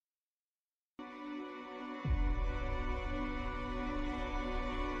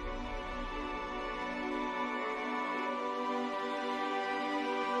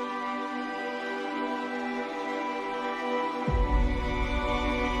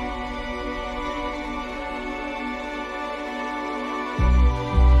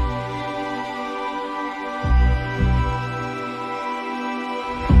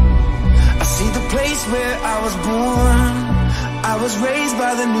place where I was born. I was raised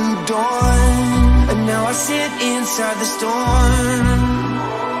by the new dawn, and now I sit inside the storm.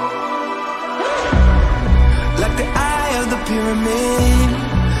 Like the eye of the pyramid,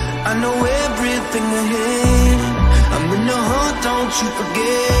 I know everything ahead. I'm in the hunt, don't you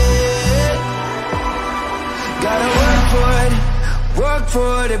forget. Gotta work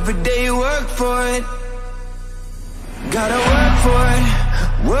for it, every day work for it. Gotta work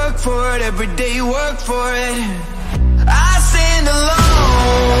for it, every day work for it. I stand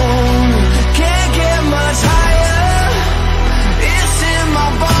alone, can't get much higher. It's in my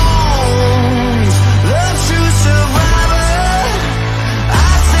bones, love's true survivor.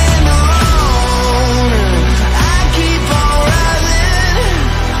 I stand alone, I keep on rising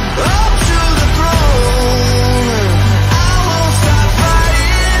up to the throne. I won't stop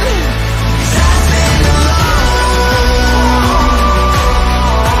fighting, 'cause I stand alone.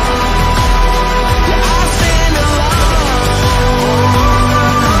 Yeah, I stand alone.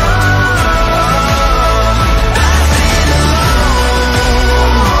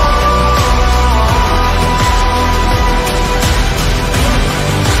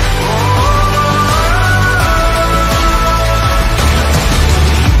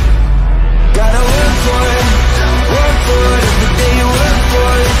 Gotta work for it, every day work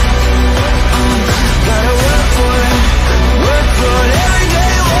for it. Gotta work for it, every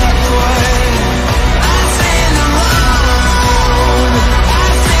day work for it. I stand alone, I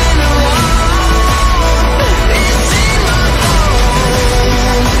stand alone. It's in my bones,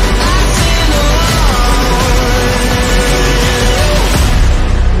 I stand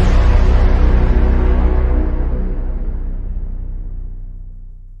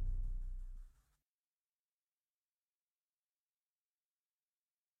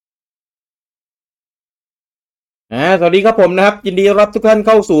สวัสดีครับผมนะครับยินดีต้อนรับทุกท่านเ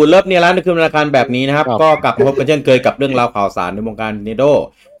ข้าสู่เลิฟเนี่ยร้านในคืนวันอังคารแบบนี้นะครับก็กลับมาพบกันเช่นเคยกับเรื่องราวข่าวสารในวงการ Nintendo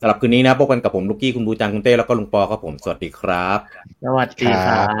สำหรับคืนนี้นะพบกันกับผมลูกกี้คุณบูจังคุณเต้แล้วก็ลุงปอครับผมสวัสดีครับ สวัสดีค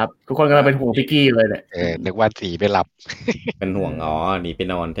รับทุกคนกำลังเป็นห่วงพี่กี้เลยเนี่ย นึกว่าสีไปหลับ เป็นห่วงอ๋อหนีไป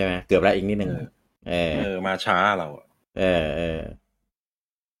นอนใช่ไหมเกือบแล้วอีกนิดนึงมาช้าเรา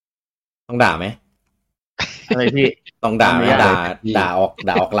ต้องด่าไหม อะไรพี่ ต้องด่าไหมด่าอ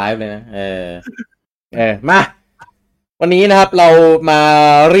อกไลฟ์เลยนะมาวันนี้นะครับเรามา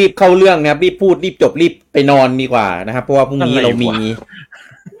รีบเข้าเรื่องนะครับรีบพูดรีบจบรีบไปนอนดีกว่านะครับเพราะว่าพรุ่งนี้เรามี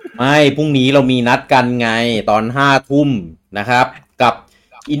พรุ่งนี้เรามีนัดกันไงตอน 5:00 นนะครับกับ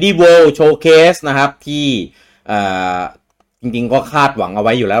Indie World Showcase นะครับที่จริงๆก็คาดหวังเอาไ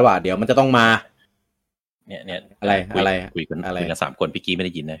ว้อยู่แล้วว่าเดี๋ยวมันจะต้องมาเนี่ยอะไรคุยกัน3คนพี่กี้ไม่ไ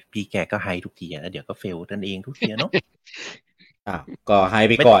ด้ยินนะพี่แกก็ไฮทุกทีแล้วเดี๋ยวก็เฟลนั่นเองทุกทีเนาะก็ไฮ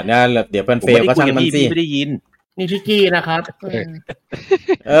ไปก่อนนะเดี๋ยวเพิ่นเฟลก็ช่างมันสิไม่ได้ยินนี่พี่กี้นะครับ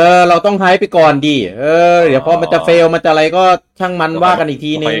เราต้องไฮไปก่อนดิเดี๋ยวพอมันจะเฟลมันจะอะไรก็ช่างมันว่ากันอีก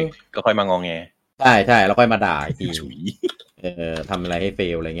ทีนึงก็ค่อยมางงแงใช่แล้วค่อยมาด่าอีกทีทำอะไรให้เฟ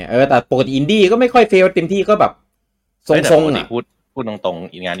ลอะไรเงี้ยแต่ปกติอินดี้ก็ไม่ค่อยเฟลเต็มที่ก็แบบทรงๆอ่ะพูดตรง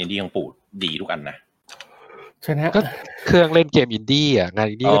ๆงานอินดี้ของปู่ดีทุกอันนะใช่ไหมก็เครื่องเล่นเกมอินดี้อ่ะงาน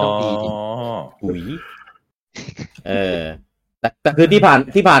อินดี้ก็ต้องดีดิอุ้ยแต่คือที่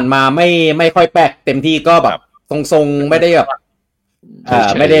ผ่านมาไม่ค่อยแปลกเต็มที่ก็แบบทรงๆไม่ได้แบบ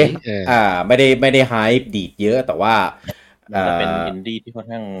ไม่ได้ไฮป์ดีดเยอะแต่ว่าเป็นอินดี้ที่ค่อน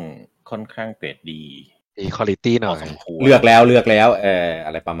ข้างเกรดดีควอลิตี้หน่อยเลือกแล้วอ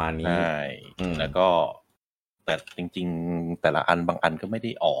ะไรประมาณนี้ใช่แล้วก็แต่จริงๆแต่ละอันบางอันก็ไม่ไ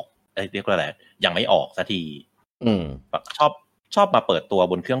ด้ออกเรียกว่าอะไรยังไม่ออกสักทีชอบมาเปิดตัว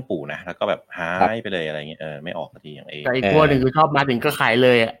บนเครื่องปู่นะแล้วก็แบบหายไปเลยอะไรเงี้ยไม่ออกสักทีอย่างแต่อีกตัวหนึ่งคือชอบมาถึงก็ขายเล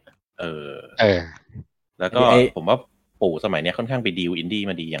ยอ่ะแล้วก็ผมว่าปู่สมัยนี้ค่อนข้างไปดีลอินดี้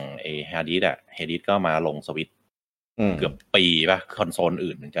มาดีอย่างฮาร์ดิสก็มาลงสวิตช์เกือบปีป่ะคอนโซล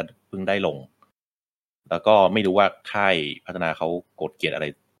อื่นถึงจะเพิ่งได้ลงแล้วก็ไม่รู้ว่าค่ายพัฒนาเขากดเกลียดอะไร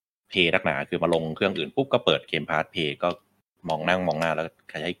เพย์นักหนาคือมาลงเครื่องอื่นปุ๊บก็เปิดเกมพาร์ทเพย์ก็มองหน้าแล้ว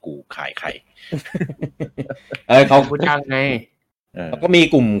ใครให้กูขายใครเขาพูดจังไงเขาก็มี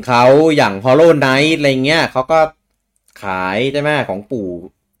กลุ่มเขาอย่าง Hollow Knight อะไรเงี้ยเขาก็ขายใช่ไหมของปู่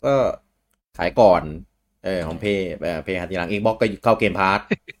ก็ขายก่อนของเพย์หาทีหลัง Xbox ก็เข้าเกมพาร์ท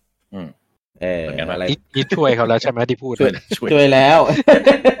อะไรนี่ช่วยเขาแล้วใช่ไหมที่พูดช่วยแล้ว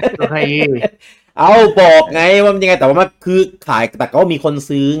ใครเอาบอกไงว่ามันยังไงแต่ว่ามันคือขายแต่ก็มีคน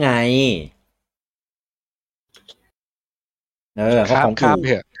ซื้อไงเขาของปู่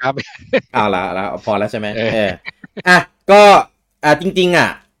ครับแล้วพอแล้วใช่ไหมก็จริง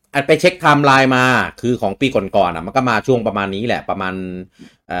ๆไปเช็คไทม์ไลน์มาคือของปีก่อนๆมันก็มาช่วงประมาณนี้แหละประมาณ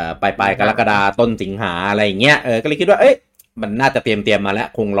ปลายกรกฎาต้นสิงหาอะไรอย่างเงี้ยก็เลยคิดว่ามันน่าจะเตรียมมาแล้ว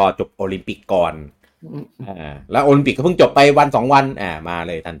คงรอจบโอลิมปิกก่อน แล้วโอลิมปิกก็เพิ่งจบไปวัน2วันมา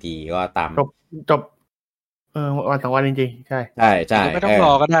เลยทันทีก็ตามจบวัน2วันจริงๆใช่ไม่ต้องร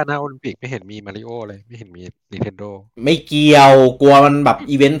อก็ได้นะโอลิมปิกไม่เห็นมีมาริโอเลยไม่เห็นมี Nintendo ไม่เกี่ยวกลัวมันแบบ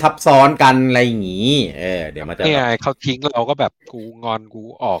อีเวนต์ทับซ้อนกันอะไรอย่างงี้เดี๋ยวมันจะเนี่ยเขาทิ้งเราก็แบบกูงอนกู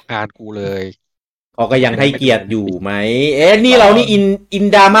ออกงานกูเลยเขาก็ยังให้เกียรติอยู่ไหมนี่เรานี่อิน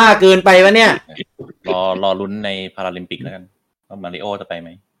ดราม่าเกินไปวะเนี่ยรอลุ้นในพาราลิมปิกแล้วกันว่ามาริโอจะไปไหม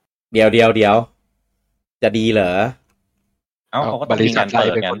เดี๋ยวจะดีเหรอเขาก็ต้องมีการเปิ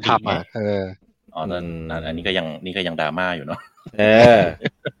ดงานทำอันนี้ก็ยังดราม่าอยู่เนาะ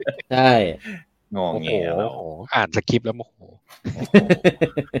ใช่งงเงี้ยแล้วอ่านสคริปต์แล้วโมโห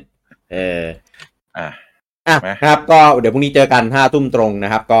ครับก็เดี๋ยวพรุ่งนี้เจอกัน5 ทุ่มตรงน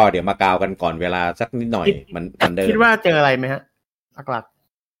ะครับก็เดี๋ยวมากาวกันก่อนเวลาสักนิดหน่อยมันเดิมคิดว่าเจออะไรไหมฮะหลัก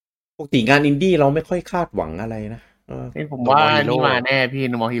ปกติงานอินดี้เราไม่ค่อยคาดหวังอะไรนะนี่ผมว่านี่มาแน่พี่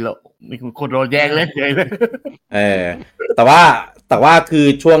โนโมฮิโร่มีคนโดนแย่งเล่นเลยแต่ว่าคือ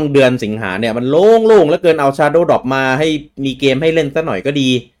ช่วงเดือนสิงหาเนี่ยมันโล่งแล้วเกินเอา Shadow Drop มาให้มีเกมให้เล่นสักหน่อยก็ดี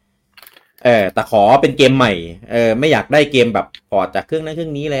แต่ขอเป็นเกมใหม่ไม่อยากได้เกมแบบพอร์ตจากเครื่องนั้นเครื่อ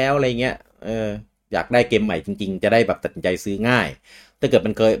งนี้แล้วอะไรเงี้ยอยากได้เกมใหม่จริงๆจะได้แบบตัดสินใจซื้อง่ายถ้าเกิด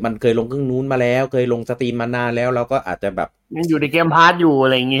มันเคยลงเครื่องนู้นมาแล้วเคยลงสตรีมมานานแล้วเราก็อาจจะแบบยังอยู่ในเกมพาร์ทอยู่อะ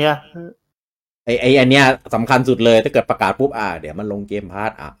ไรอย่างเงี้ยอันเนี้ยสำคัญสุดเลยถ้าเกิดประกาศปุ๊บเดี๋ยวมันลงเกมพาร์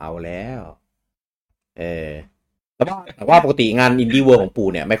ทเอาแล้วแต่ว่าปกติงานอินดี้เวิลด์ของปู่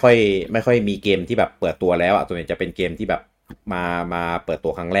เนี่ยไม่ค่อยมีเกมที่แบบเปิดตัวแล้วตัวนี้จะเป็นเกมที่แบบมาเปิดตั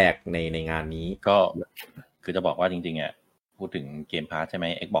วครั้งแรกในงานนี้ก็คือจะบอกว่าจริงๆพูดถึงเกมพาร์ทใช่ไหม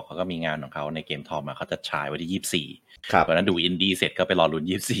Xbox เขาก็มีงานของเขาในเกมทอมเขาจะฉายวันที่24ครับเพราะนั้นดูอินดี้เสร็จก็ไปรอลุ้น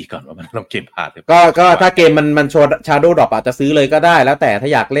24ก่อนว่ามันลงเกมพาร์ทก็ถ้าเกมมันโชว์ Shadow Drop อาจจะซื้อเลยก็ได้แล้วแต่ถ้า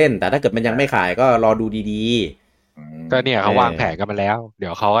อยากเล่นแต่ถ้าเกิดมันยังไม่ขายก็รอดูดีๆก็เนี่ยเขาวางแผนกันมาแล้วเดี๋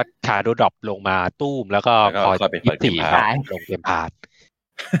ยวเขาก็ Shadow Drop ลงมาตู้มแล้วก็คอยไปเปิดเกมพาร์ทลงเกมพาร์ท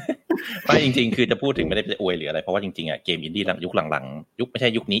ไม่จริงๆคือจะพูดถึงไม่ได้ไปอวยหรืออะไรเพราะว่าจริงๆเกมอินดี้ยุคหลังๆยุคไม่ใช่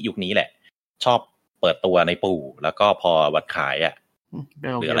ยุคนี้แหละชอบเปิดตัวในปู่แล้วก็พอวันขาย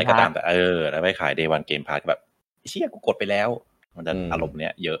หรืออะไรก็ตามแต่แล้วไปขาย Day 1 Game Pass แบบเชี่ยกูกดไปแล้วมันจะอารมณ์เนี้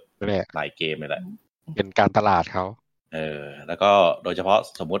ยเยอะหลายเกมเลยแหละเป็นการตลาดเขาแล้วก็โดยเฉพาะ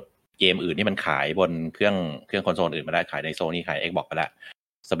สมมติเกมอื่นที่มันขายบนเครื่องคอนโซลอื่นมาได้ขายในโซนี่ขาย Xbox ไปแล้ว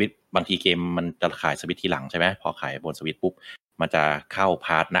สวิตช์บางทีเกมมันจะขายสวิตช์ทีหลังใช่ไหมพอขายบนสวิตช์ปุ๊บมันจะเข้าพ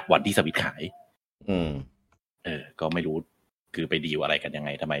าร์ทณวันที่สวิตช์ขายก็ไม่รู้คือไปดีลอะไรกันยังไง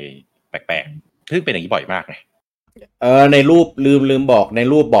ทำไมแปลกๆซึ่งเป็นอย่างนี้บ่อยมากไงในรูปลืมบอกใน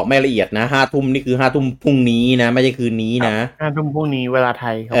รูปบอกไม่ละเอียดนะ5 ทุ่มนี่คือ5 ทุ่มพรุ่งนี้นะไม่ใช่คืนนี้นะ5 ทุ่มพรุ่งนี้เวลาไท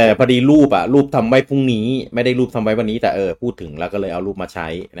ยพอดีรูปทำไว้พรุ่งนี้ไม่ได้รูปทำไว้วันนี้แต่พูดถึงแล้วก็เลยเอารูปมาใช้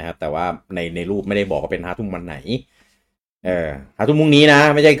นะครับแต่ว่าในรูปไม่ได้บอกว่าเป็น5 ทุ่มวันไหน5 ทุ่มพรุ่งนี้นะ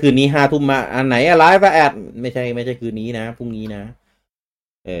ไม่ใช่คืนนี้5 ทุ่มมาอันไหนไลฟ์แอดไม่ใช่คืนนี้นะพรุ่งนี้นะ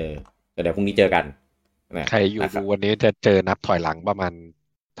เดี๋ยวพรุ่งนี้เจอกันใครอยู่ดูวันนี้จะเจอนับถอยหลังประมาณ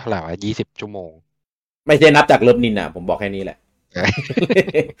เท่าไหร่วะ20 ชั่วโมงไม่ใช่นับจากเลิฟนินผมบอกแค่นี้แหละ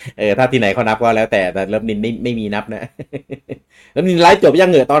ถ้าที่ไหนเขานับก็แล้วแต่เลิฟนินไม่มีนับนะเลิฟนินไลฟ์จบยั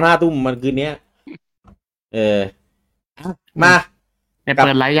งตอน5 ทุ่มมันคืนนี้มาเ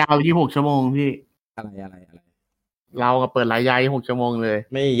ปิดไลฟ์ยาว26 ชั่วโมงพี่อะไรเราก็เปิดไลฟ์ยาว26 ชั่วโมงเลย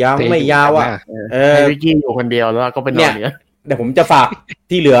ไม่ยาวให้วิกกี้อยู่คนเดียวแล้วก็เป็นนอนเนี่ยเดี๋ยวผมจะฝาก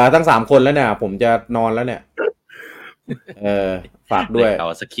ที่เหลือทั้ง3 คนแล้วเนี่ยผมจะนอนแล้วเนี่ยฝากด้วยเอา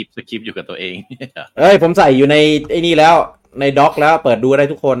สคริปต์อยู่กับตัวเองผมใส่อยู่ในไอ้นี่แล้วในด็อกแล้วเปิดดูได้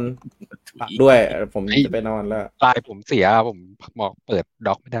ทุกคนฝากด้วยผมจะไปนอนแล้วไลน์ผมเสียผมบอกเปิด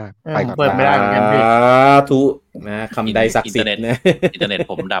ด็อกไม่ได้ไปก่อนเปิดไม่ได้เหมือนกันพี่ทุนะคำใดศักดิ์สิทธิ์นะอินเทอร์เน็ต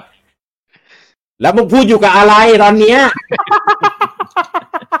ผมดับแล้วมึงพูดอยู่กับอะไรตอนเนี้ย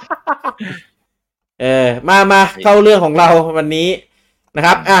มาเข้าเรื่องของเราวันนี้นะค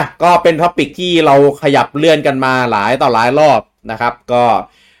รับก็เป็นท็อปิกที่เราขยับเลื่อนกันมาหลายต่อหลายรอบนะครับก็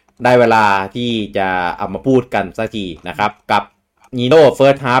ได้เวลาที่จะเอามาพูดกันสักทีนะครับกับ Nino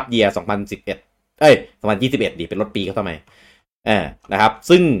First Half Year 2021 ดิเป็นรถปีเขาทำไมนะครับ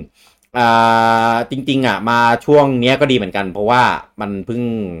ซึ่งจริงๆมาช่วงนี้ก็ดีเหมือนกันเพราะว่ามันเพิ่ง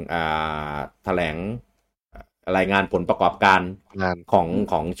แถลงรายงานผลประกอบการ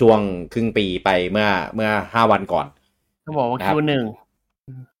ของช่วงครึ่งปีไปเมื่อ5 วันก่อนเขาบอกว่า Q1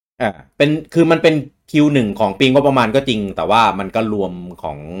 คือมันเป็น Q1 ของปีงบประมาณก็จริงแต่ว่ามันก็รวมข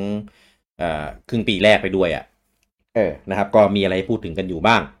องครึ่งปีแรกไปด้วยนะครับก็มีอะไรพูดถึงกันอยู่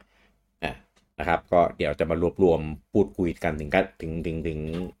บ้างนะครับก็เดี๋ยวจะมารวมพูดคุยกันถึง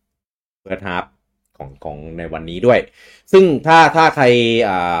เฟิร์สฮาล์ฟของในวันนี้ด้วยซึ่งถ้าใคร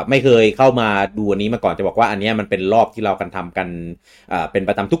ไม่เคยเข้ามาดูอันนี้มาก่อนจะบอกว่าอันนี้มันเป็นรอบที่เรากันทำกันเป็นป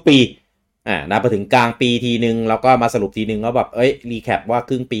ระจำทุกปี นับไปถึงกลางปีทีนึงแล้วก็มาสรุปทีนึงก็แบบรีแคปว่า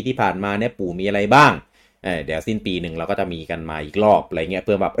ครึ่งปีที่ผ่านมาเนี่ยปู่มีอะไรบ้างเดี๋ยวสิ้นปีนึงเราก็จะมีกันมาอีกรอบอะไรเงี้ยเ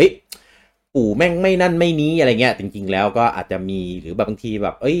พื่อแบบปู่แม่งไม่นั่นไม่นี้อะไรเงี้ยจริงๆแล้วก็อาจจะมีหรือแบบบางทีแบ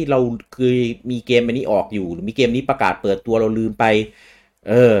บเราคือมีเกมอันนี้ออกอยู่หรือมีเกมนี้ประกาศเปิดตัวเราลืมไป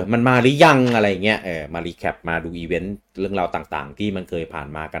มันมาหรือยังอะไรเงี้ยมารีแคปมาดูอีเวนต์เรื่องราวต่างๆที่มันเคยผ่าน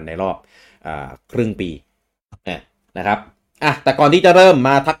มากันในรอบครึ่งปีนะครับแต่ก่อนที่จะเริ่มม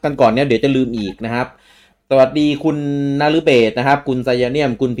าทักกันก่อนเนี่ยเดี๋ยวจะลืมอีกนะครับสวัสดีคุณนารุเบศนะครับคุณไซยาเนีย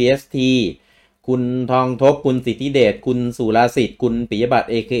มคุณ PST คุณทองทบคุณสิทธิเดชคุณสุรสิทธิ์คุณปิยบัตร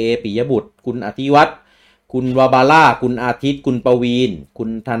AKA ปิยบุตรคุณอธิวัฒน์คุณวาบาร่าคุณอาทิตย์คุณปวีณคุณ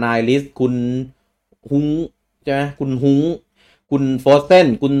ทนายลิสคุณฮุ้งใช่ไหมคุณฮุ้งคุณโฟสเซน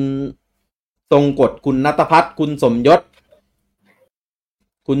คุณทรงกฎคุณณัฐพัฒน์คุณสมยศ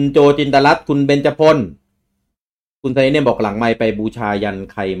คุณโจจินตรัตน์คุณเบญจพลคุณไซเนี่ยบอกหลังไมค์ไปบูชายัน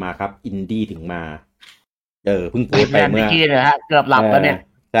ใครมาครับอินดี้ถึงมาเพิ่งพูดไปเมื่อกี้เลยฮะเกือบหลับแล้วเนี่ย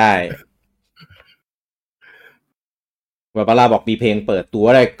ใช่วาบาร่าบอกมีเพลงเปิดตัว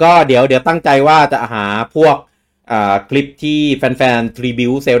อะไรก็เดี๋ยวตั้งใจว่าจะหาพวกคลิปที่แฟนๆทริบิ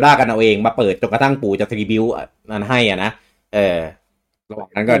วเซลดากันเอาเองมาเปิดจนกระทั่งปู่จะทริบิวนั้นให้นะระหว่าง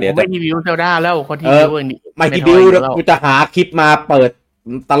นั้นก็เดี๋ยวไม่ทริบิวเซลดาแล้วคนที่ไม่ทริบิวกูจะหาคลิปมาเปิด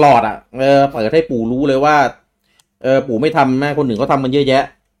ตลอดเปิดให้ปู่รู้เลยว่าปู่ไม่ทำแม่คนหนึ่งเขาทำมันเยอะแยะ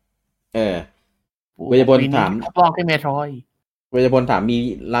เวชพลถามบอกให้เมทรอยเวชพลถามมี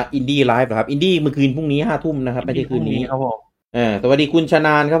อินดี้ไลฟ์เหรอครับอินดี้เมื่อคืนพรุ่งนี้ 5:00 นนะครับไม่ใช่คืนนี้ครับผมสวัสดีคุณชน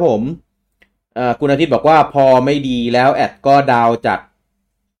านครับผมคุณอาทิตย์บอกว่าพอไม่ดีแล้วแอดก็ดาวจัด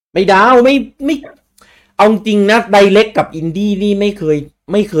ไม่ดาวไม่เอาจริงนะไดเรกกับอินดี้นี่ไม่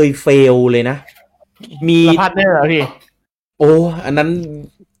เคยเฟลเลยนะมีพาร์ทเนอร์เหรอพี่โอ้อันนั้น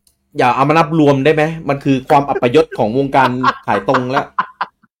อย่าเอามานับรวมได้ไหมมันคือความอัปยศของวงการขายตรงแล้ว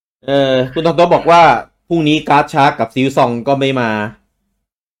คุณตองโตบอกว่าพรุ่งนี้การ์ดชาร์กกับซิลซองก็ไม่มา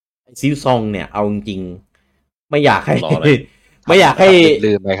ซิลซองเนี่ยเอาจริงไม่อยากให้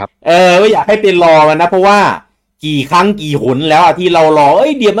ลืมไหมครับไม่อยากให้เป็นรอมันนะเพราะว่ากี่ครั้งกี่หนแล้วที่เรารอ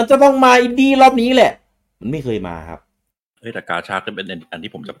เดี๋ยวมันจะต้องมาอินดี้รอบนี้แหละมันไม่เคยมาครับแต่การ์ดชาร์กเป็นอัน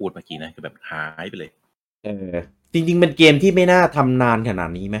ที่ผมจะพูดเมื่อกี้นะคือแบบหายไปเลยจริงๆเป็นเกมที่ไม่น่าทำนานขนา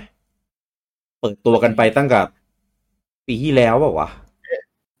ดนี้ไหมเปิดตัวกันไปตั้งแต่ปีที่แล้วเปล่าวะ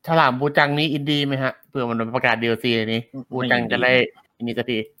ฉลามบูจังนี้อินดี้ไหมฮะเผื่อมันประกาศ DLC นี้บูจังจะได้อินดี้สัก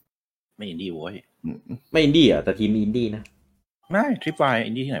ทีไม่อินดี้โว้ยไม่อินดี้แต่ทีมอินดี้นะไม่ทริปไว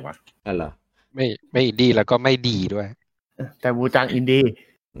อินดี้ที่ไหนวะเหรอไม่อินดี้แล้วก็ไม่ดีด้วยแต่บูจังอินดี้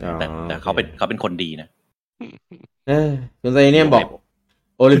แต่เขาเป็นคนดีนะคุณไซเนียมบอก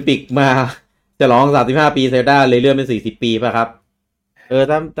โอลิมปิกมาฉลอง35ปีเซลดาเลยเลื่อนเป็น40ปีป่ะครับ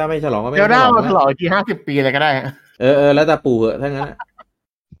ถ้าไม่ฉลองก็ไม่เซลดาฉลองที่50ปีเลยก็ได้แล้วแต่ปู่เหอะถ้างั้น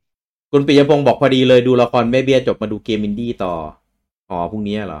คุณปิยพงศ์บอกพอดีเลยดูละครแม่เบี้ยจบมาดูเกมอินดี้ต่อพรุ่ง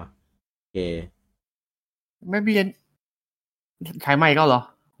นี้เหรอโอเคแม่เบี้ยใช้ไมค์ก็เหรอ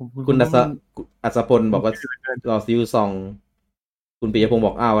คุณอัศพลบอกว่ารอซิลซองคุณปิยพงศ์บ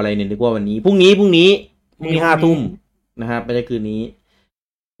อกอะไรเนี่ยนึกว่าวันนี้พรุ่งนี้ 5:00 นนะครับไม่ใช่คืนนี้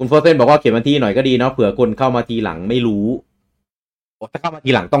คุณโฟเซนบอกว่าเขียนวันที่หน่อยก็ดีเนาะเผื่อคนเข้ามาทีหลังไม่รู้ถ้าเข้ามาที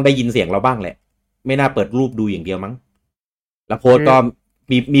หลังต้องได้ยินเสียงเราบ้างแหละไม่น่าเปิดรูปดูอย่างเดียวมั้งแล้วโพสก็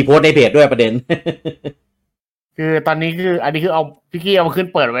มีโพสในเพจด้วยประเด็นคือตอนนี้คืออันนี้คือเอาพี่กี้เอามาขึ้น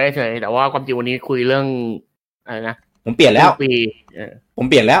เปิดไว้เฉยแต่ว่าความจริงวันนี้คุยเรื่องอะไรนะผมเปลี่ยนแล้วผม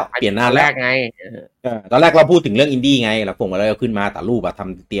เปลี่ยนแล้วเปลี่ยนนานแล้วไงตอนแรกเราพูดถึงเรื่องอินดี้ไงแล้วผมก็เลยเอาขึ้นมาแต่รูปท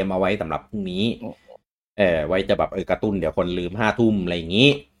ำเตรียมเอาไว้สำหรับพรุ่งนี้ไว้จะแบบกระตุ้นเดี๋ยวคนลืม5:00 นอะไรอย่างนี้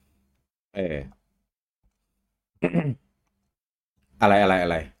อะไ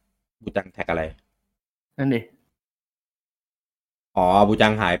รบูจังแท็กอะไรนั่นดิบูจั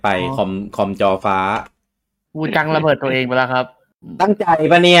งหายไปคอมจอฟ้าบูจังระเบิดตัวเองไปแล้วครับตั้งใจ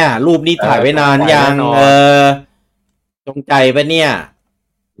ปะเนี่ยรูปนี้ถ่ายไว้นานยังจงใจปะเนี่ย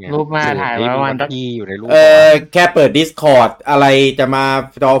รูปมาถ่ายไว้วันที่อยู่ในรูปแค่เปิด Discord อะไรจะมา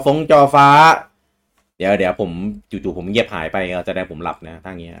จอฟ้าเดี๋ยวผมจู่ๆผมเงียบหายไปก็จะได้ผมหลับนะ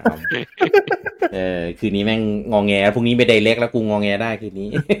ทั้งนี้คืนนี้แม่งงอแงพรุ่งนี้ไม่ได้เล็กแล้วกูงอแงได้คืนนี้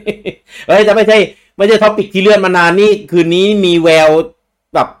จะไม่ใช่ท็อปิกที่เลื่อนมานานนี่คืนนี้มีแวว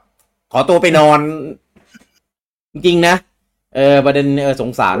แบบขอตัวไปนอนจริงๆนะประเด็นส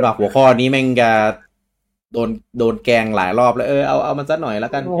งสารว่ะหัวข้อนี้แม่งจะโดนแกงหลายรอบแล้วเอามันซะหน่อยแล้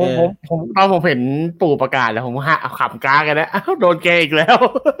วกันผมเห็นปู่ประกาศแล้วผมขำก้ากันแล้วโดนแกงอีกแล้ว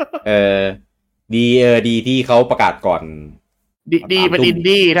ดีที่เขาประกาศก่อนดีเป็นอิน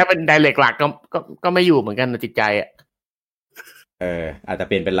ดี้ถ้าเป็นไดเรกหลักก็ไม่อยู่เหมือนกันในจิตใจอาจจะ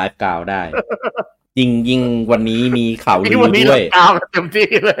เป็นไลฟ์กราวได้ ยิ่งวันนี้มีข่าวลือด้วยเต็มที่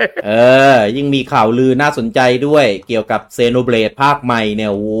เลยยิ่งมีข่าวลือน่าสนใจด้วยเกี่ยวกับเซโนเบลดภาคใหม่เนี่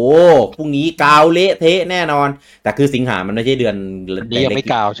ยโอ้พรุ่งนี้กาวเละเทะแน่นอนแต่คือสิงหามันไม่ใช่เดือนนี้ยังไม่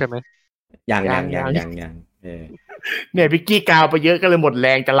กาวใช่ไหมยังเนี่ยพิกกี้กาวไปเยอะก็เลยหมดแร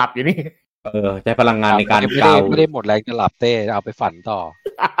งจะหลับอยู่นี่ใช้พลังงานในการกาวไม่ได้หมดแรงจะหลับเต้เอาไปฝันต่อ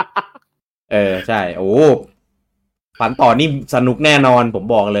ใช่โอ้ฝันต่อนี่สนุกแน่นอนผม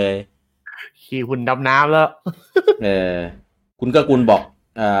บอกเลยขี่หุ่นดำน้ำแล้วคุณก็กุลบอก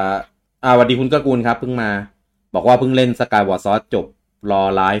สวัสดีคุณก็กุลครับเพิ่งมาบอกว่าเพิ่งเล่นสกายวอร์ซอสจบรอ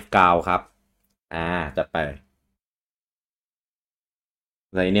ไลฟ์กาวครับจัดไป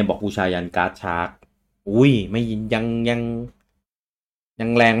อะไรเนี่ยบอกผู้ชายยันการ์ดชาร์กอุ้ยไม่ยั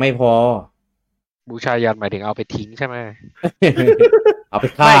งแรงไม่พอบูชายันหมายถึงเอาไปทิ้งใช่ไหม เอาไป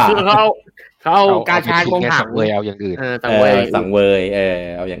ฆ่าคือเขาเอากาชาลงถังเวยเอาอย่างอื่นสังเวย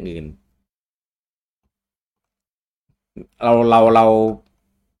เอาอย่างอื่นเรา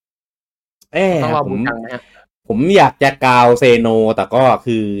ผมอยากจะกาวเซโนแต่ก็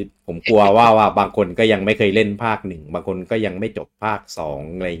คือผมกลัวว่าบางคนก็ยังไม่เคยเล่นภาค1บางคนก็ยังไม่จบภาค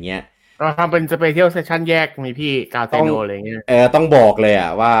2อะไรเงี้ยเราทำเป็นสเปเชียลเซสชั่นแยกมีพี่กาวเซโนอะไรเงี้ยต้องบอกเลย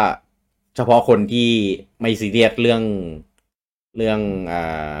ว่าเฉพาะคนที่ไม่ซีเรียสเรื่อง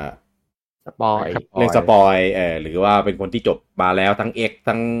สปอยหรือว่าเป็นคนที่จบมาแล้วทั้ง X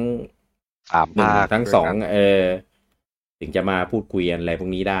ทั้ง3ภาคทั้ง2ถึงจะมาพูดคุยอะไรพวก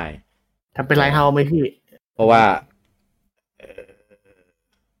นี้ได้ทำเป็นไลท์เฮาส์ไหมพี่เพราะว่า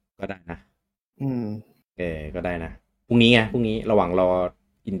ก็ได้นะก็ได้นะพรุ่งนี้ระหว่างรอ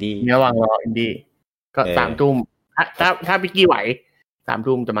อินดี้ก็3 ทุ่มถ้าพี่กี้ไหว3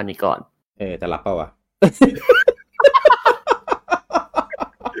 ทุ่มจะมานี่ก่อนจะหลับเปล่าวะ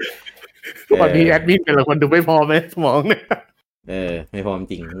วันนี้แอดมินแต่ละคนดูไม่พอไหมสมองเนี่ยไม่พอจ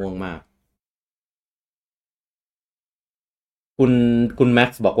ริงง่วงมากคุณแม็ก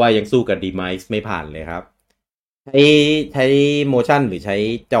ซ์บอกว่ายังสู้กับ Demise ไม่ผ่านเลยครับใช้โมชั่นหรือใช้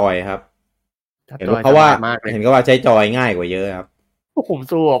จอยครับเห็นเขาว่าใช้จอยง่ายกว่าเยอะครับผม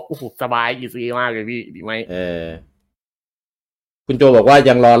สู้สบายอีซี่มากเลยพี่ดีไหมคุณโจบอกว่า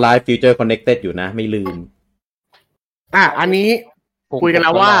ยังรอ Live Future Connected อยู่นะไม่ลืมอันนี้คุยกันแ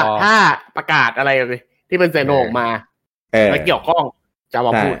ล้วว่าถ้าประกาศอะไรที่เป็นเซโนออกมาแล้วเกี่ยวข้องจะม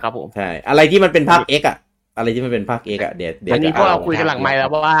าพูดครับผมใช่อะไรที่มันเป็นภาค X อะไรที่มันเป็นภาค X เดี๋ยวอันนี้พวกเราคุยกันหลังไมค์แล้ว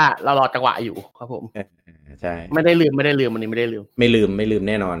เพราะว่าเรารอจังหวะอยู่ครับผมใช่ไม่ได้ลืมวันนี้ไม่ได้ลืม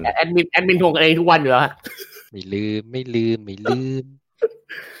แน่นอนแอดมินทงกันเองทุกวันอยู่แล้วไม่ลืม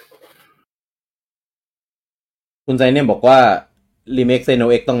คุณไซเนี่ยบอกว่ารีเมคเซโน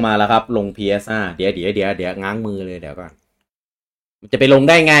X ต้องมาแล้วครับลง PS5 เดี๋ยวง้างมือเลยเดี๋ยวก่อนมันจะไปลง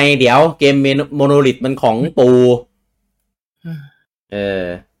ได้ไงเดี๋ยวเกมโมโนลิทมันของปู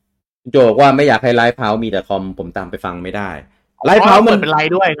โจบอกว่าไม่อยากให้ไลฟ์เฮาส์มีแต่คอมผมตามไปฟังไม่ได้ไลฟ์เฮาส์มันเป็นไล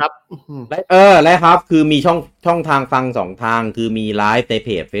ฟ์ด้วยครับไลฟ์ครับคือมีช่องทางฟัง2ทางคือมีไลฟ์ในเพ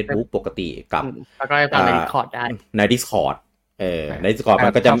จ Facebook ปกติกับแล้วก็ฟังใน Discord ได้ใน Discord ใน Discord มั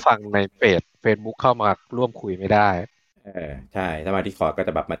นก็จะฟังในเพจ Facebook เข้ามาร่วมคุยไม่ได้ใช่ถ้ามา Discord ก็จ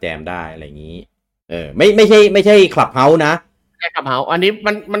ะแบบมาแจมได้อะไรอย่างนี้ไม่ใช่คลับเฮาส์นะใช่คลับเฮาส์อันนี้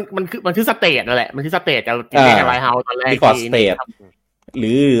มันคือสเตจนั่นแหละมันคือสเตจจะเรียกไลฟ์เฮาส์ตอนแรก Discord stage ห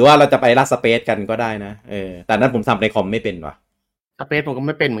รือว่าเราจะไปลัดสเปซกันก็ได้นะแต่นั้นผมทำในคอมไม่เป็นว่ะสเปซผมก็ไ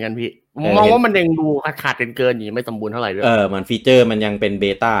ม่เป็นเหมือนกันพี่มองว่ามันยังดูขาดเกินอยู่ไม่สมบูรณ์เท่าไหร่ด้วยมันฟีเจอร์มันยังเป็นเบ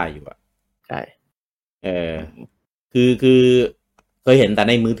ต้าอยู่อ่ะใช่คือเคยเห็นแต่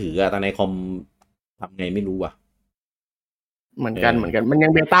ในมือถือแต่ในคอมทำไงไม่รู้ว่ะเหมือนกันมันยั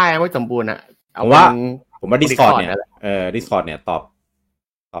งเบต้าไม่สมบูรณ์อ่ะผมว่า Discord เนี่ยDiscord เนี่ยต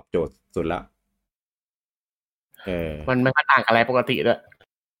อบโจทย์สุดละมันไม่ต่างอะไรปกติด้วย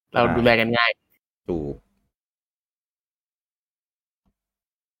เราดูแลกันง่ายถูก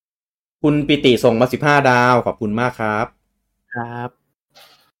คุณปิติส่งมา15 ดาวขอบคุณมากครับครับ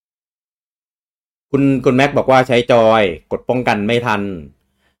คุณแม็กบอกว่าใช้จอยกดป้องกันไม่ทัน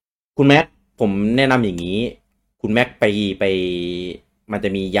คุณแม็กผมแนะนำอย่างนี้คุณแม็กไปมันจะ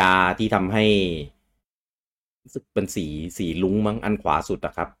มียาที่ทำให้รู้สึกเป็นสีลุ้งมั้งอันขวาสุดอ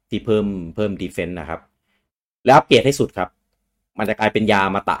ะครับที่เพิ่มดีเฟนส์นะครับแล้วอัปเกรดให้สุดครับมันจะกลายเป็นยา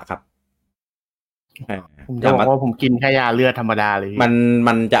มาตะครับผมจะบอกว่าผมกินแค่ยาเลือดธรรมดาเลย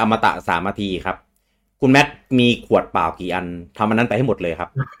มันจะอมตะ3 นาทีครับคุณแม็กมีขวดเปล่ากี่อันทำอันนั้นไปให้หมดเลยครับ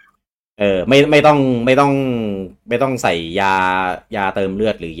ไม่ต้องใส่ยาเติมเลื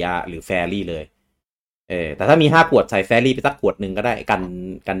อดหรือยาหรือแฟรี่เลยแต่ถ้ามี5 ขวดใส่แฟรี่ไปสักขวดนึงก็ได้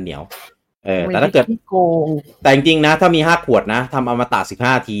กันเหนียวแต่ถ้าเกิดแต่จริงๆนะถ้ามี5 ขวดนะทำอมตะ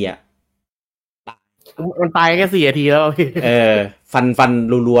15 นาทีอ่ะ มันตายแค่4 นาทีแล้วพี่ฟัน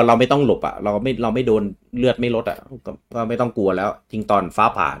รัวๆเราไม่ต้องหลบอ่ะเราไม่โดนเลือดไม่ลดอ่ะก็ไม่ต้องกลัวแล้วจริงตอนฟ้า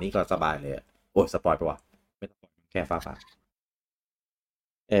ผ่านี่ก็สบายเลยโอ้ยสปอยไปว่ะไม่ต้องแค่ฟ้าผ่า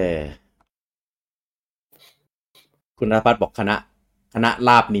คุณณภัทรบอกคณะล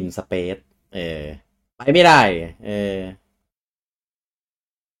าบนินสเปซไปไม่ได้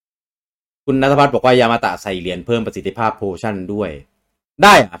คุณณภัทรบอกว่ายามาตะใส่เหรียญเพิ่มประสิทธิภาพโพชั่นด้วยไ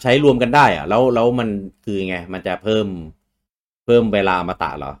ด้อะใช้รวมกันได้อะแล้วมันคือไงมันจะเพิ่มเวลาอมตะ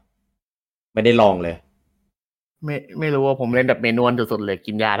เหรอไม่ได้ลองเลยไม่รู้ว่าผมเล่นแบบเมนูนสุดๆเลย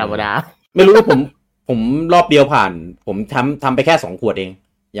กินยาธรรมดาไม่รู้ว่าผมรอบเดียวผ่านผมทำไปแค่2 ขวดเอง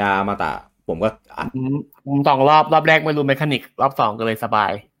ยาอมตะผมก็ผม2 รอบแรกไม่รู้เมคานิกรอบ2ก็เลยสบา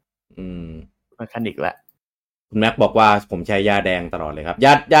ยเมคานิกแหละคุณแม็กบอกว่าผมใช้ยาแดงตลอดเลยครับ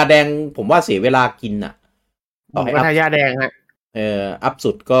ยาแดงผมว่าเสียเวลากินอ่ะผมก็ใช้ยาแดงฮะอัพ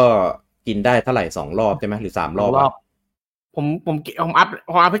สุดก็กินได้เท่าไหร่2 รอบใช่ไหมหรือ3 รอบผมอัพ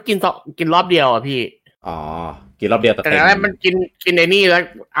ให้กินรอบเดียวอ่ะพี่กินรอบเดียวแต่แล้วมันกินไอ้นี่แล้ว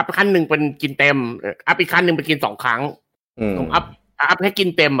อัพขั้น1เป็นกินเต็มอัพอีกขั้น1เป็นกิน2 ครั้งผมอัพให้กิน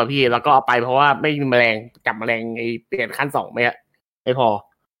เต็มอ่ะพี่แล้วก็เอาไปเพราะว่าไม่มีแมลงจับแมลงไอ้เปลี่ยนขั้น2ไม่พอ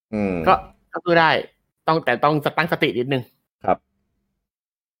ก็คือได้แต่ต้องตั้งสตินิดนึงครับ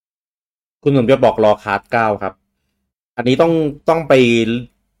คุณสมยศบอกรอคาร์ด9ครับอันนี้ต้องไป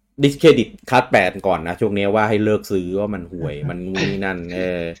ดิสเครดิตคาร์ด8ก่อนนะช่วงนี้ว่าให้เลิกซื้อว่ามันห่วยมันนี่นั่น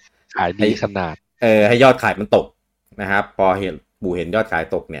ขายดีขนาดให้ยอดขายมันตกนะครับพอเห็นยอดขาย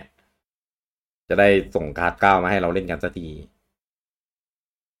ตกเนี่ยจะได้ส่งคาร์ด9มาให้เราเล่นกันสักที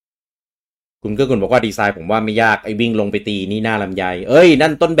คุณก็คุณบอกว่าดีไซน์ผมว่าไม่ยากไอ้วิ่งลงไปตีนี่หน้าลำไยนั่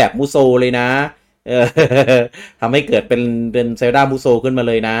นต้นแบบมูโซเลยนะทำให้เกิดเป็นเซลดามูโซขึ้นมาเ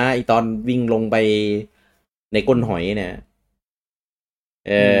ลยนะไอตอนวิ่งลงไปในก้นหอยเนี่ย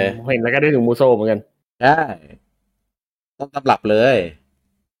เห็นแล้วก็ได้ถึงมูโซเหมือนกันใช่ต้องตำรับเลย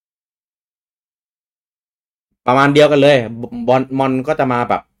ประมาณเดียวกันเลยมอนก็จะมา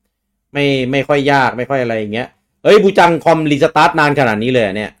แบบไม่ค่อยยากไม่ค่อยอะไรอย่างเงี้ยบูจังคอมรีสตาร์ทนานขนาดนี้เลย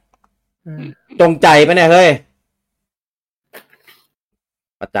เนี่ยจงใจปะเนี่ยเฮ้ย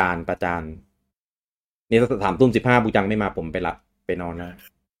ประจานนี่3:15บูจังไม่มาผมไปนอนแล้ว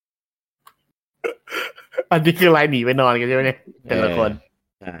อันนี้คือไลน์หนีไปนอนกันใช่ไหมเนี่ยแต่ละคน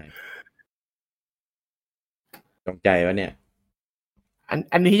ใช่จงใจวะเนี่ย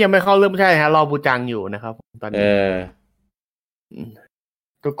อันนี้ยังไม่เข้าเริ่มใช่ฮะรอบูจังอยู่นะครับตอนนี้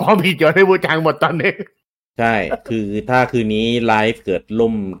ตัวความผิดย้อนให้บูจังหมดตอนนี้ใช่คือถ้าคืนนี้ไลฟ์เกิดล่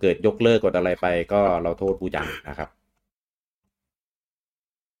มเกิดยกเลิกกดอะไรไปก็เราโทษบูจังนะครับ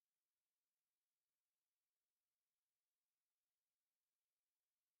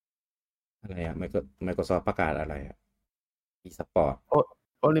อะไรอ่ะMicrosoft ประกาศอะไรอ่ะอีสปอร์ต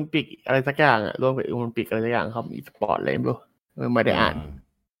โอลิมปิกอะไรสักอย่างอ่ะร่วมกับโอลิมปิกอะไรสักอย่างครับอีสปอร์ตอะไรไม่รู้ไม่ได้อ่าน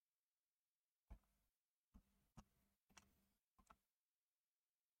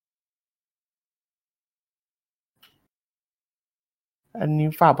อันนี้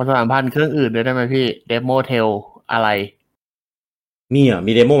ฝากประชาสัมพันธ์เครื่องอื่นด้วยได้ไหมพี่เดโมเทลอะไร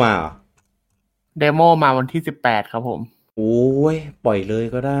มีเดโมมาเหรอเดโมมาวันที่18ครับผมโอ้ยปล่อยเลย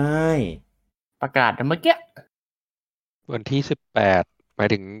ก็ได้ประกาศเมื่อกี้วันที่18หมาย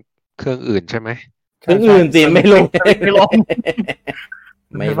ถึงเครื่องอื่นใช่ไหมเครื่องอื่นสิไม่ลง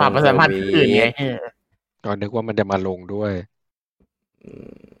ไม่ฝากประชาสัมพันธ์เครื่องอื่นไงตอนนึกว่ามันจะมาลงด้วย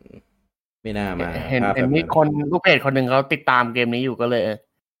ไม่น่ามาเห็นมีคนลูกเพจคนหนึ่งเขาติดตามเกมนี้อยู่ก็เลย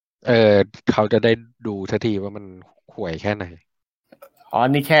เขาจะได้ดูทันทีว่ามันห่วยแค่ไหน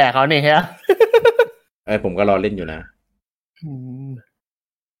นี่แค่เขานี่ฮะผมก็รอเล่นอยู่นะ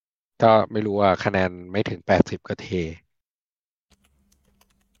ก็ไม่รู้ว่าคะแนนไม่ถึง80ก็เท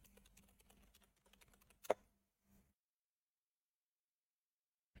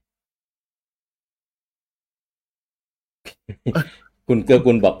คุณเกื้อ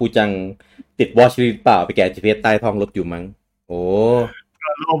กูลบอกปูจังติดวอชลิสต์เปล่าไปแกะ GPS ใต้ท้องรถอยู่มั้งโอ้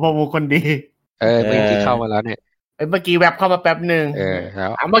โลภะคนดีเมื่อกี้เข้ามาแล้วเนี่ยเมื่อกี้แวบเข้ามาแป๊บนึง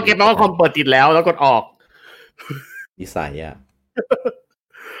แล้วเมื่อกี้แปลว่าคอมเปิดติดแล้วกดออกนิสัยอ่ะ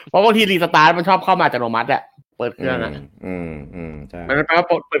เพราะบางทีรีสตาร์ทมันชอบเข้ามาอัตโนมัติอะเปิดเครื่องอ่ะใช่มันแปลว่า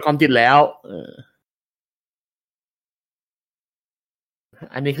เปิดคอมติดแล้ว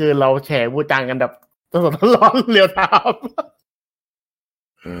อันนี้คือเราแชร์บูจังกันแบบสดๆร้อนเรียวไทม์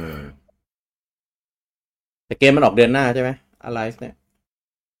แต่เกมมันออกเดือนหน้าใช่ไหมอะไรเนี่ย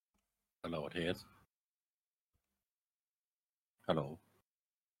ฮัลโหลเทสฮัลโหล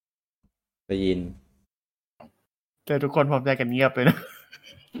ได้ยินแต่ทุกคนพร้อมใจกันเงียบเลยนะ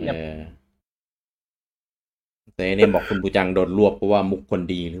แต่เนี่ยบอกคุณปูจังโดนรวบเพราะว่ามุกคน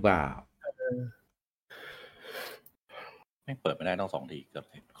ดีหรือเปล่า ไม่เปิดไม่ได้ต้อง2 ทีเกือบ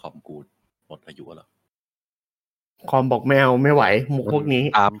คอมกูหมดอายุแล้วคอมบอกแมวไม่ไหวมุกพวกนี้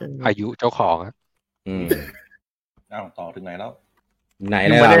ตามอายุเจ้าของอ่ะต่อถึงไหนแล้วไหนแ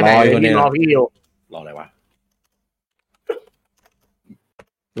ล้วรออยู่เนี่ยรอพี่อยู่รออะไรวะ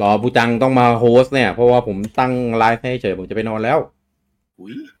รอปูจังต้องมาโฮสเนี่ยเพราะว่าผมตั้งไลฟ์ให้เฉยผมจะไปนอนแล้ว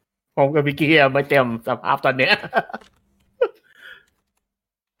ผมกับพี่กี้มาเต็มสภาพตอนเนี้ย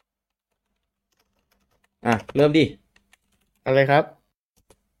เริ่มดิอะไรครับ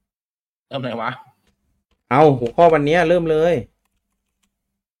เริ่มไหนวะเอาหัวข้อวันนี้เริ่มเลย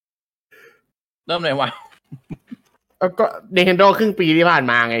เริ่มไหนวะก็ Nintendo ครึ่งปีที่ผ่าน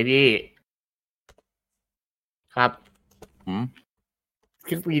มาไงพี่ครับค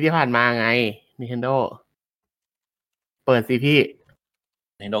รึ่งปีที่ผ่านมาไง Nintendo เปิดสิพี่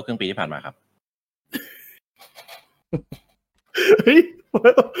Nintendo ครึ่งปีที่ผ่านมาครับเฮ้ย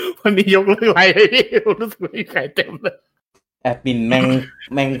วันนี้ยกเลิกอะไรพี่รู้สึกว่าขายเต็มเลยแอดมินแ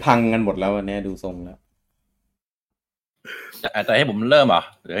ม่งพังกันหมดแล้ววันนี้ดูทรงแล้วจะให้ผมเริ่มเหรอ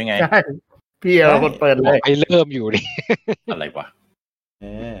หรือยังไงใช่พี่เราคนเปิดเลยไอ้เริ่มอยู่ดิอะไรวะ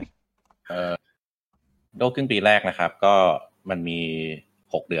โดครึ่งปีแรกนะครับก็มันมี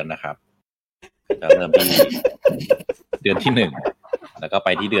6 เดือนนะครับจะเริ่มที่เดือนที่1แล้วก็ไป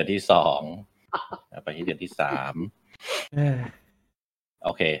ที่เดือนที่2ไปที่เดือนที่3โอ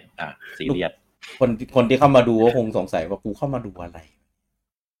เคซีเรียสคนที่เข้ามาดูก็คงสงสัยว่ากูเข้ามาดูอะไร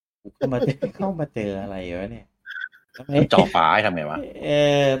กูเข้ามาเจออะไรวะเนี่ยจ่อฟ้าทำไงวะ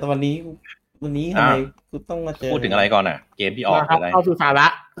ตอนวันนี้ทำไมกูต้องมาเจอพูดถึงอะไรก่อนเกมที่ออกอะไรเข้าสู่สาระ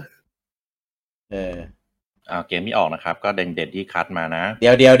เกมที่ออกนะครับก็เด่นๆที่คัดมานะเดี๋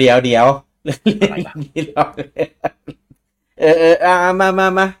ยวอะไรล่ะม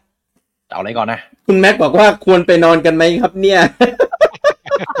าเอาอะไรก่อนนะคุณแม็กบอกว่าควรไปนอนกันไหมครับเนี่ย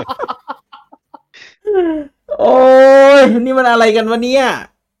โอ้ยนี่มันอะไรกันวะเนี่ย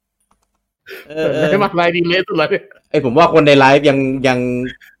ไม่มาไลฟ์ดีเลยสุดเลยผมว่าคนในไลฟ์ยัง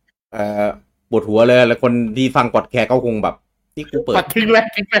ปวดหัวเลยแล้วคนที่ฟังพอดแคสต์เขาคงแบบที่กูเปิดทิ้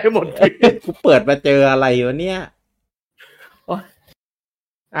งไปหมดกูเปิดมาเจออะไรวะเนี่ย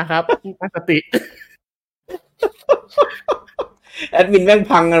ครับตั้งสติแอดมินแม่ง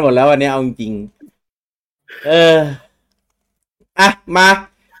พังกันหมดแล้ววันนี้เอาจริงมา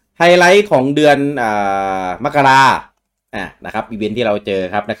ไฮไลท์ของเดือนมกรานะครับอีเวนท์ที่เราเจอ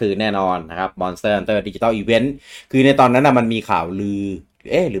ครับนั่นคือแน่นอนนะครับ Monster Hunter Digital Event คือในตอนนั้นมันมีข่าวลือ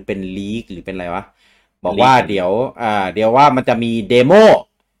หรือเป็นลีกหรือเป็นอะไรวะบอกว่าเดี๋ยวว่ามันจะมีเดโม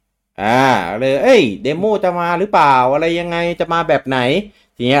เลยเดโมจะมาหรือเปล่าอะไรยังไงจะมาแบบไหน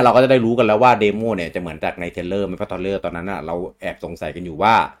ทีเนี้ยเราก็จะได้รู้กันแล้วว่าเดโมเนี่ยจะเหมือนจากในเทรลเลอร์ไม่เพราะเทรลเลอร์ตอนนั้นเราแอบสงสัยกันอยู่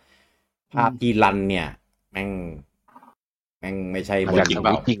ว่าภาพที่รันเนี่ยแม่งไม่ใช่บนจ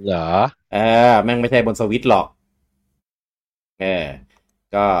ริงเหรอแม่งไม่ใช่บนสวิตช์หรอก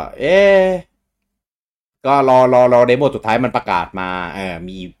ก็รอเดโมสุดท้ายมันประกาศมา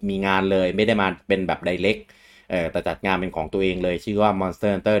มีงานเลยไม่ได้มาเป็นแบบไดเรกแต่จัดงานเป็นของตัวเองเลยชื่อว่า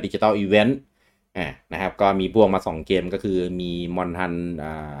Monster Hunter Digital Event นะครับก็มีพวกมา2เกมก็คือมี Monhan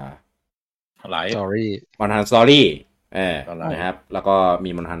Story Monhan Story นะครับแล้วก็มี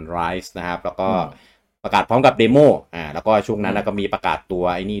Monhan Rise นะครับแล้วก็ประกาศพร้อมกับเดโมแล้วก็ช่วงนั้นก็มีประกาศตัว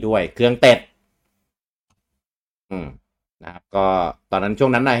ไอ้นี่ด้วยเครื่องเต็ดนะครับก็ตอนนั้นช่ว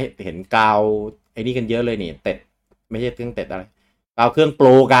งนั้นเห็นกาวไอ้นี่กันเยอะเลยนี่เต็ดไม่ใช่เครื่องเต็ดอะไรกาวเครื่องโปร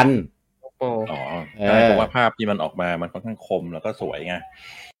กันเพราะว่าภาพที่มันออกมามันค่อนข้างคมแล้วก็สวยไง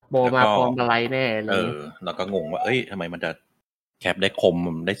โบมาพร้อมอะไรแน่เลยแล้วก็งงว่าทำไมมันจะแคปได้คม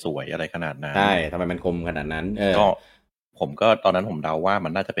ได้สวยอะไรขนาดนั้นใช่ทำไมมันคมขนาดนั้นก็ผมก็ตอนนั้นผมเดาว่ามั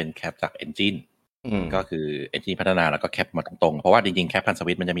นน่าจะเป็นแคปจากเอนจินก็คือเอนจินพัฒนาแล้วก็แคปมาตรงๆเพราะว่าจริงๆแคปพันส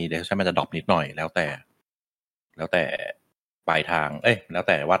วิตมันจะมีเดชั่นมันจะดรอปนิดหน่อยแล้วแต่ปลายทางแล้วแ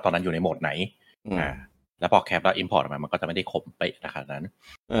ต่ว่าตอนนั้นอยู่ในโหมดไหนแล้วพอแคปแล้วอิมพอร์ตมามันก็จะไม่ได้คมไปขนาดนั้น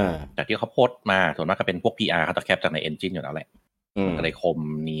จากที่เขาโพสต์มาส่วนมากก็เป็นพวก PR เขาจะแคปจากในเอนจินอยู่แล้วแหละก็เลยคม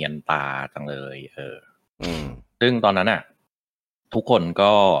เนียนตาจังเลยซึ่งตอนนั้นทุกคน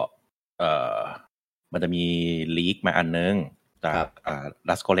ก็มันจะมีลีกมาอันนึงจาก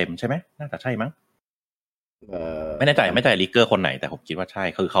ดัสโกเลมใช่ไหมน่าจะใช่มั้งไม่แน่ใจลีกเกอร์คนไหนแต่ผมคิดว่าใช่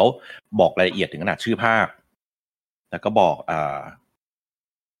คือเขาบอกรายละเอียดถึงขนาดชื่อภาคแล้วก็บอก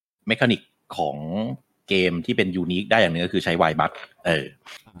เมคานิกของเกมที่เป็นยูนิคได้อย่างนึงก็คือใช้ไวบัค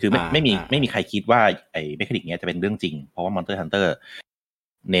คือไม่มีใครคิดว่าไอ้เมคานิกเนี้ยจะเป็นเรื่องจริงเพราะว่า Monster Hunter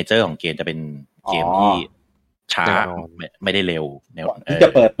เนเจอร์ของเกมจะเป็นเกมที่ช้าไม่ได้เร็วที่จะ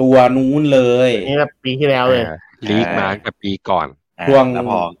เปิดตัวนู้นเลยนี่แบบปีที่แล้วเลยลีกมากับปีก่อนช่วงแล้ว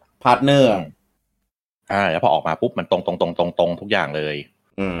พอพาร์ทเนอร์แล้วพอออกมาปุ๊บมันตรงทุกอย่างเลย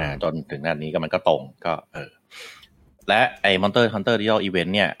จนถึงด้านนี้ก็มันก็ตรงก็ และไอ้ Monster Hunter Digital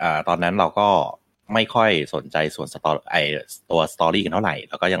Event เนี่ยตอนนั้นเราก็ไม่ค่อยสนใจส่วนตัวสตอรี่กันเท่าไหร่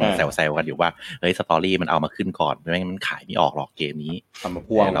แล้วก็ยังแซวๆกันอยู่ว่าเฮ้ยสตอรี่มันเอามาขึ้นก่อนไม่งั้นมันขายไม่ออกหรอกเกมนี้ทำมา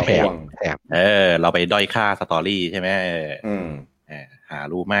พ่วงเราไปเราไปด้อยค่าสตอรี่ใช่ไหมหา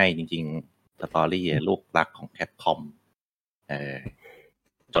รู้ไหมจริงๆสตอรี่ลูกรักของ Capcom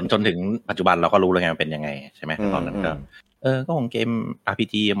จนถึงปัจจุบันเราก็รู้แล้วไงมันเป็นยังไงใช่ไหมตอนนั้นก็ก็ของเกม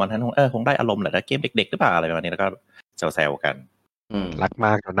RPG มันทั้งคงได้อารมณ์แหละแต่เกมเด็กๆหรือเปล่าอะไรประมาณนี้แล้วก็แซวๆกันรักม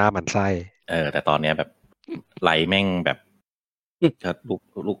ากจนหน้ามันไส้แต่ตอนเนี้ยแบบไหลแม่งแบบ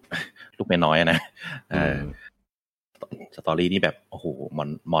ลูกแม่น้อยนะสตอรี่นี่แบบโอ้โหม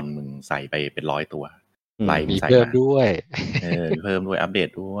อนมึงใส่ไปเป็น100ตัวไหลมีเพิ่มด้วยเพิ่มด้วยอัปเดต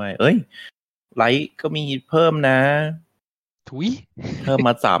ด้วยเอ้ยไหลก็มีเพิ่มนะทุยเพิ่มม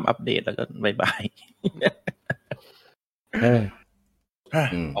า3อัปเดตแล้วก็บายบาย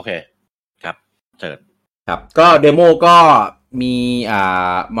โอเคครับเชิญครับก็เดโมก็มี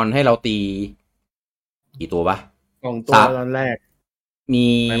มอนให้เราตีกี่ตัวปะ2ตัวตอนแรกมี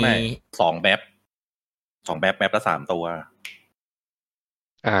ไม่2แบบแบบละ3ตัว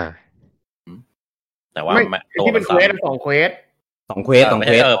แต่ว่าตัวที่เป็นเควส2เควส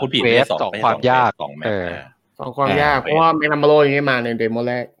คุณผิด2ความยาก2ความยากเพราะว่าแมกนัมโรยังไม่มาในเดโมแ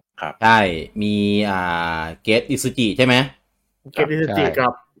รกครับใช่มีเกตอิซุจิใช่ไหมเกตอิซุจิกั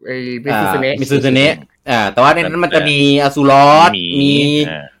บไอ้มิซูเนะแต่ว่าในนั้นมันจะมีอสูรอส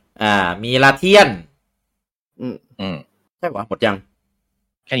มีลาเทียนใช่ปะหมดยัง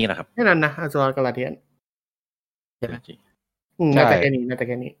แค่นี้แหละครับแค่นั้นนะอสูรอสกับลาเทียนใช่ไหมน่าจะแค่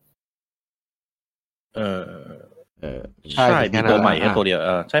นี้ใช่มีตัวใหม่แค่ตัวเดียว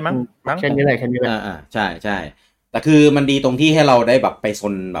ใช่มั้งแค่นี้แหละใช่แต่คือมันดีตรงที่ให้เราได้แบบไปซ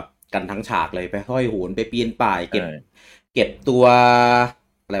นแบบกันทั้งฉากเลยไปห้อยโหนไปปีนป่ายเก็บตัว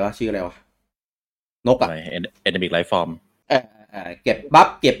อะไรวะชื่ออะไรวะนกEndemic Life Form เก็บบัฟ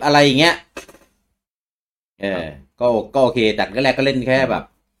เก็บอะไรอย่างเงี้ยก็โอเคแต่แรกก็เล่นแค่แบบ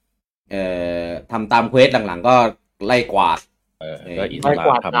ทำตามเควสหลังๆก็ไล่กวาดก็อิสร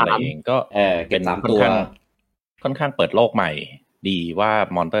ะทำอะไรเองก็เป็น3ตัวค่อนข้างเปิดโลกใหม่ดีว่า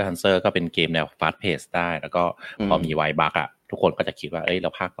Monster Hunter ก็เป็นเกมแนว fast pace ได้แล้วก็พอมีไวบัคอ่ะทุกคนก็จะคิดว่าแล้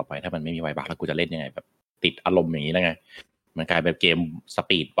วภาคต่อไปถ้ามันไม่มีไวบัคแล้วกูจะเล่นยังไงแบบติดอารมณ์อย่างนี้แล้วไงมันกลายเป็นเกมส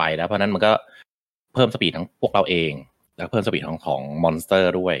ปีดไวแล้วเพราะนั้นมันก็เพิ่มสปีดทั้งพวกเราเองแล้วเพิ่มสปีดของมอนสเตอ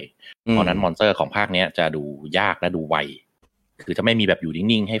ร์ด้วยเพราะนั้นมอนสเตอร์ของภาคนี้จะดูยากและดูไวคือจะไม่มีแบบอยู่นิ่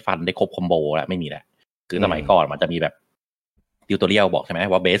งๆให้ฟันได้ครบคอมโบแล้วไม่มีแล้วคือสมัยก่อนมันจะมีแบบติวตอเรียลบอกใช่ไหม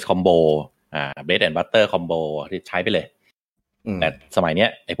ว่าเบสคอมโบเบสแอนด์บัตเตอร์คอมโบที่ใช้ไปเลยแต่สมัยเนี้ย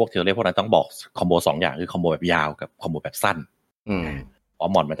ไอ้พวกติวตอเรียลพวกนั้นต้องบอกคอมโบ2อย่างคือคอมโบแบบยาวกับคอมโบแบบสั้นเพรา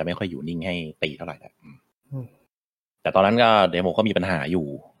ะมอนมันจะไม่ค่อยอยู่นิ่งให้ตีเท่าไหร่แล้วแต่ตอนนั้นก็เดโมก็มีปัญหาอยู่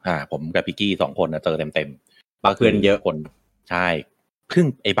ผมกับพิกกี้2คนนะเจอเต็มบัคเพื่อนเยอะคนใช่พึ่ง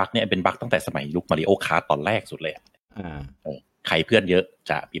ไอ้บัคเนี่ยเป็นบัคตั้งแต่สมัยยุคมาริโอคาร์ตตอนแรกสุดเลยใครเพื่อนเยอะ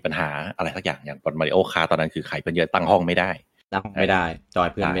จะมีปัญหาอะไรสักอย่างตอนมาริโอคาร์ตอนนั้นคือใครเพื่อนเยอะตั้งห้องไม่ได้จอย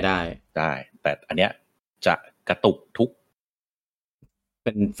เพื่อนไม่ได้แต่อันเนี้ยจะกระตุกทุกเ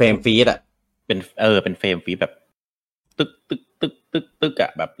ป็นเฟรมฟีดเป็นเป็นเฟรมฟีดแบบตึกอ่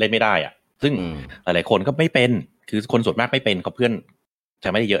ะแบบเล่นไม่ได้อ่ะซึ่งหลายๆคนก็ไม่เป็นคือคนส่วนมากไม่เป็นเขาเพื่อนจะ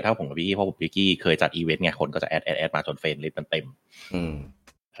ไม่ได้เยอะเท่าผมกับพี่เพราะผมพี่เคยจัดอีเวนต์ไงคนก็จะแอดมาจนเฟรมลิสต์มันเต็ม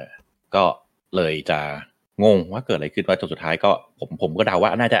ก็เลยจะงงว่าเกิดอะไรขึ้นว่าจนสุดท้ายก็ผมก็เดาว่า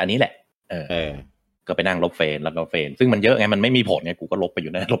น่าจะอันนี้แหละก็ไปนั่งลบเฟรมแล้วลบเฟรมซึ่งมันเยอะไงมันไม่มีผลไงกูก็ลบไปอ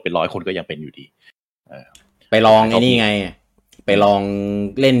ยู่นะลบเป็น100คนก็ยังเป็นอยู่ดีไปลองไอ้นี่ไงไปลอง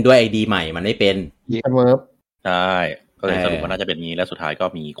เล่นด้วย ID ใหม่มันไม่เป็นใช่ก็เลยสรุปว่าน่าจะเป็นนี้แล้วสุดท้ายก็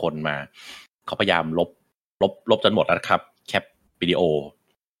มีคนมาเขาพยายามลบจนหมดแล้วครับแคปวิดีโอ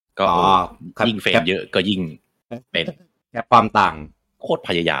ก็ยิ่งเฟรมเยอะก็ยิ่งเป็นแค่ความต่างโคตรพ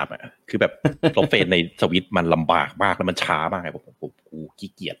ยายามอ่ะคือแบบลบเฟรมในสวิตช์มันลำบากมากแล้วมันช้ามากไงผมกูขี้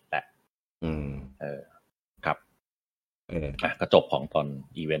เกียจแหละครับก็จบของตอน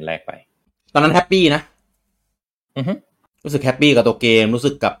อีเวนต์แรกไปตอนนั้นแฮปปี้นะรู้สึกแฮปปี้กับตัวเกมรู้สึ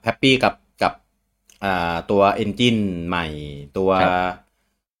กกับแฮปปี้กับตัวเอนจินใหม่ตัว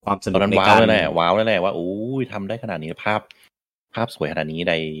ความสนุกในการว้าวแน่ว่าอู้ยทำได้ขนาดนี้ภาพสวยขนาดนี้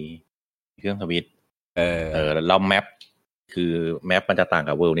ในเครื่องสวิตช์แล้วแมปคือแมปมันจะต่าง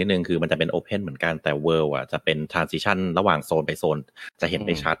กับเวิลด์นิดนึงคือมันจะเป็นโอเพนเหมือนกันแต่เวิลด์อ่ะจะเป็นทรานซิชันระหว่างโซนไปโซนจะเห็นไ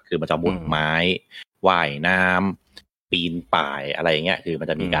ด้ชัดคือมันจะมุดไม้ว่ายน้ำปีนป่ายอะไรอย่างเงี้ยคือมัน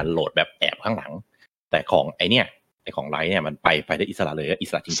จะมีการโหลดแบบแอบข้างหลังแต่ของไอเนี้ยไอของไลท์เนี่ยมันไปได้อิสระเลยอิ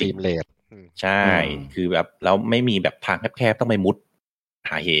สระจริงๆใช่คือแบบแล้วไม่มีแบบทางแคบๆต้องไปมุด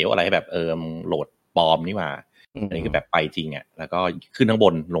หาเหวอะไรแบบโหลดปลอมนี่มาอันนี้คือแบบไปจริงอ่ะแล้วก็ขึ้นข้างบ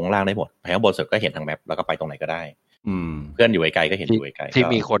นลงล่างได้หมดไปข้างบนเสร็จก็เห็นทางแมปแล้วก็ไปตรงไหนก็ได้ เพื่อนอยู่ไกลๆก็เห็นอยู่ไกลๆที่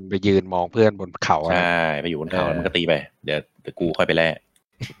มีคนไปยืนมองเพื่อนบนเขาใช่ไปอยู่บนเขาแล้วมันก็ตีไปเดี๋ยวกูค่อยไปแล่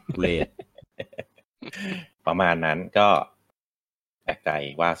เลดประมาณนั้นก็แปลกใจ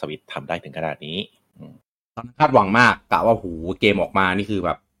ว่าสวิตทำได้ถึงขนาดนี้ตอนคาดหวังมากกะว่าหูเกมออกมานี่คือแบ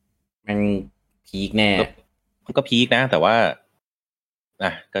บมันพีคแน่มันก็พีคนะแต่ว่า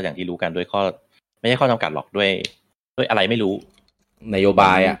ก็อย่างที่รู้กันด้วยข้อไม่ใช่ข้อจำกัดหรอกด้วยอะไรไม่รู้นโยบ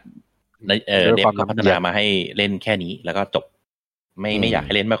ายเดฟเขาพัฒนามาให้เล่นแค่นี้แล้วก็จบไม่อยากใ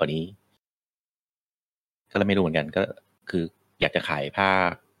ห้เล่นมากกว่านี้ก็เลยไม่รู้เหมือนกันก็คืออยากจะขายภา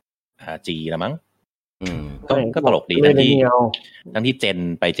คจีละมั้งก็ตลกดีทั้งที่เจน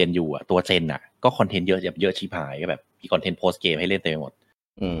ไปเจนอยู่ตัวเจนก็คอนเทนต์เยอะชิบหายก็แบบมีคอนเทนต์โพสเกมให้เล่นเต็มไปหมด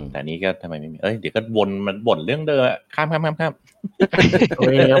แต่นี้ก็ทำไมไม่มีเดี๋ยวก็มันบ่นเรื่องเดิมข้ามโอ้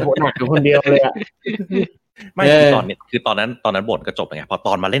ยบ่นหนักอยู่คนเดียวเลยไม่คือตอนนั้นบ่นก็จบไงพอต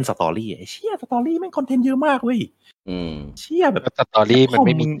อนมาเล่นสตอรี่ไอ้เชี่ยสตอรี่แม่งคอนเทนต์เยอะมากเว้ยเชี่ยแบบสตอรี่มันไ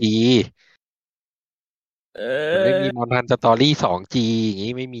ม่มีจีไม่มีมอนทันสตอรี่ 2G อย่าง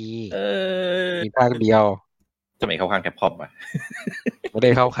งี้ไม่มีมีภาคเดียวจะไม่เข้าข้างแคปคอมไม่ได้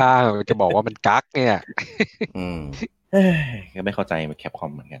เข้าข้างจะบอกว่ามันกั๊กเนี่ยก็ไม่เข้าใจมันแคปคอ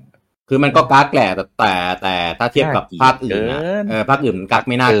มเหมือนกันคือมันก็กั๊กแหละแต่ถ้าเทียบกับภาคอื่นภาคอื่นกั๊ก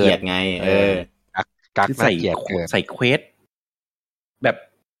ไม่น่าเกลียดไงกั๊กใส่เควสแบบ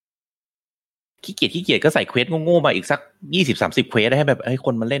ขี้เกียจก็ใส่เควสโง่ๆมาอีกสัก 20-30 เควสให้แบบให้ค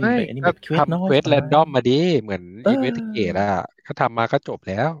นมาเล่นไปอันนี้แบบเควสน้อยเควสแรนดอมมาดิเหมือนอีเวนต์เกตเขาทำมาก็จบ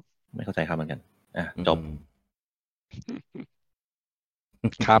แล้วไม่เข้าใจครับเหมือนกันจบ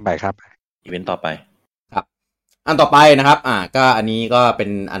ข้ามไปครับอีเวนต์ต่อไปครับอันต่อไปนะครับก็อันนี้ก็เป็น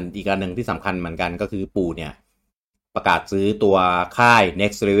อันอีกอันหนึ่งที่สำคัญเหมือนกันก็คือปู่เนี่ยประกาศซื้อตัวค่าย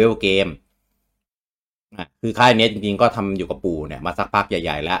Next Level Game คือค่ายนี้จริงๆก็ทำอยู่กับปู่เนี่ยมาสักพักให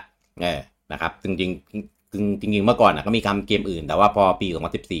ญ่ๆแล้วนะครับจริงเมื่อก่อนก็มีทำเกมอื่นแต่ว่าพอปี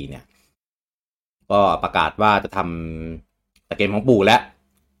2014เนี่ยก็ประกาศว่าจะทำแต่เกมของปู่แล้ว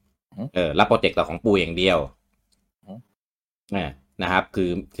รับโปรเจกต์ของปู่อย่างเดียวนะครับ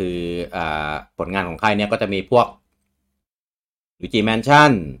คือผลงานของค่ายเนี้ยก็จะมีพวกLuigi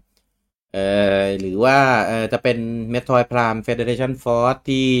Mansionหรือว่าจะเป็น Metroid Prime Federation Force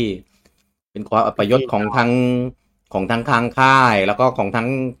ที่เป็นความอัปยศของทั้งค่ายแล้วก็ของทั้ง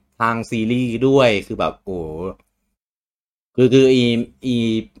ทางซีรีส์ด้วยคือแบบโอ้คืออี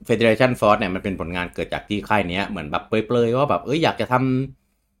Federation Force เนี่ยมันเป็นผลงานเกิดจากที่ค่ายเนี้ยเหมือนแบบเปรยๆว่าแบบอยากจะทำ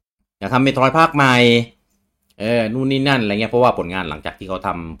Metroidภาคใหม่นู่นนี่นั่นอะไรเงี้ยเพราะว่าผลงานหลังจากที่เขาท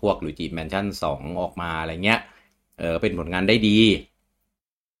ำพวก Luigi Mansion 2ออกมาอะไรเงี้ยเป็นผลงานได้ดี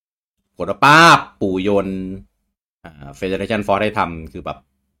ผลภาพปู่ยนต์Federation Force ได้ทำคือแบบ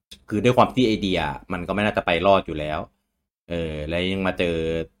คือด้วยความที่ไอเดียมันก็ไม่น่าจะไปรอดอยู่แล้วแล้วยังมาเจอ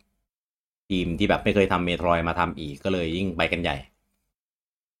ทีมที่แบบไม่เคยทำเมโทรยมาทำอีกก็เลยยิ่งไปกันใหญ่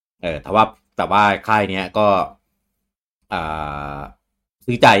แต่ว่าค่ายเนี้ยก็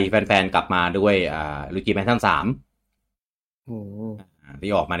ซื้อใจแฟนๆกลับมาด้วยLuigi Mansion 3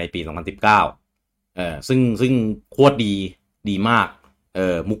ที่ออกมาในปี2019ซึ่งโคตรดีมาก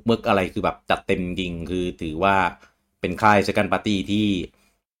มุกมึกอะไรคือแบบจัดเต็มจริงคือถือว่าเป็นค่าย Second Party ที่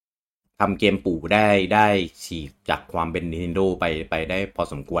ทำเกมปู่ได้ฉีกจากความเป็น Nintendo ไปได้พอ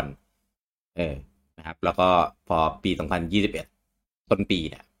สมควรนะครับแล้วก็พอปี2021ต้นปี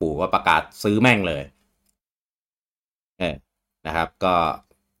เนี่ยปู่ก็ประกาศซื้อแม่งเลยนะครับก็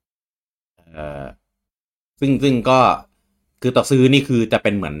ซึ่งก็คือต่อซื้อนี่คือจะเ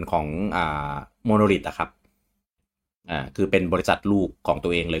ป็นเหมือนของMonolithอะครับคือเป็นบริษัทลูกของตั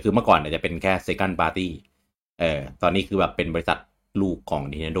วเองเลยคือเมื่อก่อนเนี่ยจะเป็นแค่ Second Party ตอนนี้คือแบบเป็นบริษัทลูกของ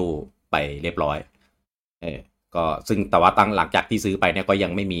Nintendo ไปเรียบร้อยก็ซึ่งแต่ว่าหลังจากที่ซื้อไปเนี่ยก็ยั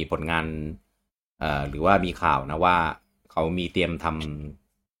งไม่มีผลงานหรือว่ามีข่าวนะว่าเขามีเตรียมท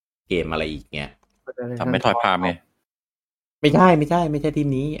ำเกมอะไรอีกเงี้ยทำไม่ถอยพามไงไม่ใช่ทีม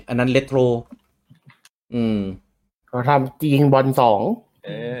นี้อันนั้นเรโทรเขาทำยิงบอล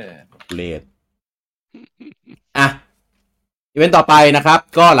2เลดอีเวนต์ต่อไปนะครับ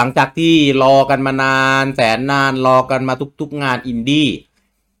ก็หลังจากที่รอกันมานานแสนนานรอกันมาทุกงานอินดี้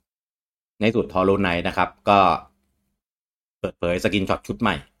ในสุดHollow Knightนะครับก็เปิดเผยสกินช็อตชุดให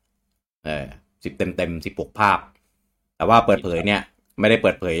ม่10เต็ม16ภาพแต่ว่าเปิดเผยเนี่ยไม่ได้เ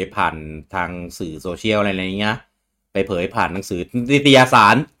ปิดเผยผ่านทางสื่อโซเชียลอะไรเงี้ยไปเผยผ่านหนังสือนิตยสา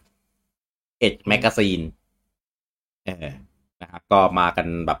รEdge Magazine นะครับก็มากัน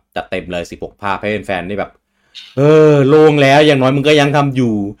แบบจัดเต็มเลย16ภาพให้แฟนๆได้แบบโล่งแล้วอย่างน้อยมึงก็ยังทำอ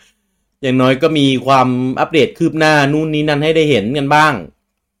ยู่อย่างน้อยก็มีความอัปเดตคืบหน้านู่นนี่นั่นให้ได้เห็นกันบ้าง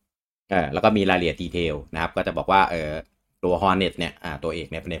แล้วก็มีรายละเอียดดีเทลนะครับก็จะบอกว่าตัว Hornet เนี่ยตัวเอก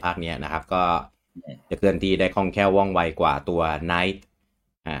ในภาคนี้นะครับก็ จะเคลื่อนที่ได้คล่องแคล่วว่องไวกว่าตัว Knight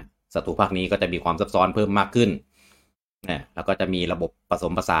ศัตรูภาคนี้ก็จะมีความซับซ้อนเพิ่มมากขึ้นแล้วก็จะมีระบบผส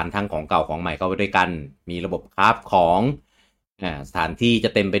มผสานทั้งของเก่าของใหม่เข้าไปด้วยกันมีระบบคราฟของสถานที่จะ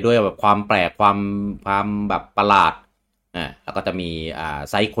เต็มไปด้วยแบบความแปลกความแบบประหลาดแล้วก็จะมี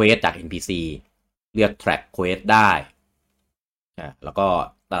ไซด์เควสจาก NPC เลือกแทร็กเควสได้แล้วก็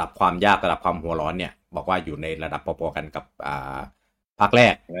ระดับความยากระดับความหัวร้อนเนี่ยบอกว่าอยู่ในระดับพอๆกันกับภาคแร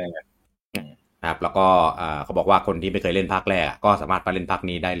กนะครับแล้วก็เขาบอกว่าคนที่ไม่เคยเล่นภาคแรกก็สามารถไปเล่นภาค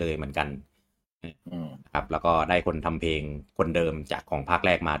นี้ได้เลยเหมือนกันครับแล้วก็ได้คนทำเพลงคนเดิมจากของภาคแ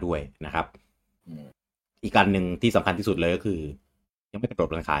รกมาด้วยนะครับอีกการหนึ่งที่สำคัญที่สุดเลยก็คือยังไม่กระโดด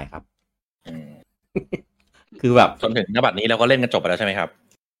ราคาครับคือแบบจนถึงณบัดนี้เราก็เล่นกันจบไปแล้วใช่ไหมครับ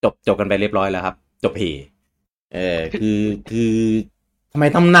จบกันไปเรียบร้อยแล้วครับจบเพคือทำไม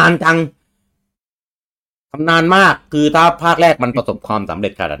ทำนานจังทำนานมากคือถ้าภาคแรกมันประสบความสำเร็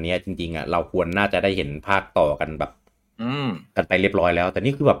จขนาดนี้จริงๆเราควรน่าจะได้เห็นภาคต่อกันแบบกันไปเรียบร้อยแล้วแต่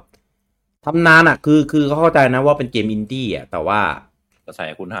นี่คือแบบทำนานคือเขาเข้าใจนะว่าเป็นเกมอินดี้แต่ว่ากระแส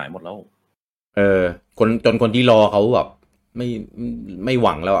คุณหายหมดแล้วคนที่รอเขาแบบไม่ห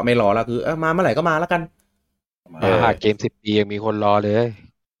วังแล้วไม่รอแล้วคือมาเมื่อไหร่ก็มาแล้วกันเกม10 ปียังมีคนรอเลย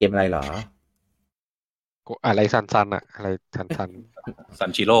เกมอะไรเหรออะไรซันอะไรซั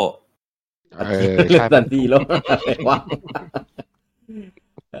นชิโร่ใช่ซันชิโร่อะไรวะ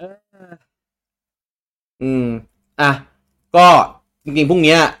ก็จริงๆพรุ่ง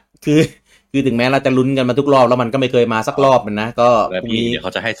นี้คือถึงแม้เราจะลุ้นกันมาทุกรอบแล้วมันก็ไม่เคยมาสักรอบมันนะก็พรุ่งนี้เดี๋ยวเข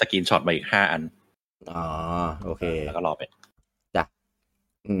าจะให้สกรีนช็อตมาอีก5 อันโอเคแล้วก็รอไปจ้ะ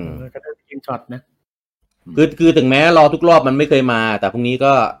ก็ได้สกรีนช็อตนะคือถึงแม้รอทุกรอบมันไม่เคยมาแต่พรุ่งนี้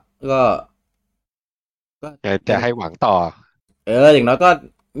ก็จะให้หวังต่ออย่างน้อยก็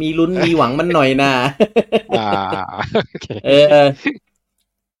มีลุ้นมีหวังมันหน่อยนะ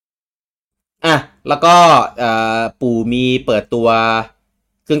แล้วก็ปู่มีเปิดตัว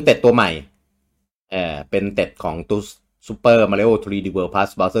เครื่องเต็ดตัวใหม่เป็นเต็ดของตัว Super Mario 3D World Plus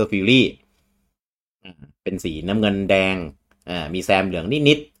Bowser Fury เป็นสีน้ำเงินแดงมีแซมเหลือง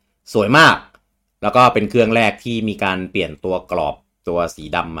นิดๆสวยมากแล้วก็เป็นเครื่องแรกที่มีการเปลี่ยนตัวกรอบตัวสี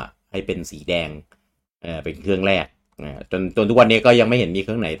ดำให้เป็นสีแดงเป็นเครื่องแรกจนทุกวันนี้ก็ยังไม่เห็นมีเค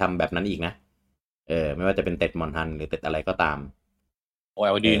รื่องไหนทำแบบนั้นอีกนะไม่ว่าจะเป็นเต็ดมอนฮันหรือเต็ดอะไรก็ตาม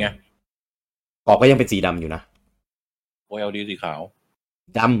OLED ไงกรอบก็ยังเป็นสีดำอยู่นะ OLED สีขาว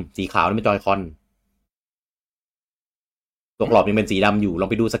ดำสีขาวนี่เป็นจอยคอนตัวกรอบยังเป็นสีดำอยู่ลอง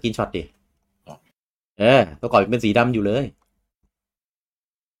ไปดูสกรีนช็อตดิตัวกรอบเป็นสีดำอยู่เลย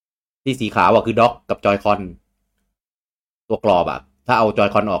ที่สีขาวคือด็อกกับจอยคอนตัวกรอบถ้าเอาจอย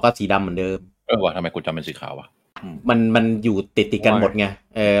คอนออกก็สีดำเหมือนเดิมว่ะทำไมกูจำเป็นสีขาววะมันอยู่ติดกันหมดไง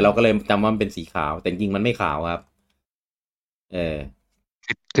เราก็เลยจำว่ามันเป็นสีขาวแต่จริงมันไม่ขาวครับ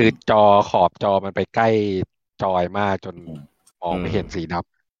คือจอขอบจอมันไปใกล้จอยมากจนมองไม่เห็นสีดำ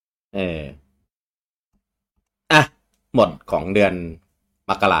หมดของเดือน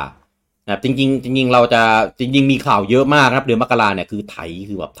มกรานะครับจริงเราจะจริงมีข่าวเยอะมากครับเดือนมกราเนี่ยคือไถ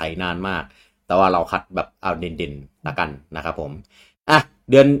คือแบบไถนานมากแต่ว่าเราคัดแบบเอาเด่นๆละกันนะครับผม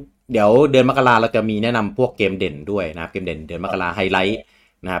เดี๋ยวเดือนมกราเราจะมีแนะนำพวกเกมเด่นด้วยนะครับเกมเด่นเดือนมกราไฮไลท์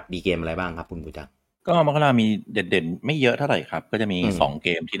นะครับมีเกมอะไรบ้างครับคุณผู้จังก็มกรามีเด่นๆไม่เยอะเท่าไหร่ครับก็จะมี2เก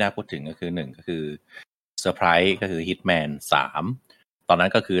มที่น่าพูดถึงก็คือ1ก็คือเซอร์ไพรส์ก็คือ Hitman 3ตอนนั้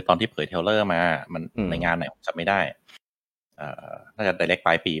นก็คือตอนที่เผยเทรลเลอร์มามันในงานไหนผมจำไม่ได้น่าจะDirectป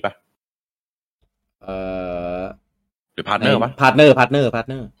ลายปีป่ะหรือพาร์ทเนอร์ป่ะพาร์ทเนอร์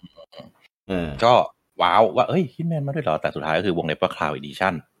ก็ว้าวว่าHitman มาด้วยเหรอแต่สุดท้ายก็คือวงเล็บว่า Cloud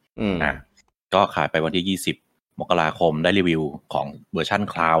Edition ก็ขายไปวันที่20มกราคมได้รีวิวของเวอร์ชัน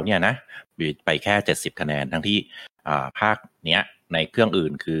Cloud เนี่ยนะไปแค่70คะแนนทั้งที่ภาคเนี้ยในเครื่องอื่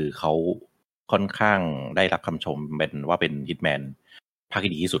นคือเขาค่อนข้างได้รับคำชมเป็นว่าเป็น Hitman ภาค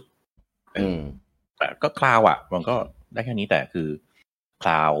ที่ดีที่สุดแต่ก็ Cloud มันก็ได้แค่นี้แต่คือ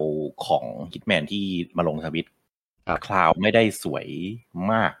Cloud ของ Hitman ที่มาลงทวิต Cloud ไม่ได้สวย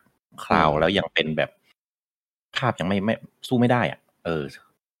มาก Cloud แล้วยังเป็นแบบภาพยังไม่สู้ไม่ได้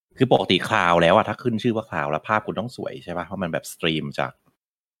คือปกติคลาวแล้วถ้าขึ้นชื่อว่าคลาวแล้วภาพคุณต้องสวยใช่ป่ะเพราะมันแบบสตรีมจาก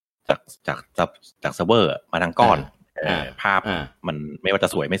เซิร์ฟเวอร์มาทางก้อนภาพมันไม่ว่าจะ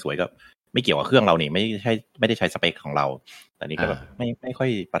สวยไม่สวยก็ไม่เกี่ยวกับเครื่องเรานี่ไม่ได้ใช้สเปคของเราแต่นี่ก็แบบไม่ค่อย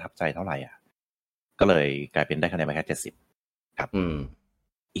ประทับใจเท่าไหร่ก็เลยกลายเป็นได้คะแนนไปแค่70ครับ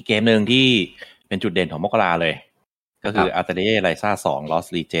อีกเกมนึงที่เป็นจุดเด่นของมกราเลยก็คือ Atelier Ryza 2 Lost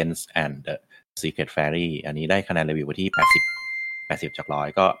Legends and the Secret Fairy อันนี้ได้คะแนนรีวิวที่80จาก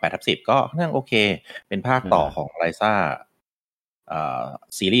100ก็8/10ก็ค่อนข้างโอเคเป็นภาคต่อของ Ryza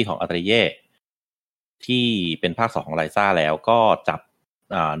ซีรีส์ของ Atelier ที่เป็นภาค2ของ Ryza แล้วก็จับ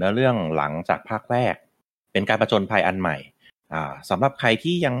เนื้อเรื่องหลังจากภาคแรกเป็นการผจญภัยอันใหม่สำหรับใคร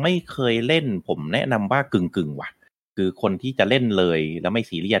ที่ยังไม่เคยเล่นผมแนะนำว่ากึ่งว่ะคือคนที่จะเล่นเลยแล้วไม่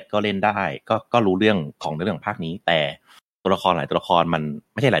ซีเรียสก็เล่นได้ก็รู้เรื่องของเนื้อเรื่องภาคนี้แต่ตัวละครหลายตัวละครมัน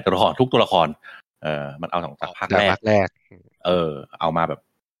ไม่ใช่หลายตัวละครทุกตัวละครมันเอาจากภาคแรกเอามาแบบ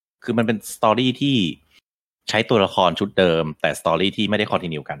คือมันเป็นสตอรี่ที่ใช้ตัวละครชุดเดิมแต่สตอรี่ที่ไม่ได้คอนทิ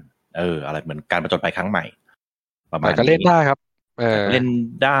นิวกันอะไรเหมือนการผจญภัยครั้งใหม่ประมาณนี้ก็เล่นได้ครับเล่น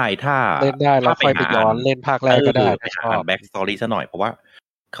ได้ถ้าเล่นได้แล้วค่อยไปย้อนเล่นภาคแรกก็ได้ไปหาแบ็กสตอรี่ซะหน่อยเพราะว่า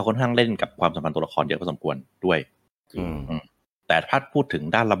เขาค่อนข้างเล่นกับความสัมพันธ์ตัวละครเยอะพอสมควรด้วยแต่ถ้าพูดถึง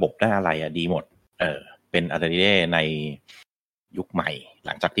ด้านระบบด้านอะไรดีหมดเป็นอาร์เทเดในยุคใหม่ห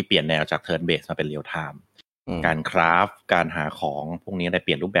ลังจากที่เปลี่ยนแนวจากเทิร์นเบสมาเป็นเรียลไทม์การคราฟการหาของพวกนี้ได้เป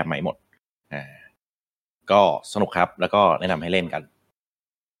ลี่ยนรูปแบบใหม่หมดก็สนุกครับแล้วก็แนะนำให้เล่นกัน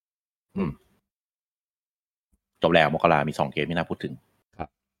จบแล้วมกรามี2เกมที่น่าพูดถึงครับ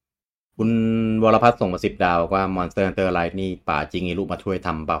คุณวรพัฒน์ส่งมา10 ดาวว่า Monster Hunter Rise นี่ป่าจริงไอ้ลูกมาช่วยท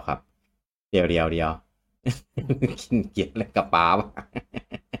ำเปล่าครับเดียวกินเกียรอะไรกับป๋า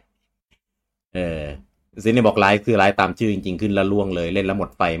ซินนี่บอกไลฟ์คือไลฟ์ตามชื่อจริงๆขึ้นแล้วล่วงเลยเล่นแล้วหมด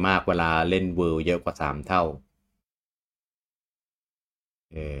ไฟมากเวลาเล่นเวิลด์เยอะกว่า3 เท่า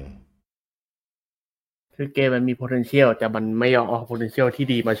คือเกมมันมี potential แต่มันไม่ยอมเอา potential ที่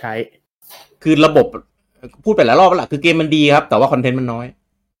ดีมาใช้คือระบบพูดไปหลายรอบแล้วล่ะคือเกมมันดีครับแต่ว่าคอนเทนต์มันน้อย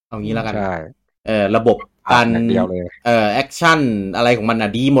เอางี้แล้วกันใช่ระบบการแอคชั่นอะไรของมัน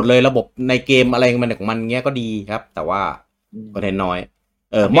ดีหมดเลยระบบในเกมอะไรของมันเงี้ยก็ดีครับแต่ว่าคอนเทนต์น้อย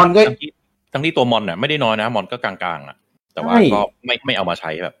มอนก็ทั้งที่ตัวมอนน่ะไม่ได้น้อยนะมอนก็กลางๆอ่ะแต่ว่าก็ไม่เอามาใ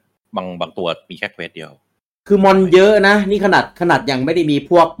ช้แบบบางตัวมีแค่เควสเดียวคือมอนเยอะนะนี่ขนาดยังไม่ได้มี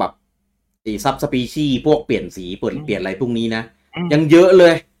พวกแบบซับสปีชีพวกเปลี่ยนสีเปลี่ยนอะไรพวกนี้นะยังเยอะเล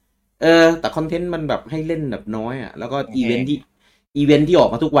ยแต่คอนเทนต์มันแบบให้เล่นแบบน้อยอ่ะแล้วก็อีเวนท์ที่ออก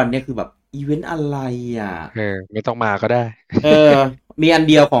มาทุกวันเนี่ยคือแบบอีเวนต์อะไรอ่ะไม่ต้องมาก็ได้มีอัน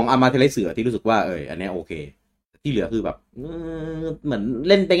เดียวของอามาเทเลเสือที่รู้สึกว่าอันนี้โอเคที่เหลือคือแบบเหมือน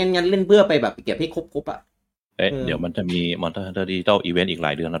เล่นไปงั้นเล่นเพื่อไปแบบเก็บให้ครบอ่ะเดี๋ยวมันจะมี Monster Hunter Digital Event อีกหล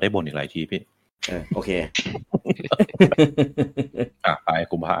ายเดือนเราได้บ่นอีกหลายทีพี่โอเคไป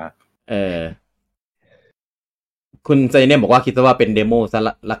กุมภาคุณใจเนี่ยบอกว่าคิดว่าเป็นเดโมซะ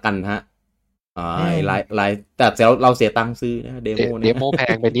ละกันฮะไลน์แต่เราเสียตังค์ซื้อนะเดโมแพ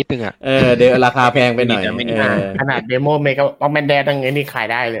งไปนิดนึงอ่ะราคาแพงไปหน่อยขนาดเดโมเมกะต้องแมนแดตั้งไงนี่ขาย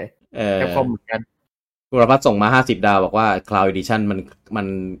ได้เลยแต่คมเหมือนกันคุณรพัฒน์ส่งมา50 ดาวบอกว่า Cloud Edition มัน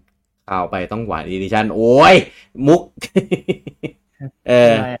ข่าวไปต้องหวาน Edition โอ้ยมุก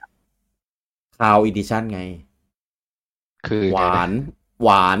Cloud Edition ไงคือหวาน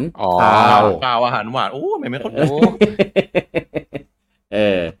ข่าวอาหารหวานโอ้ไม่คนดู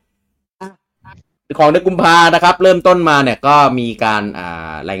ของเดือนกุมภานะครับเริ่มต้นมาเนี่ยก็มีการ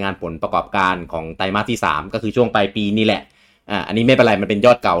รายงานผลประกอบการของไตรมาสที่3ก็คือช่วงปลายปีนี่แหละอันนี้ไม่เป็นไรมันเป็นย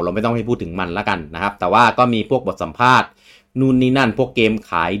อดเก่าเราไม่ต้องให้พูดถึงมันละกันนะครับแต่ว่าก็มีพวกบทสัมภาษณ์นู่นนี่นั่นพวกเกม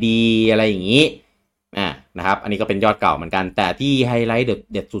ขายดีอะไรอย่างนี้นะครับอันนี้ก็เป็นยอดเก่าเหมือนกันแต่ที่ไฮไลท์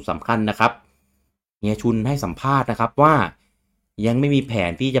เด็ดสุดสำคัญนะครับเฮียชุนให้สัมภาษณ์นะครับว่ายังไม่มีแผ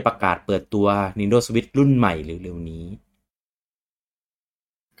นที่จะประกาศเปิดตัว Nintendo Switch รุ่นใหม่เร็วๆนี้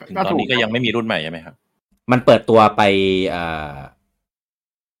ตอนนี้ก็ยังไม่มีรุ่นใหม่ใช่ไหมครับมันเปิดตัวไป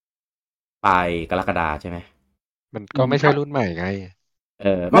ปลายกรกฎาใช่ไหมมันก็ไม่ใช่รุ่นใหม่ไง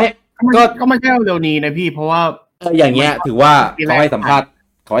ก็ไม่ใช่เร็วนี้นะพี่เพราะว่าอย่างเงี้ยถือว่าเขาให้สัมภา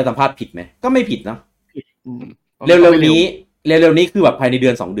ษณ์ผิดไหมก็ไม่ผิดเนาะเร็วๆนี้คือแบบภายในเดื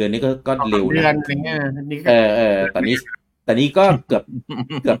อน2 เดือนนี่ก็เร็วนะเดือนอะไรเงี้ยตอนนี้ก็เกื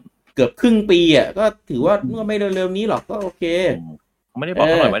อบครึ่งปีอ่ะก็ถือว่าเมื่อไม่เร็วๆนี้หรอกก็โอเคไม่ได้บอก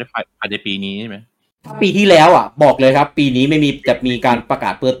หน่อยว่าภายในปีนี้ใช่ไหมปีที่แล้วอ่ะบอกเลยครับปีนี้ไม่มีจะมีการประกา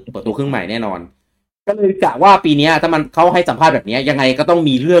ศเปิดตัวเครื่องใหม่แน่นอนก็เลยกะว่าปีนี้ถ้ามันเขาให้สัมภาษณ์แบบนี้ยังไงก็ต้อง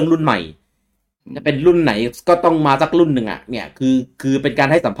มีเรื่องรุ่นใหม่จะเป็นรุ่นไหนก็ต้องมาสักรุ่นหนึ่งอ่ะเนี่ยคือเป็นการ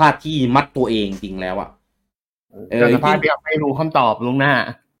ให้สัมภาษณ์ที่มัดตัวเองจริงแล้วอ่ะสัมภาษณ์ที่ไม่รู้คำตอบล่วงหน้า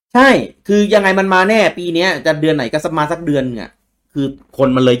ใช่คือยังไงมันมาแน่ปีนี้จะเดือนไหนก็มาสักเดือนอ่ะคือคน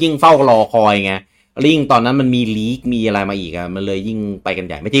มันเลยยิ่งเฝ้ารอคอยไงลิงตอนนั้นมันมีลีกมีอะไรมาอีกอ่ะมันเลยยิ่งไปกันใ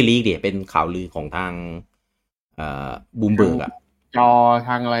หญ่ไม่ใช่ลีกเดี๋ยวเป็นข่าวลือของทางบูมเบิร์กอ่ะจอท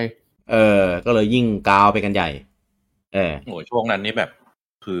างอะไรก็เลยยิ่งกาวไปกันใหญ่โอ้ช่วงนั้นนี่แบบ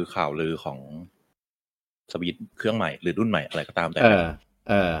คือข่าวลือของสวิตช์เครื่องใหม่หรือรุ่นใหม่อะไรก็ตามแต่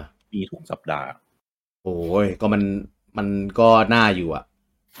มีทุกสัปดาห์โอ้ยก็มันก็น่าอยู่อ่ะ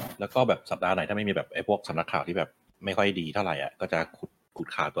แล้วก็แบบสัปดาห์ไหนถ้าไม่มีแบบไอ้พวกสำนักข่าวที่แบบไม่ค่อยดีเท่าไหร่อ่ะก็จะขุด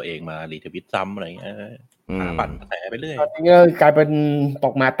ข่าวตัวเองมารีทวิตซ้ำอะไรอย่างเงี้ยปั่นกระแสไปเรื่อยตอนนี้ก็กลายเป็นต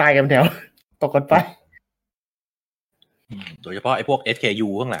กมาใต้กันแถวตกกันไป โดยเฉพาะไอ้พวก SKU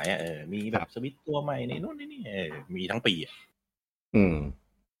ทั้งหลายมีแบบสวิตช์ตัวใหม่ในนู่นนี่มีทั้งปี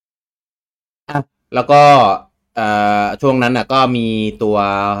แล้วก็ช่วงนั้นก็มีตัว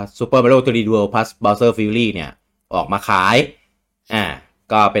Super Mario 3D World Plus Bowser Fury เนี่ยออกมาขาย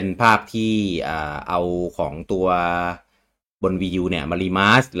ก็เป็นภาพที่เอาของตัวบน Wii U เนี่ยมารีมา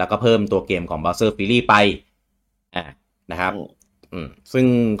สแล้วก็เพิ่มตัวเกมของ Bowser Fury ไปนะครับซึ่ง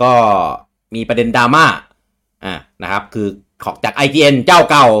ก็มีประเด็นดราม่านะครับคือของจาก IGN เจ้า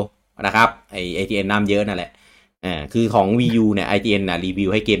เก่านะครับไอ้ IGN น้ำเยอะนั่นแหละคือของ Wii U เนี่ย IGN น่ะรีวิว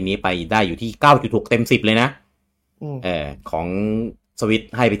ให้เกมนี้ไปได้อยู่ที่ 9.6 เต็ม 10เลยนะของ Switch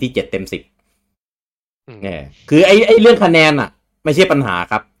ให้ไปที่7เต็ม10คือไอ้เรื่องคะแนนไม่ใช่ปัญหา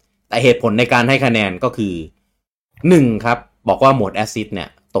ครับแต่เหตุผลในการให้คะแนนก็คือ1ครับบอกว่าโหมดแอสซิสต์เนี่ย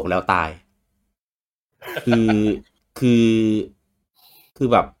ตกแล้วตายคือ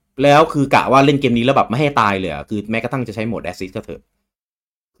แบบแล้วคือกะว่าเล่นเกมนี้แล้วแบบไม่ให้ตายเลยคือแม้กระทั่งจะใช้โหมดแอสซิสต์ก็เถอะ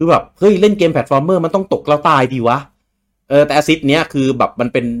คือแบบเฮ้ยเล่นเกมแพลตฟอร์มเมอร์มันต้องตกแล้วตายดีวะแต่แอสซิสต์เนี้ยคือแบบมัน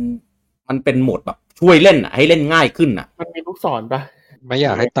เป็นโหมดแบบช่วยเล่นให้เล่นง่ายขึ้นมันมีลูกศรปะไม่อย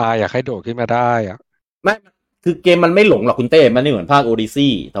ากให้ตายอยากให้โดดขึ้นมาได้ไม่คือเกมมันไม่หลงหรอกคุณเต้มันไม่เหมือนภาค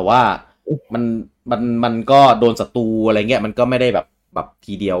Odyssey แต่ว่ามันก็โดนศัตรูอะไรเงี้ยมันก็ไม่ได้แบบ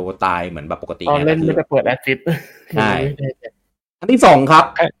ทีเดียวตายเหมือนแบบปกติตอนเล่นไม่ได้เปิดแอสซิสต์ใช่อันที่2ครับ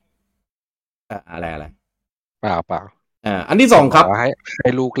อะไรเปล่าอันที่2ครับให้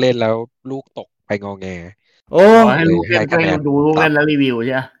ลูกเล่นแล้วลูกตกไปงอแงโอ้ให้ลูกเล่นให้ดูลูกเล่นแล้วรีวิวใ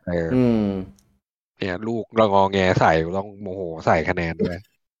ช่ไหมเนี่ยลูกเรางอแงใส่ต้องโมโหใส่คะแนนด้วย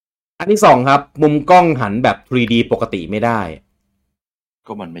อันที่2ครับมุมกล้องหันแบบ 3D ปกติไม่ได้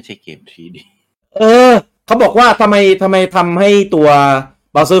ก็มันไม่ใช่เกม 3D เขาบอกว่าทำไมทำให้ตัว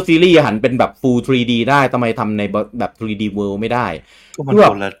Bowser Fury หันเป็นแบบ Full 3D ได้ทำไมทำในแบบ 3D World ไม่ได้ก็มัน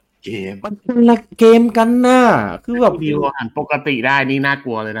คนละเกมมันคนละเกมกันน่ะคือแบบวิวหันปกติได้นี่น่าก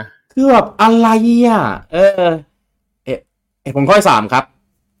ลัวเลยนะคือแบบอะไรผมข้อ3ครับ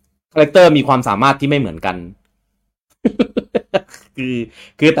คาแรคเตอร์มีความสามารถที่ไม่เหมือนกัน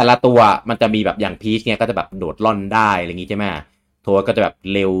คือแต่ละตัวมันจะมีแบบอย่างพีชเนี่ยก็จะแบบโดดล่อนได้อะไรอย่างงี้ใช่ไหมโทก็จะแบบ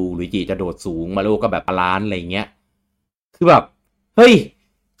เร็วหรือจีจะโดดสูงมาโลก็แบบบาลานซ์อะไรอย่างเงี้ยคือแบบเฮ้ย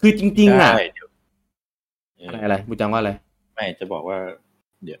คือจริงๆอะไรบูจังว่าอะไรไม่จะบอกว่า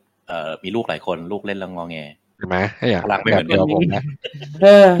เดี๋ยวมีลูกหลายคนลูกเล่นแล้วงอแงใช่ไหมพลังไม่เหมือนเดิมผมนะ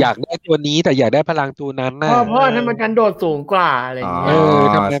อยากได้ตัวนี้แต่อยากได้พลังตัวนั้นนะเพราะให้มันกันโดดสูงกว่าอะไรอย่างเงี้ย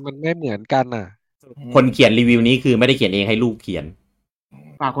ทำไมมันไม่เหมือนกันน่ะคนเขียนรีวิวนี้คือไม่ได้เขียนเองให้ลูกเขียน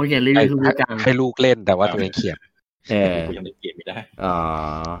คนเขียนรีวิวคือจังให้ลูกเล่นแต่ว่าตัวเองเขียนกูยังเล่นเกมไม่ได้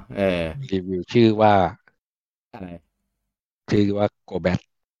รีวิวชื่อว่าอะไรชื่อว่าโกแบท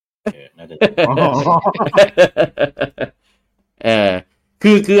น่าจะ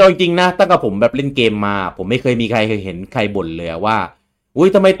คือเอาจริงนะตั้งแต่ผมแบบเล่นเกมมาผมไม่เคยมีใครเห็นใครบ่นเลยว่าอุ้ย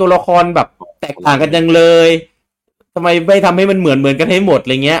ทำไมตัวละครแบบแตกต่างกันจังเลยทำไมไม่ทำให้มันเหมือนกันให้หมดอะ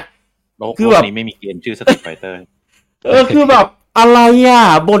ไรเงี้ยคือแบบนี้ไม่มีเกมชื่อ Street Fighter คือแบบอะไร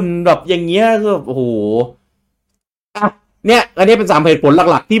บ่นแบบอย่างเงี้ยคือโอ้โหเนี่ยอันนี้เป็น3เหตุผล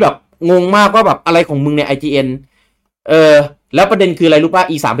หลักๆที่แบบงงมากว่าแบบอะไรของมึงเนี่ย IGN แล้วประเด็นคืออะไรรู้ป่ะ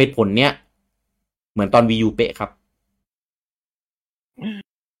อี3เหตุผลเนี้ยเหมือนตอน Wii U เป๊ะครับ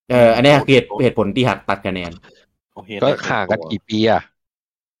อันนี้คือเหตุผลที่หักตัดคะแนนก็ห่างกันกี่ปี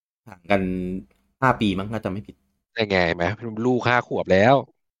ห่างกัน5 ปีมั้งถ้าจำไม่ผิดได้ไงไหมลูก5 ขวบแล้ว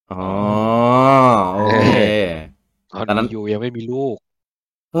โอเคตอนนั้นอยู่ยังไม่มีลูก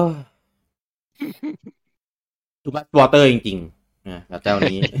ทูบัสวอเตอร์จริงๆนะเจ้า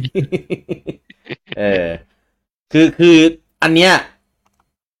นี้คืออันเนี้ย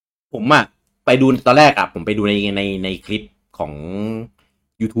ผมไปดูตอนแรกผมไปดูในคลิปของ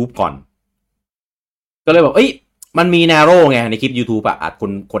YouTube ก่อนก็เลยบอกมันมีแนโร่ไงในคลิป YouTube อาจ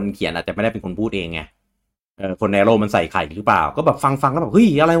คนเขียนอาจจะไม่ได้เป็นคนพูดเองไงคนแนโร่มันใส่ไข่หรือเปล่าก็แบบฟังแล้วแบบเฮ้ย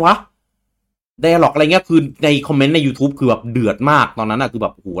อะไรวะไดอะล็อกอะไรเงี้ยคือในคอมเมนต์ใน YouTube คือแบบเดือดมากตอนนั้นคือแบ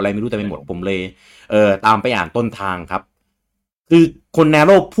บโหอะไรไม่รู้แต่ไปหมดผมเลยตามไปอ่านต้นทางครับคือคนแนโ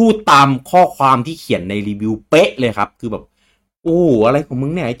ร่พูดตามข้อความที่เขียนในรีวิวเป๊ะเลยครับคือแบบโอ้อะไรของมึ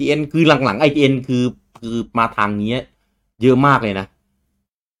งเนี่ย IGN คือหลังๆ IGN คือมาทางนี้เยอะมากเลยนะ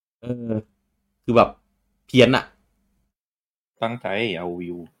คือแบบเพี้ยนตั้งใจเอา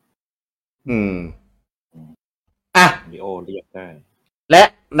วิววิโอเรียกได้และ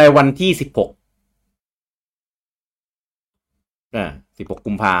ในวันที่16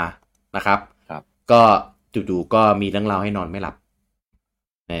 กุมภานะครับก็จู่ๆก็มีเรื่องราวให้นอนไม่หลับ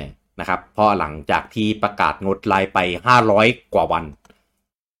นะครับเพราะหลังจากที่ประกาศงดไลฟ์ไป500 กว่าวัน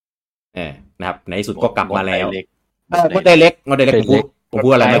นะครับในที่สุดก็กลับมาแล้วงดไดเล็กผมพู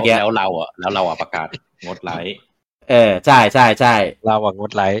ดอะไรเมื่อกี้แล้วเราประกาศงดไลฟ์ ใช่ เราหวังง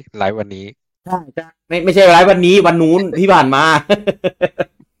ดไลฟ์วันนี้ใช่ไม่ใช่ไลฟ์วันนี้วันนู้นที่ผ่านมา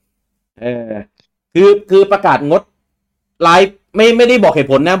คือประกาศงดไลฟ์ไม่ได้บอกเหตุ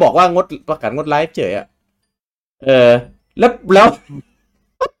ผลนะบอกว่างดประกาศงดไลฟ์เฉยแล้ว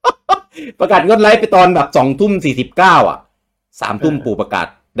ประกาศงดไลฟ์ไปตอนแบบ20:49อ่ะ3 ทุ่มปู่ประกาศ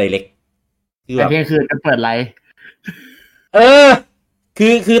ไดเรกคือแบบเที่ยงคืนจะเปิดไลฟ์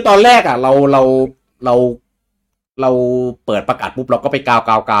คือตอนแรกอ่ะเราเปิดประกาศปุ๊บเราก็ไปกาว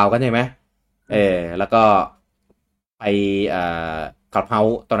กันใช่ไหมแล้วก็ไปคลับเฮา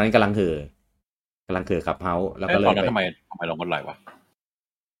ส์ตอนนั้นกำลังคือคลับเฮาส์แล้วก็เลยตอนนั้นทำไมเรางดไลฟ์วะ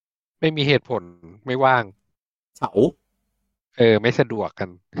ไม่มีเหตุผลไม่ว่างเฉาไม่สะดวกกัน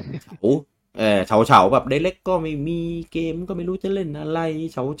เฉาแบบไดเรกก็ไม่มีเกมก็ไม่รู้จะเล่นอะไร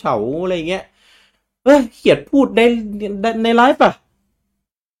เฉาอะไรเงี้ยเขียดพูดในไลฟ์ป่ะ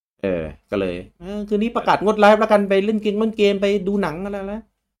ก็เลยคืนนี้ประกาศงดไลฟ์แล้วกันไปเล่นเกมไปดูหนังอะไรแล้ว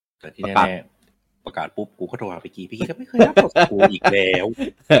แต่ที่แน่ประกาศปุ๊บกูก็โทรหาพี่กี้ก็ไม่เคยรับโทรศัพท์กูอีกแล้ว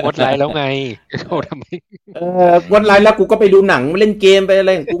งดไลฟ์แล้วไงโทรทำไมงดไลฟ์แล้วกูก็ไปดูหนังเล่นเกมไปอะไร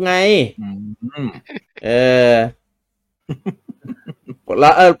ของกูไงแล้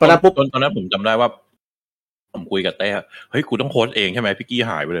วตอนนั้นปุ๊บตอนนั้นผมจำได้ว่าผมคุยกับเต้เฮ้ยกูต้องโพสเองใช่ไหมพี่กี้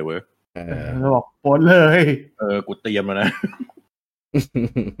หายไปเลยเว้ยบอกโพสเลยกูเตรียมแล้วนะ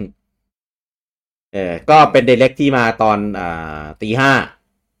ก็เป็นไดเรกที่มาตอน5:00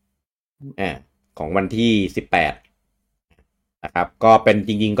ของวันที่18นะครับก็เป็นจ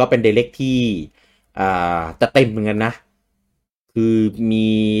ริงๆก็เป็นไดเรกที่จะเต็มเหมือนกันนะคือมี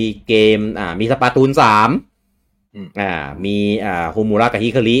เกมมีสปาตูน3มีโฮมูระกับฮิ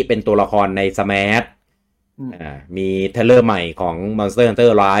คาริเป็นตัวละครในสแมชมีเทเลอร์ใหม่ของ Monster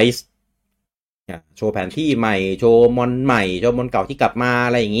Hunter Rise โชว์แผนที่ใหม่โชว์มอนใหม่โชว์มอนเก่าที่กลับมาอ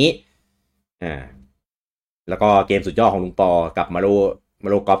ะไรอย่างนี้แล้วก็เกมสุดยอดของลุงปอกับมาโ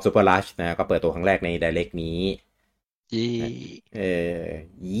ลกอล์ฟซูเปอร์ลัชนะก็เปิดตัวครั้งแรกในไดเรกนี้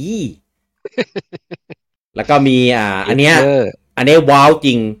แล้วก็มีอันเนี้ยว้าวจ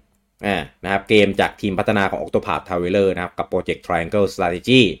ริงนะครับเกมจากทีมพัฒนาของ Octopath Traveler นะครับกับ Project Triangle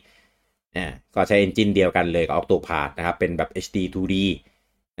Strategy ก็ใช้ engine เดียวกันเลยกับ Octopath นะครับเป็นแบบ HD 2D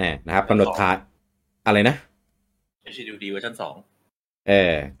นะครับกำหนดขายอะไรนะ HD 2D เวอร์ชัน2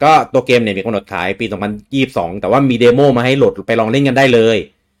ก็ตัวเกมเนี่ยมีกำหนดขายปี2022แต่ว่ามีเดโมมาให้โหลดไปลองเล่นกันได้เลย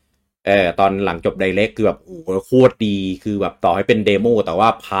ตอนหลังจบไดเรกคือแบบโคตรดีคือแบบต่อให้เป็นเดโมแต่ว่า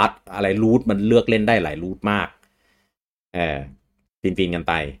พาร์ทอะไรรูทมันเลือกเล่นได้หลายรูทมากฟินกัน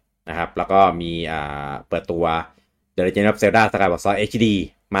ไปนะครับแล้วก็มีเปิดตัว The Legend of Zelda Skyward Sword HD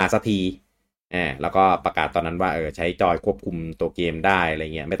มาสักทีแล้วก็ประกาศตอนนั้นว่าใช้จอยควบคุมตัวเกมได้อะไร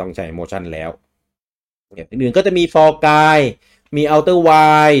เงี้ยไม่ต้องใช้ motion แล้วอื่นๆก็จะมี Fall Guys มี Outer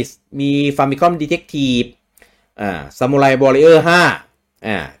Wilds มี Famicom Detective Samurai Warrior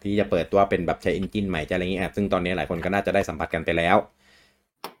 5ที่จะเปิดตัวเป็นแบบใช้ engine ใหม่จะอะไรเงี้ยซึ่งตอนนี้หลายคนก็น่าจะได้สัมผัสกันไปแล้ว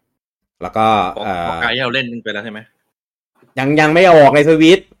แล้วก็Fall Guys เราเล่นไปแล้วใช่ไหมยังไม่ออกในส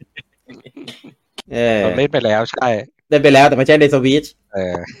วิตช์เราเล่นไปแล้วใช่เล่นไปแล้วแต่ไม่ใช่ในสวิตช์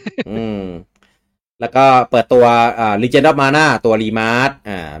แล้วก็เปิดตัว Legend of Mana ตัวรีมาส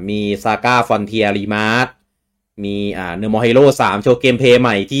มี Saga Frontier รีมาสมีNo More Hero 3โชว์เกมเพลย์ให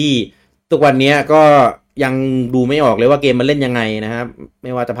ม่ที่ทุกวันนี้ก็ยังดูไม่ออกเลยว่าเกมมันเล่นยังไงนะครับไ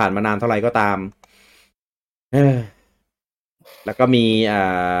ม่ว่าจะผ่านมานานเท่าไหร่ก็ตามแล้วก็มี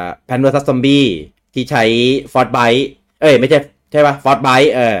Plants vs Zombies ที่ใช้ Frostbite ไม่ใช่ป่ะ Frostbite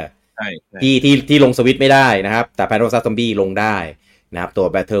ใช่ที่ลงสวิตช์ไม่ได้นะครับแต่ Plants vs Zombies ลงได้นะครับตัว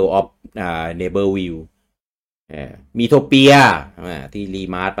Battle of Neighborville มีโทเปียที่รี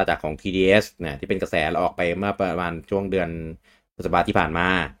มาสมาจากของ TDS นะที่เป็นกระแสออกไปเมื่อประมาณช่วงเดือนพฤษภาคมที่ผ่านมา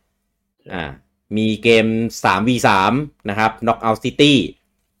มีเกม 3v3 นะครับ Knockout City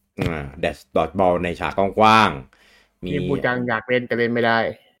Dash Dodgeball ในฉากกว้างๆมีผู้จังอยากเล่นแต่เล่นไม่ได้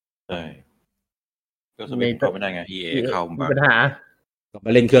ใช่ก็สวิตช์ไม่ได้ไง EA เข้ามีปัญหาก็ม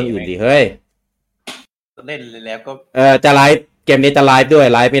าเล่นเครื่องอื่นดิเฮ้ยเล่นแล้วก็จะไลฟ์เกมนี้จะไลฟ์ด้วย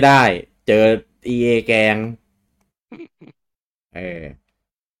ไลฟ์ไม่ได้เจอ EA แกง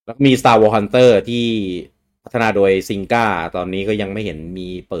แล้วมี Star Wars Hunter ที่พัฒนาโดยซิงก้าตอนนี้ก็ยังไม่เห็นมี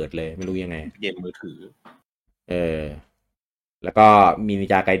เปิดเลยไม่รู้ยังไงเกมมือถือแล้วก็มีนิน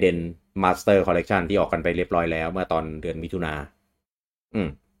จาไกเดน Master Collection ที่ออกกันไปเรียบร้อยแล้วเมื่อตอนเดือนมิถุนา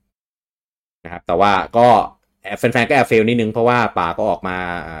นะครับแต่ว่าก็แฟนๆก็แอบเฟลนิดนึงเพราะว่าป่าก็ออกมา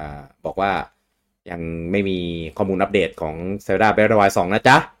บอกว่ายังไม่มีข้อมูลอัปเดตของ Zelda Breath of the Wild 2 นะ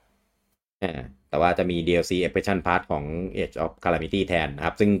จ๊ะแต่ว่าจะมี DLC Expansion Pass ของ Age of Calamity แทนนะค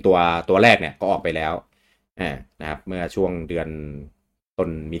รับซึ่งตัวแรกเนี่ยก็ออกไปแล้วนะครับเมื่อช่วงเดือนต้น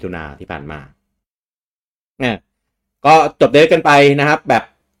มิถุนาที่ผ่านมา ก็จบเดทกันไปนะครับแบบ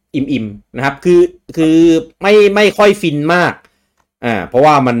อิ่มๆนะครับคือไม่ค่อยฟินมากเพราะ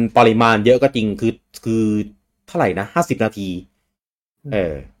ว่ามันปริมาณเยอะก็จริงคือเท่าไหร่นะ50 นาที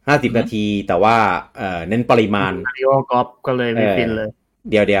50 นาทีแต่ว่าเน้นปริมาณมาริโอกอล์ฟก็เลยไม่ฟินเลย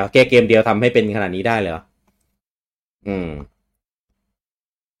เดี๋ยวแก้เกมเดียวทำให้เป็นขนาดนี้ได้เหรอ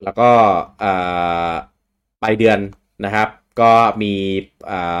แล้วก็ปลายเดือนนะครับก็มี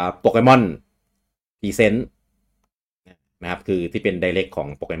โปเกมอนพรีเซนต์นะครับคือที่เป็นไดเรกของ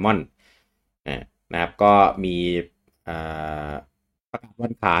โปเกมอนนะครับก็มีประกาศวั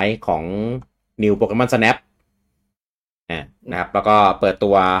นขายของ New Pokemon Snap นะครับแล้วก็เปิดตั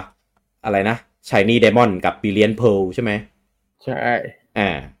วอะไรนะ Shiny Diamond กับ Brilliant Pearl ใช่ไหมใช่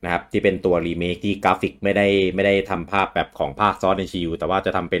นะครับที่เป็นตัวรีเมคที่กราฟิกไม่ได้ทำภาพแบบของภาค Sword and Shield แต่ว่าจ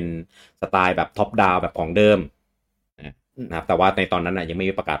ะทำเป็นสไตล์แบบท็อปดาวแบบของเดิมนะครับแต่ว่าในตอนนั้นยังไม่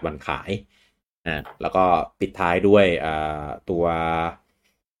มีประกาศวันขายแล้วก็ปิดท้ายด้วยตัว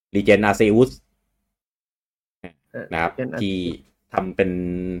Legend Arceus นะครับที่ทำเป็น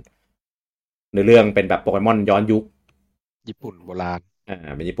ในเรื่องเป็นแบบโปเกมอนย้อนยุคญี่ปุ่นโบราณ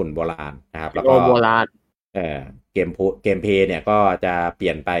เป็นญี่ปุ่นโบราณนะครับแล้วก็โบราณเกมเพลย์เนี่ยก็จะเป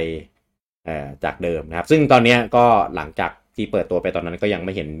ลี่ยนไปจากเดิมนะครับซึ่งตอนนี้ก็หลังจากที่เปิดตัวไปตอนนั้นก็ยังไ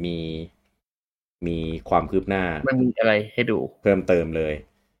ม่เห็นมีความคืบหน้าไม่มีอะไรให้ดูเพิ่มเติมเลย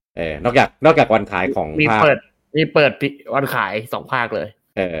นอกจากวันขายของภาคมีเปิดวันขาย2ภาคเลย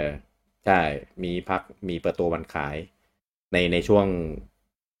ใช่มีเปิดตัววันขายในช่ว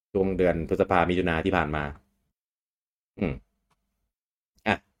งเดือนพฤษภาคมมิถุนายนที่ผ่านมา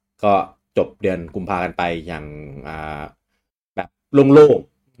ก็จบเดือนกุมภาพันธ์กันไปอย่างแบบโล่ง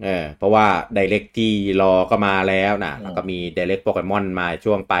ๆเพราะว่าไดเรกที่รอก็มาแล้วนะแล้วก็มีไดเรกโปเกมอนมา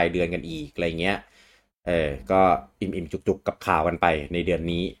ช่วงปลายเดือนกันอีกอะไรเงี้ยก็อิ่มๆจุกๆกับข่าวกันไปในเดือน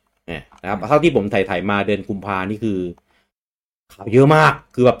นี้นะครับเท่าที่ผมถ่ายมาเดือนกุมภานี่คือข่าวเยอะมาก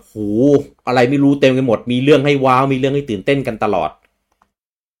คือแบบโหอะไรไม่รู้เต็มไปหมดมีเรื่องให้ว้าวมีเรื่องให้ตื่นเต้นกันตลอด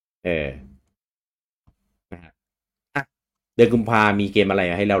เดือนกุมภามีเกมอะไร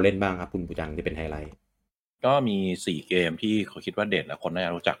ให้เราเล่นบ้างครับคุณผู้จังที่เป็นไฮไลท์ก็มี4เกมที่เขาคิดว่าเด่นและคนน่าจ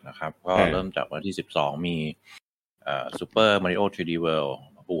ะรู้จักนะครับก็เริ่มจากวันที่12มีSuper Mario 3D World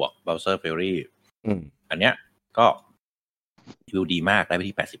บวก Bowser Fury อันเนี้ยก็วิวดีมากได้ไป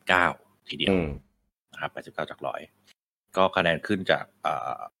ที่89ทีเดียวนะครับ89จาก100ก็คะแนนขึ้นจาก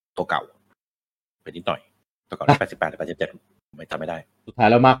ตัวเก่าเป็นนิดหน่อยตัวเก่าได้88หรือ87ไม่จำไม่ได้สุดท้าย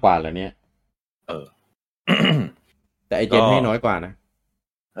แล้วมากกว่าเหรอเนี่ยแต่ไอเจนให้น้อยกว่านะ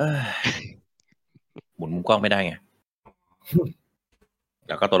หมุนมุมกล้องไม่ได้ไงแ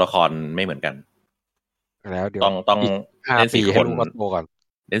ล้วก็ตัวละครไม่เหมือนกันแล้วเดี๋ยวต้องเล่น4 คนก่อน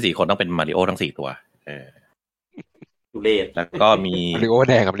เล่น4 คนต้องเป็นมาริโอทั้ง4ตัวตุเรศแล้วก็มีมาริโอ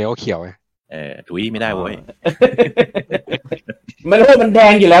แดงกับมาริโอเขียวถุยไม่ได้เว้ยมาริโอมันแด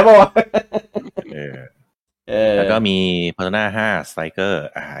งอยู่แล้วป่ะแล้วก็มี Persona 5 Striker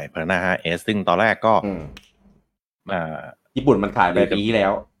Persona 5S ซึ่งตอนแรกก็ญี่ปุ่นมันขายไปปีที่แล้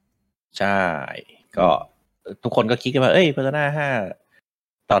วใช่ก็ทุกคนก็คิดกันว่าPersona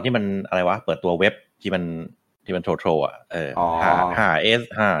 5ตอนที่มันอะไรวะเปิดตัวเว็บที่มันโทร5S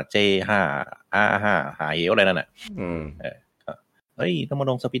 5J 5R 5เหวอะไรนั่นน่ะต้องมา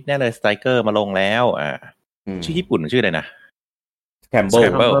ลงสปิดแน่เลย Striker มาลงแล้วชื่อญี่ปุ่นชื่ออะไรนะ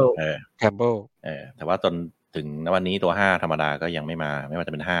Campbell แต่ว่าจนถึงวันนี้ตัว5ธรรมดาก็ยังไม่มาไม่ว่าจ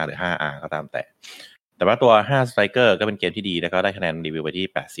ะเป็น5หรือ 5R ก็ตามแต่ว่าตัว5 Striker ก็เป็นเกมที่ดีแล้วก็ได้คะแนนรีวิวไปที่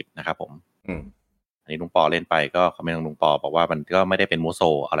80นะครับผมอันนี้ลุงปอเล่นไปก็คอมเมนต์ของลุงปอบอกว่ามันก็ไม่ได้เป็นมูโซ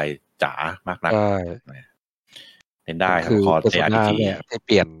อะไรจ๋ามากนักเล่นได้คือ Persona เนี่ยให้เป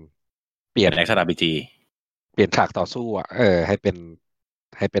ลี่ยนแอคชั่น RPG เปลี่ยนฉากต่อสู้ให้เ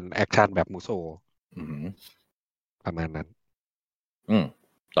ป็นแอคชั่นแบบมูโซประมาณนั้น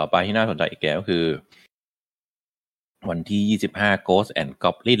ต่อไปที่น่าสนใจอีกแกก็คือวันที่25 Ghost and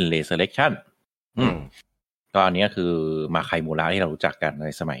Goblin Resurrectionก็อันนี้คือมาไคมูระที่เรารู้จักกันใน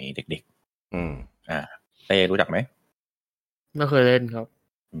สมัยเด็กๆเต้รู้จักไหมไม่เคยเล่นครับ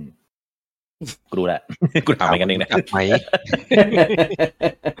กูรู้แหละกูถามไปกันเองนะไหม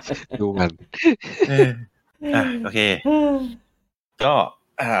ดูมันโอเคก็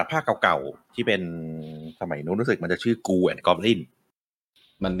ภาคเก่าๆที่เป็นสมัยนู้นรู้สึกมันจะชื่อ Ghost and Goblin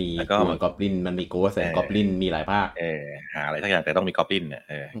มันมีGhost and Goblin มันมี Ghost and Goblin มีหลายภาคหาอะไรสักอย่างแต่ต้องมี Goblin เนี่ย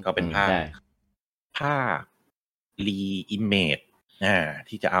ก็เป็นภาคReimage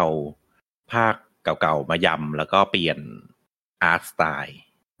ที่จะเอาภาคเก่าๆมายำแล้วก็เปลี่ยนอาร์ตสไตล์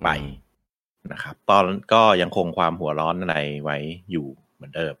ไปนะครับตอนก็ยังคงความหัวร้อนในไว้อยู่เหมือ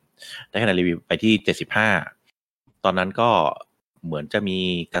นเดิมได้คะแนนรีวิวไปที่75ตอนนั้นก็ เหมือนจะมี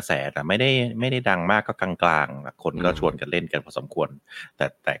กระแสแต่ไม่ได้ดังมากก็กลางๆคนก็ชวนกันเล่นกันพอสมควร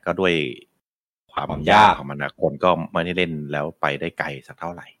แต่ก็ด้วยความยากของมันนะคนก็ไม่ได้เล่นแล้วไปได้ไกลสักเท่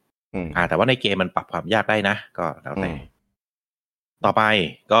าไหร่แต่ว่าในเกมมันปรับความยากได้นะก็แล้วแต่ต่อไป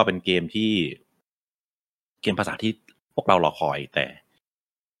ก็เป็นเกมภาษาที่พวกเรารอคอยแต่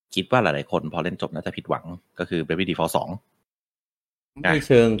คิดว่าหลายๆคนพอเล่นจบน่าจะผิดหวังก็คือ Bravely Default 2ไม่เ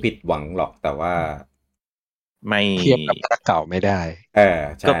ชิงผิดหวังหรอกแต่ว่าไม่เทียบกับภาคเก่าไม่ได้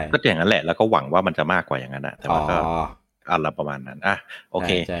ใช่ก็อย่างนั้นแหละแล้วก็หวังว่ามันจะมากกว่าอย่างนั้นนะแต่ว่าก็อะไรประมาณนั้นโอเ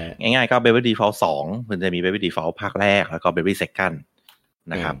คง่ายๆก็ Bravely Default 2มันจะมี Bravely Default ภาคแรกแล้วก็ Bravely Second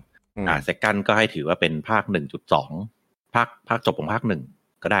นะครับSecond ก็ให้ถือว่าเป็นภาค 1.2 ภาคจบของภาค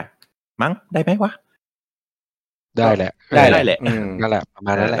1ก็ได้มั้งได้ไหมวะได้แหละได้แหละนั่นแหละประม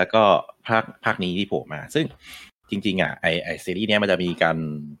าณนั้นแหละแล้วก็ภาคนี้ที่โผล่มาซึ่งจริงๆไอซีรีส์เนี้ยมันจะมีการ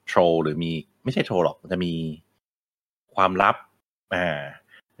โทรหรือมีไม่ใช่โทรหรอกมันจะมีความลับ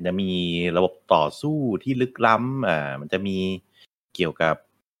มันจะมีระบบต่อสู้ที่ลึกล้ำมันจะมีเกี่ยวกับ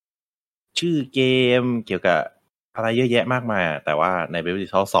ชื่อเกมเกี่ยวกับอะไรเยอะแยะมากมายแต่ว่าใน Bravely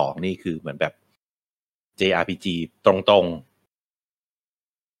Default 2นี่คือเหมือนแบบ JRPG ตรง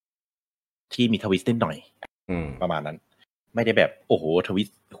ๆที่มีทวิสต์นิดหน่อยประมาณนั้นไม่ได้แบบโอ้โหทวิส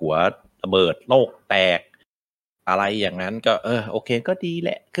ต์หัวระเบิดโลกแตกอะไรอย่างนั้นก็โอเคก็ดีแห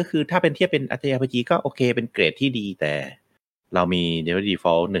ละก็คือถ้าเป็นเทียบเป็น JRPG ก็โอเคเป็นเกรดที่ดีแต่เรามี Bravely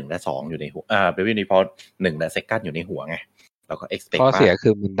Default 1 และ 2อยู่ในหัวBravely Default 1 และ Second อยู่ในหัวไงเราก็ expect ข้อเสียคื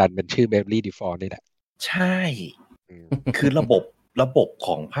อมันดันเป็นชื่อ Bravely Default นี่แหละใช่คือระบบข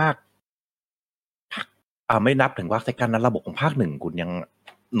องภาคไม่นับถึงภาค Second นั้นระบบของภาค1คุณยัง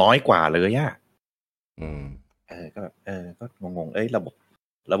น้อยกว่าเลยอ่ะก็แบบก็งงระ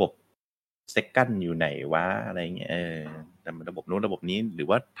บบเซคันด์อยู่ไหนวะอะไรเงี้ยแต่ระบบนู้นระบบนี้หรือ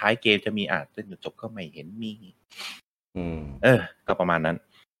ว่าท้ายเกมจะมีเล่นจบก็ไม่เห็นมีก็ประมาณนั้น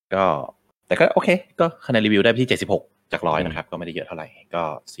ก็แต่ก็โอเคก็คะแนนรีวิวได้ที่76จาก100นะครับก็ไม่ได้เยอะเท่าไหร่ก็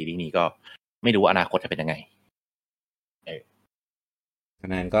ซีรีส์นี้ก็ไม่รู้อนาคตจะเป็นยังไงคะ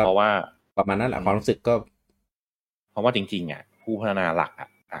แนนก็เพราะว่าประมาณนั้นแหละความรู้สึกก็เพราะว่าจริงๆผู้พัฒนาหลัก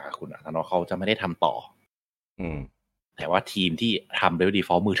คุณธนเขาจะไม่ได้ทำต่อแต่ว่าทีมที่ทำ Bravely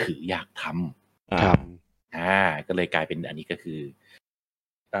Default มือถืออยากทำก็เลยกลายเป็นอันนี้ก็คือ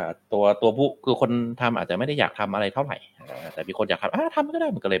ตัวผู้คือคนทำอาจจะไม่ได้อยากทำอะไรเท่าไหร่แต่มีคนอยากทำก็ได้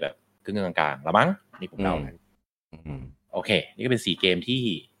มันก็เลยแบบกึ่งกลางๆละมั้งนี่ผมเดาโอเคนี่ก็เป็น4เกมที่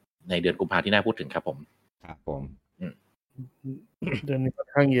ในเดือนกุมภาพันธ์ที่น่าพูดถึงครับผมเดือนนี้ค่อน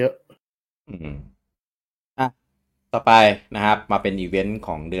ข้างเยอะต่อไปนะครับมาเป็นอีเวนต์ข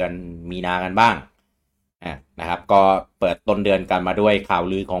องเดือนมีนากันบ้างนะครับก็เปิดต้นเดือนกันมาด้วยข่าว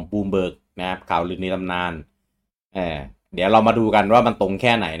ลือของบูมเบิร์กนะครับข่าวลือในตำนานเดี๋ยวเรามาดูกันว่ามันตรงแ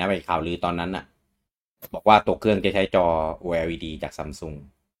ค่ไหนนะไปข่าวลือตอนนั้นน่ะบอกว่าตัวเครื่องจะใช้จอ OLED จาก Samsung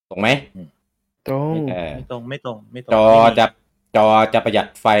ตรงไหมตรงไม่ตรงจอจะประหยัด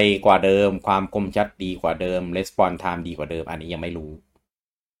ไฟกว่าเดิมความคมชัดดีกว่าเดิม Response Time ดีกว่าเดิมอันนี้ยังไม่รู้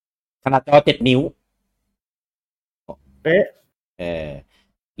ขนาดจอ7 นิ้ว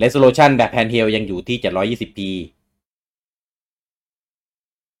resolution แบบ handheld ยังอยู่ที่ 720p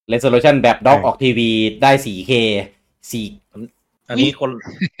resolution แบบด็อกออกทีวีได้ 4K อันนี้คน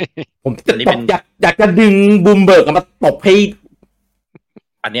ผมอยากจะดึงบูมเบิร์กมาตบให้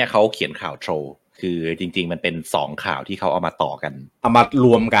อันเนี้ยเขาเขียนข่าวโทรคือจริงๆมันเป็น2ข่าวที่เขาเอามาต่อกันเอามาร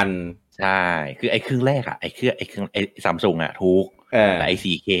วมกันใช่คือไอ้เครื่องแรกไอ้เครื่องไอ้ Samsung ถูกแต่ไอ้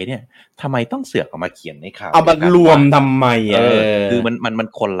 4K เนี่ยทำไมต้องเสือกเอามาเขียนในข่าวเอามารวมทำไมคือมัน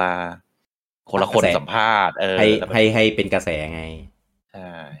คนละคนสัมภาษณ์ให้เป็นกระแสไงใ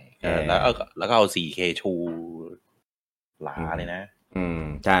ช่แล้วก็เอา 4K ชูหลาเลยนะ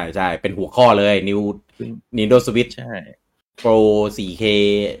ใช่เป็นหัวข้อเลย Nintendo Switch ใช่ Pro 4K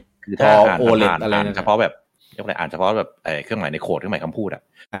คือถ้าอ่าน OLED อะไรเฉพาะแบบอ่านเฉพาะแบบเครื่องหมายในโค้ดเครื่องหมายคำพูด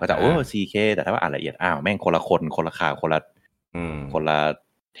ก็จะ4K แต่ถ้าว่าอ่านละเอียดแม่งคนละข่าวคนละ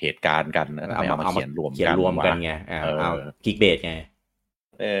เหตุการณ์กันเอามาเขียนรวมกันไงเอาคลิกเบสไง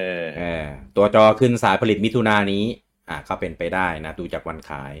ตัวจอขึ้นสายผลิตมิถุนายนนี้ก็เป็นไปได้นะดูจากวัน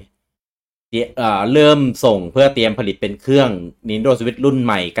ขายเริ่มส่งเพื่อเตรียมผลิตเป็นเครื่อง Nintendo Switch รุ่นใ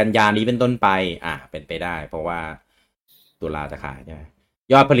หม่กันยานี้เป็นต้นไปเป็นไปได้เพราะว่าตุลาจะขายใช่ไหม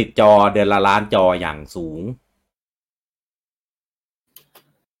ยอดผลิตจอเดือนละล้านจออย่างสูง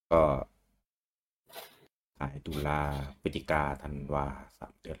ก็ขายตุลาพฤศจิกาธันวา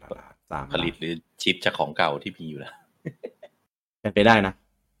3 เดือนละล้าน3ผลิตหรือชิปจากของเก่าที่มีอยู่แล้วเป็นไปได้นะ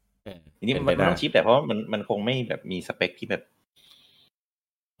ทีนี้มันต้องชิปแต่เพราะมันคงไม่แบบมีสเปคที่แบบ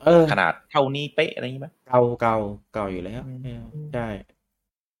ขนาดเท่านี้เป๊ะอะไรอย่างงี้มั้ยเก่าอยู่แล้วใช่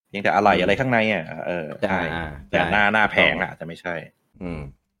ยังแต่อะไรข้างในใช่แต่หน้าแพงจะไม่ใช่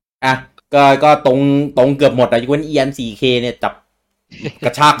อ่ะก็ตรงเกือบหมดยกเว้น EN 4K เนี่ยจับกร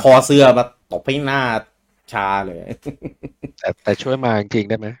ะชากคอเสื้อมาตบให้หน้าชาเลยแต่ช่วยมาจริง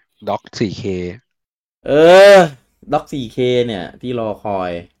ได้ไหมด็อก 4K ด็อก 4K เนี่ยที่รอคอ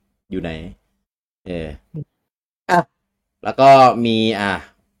ยอยู่ไหนแล้วก็มี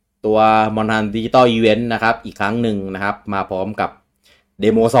ตัว Monhan Digital Event นะครับอีกครั้งหนึ่งนะครับมาพร้อมกับเด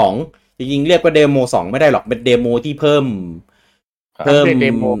โม2จริงๆเรียกว่าเดโม2ไม่ได้หรอกเป็นเดโมที่เพิ่มเด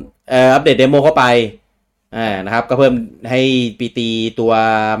โมอัปเดตเดโมเข้าไปนะครับก็เพิ่มให้ปีตีตัว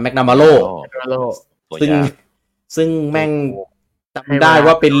แมกนามาโลซึ่งแม่งจำได้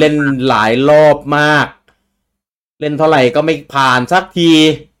ว่าเป็นเล่นหลายรอบมากเล่นเท่าไหร่ก็ไม่ผ่านสักที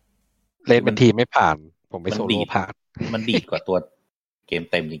เล่นเป็นทีไม่ผ่านผมไปโซโล่ผ่านมันดีกว่าตัวเกม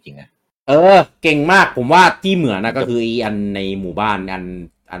เต็มจริงๆเก่งมากผมว่าที่เหมือนนะก็คืออันในหมู่บ้าน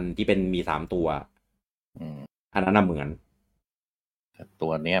อันที่เป็นมี3ตัวอันนั้นน่ะเหมือนตั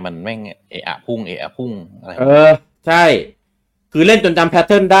วเนี้ยมันแม่งพุ่งอะไรใช่คือเล่นจนจำแพทเ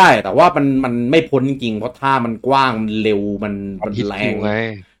ทิร์นได้แต่ว่ามันไม่พ้นจริงๆเพราะท่ามันกว้างมันเร็วมันแรง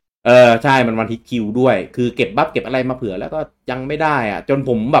ใช่มันวันฮิตคิวด้วยคือเก็บบัฟเก็บอะไรมาเผื่อแล้วก็ยังไม่ได้จน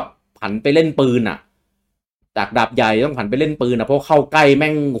ผมแบบผันไปเล่นปืนจากดาบใหญ่ต้องผันไปเล่นปืนเพราะเข้าใกล้แ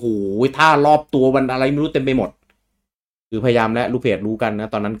ม่งโหท่ารอบตัวมันอะไรไม่รู้เต็มไปหมดคือพยายามและลูกเพจรู้กันนะ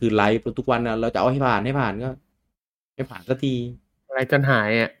ตอนนั้นคือไลฟ์ทุกวันนะเราจะเอาให้ผ่านก็ไม่ผ่านสักทีอะไรจนหาย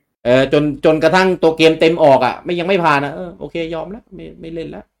จนกระทั่งตัวเกมเต็มออกไม่ยังไม่ผ่านโอเคยอมแล้วไม่เล่น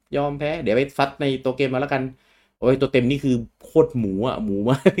แล้วยอมแพ้เดี๋ยวไปซัดในตัวเกมมาแล้วกันโอ้ยตัวเต็มนี่คือโคตรหมูหมูม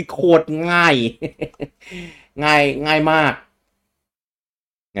าโคตรง่ายง่ายมาก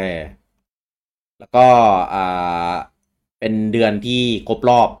แล้วก็เป็นเดือนที่ครบ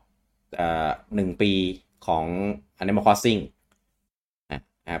รอบ1 ปีของ Animal Crossing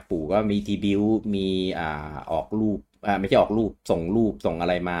ปู่ก็มีทีบิวมีออกรูปไม่ใช่ออกรูปส่งอะ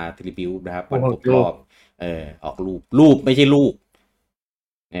ไรมาทีบิวนะครับวันครบรอบออกรูปไม่ใช่ลูก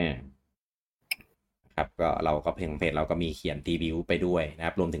ครับก็เราก็เพจเราก็มีเขียนทีบิวไปด้วยนะค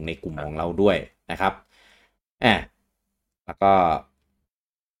รับรวมถึงในกลุ่มของเราด้วยนะครับแล้วก็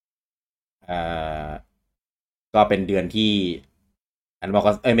ก็เป็นเดือนที่Animal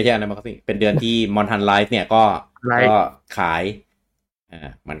Crossingไม่ใช่Animal Crossingเป็นเดือนที่ Monhan Live เนี่ยก็ขาย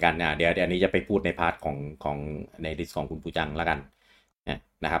เหมือนกันเดี๋ยวอันนี้จะไปพูดในพาร์ทของในดิสของคุณปูจังแล้วกัน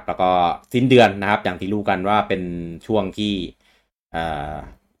นะครับแล้วก็สิ้นเดือนนะครับอย่างที่รู้กันว่าเป็นช่วงที่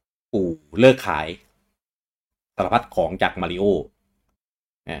ปู่เลิกขายสารพัดของจากมาริโอ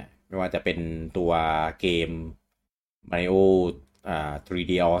ไม่ว่าจะเป็นตัวเกม Mario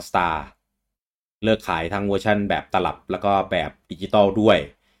 3D All Star เลิกขายทั้งเวอร์ชันแบบตลับแล้วก็แบบดิจิตอลด้วย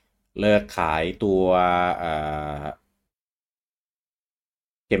เลิกขายตัว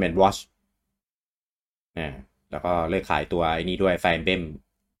Game & Watch แล้วก็เลิกขายตัวไอ้นี้ด้วย Fire Emblem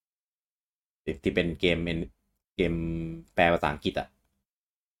ที่เป็นเกมแปลภาษาอังกฤษ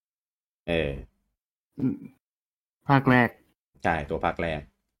ภาคแรกใช่ตัวภาคแรก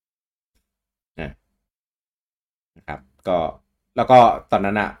นะครับก็แล้วก็ตอน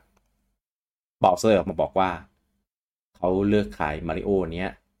นั้นบอสเซอร์ออกมาบอกว่าเขาเลิกขายมาริโอเนี้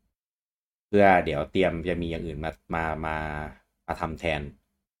ยเพื่อเดี๋ยวเตรียมจะมีอย่างอื่นมาทำแทน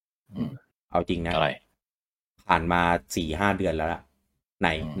เอาจริงนะอะไรผ่านมา 4-5 เดือนแล้วล่ะไ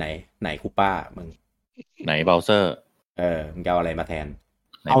หนคูป้ามึงไหนเบราว์เซอร์มึงจะเอาอะไรมาแทน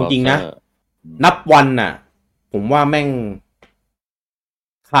เอาจริงนะนับวันผมว่าแม่ง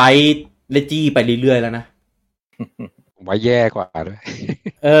คล้ายเลจี้ไปเรื่อยๆแล้วนะผมว่าแย่กว่าด้วย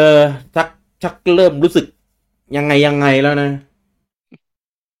ชักเริ่มรู้สึกยังไงแล้วนะ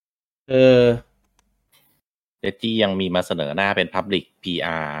เลจี้ยังมีมาเสนอหน้าเป็น Public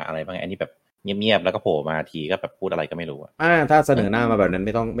PR อะไรบางอันนี้แบบเงียบๆแล้วก็โผล่มาทีก็แบบพูดอะไรก็ไม่รู้ถ้าเสนอหน้ามาแบบนั้นไ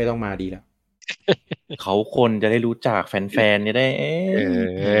ม่ต้องมาดีแล้วเขาคนจะได้รู้จักแฟนๆจะได้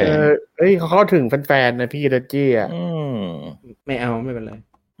เขาเข้าถึงแฟนๆนะพี่เลจี้ไม่เอาไม่เป็นไร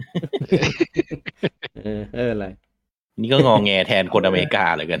อะไรนี่ก็งอแงแทนคนอเมริกา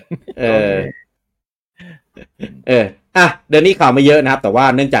เลยกันเดือนนี้ข่าวไม่เยอะนะครับแต่ว่า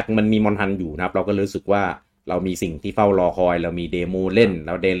เนื่องจากมันมีมอนฮันอยู่นะครับเราก็รู้สึกว่าเรามีสิ่งที่เฝ้ารอคอยเรามีเดโมเล่นแ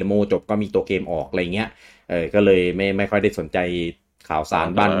ล้วเดโมจบก็มีตัวเกมออกอะไรเงี้ยก็เลยไม่ค่อยได้สนใจข่าวสาร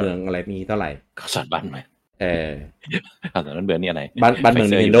บ้านเมืองอะไรมีเท่าไหร่ข่าวสารบ้านเมืองข่าวสารบ้านเมืองนี่อะไรบ้านเมือง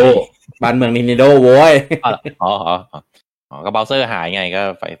Nintendo บ้านเมือง Nintendo โว้ยก็เบราว์เซอร์หายไงก็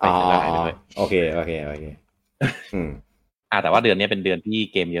ไฟหายไปด้วยโอเคแต่ว่าเดือนนี้เป็นเดือนที่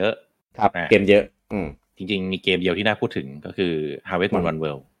เกมเยอะครับเกมเยอะจ จริงๆมีเกมเดียวที่น่าพูดถึงก็คือ Harvest Moon One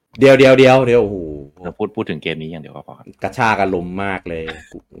World เดียวโอ้โห พูดถึงเกมนี้อย่างเดียวก็พอกระชากอารมณ์มากเลย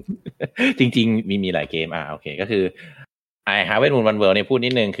จริงๆมีหลายเกมโอเคก็คือHarvest Moon One World เนี่ยพูดนิ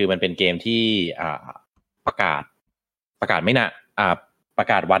ดนึงคือมันเป็นเกมที่ประกาศไม่นานประ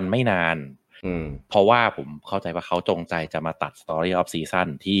กาศวันไม่นานเพราะว่าผมเข้าใจว่าเขาจงใจจะมาตัด Story of Season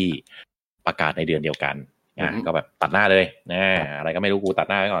ที่ประกาศในเดือนเดียวกันก็แบบตัดหน้าเลยนะอะไรก็ไม่รู้กูตัด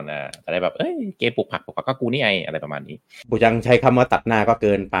หน้าไว้ก่อนนะจะได้แบบเกมปลูกผักก็กูนี่ไงอะไรประมาณนี้กูยังใช้คำว่าตัดหน้าก็เ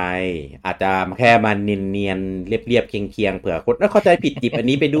กินไปอาจจะแค่มันเนียนๆเรียบๆเคียงๆเผื่อคนเข้าใจผิดจิบอัน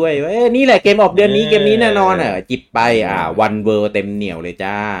นี้ไปด้วยนี่แหละเกมออกเดือนนี้เกมนี้แน่นอนจิบไปOne Worldเต็มเหนียวเลย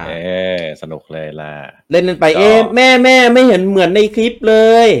จ้าสนุกเลยล่ะเล่นไปแม่ไม่เห็นเหมือนในคลิปเล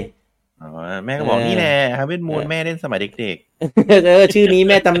ยแม่ก็บอกนี่แหละ Harvest Moon แม่เล่นสมัยเด็กๆชื่อนี้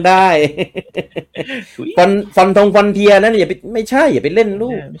แม่จำได้ฟอนเทียนั่นอย่าไปไม่ใช่อย่าไปเล่นลู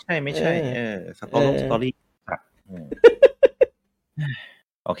กไม่ใช่สตอรี่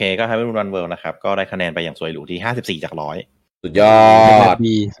โอเคก็ Harvest Moon One World นะครับก็ได้คะแนนไปอย่างสวยหรูที่54จาก100สุดยอด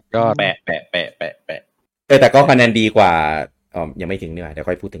แปะแต่ก็คะแนนดีกว่ายังไม่ถึงนี่หว่าเดี๋ยว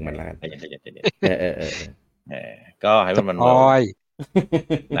ค่อยพูดถึงมันแล้วกันก็ Harvest Moon One World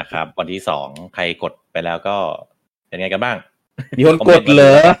นะครับวันที่2ใครกดไปแล้วก็เป็นไงกันบ้างมีคนกดเห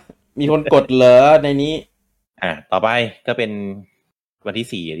รอในนี้ต่อไปก็เป็นวัน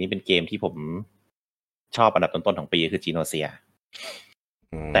ที่4อันนี้เป็นเกมที่ผมชอบอันดับต้นๆของปีคือจีโนเซีย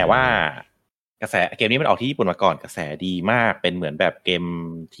แต่ว่ากระแสเกมนี้มันออกที่ญี่ปุ่นมาก่อนกระแสดีมากเป็นเหมือนแบบเกม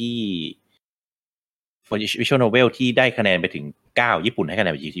ที่ Visual Novel ที่ได้คะแนนไปถึง9ญี่ปุ่นให้คะแน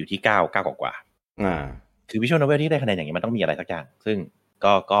นอยู่ที่9กว่าคือ Visual Novel ที่ได้คะแนนอย่างนี้มันต้องมีอะไรสักอย่างซึ่ง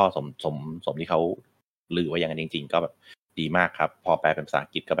ก็สมที่เขาลือไว้อย่างนั้นจริงๆก็แบบดีมากครับพอแปลเป็นภาษาอั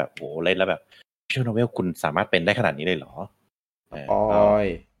งกฤษก็แบบโหเล่นแล้วแบบ Visual Novel คุณสามารถเป็นได้ขนาดนี้เลยเหรอ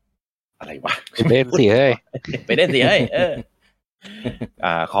อะไรวะไปเล่นสิเฮ้ย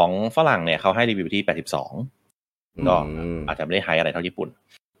ของฝรั่งเนี่ยเขาให้รีวิวที่82ก็อาจจะไม่ได้ไฮอะไรเท่าญี่ปุ่น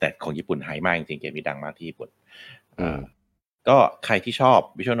แต่ของญี่ปุ่นไฮมากจริงๆเกมนี้ดังมากที่ญี่ปุ่นก็ใครที่ชอบ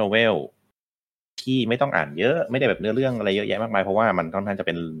Visual Novel ที่ไม่ต้องอ่านเยอะไม่ได้แบบเนื้อเรื่องอะไรเยอะแยะมากมายเพราะว่ามันค่อนข้างจะเ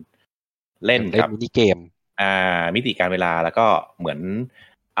ป็นเล่นกับมินิเกมมิติการเวลาแล้วก็เหมือน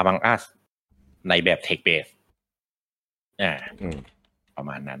Among Us ในแบบ Tech Base ประ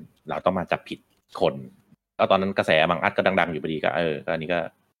มาณนั้นเราต้องมาจับผิดคนแล้วตอนนั้นกระแสAmong Usก็ดังๆอยู่พอดีก็ก็อันนี้ก็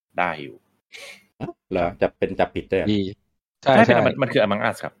ได้อยู่เหรอจะเป็นจับผิดด้วยใช่มันคือ Among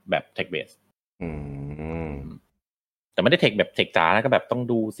Us ครับแบบ Tech Base แต่ไม่ได้เทคแบบเทคจ๋านะก็แบบต้อง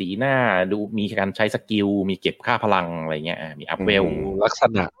ดูสีหน้าดูมีการใช้สกิลมีเก็บค่าพลังอะไรเงี้ยมีอัพเวลลักษ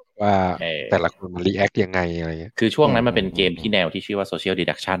ณะว่าแต่ละคนมันรีแอคยังไงอะไรเงี้ยคือช่วงนั้นมันเป็นเกมที่แนวที่ชื่อว่า Social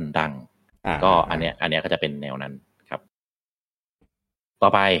Deduction ดังก็อันเนี้ยก็จะเป็นแนวนั้นครับต่อ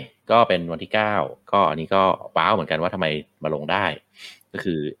ไปก็เป็นวันที่9ก็อันนี้ก็ว้าวเหมือนกันว่าทำไมมาลงได้ก็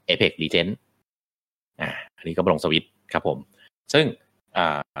คือ Apex Legends อันนี้ก็มาลงสวิตช์ครับผมซึ่ง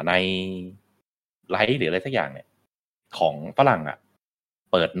ในไลฟ์หรืออะไรสักอย่างเนี่ยของฝรั่ง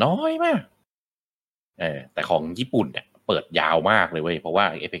เปิดน้อยมากแต่ของญี่ปุ่นเนี่ยเปิดยาวมากเลยเว้ยเพราะว่า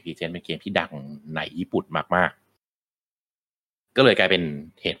Apex Legends เป็นเกมที่ดังในญี่ปุ่นมากๆก็เลยกลายเป็น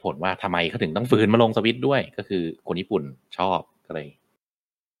เหตุผลว่าทำไมเขาถึงต้องฝืนมาลงสวิตช์ด้วยก็คือคนญี่ปุ่นชอบก็เลย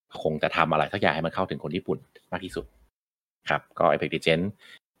คงจะทำอะไรสักอย่างให้มันเข้าถึงคนญี่ปุ่นมากที่สุดครับก็ Apex Legends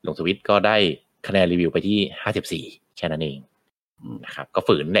ลงสวิตช์ก็ได้คะแนนรีวิวไปที่54แค่นั้นเองนะครับก็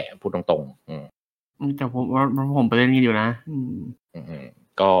ฝืนแหละพูดตรงๆแต่ผมไปเล่นนี่อยู่นะ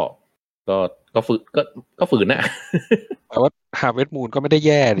ก็ฝืนนะแต่ว่า Harvest Moon ก็ไม่ได้แ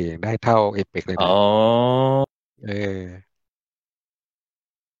ย่ดิได้เท่า Apex เลยนะ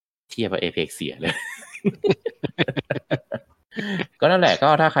เทียบกับ Apex เสียเลย ก็นั่นแหละก็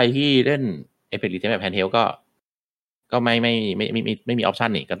ถ้าใครที่เล่น Apex Legends แบบแฮนด์เฮลก็ไม่มีออปชัน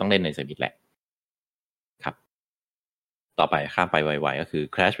นี่ก็ต้องเล่นในเซอร์วิสแหละครับต่อไปข้ามไปไวๆก็คือ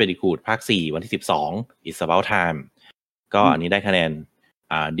Crash Bandicoot ภาค4วันที่12 It's About Time ก็อันนี้ได้คะแนน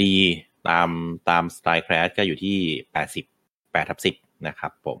ดีตามสไตล์ Crash ก็อยู่ที่8/10นะครั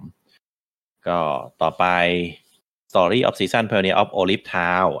บผมก็ต่อไป Story of Season Pioneer of Olive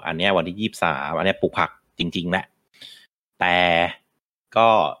Town อันนี้วันที่23อันนี้ปลูกผักจริงๆแหละแต่ก็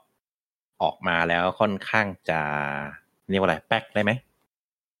ออกมาแล้วค่อนข้างจะเรียกว่าอะไรแป๊กได้ไหม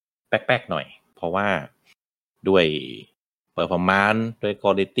แป๊กหน่อยเพราะว่าด้วยperformance ด้วย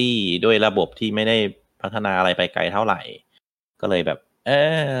quality ด้วยระบบที่ไม่ได้พัฒนาอะไรไปไกลเท่าไหร่ก็เลยแบบ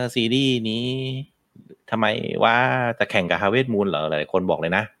ซีรีส์นี้ทำไมว่าจะแข่งกับ Harvest Moon เหรอหลายคนบอกเล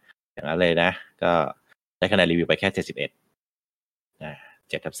ยนะอย่างนั้นเลยนะก็ได้คะแนนรีวิวไปแค่71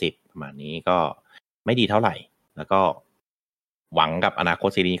 7/10ประมาณนี้ก็ไม่ดีเท่าไหร่แล้วก็หวังกับอนาคต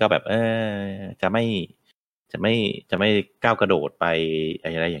ซีรีส์ก็แบบจะไม่ก้าวกระโดดไปอ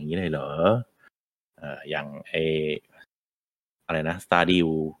ะไรอย่างนี้เลยเหรอ อย่างอะไรนะ Stardew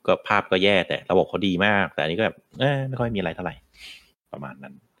ก็ภาพก็แย่แต่ระบบเขาดีมากแต่อันนี้ก็แบบไม่ค่อยมีอะไรเท่าไหร่ประมาณ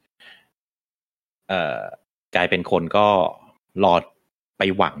นั้นกลายเป็นคนก็รอไป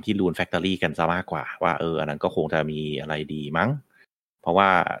หวังที่ Rune Factory กันซะมากกว่าว่าอันนั้นก็คงจะมีอะไรดีมั้งเพราะว่า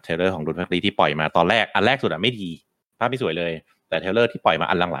เทรลเลอร์ของ Rune Factory ที่ปล่อยมาตอนแรกอันแรกสุดไม่ดีภาพไม่สวยเลยแต่เทรลเลอร์ที่ปล่อยมา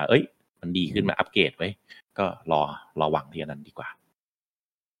อันหลังๆมันดีขึ้นมาอัปเกรดไว้ก็รอหวังที่อันนั้นดีกว่า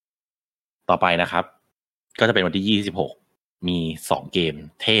ต่อไปนะครับก็จะเป็นวันที่26มี2เกม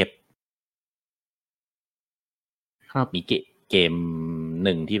เทพครับมีเกมห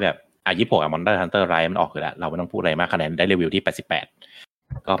นึ่งที่แบบ26 Monster Hunter Rise มันออกอยู่แล้วเราไม่ต้องพูดอะไรมากคะแนนได้รีวิวที่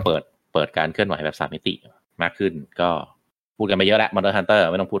88ก็เปิดการเคลื่อนไหวแบบ3มิติมากขึ้นก็พูดกันไปเยอะแล้ว Monster Hunter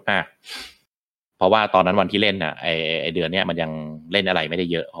ไม่ต้องพูดมากเพราะว่าตอนนั้นวันที่เล่นน่ะไอเดือนเนี้ยมันยังเล่นอะไรไม่ได้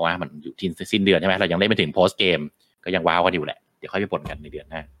เยอะเพราะว่ามันอยู่ที่สิ้นเดือนใช่ไหมเรายังเล่นไม่ถึง post game ก็ยังว้าวกันอยู่แหละเดี๋ยวค่อยไปบ่นกันในเดือน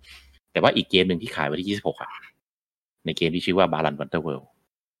หน้าแต่ว่าอีกเกมนึงที่ขายวันที่26ในเกมที่ชื่อว่า Balan Wonderworld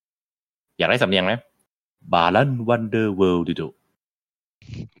อยากได้สำเนียงไหม Balan Wonderworld ดู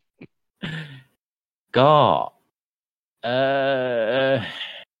ก็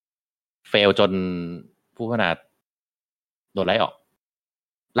เฟลจนผู้พัฒนาโดนไล่ออ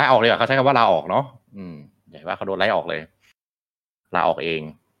กเลยเขาใช้คำว่าลาออกเนาะใหญ่ว่าเขาโดนไล่ออกเลยลาออกเอง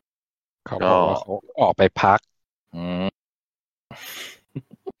เขาบอกว่าเขาออกไปพัก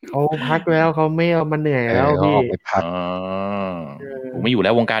เขาพักแล้วเขาไม่เอามาเหนื่อยแล้วพี่ไปพักผมไม่อยู่แล้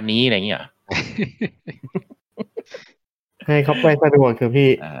ววงการนี้อะไรเงี้ยให้เขาไปสะดวกเถอะพี่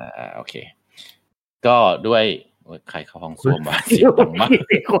โอเคก็ด้วยใครเข้าห้องส้วมมาเสียงดังมาก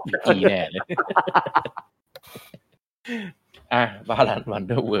กี่แน่เลยBalan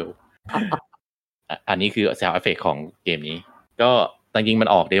Wonderworld อันนี้คือ sound effect ของเกมนี้ก็จริงๆมัน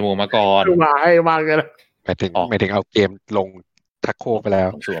ออกเดโมมาก่อนมาให้มากันไม่ถึงเอาเกมลงทักโคไปแล้ว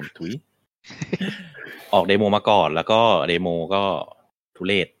สวมถุยออกเดโมมาก่อนแล้วก็เดโมก็ทุ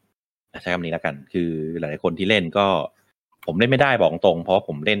เรศใช้คำนี้แล้วกันคือหลายๆคนที่เล่นก็ผมเล่นไม่ได้บอกตรงเพราะผ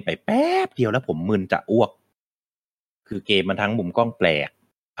มเล่นไปแป๊บเดียวแล้วผมมึนจะอ้วกคือเกมมันทั้งมุมกล้องแปลก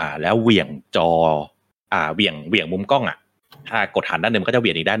แล้วเหวี่ยงจอเหวี่ยงมุมกล้องถ้ากดหันด้านนึงมันก็จะเห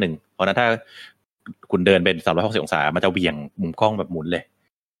วี่ยงอีกด้านนึงเพราะนั้นถ้าคุณเดินเป็น360องศามันจะเหวี่ยงมุมกล้องแบบหมุนเลย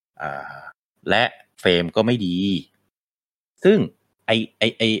และเฟรมก็ไม่ดีซึ่งไ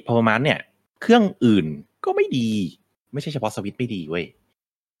อperformanceเนี่ยเครื่องอื่นก็ไม่ดีไม่ใช่เฉพาะสวิตช์ไม่ดีเว้ย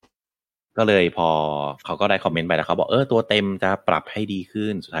ก็เลยพอเขาก็ได้คอมเมนต์ไปแล้วเขาบอกตัวเต็มจะปรับให้ดีขึ้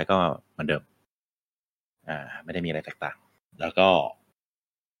นสุดท้ายก็เหมือนเดิมไม่ได้มีอะไรแตกต่างแล้วก็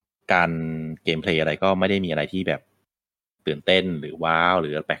การเกมเพลย์อะไรก็ไม่ได้มีอะไรที่แบบตื่นเต้นหรือว้าวหรื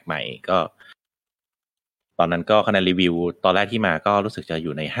อแปลกใหม่ก็ตอนนั้นก็คะแนนรีวิวตอนแรกที่มาก็รู้สึกจะอ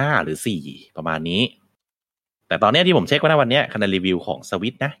ยู่ใน5หรือ4ประมาณนี้แต่ตอนนี้ที่ผมเช็คว่าวันนี้คะแนนรีวิวของสวิ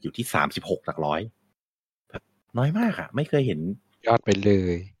ตช์นะอยู่ที่36หลักร้อยแบบน้อยมากไม่เคยเห็นยอดไปเล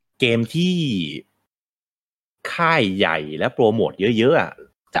ยเกมที่ค่ายใหญ่และโปรโมทเยอะ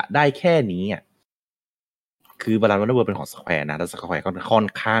ๆจะได้แค่นี้คือBalan Wonderworldเป็นของ Square นะแล้ว Square ก็ค่อน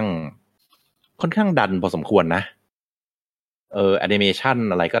ข้างดันพอสมควรนะแอนิเมชัน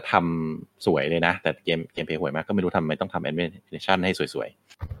อะไรก็ทำสวยเลยนะแต่เกมเพลย์ห่วยมากก็ไม่รู้ทำไมต้องทำแอนิเมชันให้สวย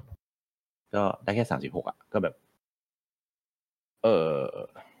ๆก็ได้แค่36ก็แบบ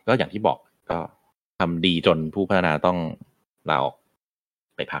ก็อย่างที่บอกก็ทำดีจนผู้พัฒนาต้องลาออก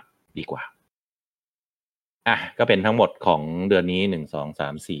ไปพักดีกว่าก็เป็นทั้งหมดของเดือนนี้1 2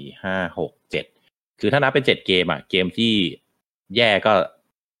 3 4 5 6 7คือถ้านับเป็น7เกมเกมที่แย่ก็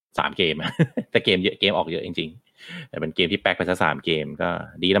3เกมแต่เกมออกเยอะจริงๆแต่เป็นเกมที่แป๊กไปซะ3เกมก็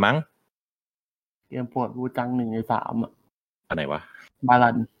ดีแล้วมั้งเกมปวดวูจัง1ใน3อันไหนวะ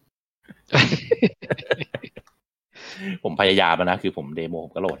Balan ผมพยายามนะคือผมเดโมผ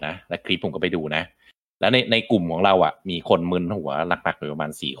มก็โหลดนะและคลิปผมก็ไปดูนะแล้วในกลุ่มของเรามีคนมึนหัวหนักๆอยู่ประมา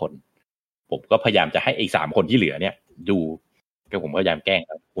ณ4คนผมก็พยายามจะให้อีก3คนที่เหลือเนี่ยดูก็ผมก็พยายามแกล้ง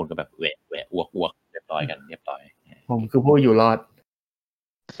คนก็แบบแหวะอ้วกเรียบร้อยกันเรียบร้อยผมคือผู้อยู่รอด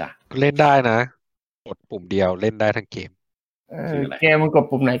จ้ะเล่นได้นะกดปุ่มเดียวเล่นได้ทั้งเกมเกมมันกด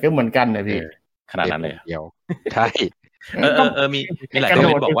ปุ่มไหนก็เหมือนกันนะพี่ขนาดนั้นเลยเดียวใช่มีหลายค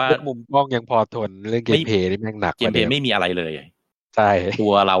นบอกว่ามุมกล้องยังพอทนเรื่องเกมเพลย์นี่แม่งหนักเกมเพลย์ไม่มีอะไรเลยใช่ตั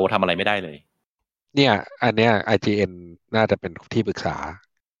วเราทำอะไรไม่ได้เลยเนี่ยอันเนี้ย IGN น่าจะเป็นที่ปรึกษา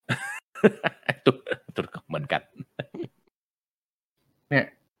ตุดเหมือนกันเนี่ย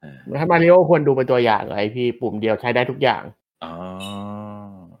ถ้ามาริโอควรดูเป็นตัวอย่างเลยพี่ปุ่มเดียวใช้ได้ทุกอย่าง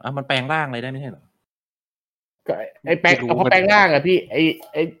มันแปลงร่างอะไรได้ไม่ใช่เหรอก็ไอ้แปลงพอแปลงร่างพี่ไ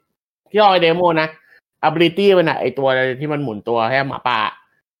อ้ที่ลอยเดโมนะ ability มันไอ้ตัวที่มันหมุนตัวให้หมาป่า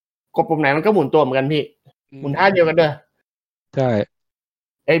กดปุ่มไหนมันก็หมุนตัวเหมือนกันพี่หมุนท่าเดียวกันเด้อใช่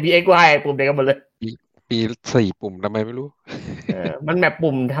BXY ปุ่มเดียวกันหมดเลยปี4 ปุ่มทำไมไม่รู้มันแมป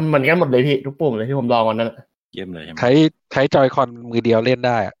ปุ่มทำเหมือนกันหมดเลยพี่ทุกปุ่มเลยที่ผมลองวันนั้นเยี่ยมเลยใช้จอยคอนมือเดียวเล่นไ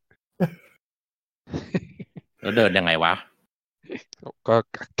ด้อะแล้วเดินยังไงวะก็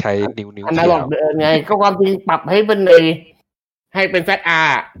ใช้นิ้วอันนั้นหรอกเดินไงก็ความจริงปรับให้เป็นให้เป็น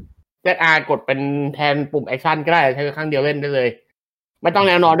ZR กดเป็นแทนปุ่มแอคชั่นก็ได้ใช้ครั้งเดียวเล่นได้เลยไม่ต้องแ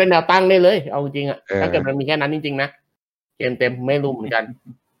นวนอนด้วยแนวตั้งได้เลยเอาจริงอ่ะถ้าเกิดมันมีแค่นั้นจริงๆนะเกมเต็มไม่รู้เหมือนกัน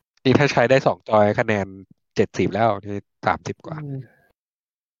นี่ถ้าใช้ได้2 จอยคะแนน70แล้วนี่30 กว่า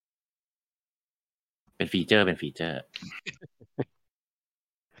เป็นฟีเจอร์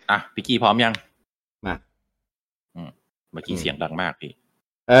อ่ะพี่กี้พร้อมยังมาเมื่อกี้เสียงดังมากพี่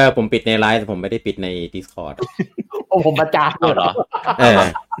ผมปิดในไลฟ์ผมไม่ได้ปิดใน Discord โอ้ผมประจานเหรอ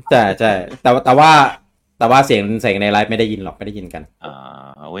ใช่แต่ว่าเสียงในไลฟ์ไม่ได้ยินหรอกไม่ได้ยินกัน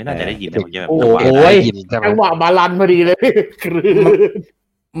โอ้ยน่าจะได้ยินนะเมื่อกี้โอ้ยจังหวะบาลันพอดีเลย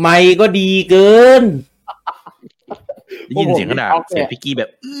ไมค์ก็ดีเกินได้ยินเสียงขนาดเสียงพี่กี้แบบ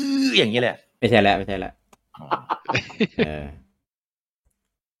อย่างนี้แหละไม่ใช่แล้ว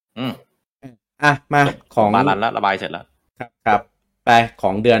มาของบาลันแล้วระบายเสร็จแล้วครับไปข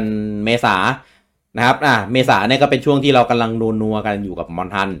องเดือนเมษานะครับเมษาเนี่ยก็เป็นช่วงที่เรากำลังนัวกันอยู่กับมอน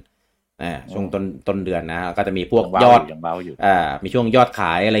ทันช่วงต้นเดือนนะก็จะมีพวกยอดมีช่วงยอดข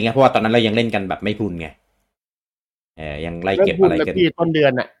ายอะไรเงี้ยเพราะว่าตอนนั้นเรายังเล่นกันแบบไม่พรุนไงยังไล่เก็บอะไรกันต้นเดือ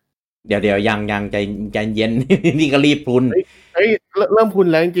นเดี๋ยวยังใจเย็นนี่ก็รีบพรุนเริ่มพรุน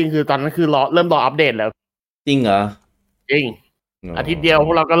แล้วจริงๆคือตอนนั้นคือเริ่มรออัปเดตแล้วจริงเหรอจริงอาทิตย์เดียวพ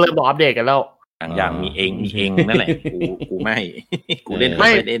วกเราก็เริ่มรออัปเดตกันแล้วอย่างมีเองนั่นแหละกูไม่กูเล่นไ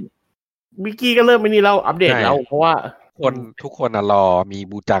ม่เล่นมิกกี้ก็เริ่มไม่นี่แล้วอัปเดตแล้วเพราะว่าทุกคนรอมี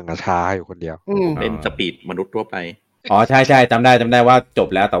บูจังช้าอยู่คนเดียวเล่นสปีดมนุษย์ทั่วไปใช่จำได้ว่าจบ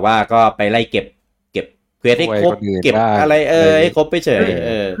แล้วแต่ว่าก็ไปไล่เก็บเควสให้ครบเก็บอะไรให้ครบไปเฉย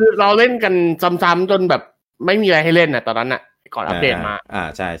คือเราเล่นกันซ้ำๆจนแบบไม่มีอะไรให้เล่นตอนนั้นก่อนอัปเดตมา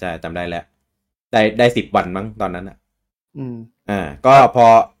ใช่จำได้แล้วได้10 วันมั้งตอนนั้นก็พอ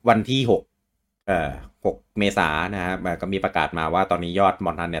วันที่6 เมษายนนะครับก็มีประกาศมาว่าตอนนี้ยอดม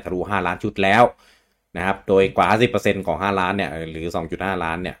อนทันเนี่ยทะลุ5 ล้านชุดแล้วนะครับโดยกว่า 50% ของ5 ล้านเนี่ยหรือ 2.5 ล้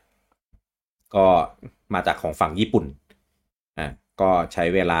านเนี่ยก็มาจากของฝั่งญี่ปุ่นก็ใช้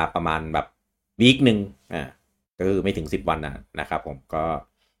เวลาประมาณแบบวีคนึงก็คือไม่ถึง10 วันนะครับผมก็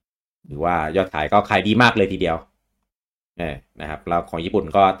หรือว่ายอดขายก็ขายดีมากเลยทีเดียวนะครับแล้วของญี่ปุ่น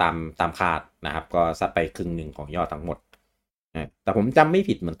ก็ตามคาดนะครับก็ซัดไปครึ่งนึงของยอดทั้งหมดแต่ผมจำไม่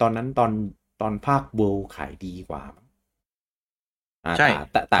ผิดเหมือนตอนนั้นตอนภาคเวิลด์ขายดีกว่าใช่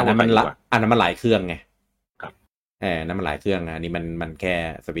แต่อันนั้นมันหลายเครื่องไงครับนั้นมันหลายเครื่องอันนี้มันแค่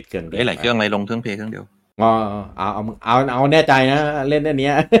สวิตช์เครื่องเดียวหลายเครื่องอะไรลงเครื่องเพย์เครื่องเดียวเอาแน่ใจนะเล่นอันเนี้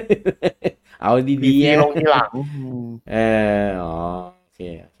ยเอาดีๆลงทีหลังโอเค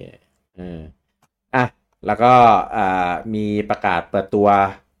แล้วก็มีประกาศเปิดตัว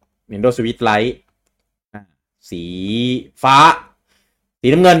Nintendo Switch Lite สีฟ้าสี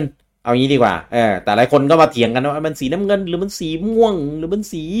น้ำเงินเอางี้ดีกว่าแต่หลายคนก็มาเถียงกันว่ามันสีน้ำเงินหรือมันสีม่วงหรือมัน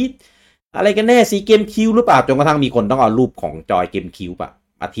สีอะไรกันแน่สีเกมคิวหรือเปล่าจนกระทั่งมีคนต้องเอารูปของจอยเกมคิว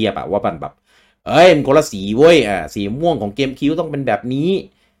มาเทียบว่ามันแบบมันคนละสีเว้ยสีม่วงของเกมคิวต้องเป็นแบบนี้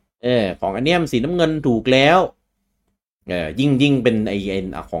ของอันเนี้ยมันสีน้ำเงินถูกแล้วยิ่งเป็นไอ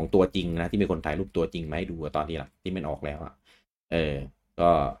ของตัวจริงนะที่มีคนถ่ายรูปตัวจริงมาให้ดูตอนที่ที่มันออกแล้ว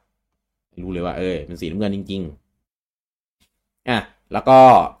ก็รู้เลยว่าเป็นสีน้ำเงินจริงๆแล้วก็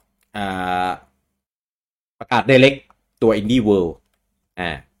ประกาศ Direct ตัว Indie World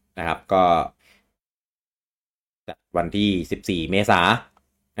นะครับก็วันที่14 เมษาย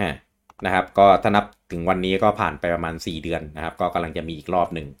นนะครับก็ถ้านับถึงวันนี้ก็ผ่านไปประมาณ4 เดือนนะครับก็กำลังจะมีอีกรอบ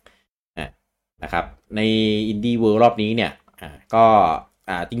หนึ่งนะครับใน Indie World รอบนี้เนี่ยก็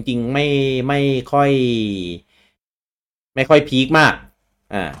จริงๆไม่ค่อยพีคมาก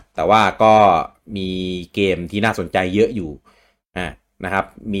แต่ว่าก็มีเกมที่น่าสนใจเยอะอยู่นะครับ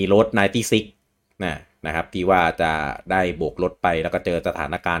มีรถ96นะครับที่ว่าจะได้โบกรถไปแล้วก็เจอสถา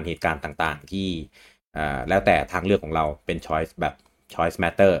นการณ์เหตุการณ์ต่างๆที่แล้วแต่ทางเลือกของเราเป็น choice แบบ choice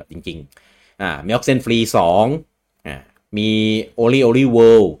matter จริงๆมี Oxenfree 2มี Oli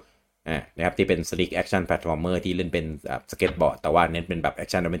World นะครับที่เป็น slick action platformer ที่เล่นเป็นสเก็ตบอร์ดแต่ว่าเน้นเป็นแบบ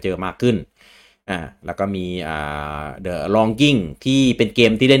action adventure มากขึ้นแล้วก็มีThe Longing ที่เป็นเก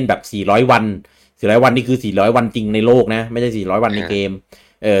มที่เล่นแบบ400 วันนี่คือ400 วันจริงในโลกนะไม่ใช่400 วันในเกม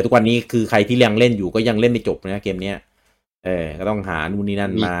ทุกวันนี้คือใครที่ยังเล่นอยู่ก็ยังเล่นไม่จบนะเกมเนี้ยก็ต้องหานู่นนี่นั่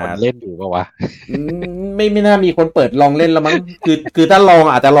นมาเล่นอยู่ป่าววะไม่น่ามีคนเปิดลองเล่นแล้วมั้งคือถ้าลอง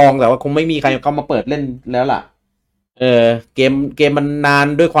อาจจะลองแต่ว่าคงไม่มีใครเข้ามาเปิดเล่นแล้วล่ะเกมมันนาน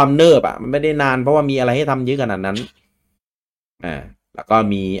ด้วยความเนิบมันไม่ได้นานเพราะว่ามีอะไรให้ทำเยอะขนาดนั้น แล้วก็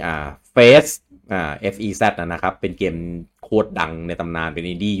มีFace FEZ นะครับเป็นเกมโคตรดังในตำนานเป็น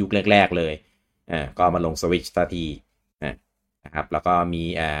อินดี้ยุคแรกๆเลยก็มาลง Switch สักทีนะครับแล้วก็มี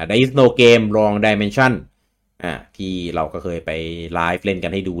There is no game wrong dimension ที่เราก็เคยไปไลฟ์เล่นกั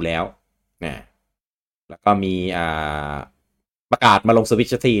นให้ดูแล้วแล้วก็มีประกาศมาลง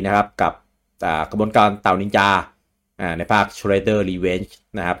Switch สักทีนะครับกับกระบวนการเต่านินจาในภาค Shredder Revenge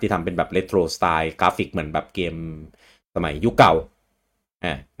นะครับที่ทำเป็นแบบ Retro Style กราฟิกเหมือนแบบเกมสมัยยุคเก่า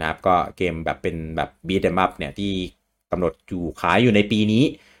นะครับก็เกมแบบเป็นแบบ Beat 'em up เนี่ยที่กำหนดอยู่ขายอยู่ในปีนี้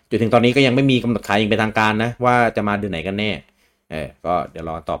จนถึงตอนนี้ก็ยังไม่มีกำหนดขายอย่างเป็นทางการนะว่าจะมาเดือนไหนกันแน่ก็เดี๋ยว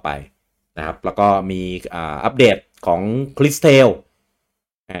รอต่อไปนะครับแล้วก็มีอัปเดตของ Crystal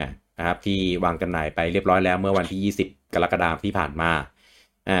นะครับที่วางจำหน่ายไปเรียบร้อยแล้วเมื่อวันที่20กรกฎาคมที่ผ่านมา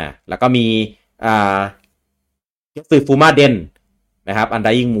แล้วก็มีซึฟูมาเดนนะครับ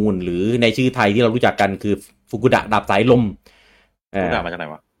Undying Moon หรือในชื่อไทยที่เรารู้จักกันคือฟุกุดะดาบสายลมฟุกุดะมาจากไหน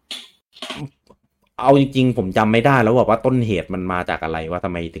วะเอาจริงๆผมจำไม่ได้แล้วว่าต้นเหตุมันมาจากอะไรว่าทำ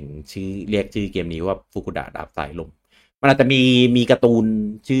ไมถึงเรียกชื่อเกมนี้ว่าฟุกุดะดาบสายลมมันอาจจะมีการ์ตูน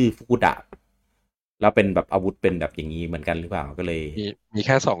ชื่อฟุกุดะแล้วเป็นแบบอาวุธเป็นแบบอย่างนี้เหมือนกันหรือเปล่าก็เลยมีแ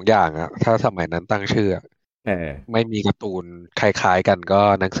ค่2อย่างอะถ้าสมัยนั้นตั้งชื่อไม่มีการ์ตูนคล้ายๆกันก็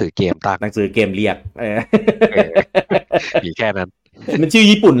หนังสือเกมตั้งหนังสือเกมเรียกมีแค่นั้นมันชื่อ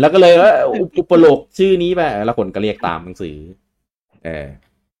ญี่ปุ่นแล้วก็เลยว่าอุปโลกชื่อนี้ไปแล้วคนก็เรียกตามหนังสือ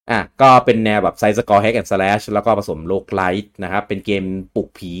ก็เป็นแนวแบบไซส์สกอร์แฮกแอนด์สแลชแล้วก็ผสมโลกไลท์นะครับเป็นเกมปลุก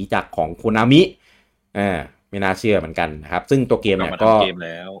ผีจากของโคนามิไม่น่าเชื่อเหมือนกันนะครับซึ่งตัวเกมเนี่ยก็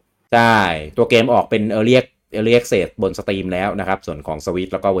ใช่ตัวเกมออกเป็นEarly Access บน Steam แล้วนะครับส่วนของ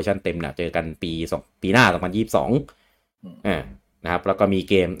Switch แล้วก็เวอร์ชันเต็มเนี่ยเจอกันปีหน้า2022นะครับแล้วก็มี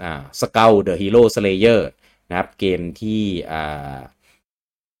เกมScout the Hero Slayer นะครับเกมที่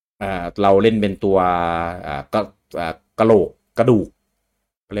เราเล่นเป็นตัวกระโหลกกระดูก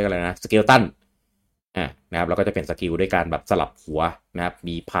เรียกอะไรนะสเกลตันนะครับแล้วก็จะเป็นสกิลด้วยการแบบสลับหัวนะครับ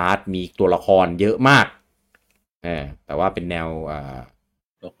มีพาร์ทมีตัวละครเยอะมากแต่ว่าเป็นแนว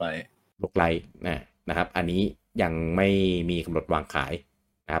โลกไลท์นะครับอันนี้ยังไม่มีกำหนดวางขาย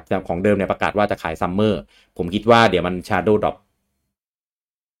นะครับแต่ของเดิมเนี่ยประกาศว่าจะขายซัมเมอร์ผมคิดว่าเดี๋ยวมัน Shadow Drop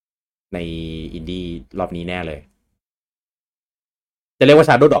ในอินดี้รอบนี้แน่เลยจะเรียกว่า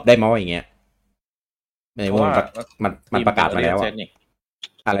Shadow Drop ได้มั้ยอย่างเงี้ยในว่ามันประกาศมาแล้ว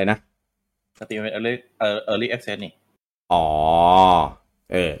อะไรนะสตรีมเป็น Early Access นี่อ๋อ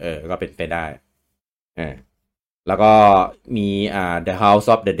ก็เป็นไปได้แล้วก็มีThe House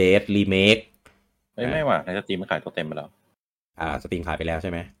of the Dead Remake ไม่ว่ะในสตรีมมันขายตัวเต็มไปแล้วสตรีมขายไปแล้วใ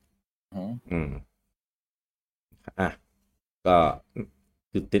ช่ไหมก็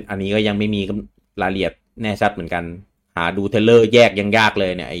คืออันนี้ก็ยังไม่มีรายละเอียดแน่ชัดเหมือนกันหาดูเทเลอร์แยกยังยากเล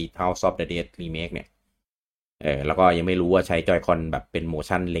ยเนี่ยไอ้ House of the Dead Remake เนี่ยแล้วก็ยังไม่รู้ว่าใช้จอยคอนแบบเป็นโม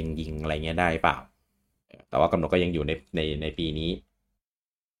ชั่นเล็งยิงอะไรเงี้ยได้เปล่าแต่ว่ากำหนดก็ยังอยู่ในปีนี้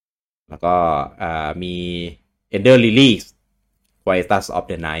แล้วก็มี Ender Lilies Quietus of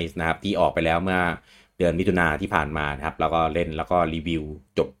the Night นะครับที่ออกไปแล้วเมื่อเดือนมิถุนายนที่ผ่านมานะครับแล้วก็เล่นแล้วก็รีวิว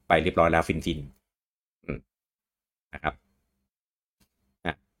จบไปเรียบร้อยแล้วฟินนะครับ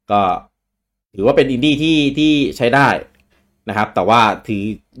ก็ถือว่าเป็นอินดี้ที่ใช้ได้นะครับแต่ว่าถือ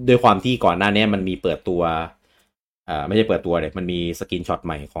ด้วยความที่ก่อนหน้านี้มันมีเปิดตัวไม่ใช่เปิดตัวเลยมันมีสกรีนช็อตใ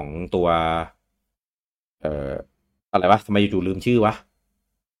หม่ของตัวอะไรวะทำไมอยู่ๆลืมชื่อวะ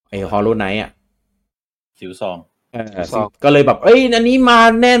ไอ้ Hollow Knight อ่ะซิวซองก็เลยแบบอันนี้มา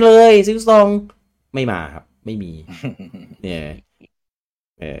แน่เลยซิวซองไม่มาครับไม่มีเนี่ย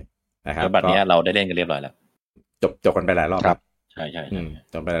นะครับแล้วบัดนี้เราได้เล่นกันเรียบร้อยแล้วจบกันไปหลายรอบครับใช่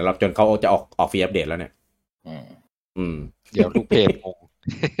จบไปหลายรอบจนเขาจะออกฟรีอัปเดตแล้วเนี่ยเดี๋ยวลูกเพจงง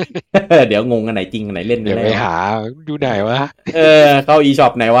เดี๋ยวงงอันไหนจริงอันไหนเล่นเดี๋ยวไปหาดูไหนวะเข้า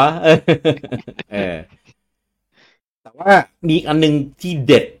eShop ไหนวะแต่ว่ามีอีกอันนึงที่เ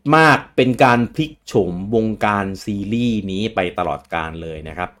ด็ดมากเป็นการพลิกโฉมวงการซีรีส์นี้ไปตลอดกาลเลย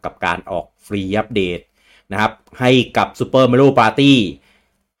นะครับกับการออกฟรีอัปเดตนะครับให้กับ Super Mario Party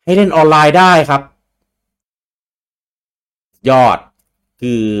ให้เล่นออนไลน์ได้ครับยอด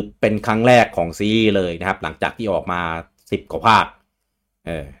คือเป็นครั้งแรกของซีรีส์เลยนะครับหลังจากที่ออกมา10กว่าภาค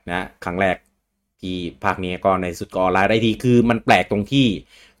นะครั้งแรกที่ภาคนี้ก็ในสุดก็ออนไลน์ได้ทีคือมันแปลกตรงที่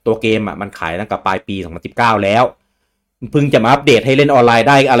ตัวเกมมันขายตั้งแต่ปลายปี2019แล้วเพิ่งจะมาอัปเดตให้เล่นออนไลน์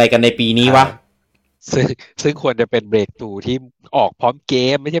ได้อะไรกันในปีนี้วะซึ่งควรจะเป็นเบรกตู่ที่ออกพร้อมเก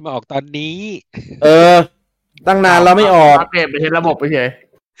มไม่ใช่มาออกตอนนี้ตั้งนานแล้วไม่ออกอัปเดตไปเทระบบไปเฉย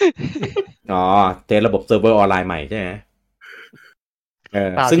เทระบบเซิร์ฟเวอร์ออนไลน์ใหม่ใช่ไหม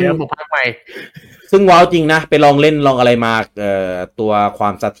ซึ่งระบบภาคใหม่ซึ่งว้าวจริงนะไปลองเล่นลองอะไรมาตัวควา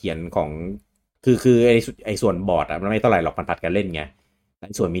มเสถียรของคือไอ้ส่วนบอร์ดมันไม่เท่าไหร่หรอกมันผัดกันเล่นไง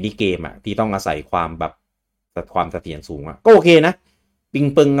ส่วนมินิเกมอ่ะที่ต้องอาศัยความแบบความเสถียรสูงอ่ะก็โอเคนะปิง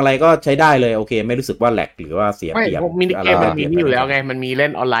ปึงอะไรก็ใช้ได้เลยโอเคไม่รู้สึกว่าแหลกหรือว่าเสียเปรียบมินิเกมมันมีอยู่แล้วไงมันมีเล่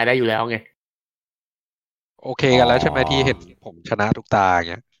นออนไลน์ได้อยู่แล้วไงโอเคกันแล้วใช่ไหมที่เห็นผมชนะทุกตา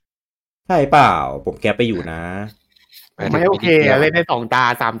เงี้ยใช่เปล่าผมแคปไปอยู่นะไม่โอเคเล่นได้2 ตา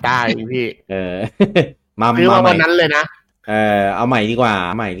 3 ตาเองพี่มาวันนั้นเลยนะเอาใหม่ดีกว่า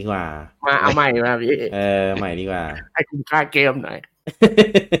มาเอาใหม่มาพี่ใหม่ดีกว่าให้คุ้มค่าเกมหน่อย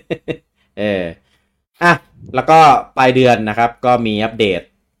แล้วก็ปลายเดือนนะครับก็มีอัปเดต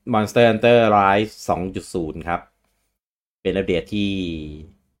Monster Hunter Rise 2.0 ครับเป็นอัปเดตที่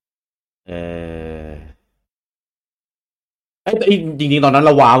จริงๆตอนนั้นเร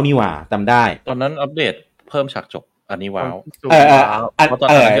าว้าวนี่หว่าจำได้ตอนนั้นอัปเดตเพิ่มฉากจบอันนี้ว้าวเพราะตอน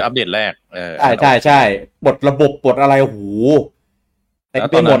นั้นคืออัปเดตแรกใช่บทระบบบทอะไรโหแต่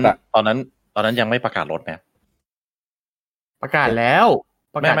ตอนนั้นยังไม่ประกาศรถแมพประกาศแล้ว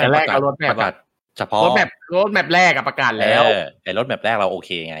ประกาศแรกรถแมพประกาศเฉพาะรถแมพแรกประกาศแล้วไอ้รถแมพแรกเราโอเค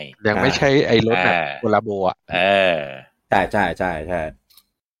ไงยังไม่ใช่ไอ้รถแมพโคลาโบอ่ะใช่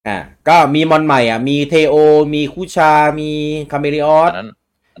ก็มีมอนใหม่มีเทโอมีคูชามีคาเมริออส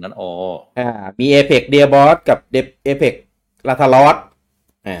อันนั้นมีเอเพ็กเดียบอสกับเอเพ็กลาทารอส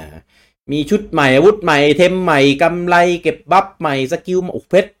มีชุดใหม่อาวุธใหม่เทมใหม่กำไรเก็บบัฟใหม่สกิล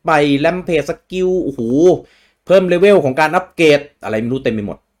เพชรใหม่แลมเพจสกิลโอ้โหเพิ่มเลเวลของการอัปเกรดอะไรไม่รู้เต็มไปห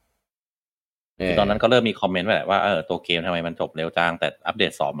มดตอนนั้นก็เริ่มมีคอมเมนต์ว่าตัวเกมทำไมมันจบเร็วจังแต่อัปเด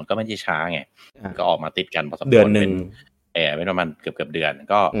ต2มันก็ไม่ใช่ช้าไงก็ออกมาติดกันพอสมควรเดือนนึงเป็นประมาณเกือบเดือน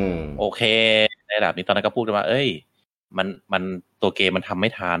ก็โอเคในระดับนี้ตอนนั้นก็พูดกันว่ามันตัวเกมมันทำไม่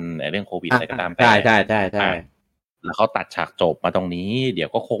ทันเรื่องโควิดอะไรก็ตามใช่แล้วเขาตัดฉากจบมาตรงนี้เดี๋ยว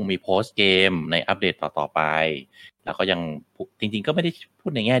ก็คงมีโพสต์เกมในอัปเดตต่อไปแล้วก็ยังจริงๆก็ไม่ได้พู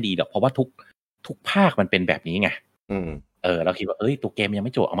ดในแง่ดีหรอกเพราะว่าทุกภาคมันเป็นแบบนี้ไงเราคิดว่าตัวเกมยังไ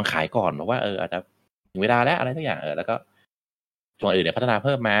ม่จบเอามาขายก่อนเพราะว่าอาจจะถึงเวลาแล้วอะไรทุกอย่างแล้วก็ตัวอื่นเดี๋ยวพัฒนาเ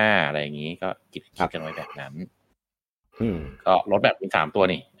พิ่มมาอะไรอย่างนี้ก็คิดกันไว้แบบนั้นก็รถแบบมี3ตัว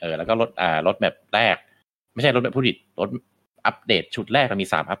นี่แล้วก็รถแบบแรกไม่ใช่รถแบบผู้ผลิตรถอัปเดตชุดแรกมี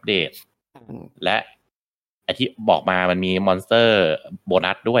3อัปเดตและไอที่บอกมามันมีมอนสเตอร์โบ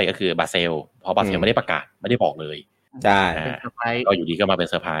นัสด้วยก็คือบาเซลเพราะบาเซลไม่ได้ประกาศไม่ได้บอกเลยใช่ก็อยู่ดีก็มาเป็น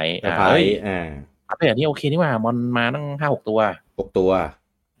เซอร์ไพรส์อัปเดตนี่โอเคนี่ว่ามอนมาตั้ง 5-6 ตัว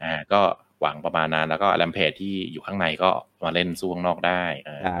ก็หวังประมาณนั้นแล้วก็แรมเพจที่อยู่ข้างในก็มาเล่นสู้ข้างนอกได้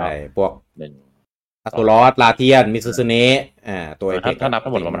ใช่พวก1อัตโตลอสลาเทียนมิซูซุเนะตัวถ้านับทั้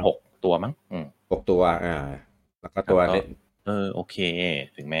งหมดมัน6 ตัวมั้ง6 ตัวแล้วก็ตัวโอเค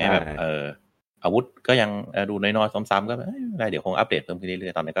ถึงแม้แบบอาวุธก็ยังดูน้อยๆซ้ำๆก็ได้เดี๋ยวคงอัปเดตเพิ่มขึ้นเรื่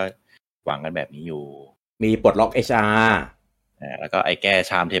อยๆตอนนี้ก็หวังกันแบบนี้อยู่มีปลดล็อก HR แล้วก็ไอ้แก้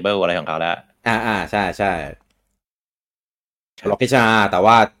ชามเทเบิลอะไรของเขาแล้วใช่ล็อก HR แต่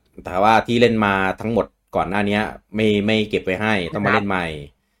ว่าที่เล่นมาทั้งหมดก่อนหน้านี้ไม่เก็บไว้ให้ต้องมาเล่นใหม่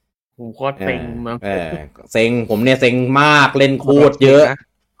ผมโคตรเซ็งเซ็งผมเนี่ยเซ็งมากเล่นโคตรเยอะ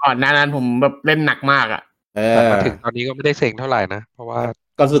ก่อนหน้านั้นผมแบบเล่นหนักมากแต่มาถึงตอนนี้ก็ไม่ได้เซ็งเท่าไหร่นะเพราะว่า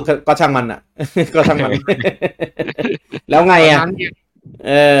ก็ช่างมันก็ช่างมันแล้วไง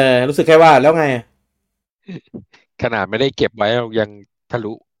รู้สึกแค่ว่าแล้วไงขนาดไม่ได้เก็บไว้ยังทะ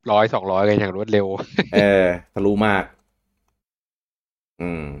ลุ100-200กันอย่างรวดเร็วทะลุมาก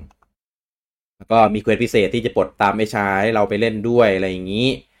แล้วก็มีเควสพิเศษที่จะปลดตามไม่ใช้เราไปเล่นด้วยอะไรอย่างนี้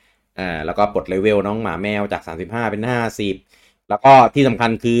แล้วก็ปลดเลเวลน้องหมาแมวจาก35เป็น50แล้วก็ที่สำคั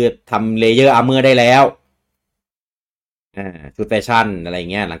ญคือทำเลเยอร์อาร์เมอร์ได้แล้วชุดแฟชั่นอะไร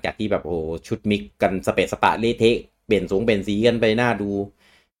เงี้ยหลังจากที่แบบโอ้ชุดมิกกันสเปซสปะเละเทะเปลี่ยนสีกันไปหน้าดู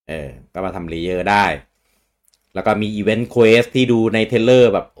ก็มาทำเลเยอร์ได้แล้วก็มีอีเวนต์เควสที่ดูในเทรลเลอ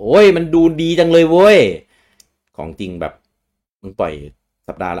ร์แบบโอ้ยมันดูดีจังเลยเว้ยของจริงแบบมึงปล่อย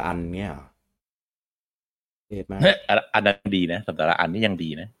สัปดาห์ละอันเงี้ยเท่มากอันนั้นดีนะสัปดาห์ละอันนี่ยังดี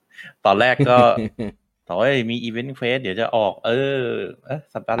นะตอนแรกก็ต่อให้มีอีเวนต์เควสเดี๋ยวจะออก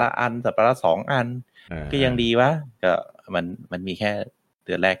สัปดาห์ละอันสัปดาห์ละ2 อันก็ยังดีวะก็มันมีแค่เ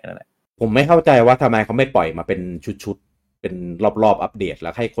ดือนแรกนั่นแหละผมไม่เข้าใจว่าทำไมเขาไม่ปล่อยมาเป็นชุดเป็นรอบอัปเดตแล้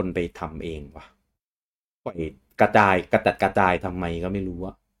วให้คนไปทำเองวะปล่อยกระจายทำไมก็ไม่รู้อ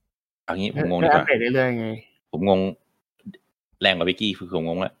ะเอางี้ผมงงดีกว่าอัปเดตเรื่อยๆไงผมงงแรงกว่าวิกกี้คือผม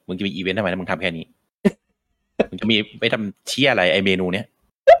งงว่ามึงจะมีอีเวนต์ทำไมมึงทำแค่นี้มึงจะมีไปทำเชี่ยอะไรไอเมนูเนี้ย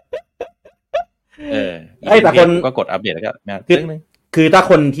แต่คนก็กดอัปเดตแล้วก็คือถ้า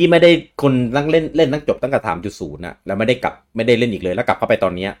คนที่ไม่ได้คนตั้งเล่นตั้งจบตั้งแต่ 3.0 น่ะแล้วไม่ได้เล่นอีกเลยแล้วกลับเข้าไปตอ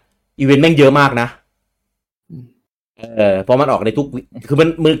นนี้อีเวนต์แม่งเยอะมากนะเพราะมันออกในทุกคือ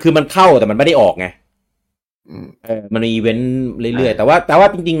มันเข้าแต่มันไม่ได้ออกไงมันมีอีเวนต์เรื่อยๆแต่ว่า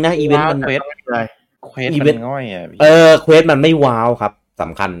จริงๆนะอีเวนต์มันเควสมันง่อยเควสมันไม่ว้าวครับ ส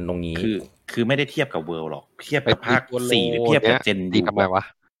ำคัญตรงนี้คือไม่ได้เทียบกับเวิลด์หรอกเทียบกับภาค4หรือเทียบกับเจนยูทำไมวะ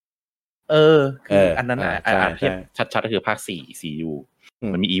คืออันนั้นเทียบชัดๆก็คือภาค4 CU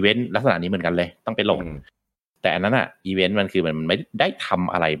มันมีอีเวนต์ลักษณะนี้เหมือนกันเลยต้องไปลงแต่อันนั้นอีเวนต์มันคือมันไม่ได้ท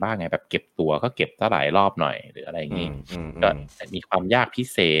ำอะไรบ้างไงแบบเก็บตัวก็เก็บตั้งหลายรอบหน่อยหรืออะไรอย่างงี้ก็มีความยากพิ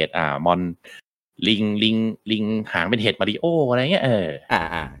เศษมอนลิงหางเป็นเห็ดมาริโออะไรเงี้ย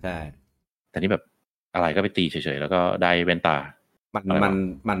ใช่แต่นี่แบบอะไรก็ไปตีเฉยๆแล้วก็ได้เวนตา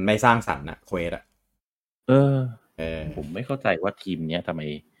มันไม่สร้างสรรค์นะเควสผมไม่เข้าใจว่าทีมเนี้ยทำไม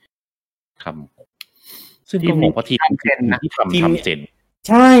ทำซึ่งก็ผมเพราะทีมที่ทำเจน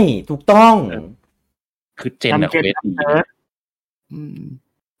ใช่ถูกต้องคือเจนอะเควสดี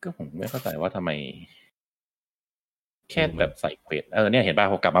ก็ผมไม่เข้าใจว่าทำไมแค่แบบใส่เควสเนี่ยเห็นป่ะ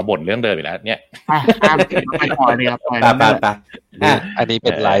ผมกลับมาบ่นเรื่องเดิมอีกแล้วเนี่ยไปปล่อยเลยครับไปอันนี้เ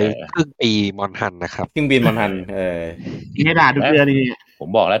ป็นไลฟ์ครึ่งปีมอนฮันนะครับครึ่งปีมอนฮันนี่ด่าทุกเดือนนี่ผม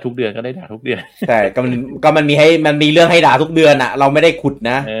บอกแล้วทุกเดือนก็ได้ด่าทุกเดือนแต่ก็มันมีเรื่องให้ด่าทุกเดือนอะเราไม่ได้ขุด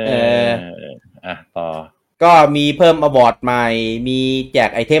นะต่อก็มีเพิ่มอวอร์ดใหม่มีแจก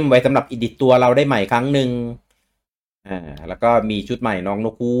ไอเทมไว้สำหรับอิดิตตัวเราได้ใหม่ครั้งหนึ่งแล้วก็มีชุดใหม่น้องน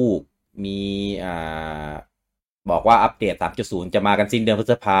กฮูกมีบอกว่าอัปเดต 3.0 จะมากันสิ้นเดือนพฤ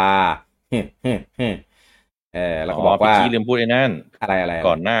ษภาแล้วก็บอกว่าลืมพูดไอ้นั่นอะไร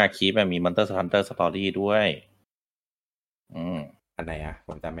ก่อนหน้าคลิปมี Monster Hunter Story ด้วยอันไหนผ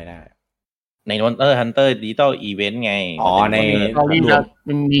มจำไม่ได้ใน Monster Hunter Digital Event ไงใน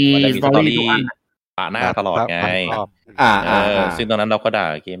มันมี Story ป่าหน้าตลอดไงซึ่งตอนนั้นเราก็ด่า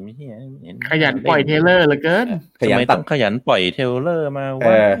เกมขยันปล่อยเทเลอร์เหลือเกินทำไมต้องขยันปล่อยเทเลอร์มา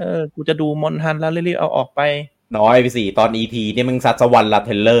ว่ากูจะดูมอนฮันแล้วรีบเอาออกไปน้อยไปสิตอน EP นี่มึงซัดสวรรค์ละเ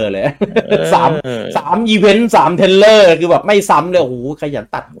ทเลอร์เลย3อีเวนต์3เทเลอร์คือแบบไม่ซ้ำเลยโอ้โหขยัน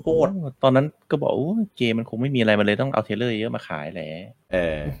ตัดโคตรตอนนั้นก็บอกเกมมันคงไม่มีอะไรมันเลยต้องเอาเทเลอร์เยอะมาขายแหละ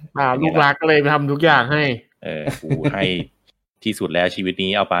ลูกรักก็เลยไปทำทุกอย่างให้กูให้ที่สุดแล้วชีวิต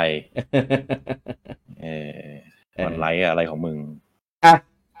นี้เอาไปมันไลฟ์อะไรของมึง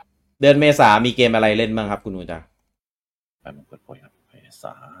เดือนเมษามีเกมอะไรเล่นบ้างครับคุณอูจังเปิดโปรครับเ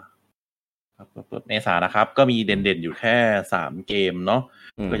มษานะครับก็มีเด่นๆอยู่แค่3เกมเนาะ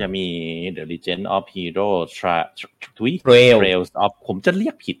ก็จะมี The Legend of Hero Trails of ผมจะเรี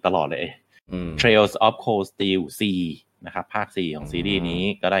ยกผิดตลอดเลย Trails of Cold Steel C นะครับภาค4ของซีรีส์นี้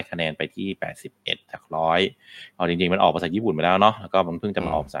ก็ได้คะแนนไปที่81จาก100เอาจริงๆมันออกภาษาญี่ปุ่นไปแล้วเนาะแล้วก็มันเพิ่งจะม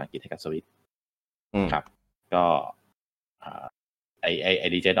าออกภาษาอังกฤษให้กับสวิตครับก็ไอ้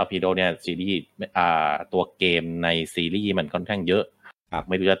Legend of Hero เนี่ยซีรีส์ตัวเกมในซีรีส์มันค่อนข้างเยอะ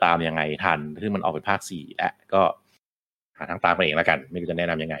ไม่รู้จะตามยังไงทันซึ่งมันออกเป็นภาค4แล้วก็หาทางตามเองแล้วกันไม่รู้จะแนะ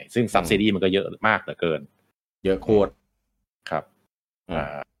นำยังไงซึ่งซับซีรีส์มันก็เยอะมากเหลือเกินเยอะโคตรครับ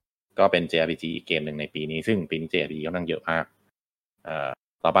ก็เป็น JRPG อีกเกมหนึ่งในปีนี้ซึ่งปีนี้ JRPG ค่อนข้างเยอะมาก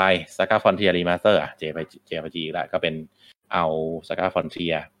ต่อไป Saga Frontier Remaster JRPG แล้วก็เป็นเอา Saga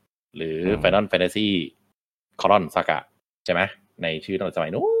Frontier หรือ Final Fantasy Colon Saga ใช่ไหมในชื่อตอนสมั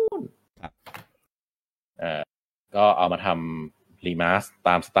ยนู้นก็เอามาทำรีมาสต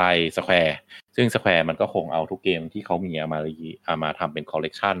ามสไตล์ Square ซึ่ง Square มันก็คงเอาทุกเกมที่เขามีเอามาทำเป็นคอลเล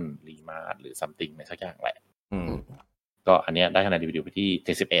กชันรีมาสหรือ something ในสักอย่างแหละก็อันเนี้ยได้คะแนนรีวิวไปที่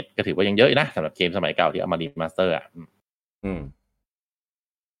71ก็ถือว่ายังเยอะนะสำหรับเกมสมัยเก่าที่เอามารีมาสเตอร์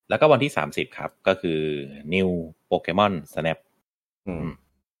แล้วก็วันที่30ครับก็คือ New Pokemon Snap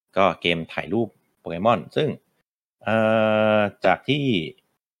ก็เกมถ่ายรูปโปเกมอนซึ่งจากที่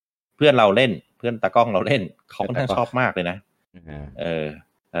เพื่อนเราเล่นเพื่อนตากล้องเราเล่นเขาค่อนข้างชอบมากเลยนะ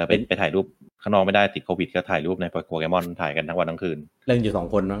ไปถ่ายรูปข้างนอกไม่ได้ติดโควิดก็ถ่ายรูปในโปเกมอนถ่ายกันทั้งวันทั้งคืนเล่นอยู่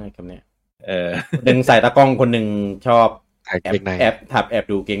2คนมั้งไอ้คำเนี้ยดึงใส่ตากล้องคนหนึ่งชอบแอบ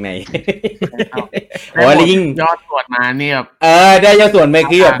ดูเกงในโอ้ยยิ่งยอดตรวจมาเนี่ยได้ยอดส่วนเมื่อ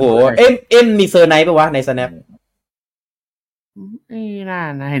กี้แบบโหมีเซอร์ไนท์ป่ะวะใน Snap นี่น่ะ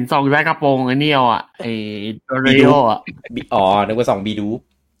เห็นส่องได้กระโปรงไอ้เนี่ยไอ้โดริโอนึกว่าส่องบีดู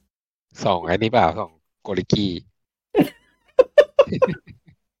ส่องไอ้นี่เปล่าส่องโกริกี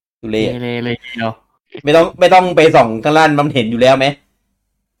ตุเล่เลยเดียวไม่ต้องไปส่องข้างล่างมันเห็นอยู่แล้วไหม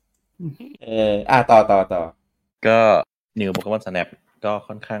ต่อก็ New Pokemon Snap ก็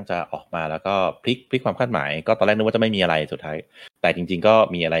ค่อนข้างจะออกมาแล้วก็พลิกความคาดหมายก็ตอนแรกนึกว่าจะไม่มีอะไรสุดท้ายแต่จริงๆก็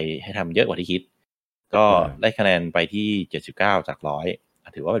มีอะไรให้ทำเยอะกว่าที่คิดก็ได้คะแนนไปที่79จาก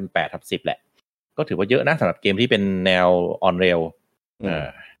100ถือว่าเป็น8/10แหละก็ถือว่าเยอะนะสำหรับเกมที่เป็นแนว on rail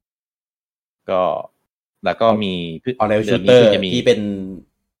ก็แล้วก็มีon rail shooter ที่เป็น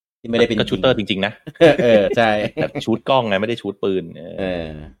ที่ไม่ได้เป็นก็ชูตเตอร์จริงๆนะใช่แบบชูตกล้องไงไม่ได้ชูตปืน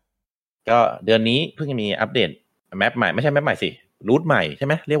ก็เดือนนี้เพิ่งจะมีอัปเดตแมปใหม่ไม่ใช่แมปใหม่สิรูทใหม่ใช่ไ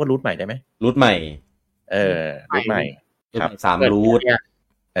หมเรียกว่ารูทใหม่ได้ไหมรูทใหม่รูทใหม่ครับ3รูท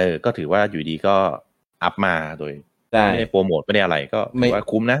ก็ถือว่าอยู่ดีก็อัพมาโดยไม่ได้โปรโมทไม่ได้อะไรก็ถือว่า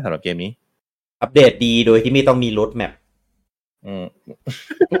คุ้มนะสำหรับเกมนี้อัปเดตดีโดยที่ไม่ต้องมีรถแมป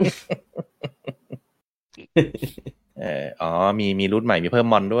มีรุ่นใหม่มีเพิ่ม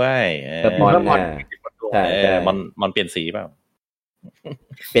มอนด้วยเพิ่มมอนใช่มอนเปลี่ยนสีเปล่า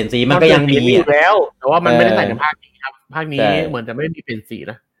เปลี่ยนสีมันก็ยังมีอยู่แล้วแต่ว่ามันไม่ได้ใส่ในภาคนี้ครับภาคนี้เหมือนจะไม่มีเปลี่ยนสี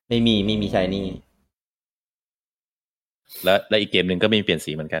นะไม่มีใช่นี่แล้วอีกเกมนึงก็ไม่มีเปลี่ยน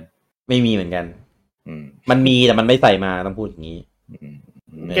สีเหมือนกันไม่มีเหมือนกันมันมีแต่มันไม่ใส่มาต้องพูดอย่างนี้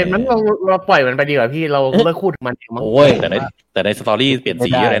เกมนั้นเราปล่อยมันไปดีกว่าพี่เราเลิกพูดมันเองมั้งโอ้ยแต่ในสตอรี่เปลี่ยน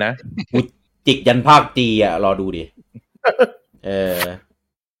สีเลยนะจิกยันภาคจีอ่ะรอดูดิ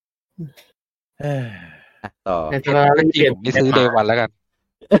ต่อในสตอรี่ผมไม่ซื้อเดย์วันแล้วกัน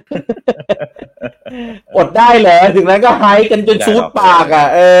อดได้เหรอถึงนั้นก็ไฮกันจนซูดปากอ่ะ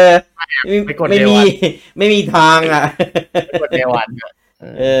ไม่มีทางอ่ะกดเดย์วัน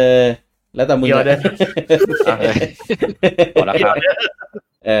แล้วแต่มึงเด้อหมดแล้วครับ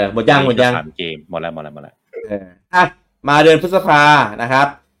หมดยัง3เกมหมดแล้วมาเดือนพฤษภานะครับ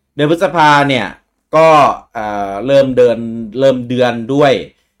เดือนพฤษภาเนี่ยก็เริ่มเดือนด้วย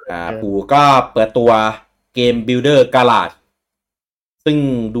ปู่ก็เปิดตัวเกม Builder Garage ซึ่ง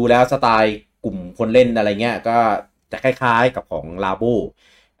ดูแล้วสไตล์กลุ่มคนเล่นอะไรเงี้ยก็จะคล้ายๆกับของ Labo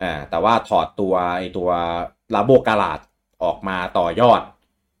แต่ว่าถอดตัวLabo Garage ออกมาต่อยอด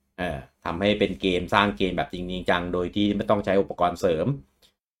ทำให้เป็นเกมสร้างเกมแบบจริงจังโดยที่ไม่ต้องใช้อุปกรณ์เสริม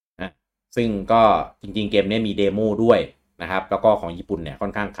ซึ่งก็จริงๆเกมนี้มีเดโมด้วยนะครับแล้วก็ของญี่ปุ่นเนี่ยค่อ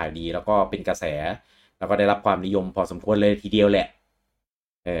นข้างขายดีแล้วก็เป็นกระแสแล้วก็ได้รับความนิยมพอสมควรเลยทีเดียวแหละ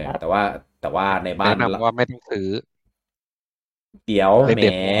แต่ว่าในบ้านว่าไม่ต้องซื้อเดี๋ยวแห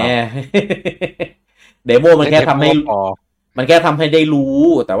มเดโมมันแค่ทำให้ได้รู้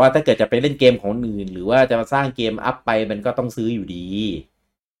แต่ว่าถ้าเกิดจะไปเล่นเกมของอื่นหรือว่าจะมาสร้างเกมอัพไปมันก็ต้องซื้ออยู่ดี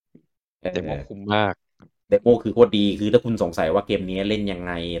เดโมคุ้มมากเดโมคือโคตรดีคือถ้าคุณสงสัยว่าเกมนี้เล่นยังไ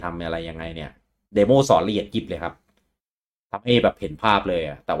งทำอะไรยังไงเนี่ยเดโมสอนละเอียดยิบเลยครับทำให้แบบเห็นภาพเลย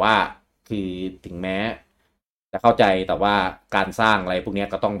อะแต่ว่าคือถึงแม้จะเข้าใจแต่ว่าการสร้างอะไรพวกนี้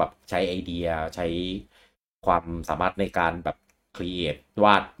ก็ต้องแบบใช้ไอเดียใช้ความสามารถในการแบบครีเอทว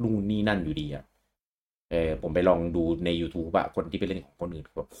าดนู่นนี่นั่นอยู่ดีอะผมไปลองดูใน YouTube อะคนที่ไปเล่นของคนอื่น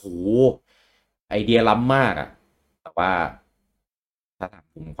แบบโหไอเดียล้ำมากอะแต่ว่าถ้าถาม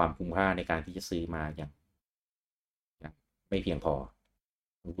ความคุ้มค่าในการที่จะซื้อมาอย่างไม่เพียงพอ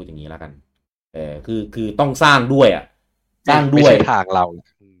พูดอย่างนี้แล้วกันคือต้องสร้างด้วยอ่ะสร้างด้วยไม่ใช่ทางเรา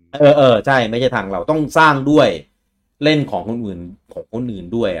ใช่ไม่ใช่ทางเราต้องสร้างด้วยเล่นของคนอื่น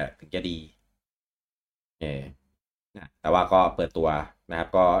ด้วยอ่ะถึงจะดีแต่ว่าก็เปิดตัวนะครับ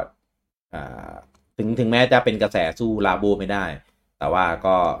ก็ถึงแม้จะเป็นกระแสสู้ลาโบไม่ได้แต่ว่า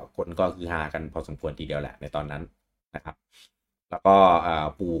ก็คนก็คือฮากันพอสมควรทีเดียวแหละในตอนนั้นนะครับแล้วก็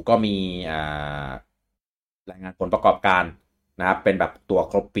ปู่ก็มีรายงานผลประกอบการนะครับเป็นแบบตัว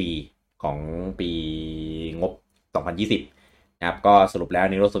ครบปีของปีงบ2020นะครับก็สรุปแล้ว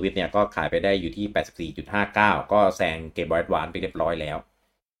Nintendo Switch เนี่ยก็ขายไปได้อยู่ที่ 84.59 ก็แซง Game Boy Advance ไปเรียบร้อยแล้ว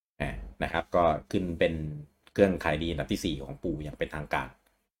นะครับก็ขึ้นเป็นเครื่องขายดีอันดับที่4ของปู่อย่างเป็นทางการ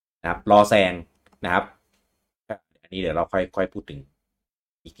นะครับรอแซงนะครับอันนี้เดี๋ยวเราค่อยพูดถึง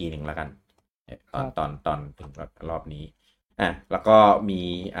อีกทีหนึ่งแล้วกันตอนถึงรอบนี้แล้วก็มี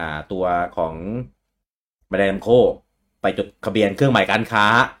ตัวของบาดามโคไปจดทะเบียนเครื่องหมายการค้า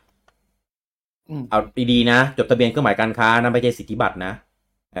เอาดีๆนะจดทะเบียนเครื่องหมายการค้านะไม่ใช่สิทธิบัตรนะ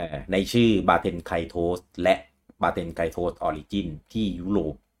ในชื่อบาเทนไคโทสและบาเทนไคโทสออริจินที่ยุโร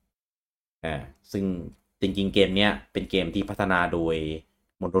ปซึ่งจริงๆเกมเนี้ยเป็นเกมที่พัฒนาโดย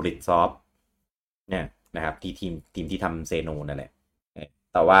Monolith Soft เนี่ยนะครับที่ทีมที่ทำเซโนนั่นแหละ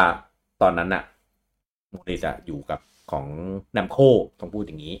แต่ว่าตอนนั้นน่ะMonolithจะอยู่กับของนัมโคต้องพูด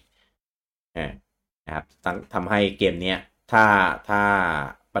อย่างนี้นะครับทำให้เกมเนี้ยถ้า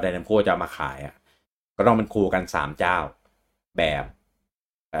บาเทนนัมโคจะมาขายก็ต้องเป็นคู่กัน3เจ้าแบบ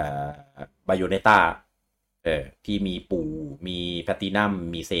บาโยเนต้าที่มีปู่มีแพลตินัม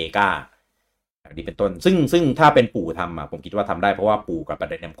มีเซกาอันนี้เป็นต้นซึ่งถ้าเป็นปู่ทำผมคิดว่าทำได้เพราะว่าปู่กับบา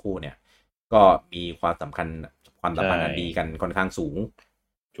เทนนัมโคเนี่ยก็มีความสัมพันธ์อันดีกันค่อนข้างสูง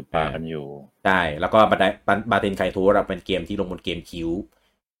จุดปากันอยู่ใช่แล้วก็บาเทนไคโทสเป็นเกมที่ลงบนเกมคิว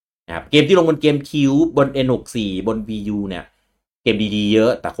นะครับเกมที่ลงบนเกมคิวบน N64 บน Wii U เนี่ยเกมดีๆเยอ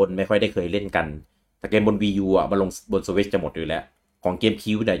ะแต่คนไม่ค่อยได้เคยเล่นกันแต่เกมบน Wii U มาลงบน Switch จะหมดอยู่แล้วของเกม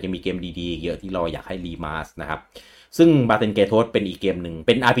คิวเนี่ยยังมีเกมดีๆเยอะที่เราอยากให้รีมาสนะครับซึ่งบาเทนไคโทสเป็นอีกเกมหนึ่งเ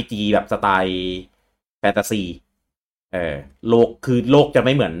ป็น RPG แบบสไตล์แฟนตาซีโลกจะไ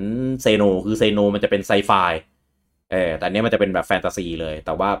ม่เหมือนเซโนคือเซโนมันจะเป็นไซไฟแต่อันนี้มันจะเป็นแบบแฟนตาซีเลยแ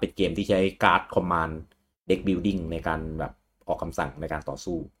ต่ว่าเป็นเกมที่ใช้การ์ดคอมมานด์เด็กบิลดิ้งในการแบบ อกคำสั่งในการต่อ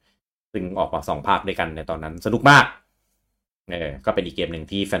สู้ซึ่งออกมา2ภาคด้วยกันในตอนนั้นสนุกมากก็เป็นอีกเกมหนึ่ง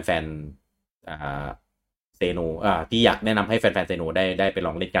ที่แฟนๆเซโนที่อยากแนะนำให้แฟนๆเซโนได้ไปล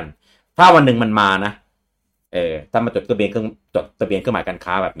องเล่นกันถ้าวันหนึ่งมันมานะถ้ามาจดทะเบียนเครื่องหมายการ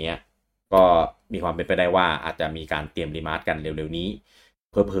ค้าแบบนี้ก็มีความเป็นไปได้ว่าอาจจะมีการเตรียมรีมาสต์กันเร็วๆนี้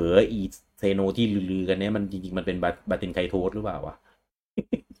เผลอๆอีเซโนที่ลือๆกันเนี้ยมันจริงๆมันเป็นบาตินไคโทสหรือเปล่าวะ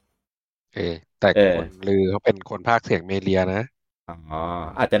แต่คนลือเขาเป็นคนพากย์เสียงเมเลียนะ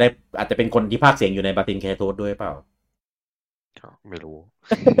อาจจะเป็นคนที่พากย์เสียงอยู่ในบาตินไคโทสด้วยเปล่าไม่รู้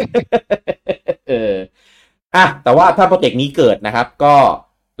แต่ว่าถ้าโปรเจกต์นี้เกิดนะครับก็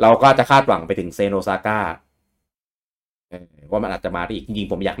เราก็จะคาดหวังไปถึงเซโนซาก้าว่ามันอาจจะมาได้อีกจริง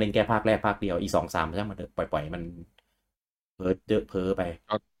ๆผมอยากเล่นแค่ภาคแรกภาคเดียวอีก 2-3 ช่างมันเถอะปล่อยมันเพ้อไป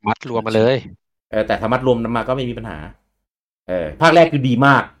มัดรวมมาเลยแต่ถ้ามัดรวมมาก็ไม่มีปัญหาภาคแรกคือดีม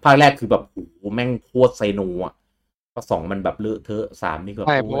ากภาคแรกคือแบบโอ้โหแม่งโคตรไซโนอ่ะภาค2มันแบบเลอะเทอะ3นี่ก็ใ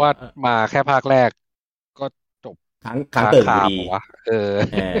ช่เพราะว่ามาแค่ภาคแรกก็จบค้างเติ่งดี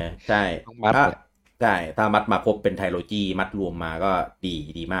ใช่ต้องมัดใช่ถ้ามัดมาครบเป็นไทโลจีมัดรวมมาก็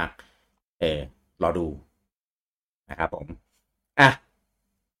ดีมากรอดูนะครับผม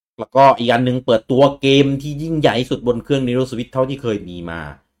แล้วก็อีกอันนึงเปิดตัวเกมที่ยิ่งใหญ่สุดบนเครื่อง Nintendo Switch เท่าที่เคยมีมา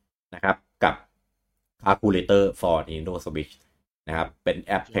นะครับกับ Calculator for Nintendo Switch นะครับเป็นแ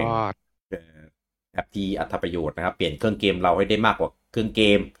อปที่อัตประโยชน์นะครับเปลี่ยนเครื่องเกมเราให้ได้มากกว่าเครื่องเก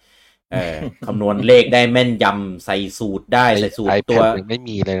มคำนวณเลขได้แม่นยำใส่สูตรได้ใส่สูตรตัวไม่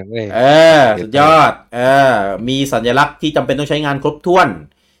มีเลยเว้ยสุดยอดมีสัญลักษณ์ที่จำเป็นต้องใช้งานครบถ้วน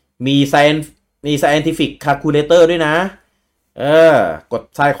มีscientific calculator ด้วยนะกด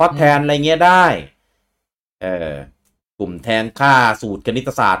ไซคอสแทนอะไรเงี้ยได้กลุ่มแทนค่าสูตรคณิต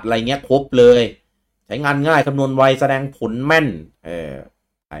ศาสตร์อะไรเงี้ยครบเลยใช้งานง่ายคำนวณไวแสดงผลแม่น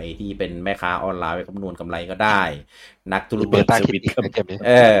ใครที่เป็นแม่ค้าออนไลน์ไปคำนวณกำไรก็ได้นักธุรกิจ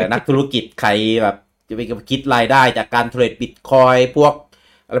นักธุรกิจใครแบบจะไปคิดรายได้จากการเทรดบิตคอยพวก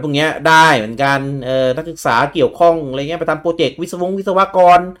อะไรพวกเนี้ยได้เหมือนกันนักศึกษาเกี่ยวข้องอะไรเงี้ยไปทำโปรเจกต์วิศวก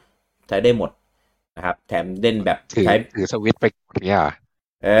รใช้ได้หมดนะครับแถมเล่นแบบใช้ถือสวิตช์ไปเนี่ย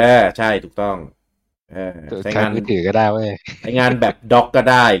ใช่ถูกต้องใช้งานมือถือก็ได้เว้ยใช้งานแบบด็อกก็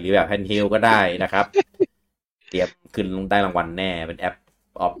ได้หรือแบบแฮนด์เฮลก็ได้นะครับเตรียมขึ้นได้รางวัลแน่เป็นแอป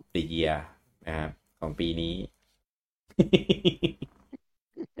of the year นะครับของปีนี้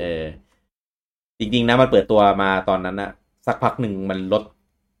จริงๆนะมันเปิดตัวมาตอนนั้นนะสักพักหนึ่งมันลด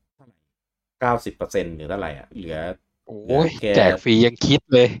 90% หรือเท่าไหร่อ่ะเหลือโอ้ยแจกฟรียังคิด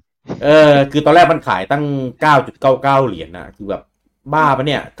เลยคือตอนแรกมันขายตั้ง 9.99 เหรียญนะคือแบบบ้าปะเ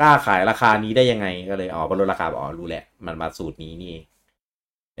นี่ยกล้าขายราคานี้ได้ยังไงก็เลยพอลดราคารู้แหละมันมาสูตรนี้นี่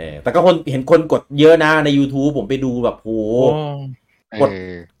แต่ก็เห็นคนกดเยอะนะใน YouTube ผมไปดูแบบโห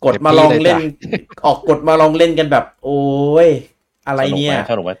กดมาลองเล่นกดมาลองเล่นกันแบบโอ้ยอะไรเนี่ย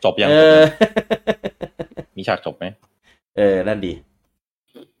สนุกไหมจบยังมีฉากจบไหมนั่นดี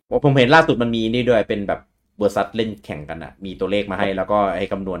ผมเห็นล่าสุดมันมีนี่ด้วยเป็นแบบเวอร์ซัสเล่นแข่งกันอะมีตัวเลขมาให้แล้วก็ให้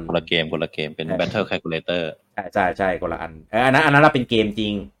คำนวณคนละเกมเป็น Battle Calculator ใช่คนละอันอันนั้นเราเป็นเกมจริ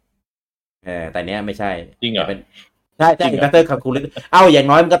งแต่เนี้ยไม่ใช่จริงเหรอเป็นใช่ Battle Calculator อย่าง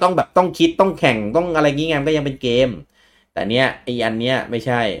น้อยมันก็ต้องแบบต้องคิดต้องแข่งต้องอะไรงี้ไงมันก็ยังเป็นเกมแต่เนี้ยไอ้อันเนี้ยไม่ใ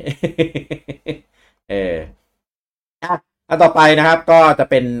ช่อันต่อไปนะครับก็จะ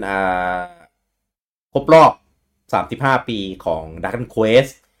เป็นครบรอบ35 ปีของ Dragon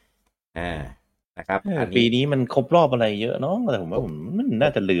Quest นะครับปีนี้มันครบรอบอะไรเยอะเนาะแต่ผมว่าผมน่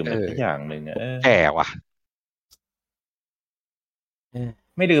าจะลืมอะไรสักอย่างนึงแก่ว่ะ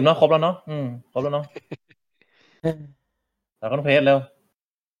ไม่ลืมเนาะครบแล้วเนาะครบแล้วเนาะDragon Quest แล้ว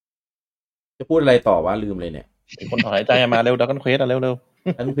จะพูดอะไรต่อว่าลืมเลยเนี่ยคนถอนหายใจมาเร็วDragon Quest เร็ว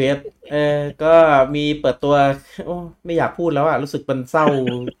Dragon Quest ก็มีเปิดตัวไม่อยากพูดแล้วรู้สึกมันเศร้า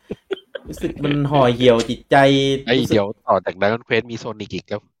รู้สึกมันห่อเหี่ยวจิตใจเดี๋ยวต่อจากDragon Questมีโซนิกอีก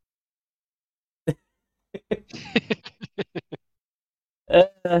แล้ว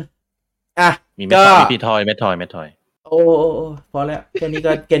มีก็มีทอยเมทอยโอ้พอแล้วแค่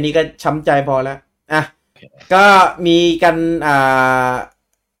นี้ก็ช้ำใจพอแล้วก็มีกัน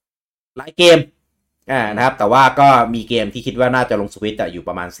หลายเกมนะครับแต่ว่าก็มีเกมที่คิดว่าน่าจะลงสวิตช์อยู่ป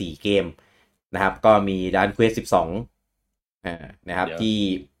ระมาณ4เกมนะครับก็มี Dragon Quest 12นะครับที่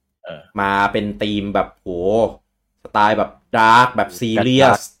มาเป็นธีมแบบโหสไตล์แบบดาร์กแบบซีเรีย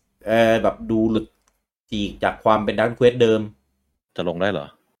สแบบดูหลุดจากความเป็นDragon Questเดิมจะลงได้เหรอ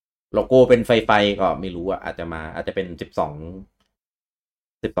โลโก้เป็นไฟก็ไม่รู้อาจจะเป็น12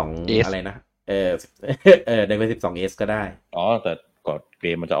อะไรนะDragon Quest 12S ก็ได้แต่ก่อนเก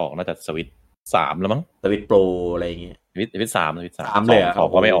มมันจะออกน่าจะสวิตช์ 3แล้วมั้งสวิตโปรอะไรอย่างเงี้ยสวิต3เลย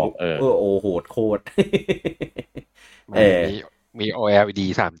2ก็ไม่ออกโอ้โหโคตรมี OLED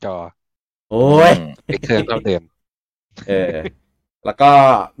 3 จอโอ้ยเครื่องเท่าเดิมแล้วก็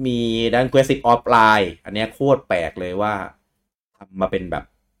มีด้าน Quest 10 Offline อันนี้โคตรแปลกเลยว่าทำมาเป็นแบบ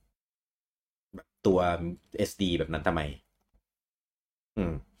ตัว SD แบบนั้นทำไม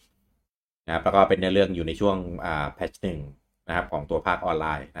นะครับแล้วก็เป็นเนื้อเรื่องอยู่ในช่วงแพทช์ 1นะครับของตัวภาคออนไล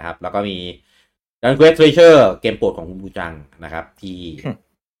น์นะครับแล้วก็มีDragon Quest Treasure เกมโปรดของคุณบูจังนะครับที่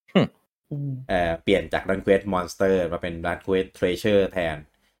เปลี่ยนจาก Dragon Quest Monster มาเป็น Dragon Quest Treasure แทน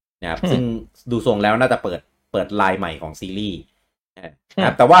นะครับซึ่งดูทรงแล้วน่าจะเปิดไลน์ใหม่ของซีรีส์นะค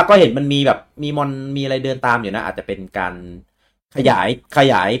รับแต่ว่าก็เห็นมันมีแบบมีมอนมีอะไรเดินตามอยู่นะอาจจะเป็นการข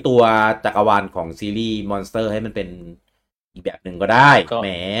ยายตัวจักรวาลของซีรีส์ Monster ให้มันเป็นอีกแบบหนึ่งก็ได้แหม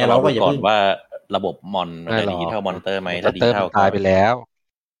เราก็อย่าเพิ่งว่าระบบมอนจะดีเท่ามอนเตอร์ไหมถ้าดีเท่าตายไปแล้ว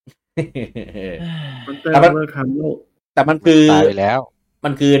แต่มันคือตายไปแล้วมั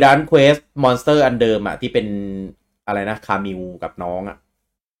นคือดันเควสมอนสเตอร์อันเดิมอ่ะที่เป็นอะไรนะคามิวกับน้องอ่ะ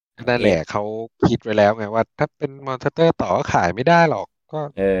นั่นแหละเขาคิดไว้แล้วไงว่าถ้าเป็นมอนสเตอร์ต่อก็ขายไม่ได้หรอกก็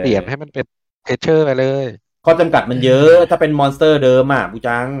เปลี่ยนให้มันเป็นเทเชอร์ไปเลยข้อจำกัดมันเยอะถ้าเป็นมอนสเตอร์เดิมอ่ะบู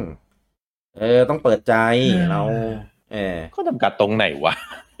จังต้องเปิดใจเราข้อจำกัดตรงไหนวะ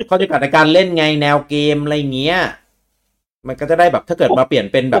ข้อจำกัดในการเล่นไงแนวเกมอะไรเงี้ยมันก็จะได้แบบถ้าเกิดมาเปลี่ยน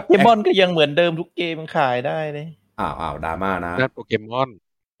เป็นแบบโปเกมอนก็ยังเหมือนเดิมทุกเกมมันขายได้เลยอ้าวดราม่านะโปเกมอน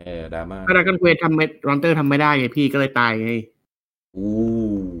ดราม่าถ้าDragon Questทำไม่รอนเตอร์ทำไม่ได้ไงพี่ก็เลยตายไง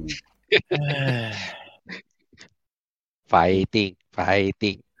ไฟติ้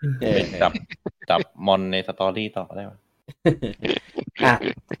งจับมอนในสตอรี่ต่อได้ป่ะ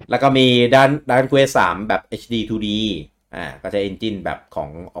แล้วก็มีด้าน Quest 3แบบ HD 2D ก็ใช้ engine แบบของ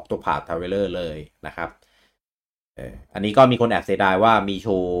Octopath Traveler เลยนะครับอันนี้ก็มีคนแอบเสียดายว่ามีโช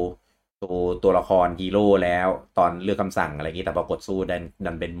ว์ตัวละครฮีโร่แล้วตอนเลือกคำสั่งอะไรอย่างนี้แต่ปรากฏสู้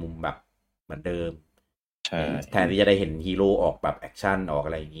ดันเป็นมุมแบบเหมือนเดิมแทนที่จะได้เห็นฮีโร่ออกแบบแอคชั่นออกอ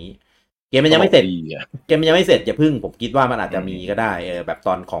ะไรอย่างนี้เกมมันยังไม่เสร็จอย่าพึ่งผมคิดว่ามันอาจจะมีก็ได้แบบต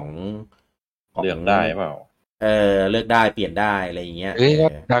อนของเลือกได้เปล่าเลือกได้เปลี่ยนได้อะไรอย่างเงี้ย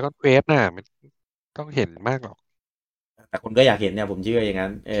Dragon Quest น่ะมันต้องเห็นมากหรอกแต่คนก็อยากเห็นเนี่ยผมเชื่ออย่างนั้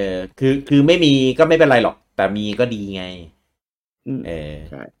นคือไม่มีก็ไม่เป็นไรหรอกแต่มีก็ดีไง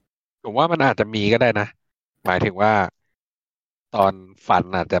ใช่ผมว่ามันอาจจะมีก็ได้นะหมายถึงว่าตอนฟัน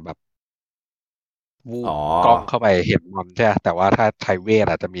อาจจะแบบวูบกล้องเข้าไปเห็นมอนใช่แต่ว่าถ้าไทเวท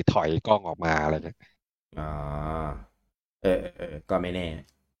อาจจะมีถอยกล้องออกมาอะไรเงี้ยก็ไม่แน่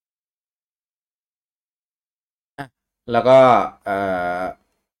แล้วก็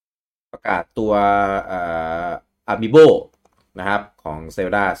ประกาศตัวAmiibo นะครับของ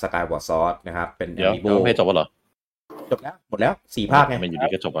Zelda Skyward Sword นะครับเป็น Amiibo เพจจบแล้วเหรอจบแล้วหมดแล้ว4ภาคไงมันอยู่ดี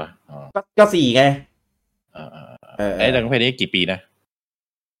ก็จบอ่ะก็4ไงไอ้ดังเพจนี้กี่ปีนะ35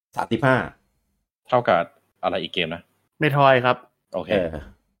เท่ากับอะไรอีกเกมนะไม่ทอยครับโอเค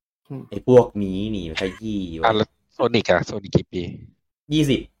ไอ้พวกนี้นี่ใครยี่วะโซนิกกี่ปี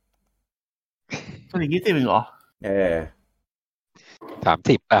20โซนิก20เองเหรอ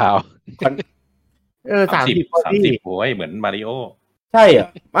30เปล่า30โอ้ยเหมือนมาริโอใช่เหรอ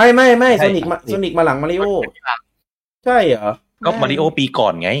ไม่โซนิกมาหลังมาริโอใช่เหรอก็มาริโอปีก่อ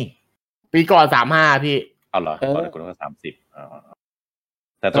นไงปีก่อน35พี่เอาเหรอตอนนั้นก็30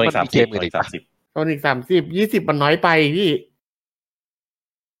แต่โซนิก30โซนิก30 20มันน้อยไปพี่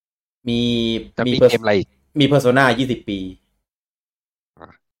มีเกมอะไรมีเพอร์โซน่า20ปี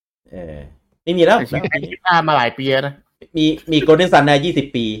ไม่มีแล้วมาหลายปีนะมีโกลเด้นซันนะ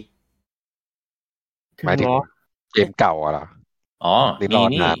20ปีหมายถึงเกมเก่าเหรอมี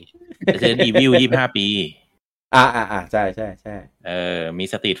นี่Resident Evil 25ปีใช่มี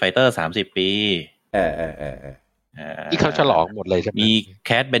สตรีทไฟเตอร์30ปีที่เขาฉลองหมดเลยใช่ไหมมีแค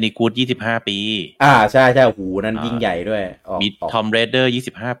ทแบนดิกูด25ปีใช่โหนั้นยิ่งใหญ่ด้วยมีทอมเรดเดอร์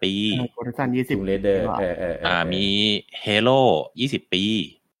25ปีโกลเด้นซัน20เรดเดอร์มีเฮโร่20ปี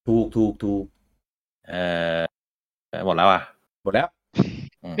ถูกหมดแล้วหมดแล้ว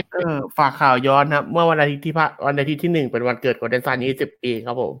ฝากข่าวย้อนครับเมื่อวันอาทิตย์ที่1เป็นวันเกิดโกลเด้นซัน20ปีค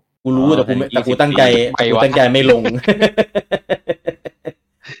รับผมกูรู้แต่กูตั้งใจไม่ลง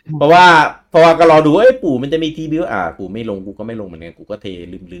เพราะว่าก็รอดูปู่มันจะมีทีบิวปู่ไม่ลงกูก็ไม่ลงเหมือนกันกูก็เท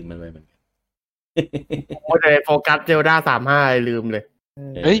ลืมมันไปเหมือนกันโอ้ยโฟกัสเซลดา35ลืมเลย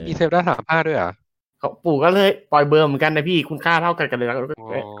มีเซลดา35ด้วยเหรอปู่ก็เลยปล่อยเบอร์เหมือนกันนะพี่คุณค่าเท่ากันเลย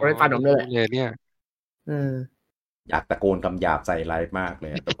ก็ได้ฟันผมเลยเนี่ยอยากตะโกนคำหยาบใส่ไลฟ์มากเล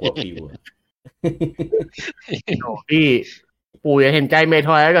ยตะโกนฟิวพี่ปู่อย่าเห็นใจเมท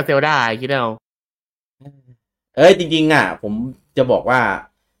อยกับเซลดาคิดเอาจริงๆผมจะบอกว่า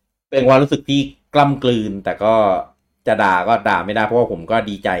เป็นความรู้สึกที่กล้ำกลืนแต่ก็จะด่าก็ด่าไม่ได้เพราะว่าผมก็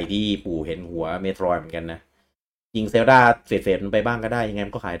ดีใจที่ปู่เห็นหัวเมโทรเหมือนกันนะยิงเซลดาเฟดมันไปบ้างก็ได้ยังไง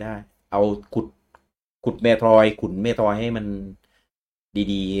มันก็ขายได้เอาขุดเมโทรขุนเมโทรให้มัน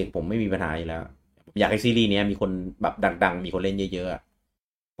ดีๆผมไม่มีปัญหาอยู่แล้วอยากให้ซีรีส์นี้มีคนแบบดังๆมีคนเล่นเยอะ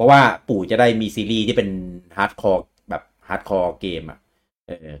ๆเพราะว่าปู่จะได้มีซีรีส์ที่เป็นฮาร์ดคอร์แบบฮาร์ดคอร์เกมอ่ะ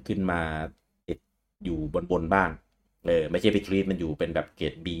ขึ้นมาติดอยู่บนบ้างไม่ใช่ไปทรีตมันอยู่เป็นแบบเกร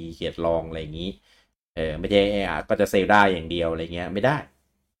ด B เกรดรองอะไรอย่างนี้ไม่ใช่ก็จะเซลได้อย่างเดียวอะไรเงี้ยไม่ได้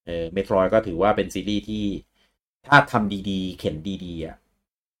เมโทรก็ถือว่าเป็นซีรีส์ที่ถ้าทำดีๆเข็นดีๆอ่ะ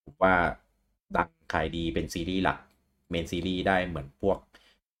ผมว่าดังขายดีเป็นซีรีส์หลักเมนซีรีส์ได้เหมือนพวก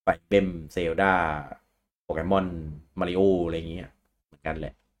ไฟเบมเซลดาโปเกมอนมาริโออะไรเงี้ยเหมือนกันแหล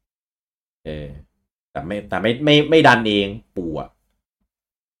ะแต่ไม่ดันเองปู่อ่ะ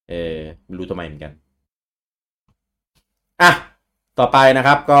ไม่รู้ทำไมเหมือนกันอ่ะต่อไปนะค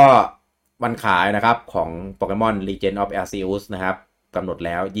รับก็วันขายนะครับของ Pokemon Legend of Arceus นะครับกำหนดแ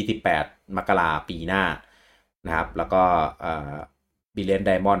ล้ว28 มกราคมปีหน้านะครับแล้วก็Brilliant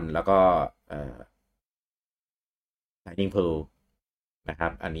Diamond แล้วก็Shining Pearl นะครั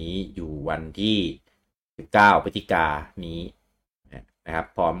บอันนี้อยู่วันที่19 พฤศจิกายนนี้นะครับ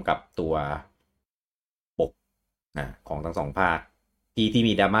พร้อมกับตัวปกของทั้งสองภาคที่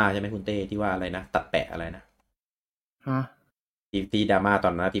มีดราม่าใช่ไหมคุณเต้ที่ว่าอะไรนะตัดแปะอะไรนะที่ดราม่าต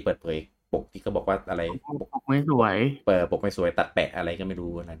อนนั้นที่เปิดเผยปกที่เขาบอกว่าอะไรปกไม่สวยปกไม่สวยตัดแปะอะไรก็ไม่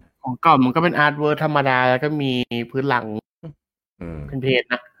รู้อะไรนะของเก่ามันก็เป็นอาร์ตเวิร์คธรรมดาแล้วก็มีพื้นหลังเป็นเพจ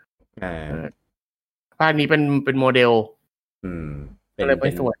นะภาคนี้เป็นโมเดลเป็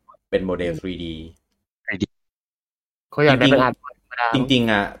นสวยเป็นโมเดล 3D เขาอยากได้เป็นอาร์ตเวิร์คธรรมดาจริง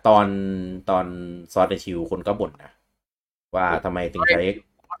ๆอ่ะตอนซอสเดชิวคนก็บ่นนะว่าทำไมถึงใช้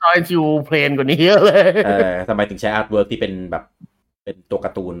ซอสเดชิวเพลนกว่านี้เยอะเลยทำไมถึงใช้อาร์ตเวิร์คที่เป็นแบบเป็นตัวก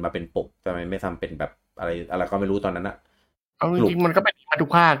าร์ตูนมาเป็นปกทำไมไม่ทำเป็นแบบอะไรก็ไม่รู้ตอนนั้นอะเอาจริงๆมันก็เป็นมาทุ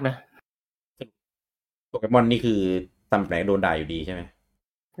กภาคนะโปเกมอนนี่คือทำไหนโดนด่าอยู่ดีใช่ไหม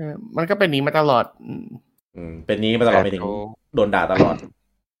มันก็เป็นนี้มาตลอดเป็นนี้มาตลอดไปถึงโดนด่าตลอด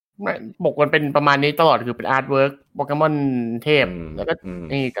ปกมันเป็นประมาณนี้ตลอดคือเป็นอาร์ตเวิร์กโปเกมอนเทพแล้วก็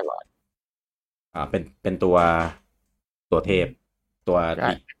นี่ตลอดเป็นตัวเทพตัว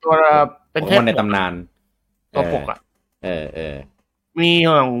เป็นเทพในตำนานตัวปกอ่ะมี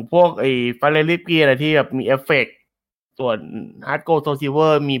ของพวกไอ้ฟาเรลิฟกี้อะไรที่แบบมีเอฟเฟกต์ส่วนอาร์ตโกโซซิเวอ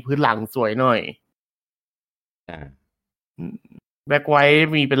ร์มีพื้นหลังสวยหน่อยแบ็คไวท์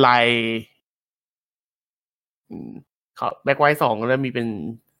มีเป็นลายแบ็คไวท์2แล้วมีเป็น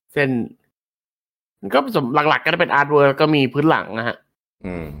เส้นก็ผสมหลักๆก็จะเป็นอาร์ตเวิร์กก็มีพื้นหลังนะฮะ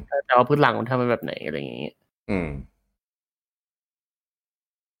แต่ว่าพื้นหลังมันทำเป็นแบบไหนอะไรอย่างเงี้ย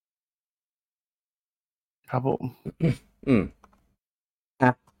ครับผม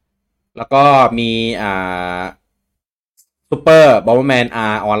แล้วก็มีซูเปอร์บอมเบอร์แมน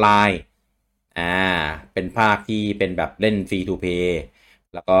R ออนไลน์เป็นภาคที่เป็นแบบเล่นฟรีทูเพย์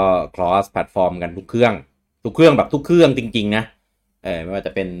แล้วก็คลอสแพลตฟอร์มกันทุกเครื่องแบบทุกเครื่องจริงๆนะไม่ว่าจ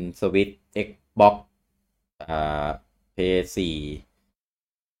ะเป็น Switch Xbox PS4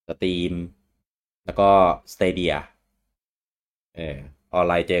 Steam แล้วก็ Stadia ออน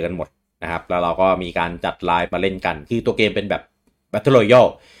ไลน์เจอกันหมดนะครับแล้วเราก็มีการจัดไลฟ์มาเล่นกันคือตัวเกมเป็นแบบ Battle Royale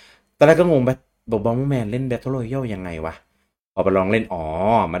ตอนแรกก็งงบอมเบอร์แมนเล่น Battle Royale ยังไงวะพอไปลองเล่น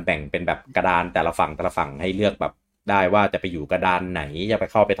มันแบ่งเป็นแบบกระดานแต่ละฝั่งให้เลือกแบบได้ว่าจะไปอยู่กระดานไหนจะไป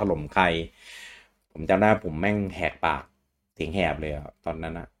เข้าไปถล่มใครผมจำได้ผมแม่งแหกปากเสียงแหบเลยตอน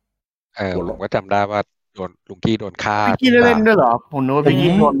นั้นผมก็จำได้ว่าโดนลุงกี้โดนฆ่าพี่เล่นด้วยเหรอผมนึกว่าพี่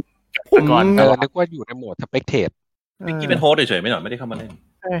โดนก่อนนึกว่าอยู่ในโหมดสเปกเทดพี่กี้เป็นโฮสต์เฉยๆไม่หน่อยไม่ได้เข้ามาเล่น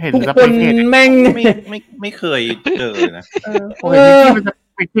ทุกคนแม่งไม่เคยเจอนะโอ้ยพี่กี้เป็นส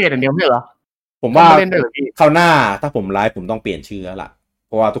เปกเทดอย่างเดียวไม่เหรอผมว่าคราวหน้าถ้าผมไลฟ์ผมต้องเปลี่ยนชื่อแล้วล่ะเ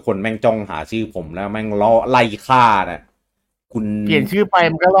พราะว่าทุกคนแม่งจ้องหาชื่อผมแล้วแม่งไล่ฆ่านะคุณเปลี่ยนชื่อไป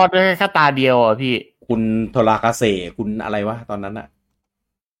มันก็รอดได้แค่ตาเดียวอ่ะพี่คุณโทรากาเซคุณอะไรวะตอนนั้นอ่ะ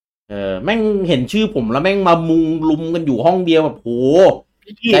แม่งเห็นชื่อผมแล้วแม่งมามุงลุมกันอยู่ห้องเดียวแบบโห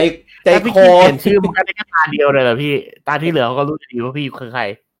ใจคอเปลี่ยนชื่อมันก็ได้แค่ตาเดียวเลยเหรอพี่ตาที่เหลือเขาก็รู้ดีว่าพี่คือใคร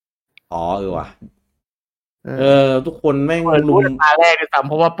ว่ะทุกคนแม่งรู้ตาแรกเลยซ้ำ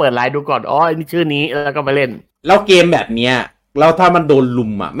เพราะว่าเปิดไลน์ดูก่อนอันนี้ชื่อนี้แล้วก็ไปเล่นแล้วเกมแบบเนี้ยแล้วถ้ามันโดนลุ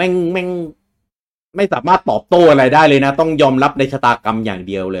มอ่ะแม่งไม่สามารถตอบโต้อะไรได้เลยนะต้องยอมรับในชะตากรรมอย่าง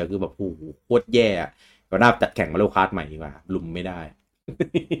เดียวเลยคือแบบโอ้โหโคตรแย่ก็น่าจัดแข่งมาเร็วคาร์ดใหม่ดีกว่าลุมไม่ได้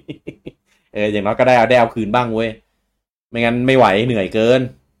อย่างน้อยก็ได้เอาคืนบ้างเว้ยไม่งั้นไม่ไหวเหนื่อยเกิน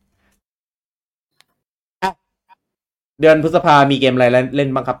เดือนพฤษภามีเกมอะไรเล่น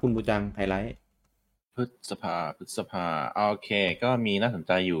บ้างครับคุณบูจังไฮไลท์พฤ ฤษภาโอเคก็มีน่าสนใ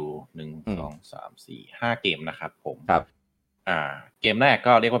จอยู่1 2 3 4 5เกมนะครับผมครับเกมแรก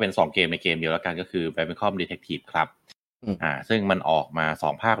ก็เรียกว่าเป็น2เกมในเกมเดียวแล้วกันก็คือ Babylon Detective ครับซึ่งมันออกมา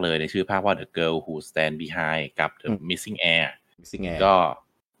2ภาคเลยในชื่อภาคว่า The Girl Who Stand Behind กับ The Missing Heir ก็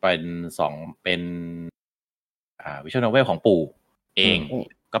เป็นเป็นvisual novel ของปู่เอง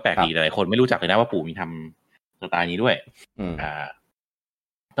ก็แปลกดีหลายคนไม่รู้จักเลยนะว่าปู่มีทำสไตล์นี้ด้วย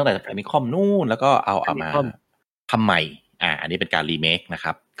ตั้งแต่แฟมิคอมนู่นแล้วก็เอามาทำใหม่อันนี้เป็นการรีเมคนะค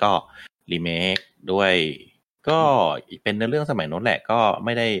รับก็รีเมคด้วยก็เป็นเรื่องสมัยโน้นแหละก็ไ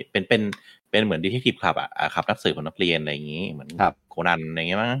ม่ได้เป็นเหมือน Detective Club ครับนักสืบของนักเรียนอะไรอย่างงี้เหมือนโคนันอะไรอย่าง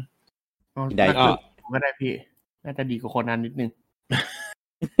เงี้ยมั้งได้ก็ได้พี่น่าจะดีกว่าโคนันนิดนึง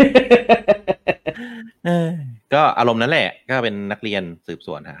ก็อารมณ์นั้นแหละก็เป็นนักเรียนสืบส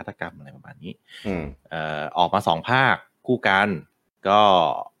วนหาฆาตกรรมอะไรประมาณนี้ออกมา2ภาคคู่กันก็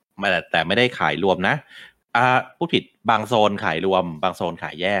แต่ไม่ได้ขายรวมนะพูดผิดบางโซนขายรวมบางโซนข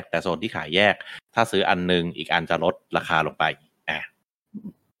ายแยกแต่โซนที่ขายแยกถ้าซื้ออันนึงอีกอันจะลดราคาลงไป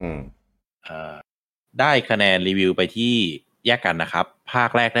ได้คะแนนรีวิวไปที่แยกกันนะครับภาค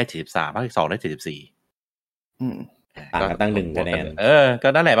แรกได้73ภาคที่2ได้74ต่างกันตั้ง1คะแนนก็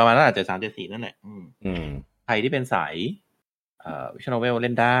นั่นแหละประมาณนั้นอาจจะ3-4นั่นแหละใครที่เป็นสายvisual novel เ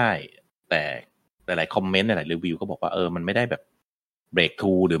ล่นได้แต่หลายคอมเมนต์หลายรีวิวก็บอกว่ามันไม่ได้แบบเบรก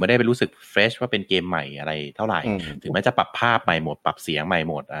ทูหรือไม่ได้ไปรู้สึกเฟรชว่าเป็นเกมใหม่อะไรเท่าไหร่ถึงแม้จะปรับภาพใหม่หมดปรับเสียงใหม่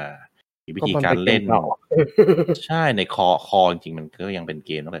หมดวิธีการเล่นใช่ในคอจริงๆมันก็ยังเป็นเ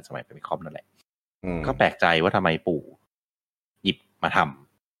กมตั้งแต่สมัยเป็นคอมนั่นแหละก็แปลกใจว่าทำไมปู่หยิบมาท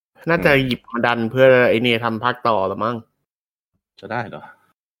ำน่าจะหยิบมาดันเพื่อไอ้นี่ทำภาคต่อหรือมั้งจะได้เหรอ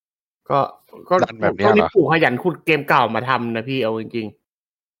ก็แบบนี้เหรอปู่ขยันขุดเกมเก่ามาทำนะพี่เอาจริงๆ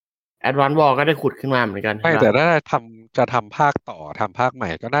Advance War ก็ได้ขุดขึ้นมาเหมือนกันไม่แต่ถ้าจะทำภาคต่อทำภาคใหม่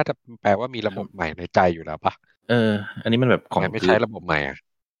ก็น่าจะแปลว่ามีระบบใหม่ในใจอยู่แล้วปะอันนี้มันแบบของไม่ใช้ระบบใหม่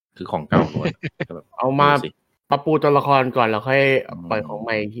คือของเก่าล้วนเอามาปรับปรุงตัวละครก่อนแล้วค่อยปล่อยของให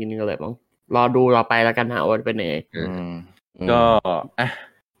ม่อีกทีนึงเลยมั้งรอดูต่อไปแล้วกันหาว่าเป็นยังไง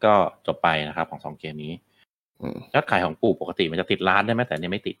ก็จบไปนะครับของ2เกมนี้ยอดขายของปู่ปกติมันจะติดล้านได้ไหมแต่เนี่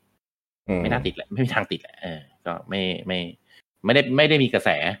ยไม่ติดไม่น่าติดแหละไม่มีทางติดแหละก็ไม่ได้มีกระแส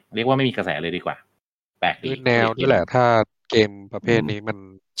เรียกว่าไม่มีกระแสเลยดีกว่าแปลกดีแนวนี่แหละถ้าเกมประเภทนี้มัน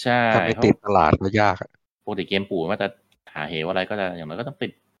ถ้าไม่ติดตลาดก็ยากปกติเกมปู่ว่าจะหาเหวอะไรก็จะอย่างน้อยก็ต้องติ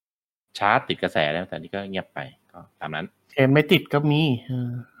ดชาร์ตติดกระแสแล้วแต่นี่ก็เงียบไปก็ตามนั้นเกมไม่ติดก็มี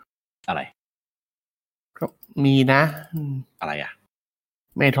อะไรก็มีนะอะไร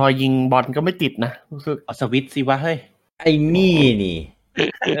เมทรอยยิงบอลก็ไม่ติดนะรู้สึกเอาสวิตช์สิวะเฮ้ยไอ้นี่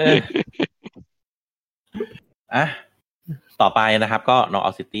ต่อไปนะครับก็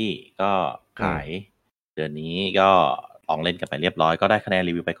Knockout City ก็ขายเดือนนี้ก็ลองเล่นกันไปเรียบร้อยก็ได้คะแนน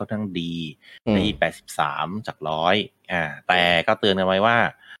รีวิวไปค่อนข้างดีได้83จาก100แต่ก็เตือนกันไว้ว่า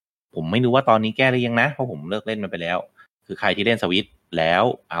ผมไม่รู้ว่าตอนนี้แก้หรือยังนะเพราะผมเลิกเล่นมันไปแล้วคือใครที่เล่นสวิตช์แล้ว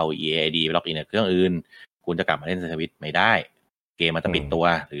เอา EAD ไปล็อกอินในเครื่องอื่นคุณจะกลับมาเล่นสวิตช์ไม่ได้เกมมันจะปิดตัว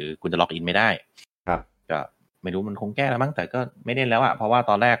หรือคุณจะล็อกอินไม่ได้ครับก็ไม่รู้มันคงแก้แล้วมั้งแต่ก็ไม่เล่นแล้วเพราะว่า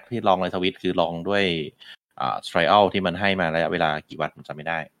ตอนแรกที่ลองในสวิตช์คือลองด้วยtrial ที่มันให้มาระยะเวลากี่วันผมจำไม่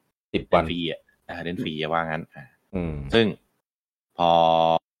ได้10 วันฟรีเล่นฟรีว่างั้นซึ่งพอ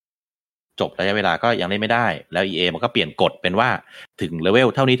จบระยะเวลาก็ยังเล่นไม่ได้แล้ว EA มันก็เปลี่ยนกฎเป็นว่าถึงเลเวล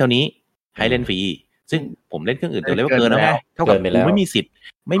เท่านี้ให้เล่นฟรีซึ่งผมเล่นเครื่องอื่นแต่เลเวลเกินแล้วไงเท่ากับกูไม่มีสิทธิ์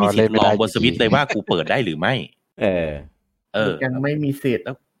ลองบนสวิตช์เลยว่ากูเปิดได้หรือไม่ยังไม่มีสิทธิ์แ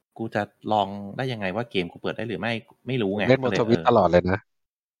ล้วกูจะลองได้ยังไงว่าเกมกูเปิดได้หรือไม่รู้ไงเล่นบนสวิตช์ตลอดเลยนะ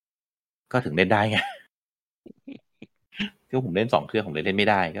ก็ถึงเล่นได้ไงคือผมเล่น2เครื่องผมเล่นไม่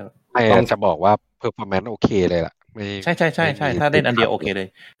ได้ก็ต้องจะบอกว่า performance โอเคเลยล่ะใช่ถ้าเล่นอันเดียวโอเคเลย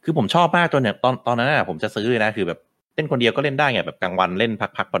คือผมชอบมากตัวเนี่ยตอนนั้นผมจะซื้อเลยนะคือแบบเล่นคนเดียวก็เล่นได้ไงแบบกลางวันเล่น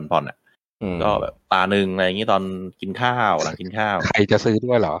พักๆผ่อนๆก็แบบตานึงอะไรอย่างงี้ตอนกินข้าวหลังกินข้าวใครจะซื้อ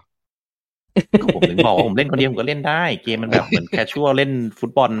ด้วยเหรอผมถึงบอกว่าผมเล่นคนเดียวผมก็เล่นได้เกมมันแบบเหมือนแคชชวลเล่นฟุ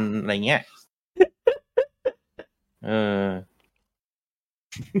ตบอลอะไรเงี้ย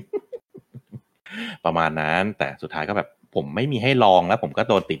ประมาณนั้นแต่สุดท้ายก็แบบผมไม่มีให้ลองแล้วผมก็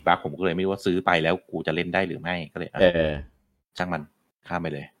โดนติดบั๊กผมก็เลยไม่รู้ว่าซื้อไปแล้วกูจะเล่นได้หรือไม่ก็เลยช่างมันข้ามไป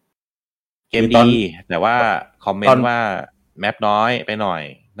เลยเกมดีแต่ว่าคอมเมนต์ว่าแมปน้อยไปหน่อย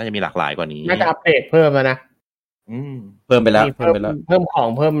น่าจะมีหลากหลายกว่านี้น่าจะอัปเดตเพิ่มแล้วนะเพิ่มไปแล้วเพิ่มของ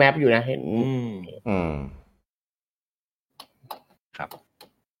เพิ่มแมปอยู่นะเห็นครับ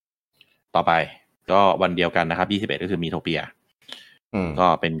ต่อไปก็วันเดียวกันนะครับ21ก็คือมีโทเปียก็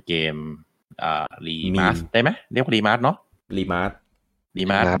เป็นเกมรีมาสได้ไหมเรียกว่ารีมาสเนาะรีมาส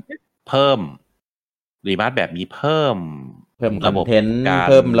เพิ่มรีมาสแบบนี้เพิ่มระบบ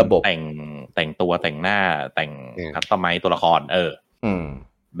เพิ่มระบบแต่ แต่งตัวแต่งหน้าแต่งคัสตอมไมซ์ตัวละคร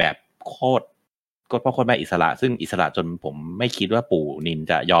แบบโคตรพ่อโคตรแม่อิสระซึ่งอิสระจนผมไม่คิดว่าปู่นิน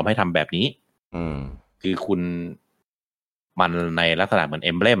จะยอมให้ทำแบบนี้คือคุณมันในลักษณะเหมือนเอ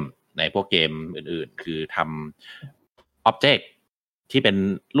มเบลมในพวกเกมอื่นๆคือทำอ็อบเจกต์ที่เป็น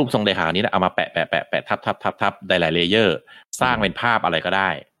รูปทรงเดขานี้เอามาแปะทับได้หลายเลเยอร์สร้างเป็นภาพอะไรก็ได้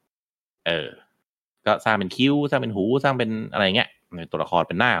ก็สร้างเป็นคิ้วสร้างเป็นหูสร้างเป็นอะไรเงี้ยในตัวละคร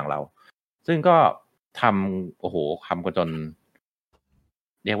เป็นหน้าของเราซึ่งก็ทำโอ้โหทำกันจน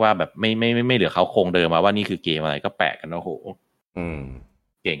เรียกว่าแบบไม่เหลือเขาโครงเดิมมาว่านี่คือเกมอะไรก็แปะกันโอ้โห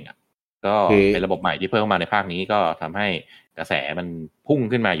เก่งอ่ะก็เป็นระบบใหม่ที่เพิ่มเข้ามาในภาคนี้ก็ทำให้กระแสมันพุ่ง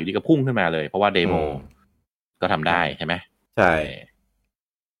ขึ้นมาอยู่ดีก็พุ่งขึ้นมาเลยเพราะว่าเดโมก็ทำได้ใช่ไหมใช่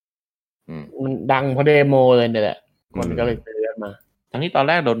มันดังเพราะเดโมเลยเนี่ยแหละคนก็เลยซื้อมาทั้งที่ตอน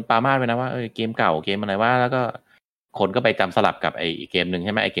แรกโดนปามาไปนะว่าเกมเก่าเกมอะไรว่าแล้วก็คนก็ไปจำสลับกับไอ้เกมหนึ่งใ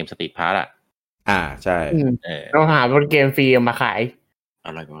ช่ไหมไอ้เกมสตรีทพาร์ตอ่ะใช่เราหาบนเกมฟรีมาขายอ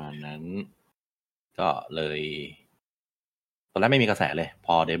ะไรประมาณนั้นก็เลยตอนแรกไม่มีกระแสเลยพ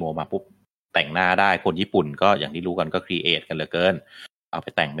อเดโมมาปุ๊บแต่งหน้าได้คนญี่ปุ่นก็อย่างที่รู้กันก็ครีเอทกันเหลือเกินเอาไป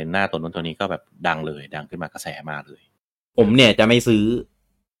แต่งเป็นหน้าตัวนู้นตัวนี้ก็แบบดังเลยดังขึ้นมากระแสมาเลยผมเนี่ยจะไม่ซื้อ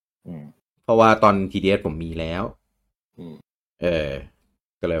เพราะว่าตอน TDS ผมมีแล้ว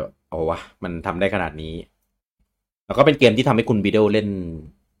ก็เลยเอาวะมันทำได้ขนาดนี้แล้วก็เป็นเกมที่ทำให้คุณวิดีโอเล่น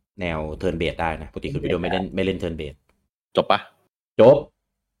แนวเทิร์นเบสได้นะปกติคุณวิดีโอไม่เล่นเทิร์นเบสจบปะจบ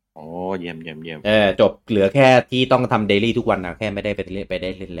โอ้เยี่ยมจบเหลือแค่ที่ต้องทำเดลี่ทุกวันนะแค่ไม่ได้ไปได้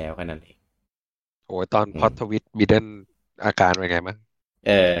เล่นแล้วแค่นั้นเองโอ้ยตอนพอทวิตบิดเดิลอาการเป็นไงมั้ง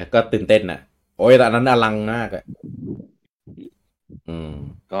ก็ตื่นเต้นน่ะโอ้ยตอนนั้นอลังมากอ่ะ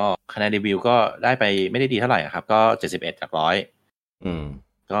ก็คะแนนรีวิวก็ได้ไปไม่ได้ดีเท่าไหร่ครับก็71จาก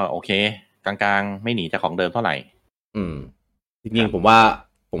100ก็โอเคกลางๆไม่หนีจากของเดิมเท่าไหร่จริงๆผมว่า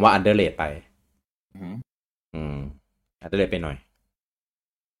อันเดอร์เรทไปอันเดอร์เรทไปหน่อย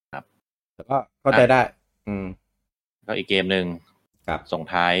ครับแต่ก็เข้าใจได้ก็อีกเกมหนึ่งส่ง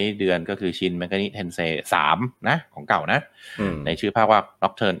ท้ายเดือนก็คือชินแมกานิเทนเซ3นะของเก่านะในชื่อภาคว่า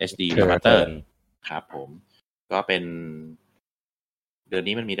Nocturne HD Remaster ครับผมก็เป็นเดือน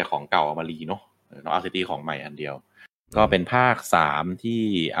นี้มันมีแต่ของเก่าเอามารีเนาะเอาซิตี้ของใหม่อันเดียวก็เป็นภาค3ที่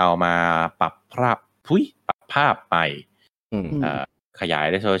เอามาปรับภาพใหม่ขยาย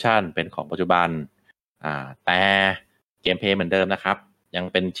resolution เป็นของปัจจุบันแต่เกมเพลย์เหมือนเดิมนะครับยัง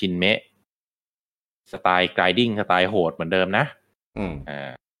เป็นชินเมะสไตล์ grinding สไตล์โหดเหมือนเดิมนะ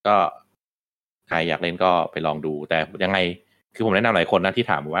ก็ใครอยากเล่นก็ไปลองดูแต่ยังไงคือผมแนะนำหลายคนนะที่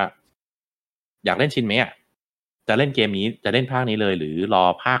ถามว่าอยากเล่นชินเมะจะเล่นเกมนี้จะเล่นภาคนี้เลยหรือรอ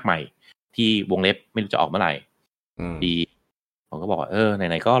ภาคใหม่ที่วงเล็บไม่รู้จะออกเมื่อไหร่ดีผมก็บอกว่าไห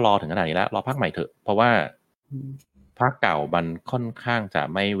นๆก็รอถึงขนาดนี้แล้วรอภาคใหม่เถอะเพราะว่าภาคเก่ามันค่อนข้างจะ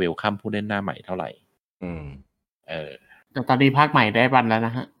ไม่เวลคัมผู้เล่นหน้าใหม่เท่าไหร่แต่ตอนนี้ภาคใหม่ได้วันแล้วน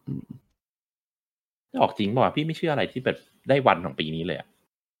ะฮะออกจริงป่ะพี่ไม่เชื่ออะไรที่แบบได้วันของปีนี้เลยอ่ะ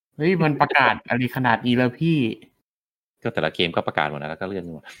เฮ้ยมันประกาศอะไรขนาดนี้แล้วพี่ก็แต่ละเกมก็ประกาศหมดแล้วก็เลื่อน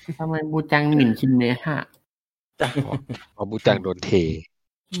หมดทำไมบูจังหมิ่นชินเมะฮะพอบูจังโดนเท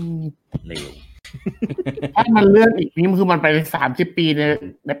เร็วถ้ามันเลื่อนอีกนี่คือมันไป30 ปี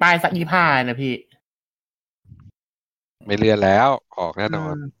ในป้ายสัก25นะพี่ไม่เลื่อนแล้วออกแน่นอ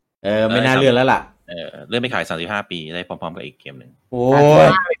นไม่น่าเลื่อนแล้วล่ะเลื่อนไปขาย35 ปีได้พร้อมๆกับอีกเกมหนึ่งโอ้ย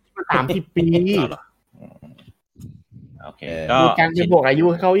30 ปีโอเคก็การจะบวกอายุ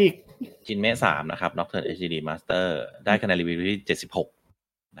ให้เขาอีกชินเมะ3นะครับ Nocturne HD Master ได้คะแนนรีวิวที่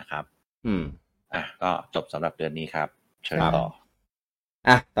76นะครับก็จบสำหรับเดือนนี้ครับเชิญต่อ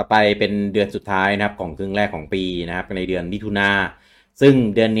ต่อไปเป็นเดือนสุดท้ายนะครับของครึ่งแรกของปีนะครับในเดือนมิถุนาซึ่ง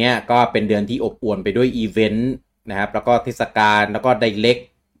เดือนนี้ก็เป็นเดือนที่อบอวลไปด้วยอีเวนต์นะครับแล้วก็เทศกาลแล้วก็ไดเรก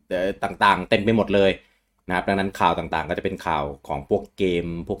ต่างๆเต็มไปหมดเลยนะครับดังนั้นข่าวต่างๆก็จะเป็นข่าวของพวกเกม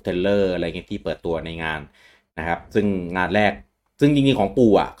พวกเทรลเลอร์อะไรเงี้ยที่เปิดตัวในงานนะครับซึ่งงานแรกซึ่งจริงๆของ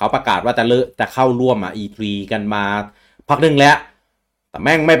ปู่เขาประกาศว่าจะเข้าร่วมE3 กันมาพักนึงแล้วแต่แ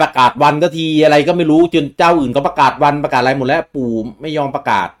ม่งไม่ประกาศวันสักทีอะไรก็ไม่รู้จนเจ้าอื่นก็ประกาศวันประกาศอะไรหมดแล้วปู่ไม่ยอมประ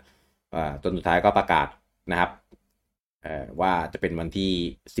กาศจนสุดท้ายก็ประกาศนะครับว่าจะเป็นวันที่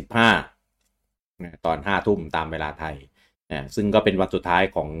15ตอน 5 ทุ่มตามเวลาไทยซึ่งก็เป็นวันสุดท้าย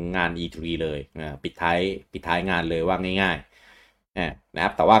ของงาน E3 เลยปิดท้ายงานเลยว่าง่ายๆนะครั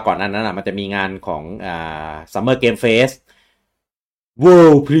บแต่ว่าก่อนนั้นมันจะมีงานของSummer Game Fest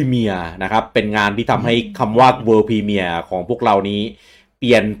World Premiere นะครับเป็นงานที่ทำให้คำว่า World Premiere ของพวกเรานี้เป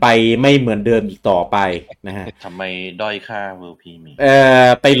ลี่ยนไปไม่เหมือนเดิมอีกต่อไปนะฮะทำไมด้อยค่า World Premiere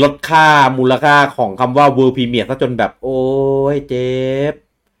ไปลดค่ามูลค่าของคำว่า World Premiere ซะจนแบบโอ้ยเจ็บ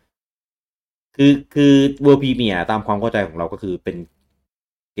คือ World Premiere ตามความเข้าใจของเราก็คือเป็น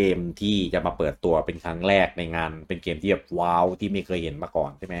เกมที่จะมาเปิดตัวเป็นครั้งแรกในงานเป็นเกมที่แบบว้าวที่ไม่เคยเห็นมาก่อ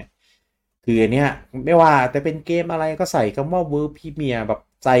นใช่ไหมคืออันเนี้ยไม่ว่าแต่เป็นเกมอะไรก็ใส่คำว่า World Premiere แบบ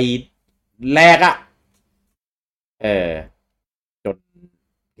ใส่แรกอะจน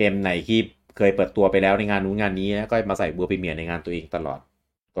เกมไหนที่เคยเปิดตัวไปแล้วในงานนู้นงานนี้นะก็มาใส่ World Premiere ในงานตัวเองตลอด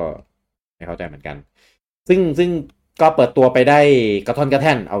ก็ไม่เข้าใจเหมือนกันซึ่งก็เปิดตัวไปได้กระท่อนกระแ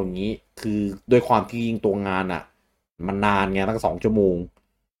ท่นเอาอย่างนี้คือด้วยความที่ยิงตัวงานอะมันนานไงตั้ง2 ชั่วโมง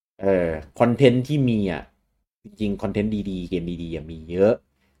คอนเทนต์ที่มีอ่ะจริงๆคอนเทนต์ดีๆเกมดีๆมีเยอะ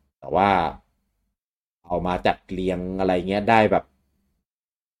แต่ว่าเอามาจัดเรียงอะไรเงี้ยได้แบบ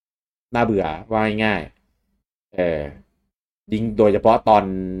น่าเบื่อว่าง่ายๆยิงโดยเฉพาะตอน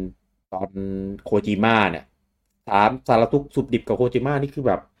โคจิมะเนี่ยถามสารทุกข์สุขดิบกับโคจิมะนี่คือ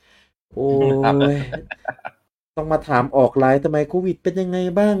แบบโอ้ยต้องมาถามออกไลน์ทำไมโควิดเป็นยังไง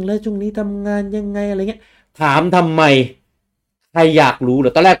บ้างแล้วช่วงนี้ทำงานยังไงอะไรเงี้ยถามทำไมใครอยากรู้เหร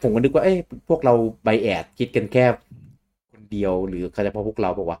อตอนแรกผมก็นึกว่าพวกเราไบแอดคิดกันแค่คนเดียวหรือเฉพาะพวกเรา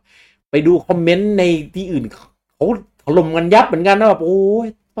บอกว่าไปดูคอมเมนต์ในที่อื่นเขาถล่มกันยับเหมือนกันนะแบบโอ้ย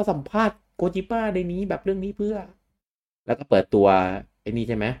มาสัมภาษณ์โกจิป้าในนี้แบบเรื่องนี้เพื่อแล้วก็เปิดตัวไอ้นี่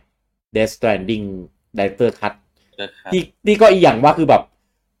ใช่ไหม Death Stranding Director Cut ที่ก็อีกอย่างว่าคือแบบ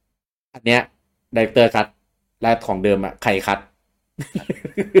อันเนี้ย Director Cut และของเดิมอะใครคัด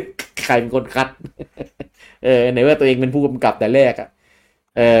ใครเป็นคนคัดในว่าตัวเองเป็นผู้กำกับแต่แรกอ่ะ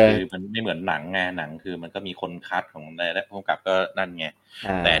คือมันไม่เหมือนหนังไงหนังคือมันก็มีคนคัดของและผู้กำกับก็นั่นไง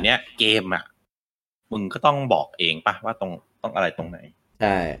แต่เนี้ยเกมอ่ะมึงก็ต้องบอกเองป่ะว่าต้องอะไรตรงไหนใ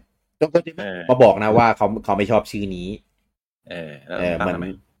ช่ก็จะมาบอกนะว่าเขาไม่ชอบชื่อนี้เห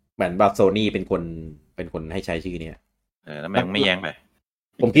มือนแบบโซนี่เป็นคนให้ใช้ชื่อเนี้ยแล้วมันไม่แย้งไป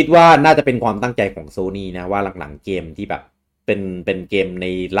ผมคิดว่าน่าจะเป็นความตั้งใจของโซนี่นะว่าหลังๆเกมที่แบบเป็นเกมใน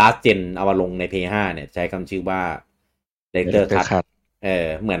last gen เอามาลงใน PS5 เนี่ยใช้คำชื่อว่า Director Cut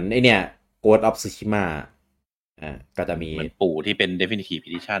เหมือนไอเนี่ย Ghost of Tsushima ก็จะมีเหมือนปู่ที่เป็น Definitive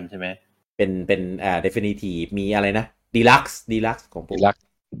Edition ใช่ไหมเป็นDefinitive มีอะไรนะ Deluxe ของปู่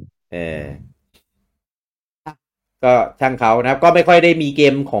ก็ช่างเขานะครับก็ไม่ค่อยได้มีเก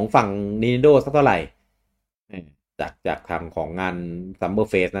มของฝั่ง Nintendo สักเท่าไหร่จากทางของงาน Summer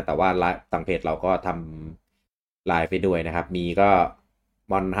Fest นะแต่ว่าทางเพจเราก็ทำไลฟ์ไปด้วยนะครับมีก็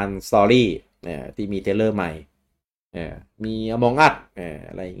Monhan Story ที่มีเทเลอร์ใหม่มี Among Us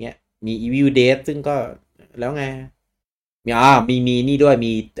อะไรอย่างเงี้ยมี Evil Dead ซึ่งก็แล้วไงมีนี่ด้วย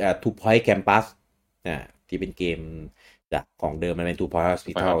มีTwo Point Campus ที่เป็นเกมจากของเดิมมันเป็น Two Point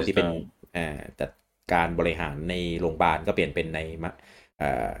Hospital ที่เป็นจัดการบริหารในโรงพยาบาลก็เปลี่ยนเป็นในม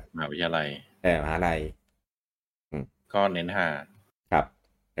หาวิทยาลัยมหาลัยก็เน้นหาครับ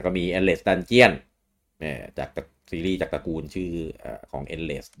แล้วก็มี Endless Dungeon จากซีรีส์จากตระกูลชื่อของ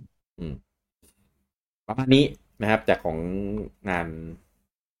Endless ประมาณนี้นะครับจากของงาน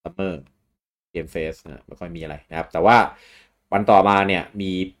Summer Game Fest ไม่ค่อยมีอะไรนะครับแต่ว่าวันต่อมาเนี่ย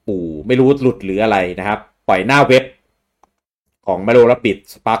มีปู่ไม่รู้หลุดหรืออะไรนะครับปล่อยหน้าเว็บของ Mario Rabbids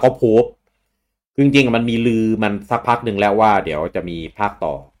Spark of Hope จริงๆมันมีลือมันสักพักหนึ่งแล้วว่าเดี๋ยวจะมีภาค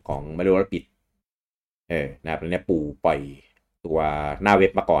ต่อของ Mario Rabbidsนะครับแล้วเนี่ยปู่ปล่อยตัวหน้าเว็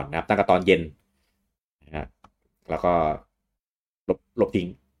บมาก่อนนะครับตั้งแต่ตอนเย็นนะแล้วก็ลบ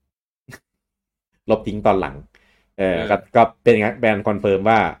ทิ้งตอนหลังก็เป็นแบรนด์คอนเฟิร์ม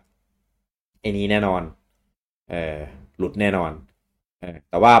ว่าไอ้นี้แน่นอนหลุดแน่นอน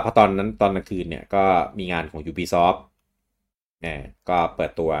แต่ว่าพอตอนกลางคืนเนี่ยก็มีงานของ Ubisoft ก็เปิ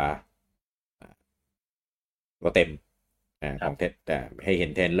ดตัวเต็มของให้เห็น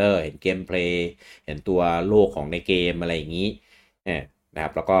เทรลเลอร์เห็นเกมเพลย์เห็นตัวโลกของในเกมอะไรอย่างนี้นะครั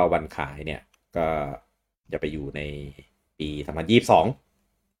บแล้วก็วันขายเนี่ยก็จะไปอยู่ในปี2022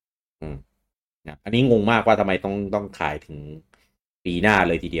อันนี้งงมากว่าทำไมต้องขายถึงปีหน้า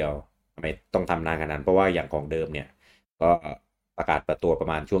เลยทีเดียวทำไมต้องทำนานขนาดนั้นเพราะว่าอย่างของเดิมเนี่ยก็ประกาศเปิดตัวประ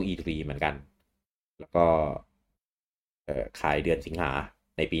มาณช่วง E3 เหมือนกันแล้วก็ขายเดือนสิงหา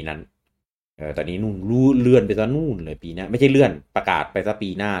ในปีนั้นตอนนี้นู่นเลื่อนไปซะนู่นเลยปีหน้าไม่ใช่เลื่อนประกาศไปซะปี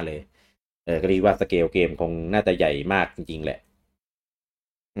หน้าเลยก็เรียกว่าสเกลเกมคงน่าจะใหญ่มากจริงๆแหละ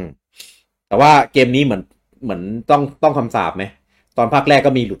แต่ว่าเกมนี้เหมือนต้องคำสาปไหมตอนภาคแรก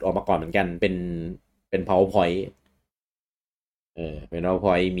ก็มีหลุดออกมาก่อนเหมือนกันเป็น PowerPoint เป็น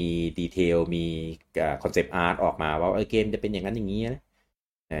PowerPoint มีดีเทลมีคอนเซปต์อาร์ตออกมาว่าเกมจะเป็นอย่างนั้นอย่างนี้นะ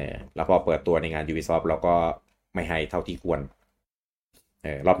แล้วพอเปิดตัวในงาน Ubisoft เราก็ไม่ให้เท่าที่ควร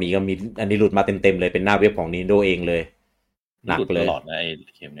รอบนี้ก็มีอันนี้หลุดมาเต็มๆเลยเป็นหน้าเว็บของ Nintendo เองเลยหนักเลยตลอดนะไอ้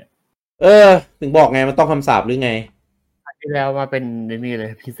เกมเนี่ยถึงบอกไงมันต้องคำสาปหรือไงที่แล้วมาเป็นนี่เล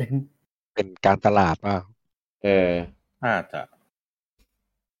ยพรีเซนต์เป็นการตลาดป่ะน่าจะ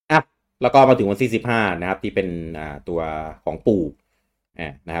แล้วก็มาถึงวันที่15นะครับที่เป็นตัวของปู่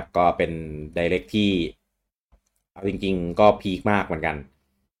นะครับก็เป็น Direct ที่เอาจริงๆก็พีคมากเหมือนกัน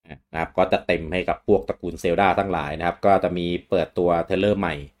นะครับก็จะเต็มให้กับพวกตระกูลเซลดาทั้งหลายนะครับก็จะมีเปิดตัวเทเลอร์ให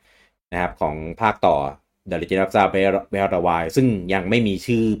ม่นะครับของภาคต่อ The Legend of Zelda Breath of the Wild ซึ่งยังไม่มี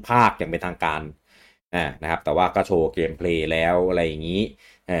ชื่อภาคอย่างเป็นทางการนะครับแต่ว่าก็โชว์เกมเพลย์แล้วอะไรอย่างนี้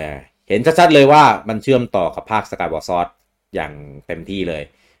เห็นชัดๆเลยว่ามันเชื่อมต่อกับภาค Skyward Sword อย่างเต็มที่เลย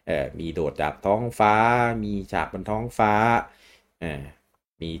มีโดดจากท้องฟ้ามีฉากบนท้องฟ้า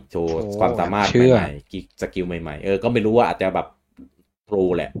มีโชว์ความสามารถใหม่ๆกิ๊กสกิลใหม่ๆก็ไม่รู้ว่าอาจจะแบบโปร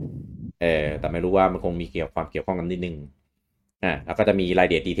แหละแต่ไม่รู้ว่ามันคงมีความเกี่ยวข้องกันนิดนึงแล้วก็จะมีรายละ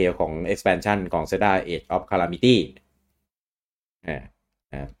เอียดดีเทลของ expansion ของ Zelda Age of Calamity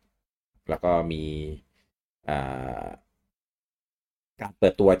แล้วก็มีการเปิ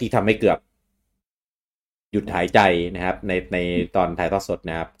ดตัวที่ทำให้เกือบหยุดหายใจนะครับในตอนถ่ายทอดสด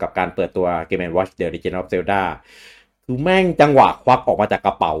นะครับกับการเปิดตัว Game & Watch The Legend of Zelda คือแม่งจังหวะควักออกมาจากก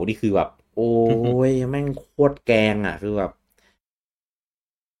ระเป๋านี่คือแบบโอ้ยแม่งโคตรแกงอ่ะคือแบบ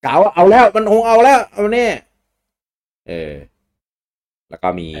กล่าวเอาแล้วมันคงเอาแล้วเอาแน่แล้วก็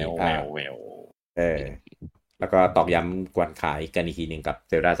มีแล้วก็ตอกย้ำกวนขายกันอีกทีหนึ่งกับ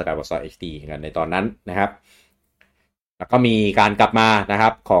Zelda Skyward Sword HD กันในตอนนั้นนะครับแล้วก็มีการกลับมานะครั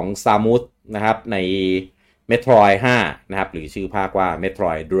บของ Samus นะครับใน Metroid 5นะครับหรือชื่อภาคว่า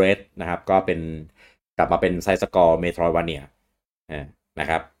Metroid Dread นะครับก็เป็นกลับมาเป็นไซส์สกอร์ Metroidvania นะ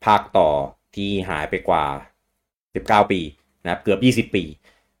ครับภาคต่อที่หายไปกว่า19ปีนะครับเกือบ20ปี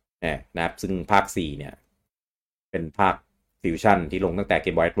นะครับซึ่งภาค4เนี่ยเป็นภาคฟิวชั่นที่ลงตั้งแต่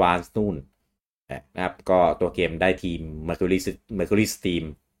Game Boy Advance นู่นนะครับก็ตัวเกมได้ทีม Mercury Steam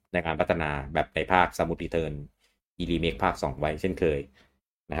ในการพัฒนาแบบในภาค Samus Return อีรีเมคภาค2ไว้เช่นเคย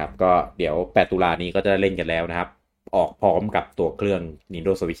นะครับก็เดี๋ยว8ตุลานี้ก็จะเล่นกันแล้วนะครับออกพร้อมกับตัวเครื่อง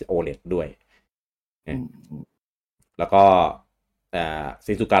Nintendo Switch OLED ด้วยแล้วก็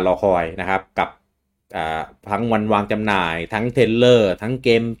สิ้นสุดการรอคอยนะครับกับทั้งวันวางจำหน่ายทั้งเทรลเลอร์ทั้งเก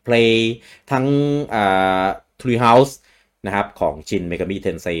มเพลย์ทั้งTreehouse นะครับของ Shin Megami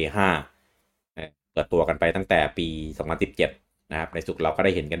Tensei 5เปิดตัวกันไปตั้งแต่ปี2017นะครับในสุดเราก็ไ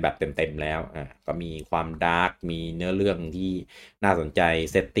ด้เห็นกันแบบเต็มๆแล้วก็มีความดาร์กมีเนื้อเรื่องที่น่าสนใจ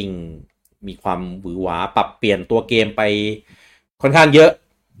เซตติ้งมีความหวือหวาปรับเปลี่ยนตัวเกมไปค่อนข้างเยอะ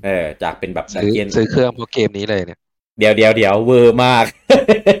จากเป็นแบบซื้อเครื่องพวกเกมนี้เลยเนี่ยเดี๋ยวเวอร์มาก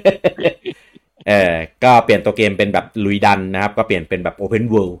ก็เปลี่ยนตัวเกมเป็นแบบลุยดันนะครับก็เปลี่ยนเป็นแบบ Open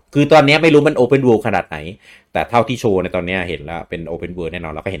World คือตอนนี้ไม่รู้มัน Open World ขนาดไหนแต่เท่าที่โชว์ในตอนนี้เห็นแล้วเป็น Open World แน่นอ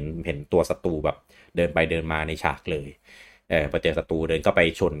นแล้วก็เห็นตัวศัตรูแบบเดินไปเดินมาในฉากเลยพอเจอศัตรูเดินเข้าไป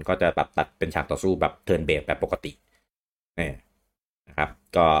ชนก็จะแบบตัดเป็นฉากต่อสู้แบบ Turn Based แบบปกตินะครับ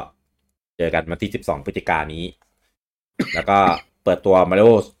ก็เจอกันวันที่12พฤศจิกายนนี้แล้วก็เปิดตัว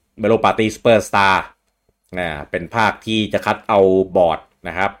Mario Party Superstar เป็นภาคที่จะคัดเอาบอร์ดน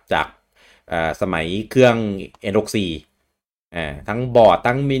ะครับจากสมัยเครื่อง N64 ทั้งบอร์ด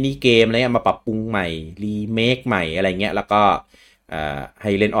ทั้งมินิเกมอะไรมาปรับปรุงใหม่รีเมคใหม่อะไรเงี้ยแล้วก็ใ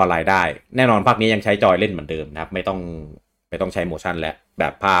ห้เล่นออนไลน์ได้แน่นอนภาคนี้ยังใช้จอยเล่นเหมือนเดิมนะครับไม่ต้องใช้โมชั่นแล้วแบ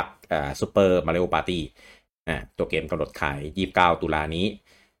บภาคSuper Mario Party ตัวเกมกำหนดขาย29ตุลานี้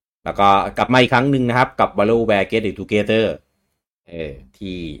แล้วก็กลับมาอีกครั้งหนึ่งนะครับกับ WarioWare Get It Together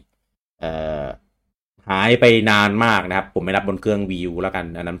ที่หายไปนานมากนะครับผมไม่นับบนเครื่อง Wii U แล้วกัน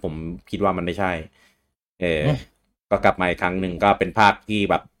อันนั้นผมคิดว่ามันไม่ใช่ก็กลับมาอีกครั้งหนึ่งก็เป็นภาคที่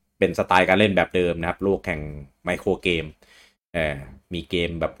แบบเป็นสไตล์การเล่นแบบเดิมนะครับโลกแข่งไมโครเกมมีเกม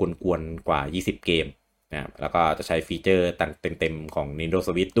แบบกวนๆกว่า20เกมนะครับแล้วก็จะใช้ฟีเจอร์ต่างเต็มๆของ Nintendo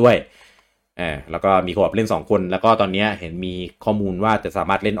Switch ด้วยแล้วก็มีโคออปเล่น2คนแล้วก็ตอนนี้เห็นมีข้อมูลว่าจะสา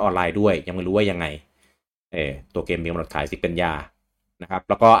มารถเล่นออนไลน์ด้วยยังไม่รู้ว่ายังไงตัวเกมมีกำหนดขาย10กันยานะครับ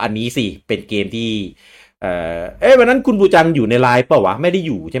แล้วก็อันนี้สิเป็นเกมที่วันนั้นคุณบูจังอยู่ในไลฟ์เปล่าวะไม่ได้อ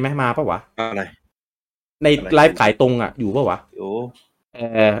ยู่ใช่ไหมมาเปล่าวะอะไรในไลฟ์ขายตรงอ่ะอยู่เปล่าวะอยู่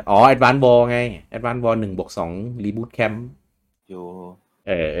Advance War ไง Advance War 1+2 Reboot Camp อยู่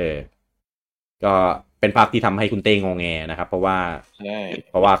ก็เป็นภาคที่ทำให้คุณเต้งงแงนะครับเพราะว่า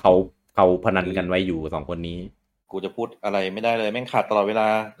เขาพนันกันไว้อยู่2คนนี้กูจะพูดอะไรไม่ได้เลยแม่งขาดตลอดเวลา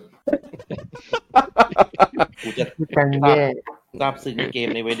กูจะทราบซึ้งในเกม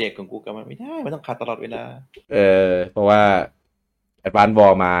ในวัยเด็กของกูกับมันไม่ได้มันต้องขาดตลอดเวลาเพราะว่า Advance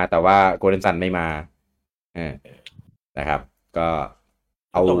War มาแต่ว่า Golden Sun ไม่มานะครับก็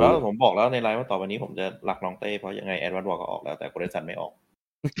เอาจบแล้วผมบอกแล้วในไลฟ์ว่าต่อวันนี้ผมจะรักน้องเต้เพราะยังไง Advance War ก็ออกแล้วแต่ Golden Sun ไม่ออก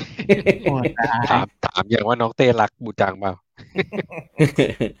ถามอย่างว่าน้องเต้รักบูจังเปล่า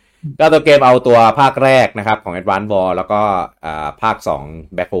ก็ตัวเกมเอาตัวภาคแรกนะครับของ Advance War แล้วก็ภาค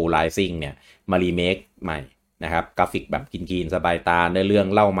2 Back Hole Rising เนี่ยมารีเมคใหม่นะครับกราฟิกแบบคลีนๆสบายตาในเรื่อง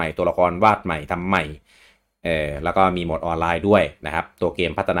เล่าใหม่ตัวละครวาดใหม่ทำใหม่ แล้วก็มีโหมดออนไลน์ด้วยนะครับตัวเก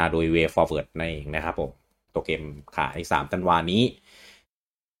มพัฒนาโดย Way Forward นั่นเองนะครับผมตัวเกมขาย3ธันวาคมนี้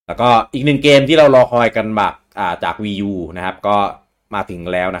แล้วก็อีก1เกมที่เรารอคอยกันแบบจาก Wii U นะครับก็มาถึง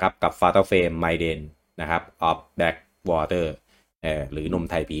แล้วนะครับกับ Fatal Frame Maiden นะครับ of Blackwater หรือนม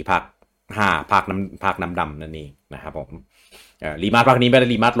ไทยผีภาค5ภาคน้ำดำนั่นเองนะครับผมรีมาสภาคนี้ไม่ได้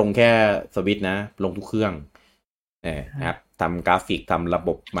รีมาสลงแค่สวิตช์นะลงทุกเครื่องนะครับทำกราฟิกทำระบ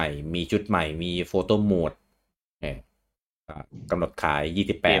บใหม่มีชุดใหม่มีโฟโต้โหมดกำหนดขาย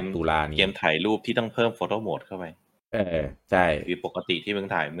28ตุลานี้เกมถ่ายรูปที่ต้องเพิ่มโฟโต้โหมดเข้าไปใช่คือปกติที่มึง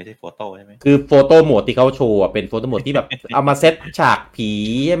ถ่ายไม่ใช่โฟโต้ใช่ไหมคือโฟโต้โหมดที่เขาโชว์เป็นโฟโต้โหมดที่แบบ เอามาเซตฉากผี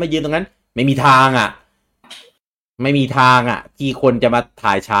มายืนตรงนั้นไม่มีทางที่คนจะมา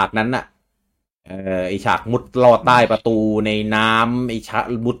ถ่ายฉากนั้นไอฉากมุดลอดใต้ประตูในน้ำไอฉาก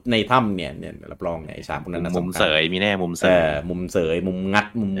มุดในถ้ำเนี่ยรับรองไอฉากพวกนั้นมุมเสยมีแน่มุมเสยมุมงัด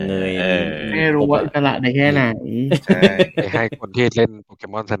มุมเงยไม่รู้ว่าอิสระได้แค่ไหนใช่ให้คนที่เล่นโปเก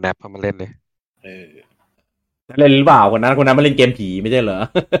มอนสแนปมาเล่นเลยเล่นหรือเปล่าคนนั้นมาเล่นเกมผีไม่ใช่เหรอ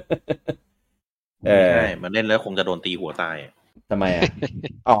ใช่มันเล่นแล้วคงจะโดนตีหัวตายทำไม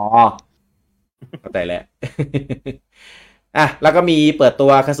อ๋อเข้าใจแล้วแล้วก็มีเปิดตั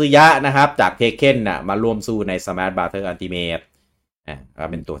วคาซึยะนะครับจากเทเค็นมาร่วมสู้ใน Smash Bros Ultimate ก็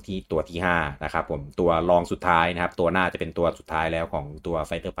เป็นตัวที่5นะครับผมตัวรองสุดท้ายนะครับตัวหน้าจะเป็นตัวสุดท้ายแล้วของตัว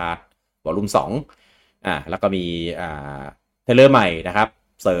Fighter Pass Volume 2แล้วก็มีเทเลอร์ใหม่นะครับ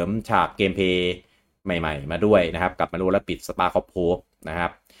เสริมฉากเกมเพลย์ใหม่ๆมาด้วยนะครับกลับมาดูและปิด Spark of Hope นะครั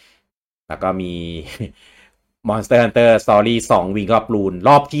บแล้วก็มีMonster Hunter Story 2 Wing of Ruin ร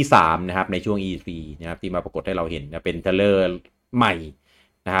อบที่3นะครับในช่วง E3 นะครับที่มาปรากฏให้เราเห็นเป็นเทรลเลอร์ใหม่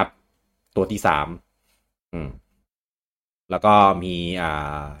นะครับตัวที่3แล้วก็มี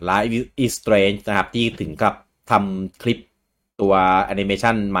Life is Strange นะครับที่ถึงกับทำคลิปตัวแอนิเม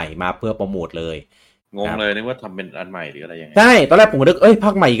ชันใหม่มาเพื่อโปรโมทเลยงงเลยนึกว่าทำเป็นอันใหม่หรืออะไรอย่างเงี้ยใช่ตอนแรกผมก็นึกภ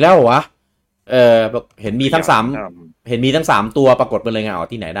าคใหม่อีกแล้วเหรอวะเห็นมีทั้ง3ตัวปรากฏไปเลยไง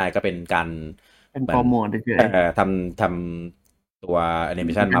ที่ไหนได้ก็เป็นการเป็นโปรโมทเฉยทำตัวแอนิเม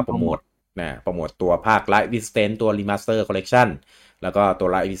ชันมาโปรโมทตัวภาค Live is Strange ตัว Remaster Collection แล้วก็ตัว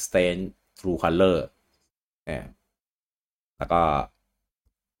Live is Strange True Color แล้วก็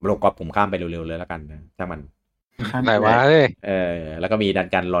โลกก็ผมข้ามไปเร็วๆเลยแล้วกันนะถ้ามันไหนวะแล้วก็มีดัน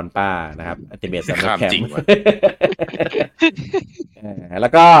กันลอนป้านะครับ Ultimate Summer Camp แล้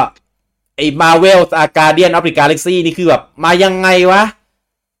วก็ไอ้ Marvel Guardian of the Galaxy นี่คือแบบมายังไงวะ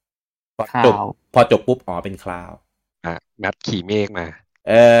พอจบปุ๊บเป็นคลาวงัดขี่เมฆมา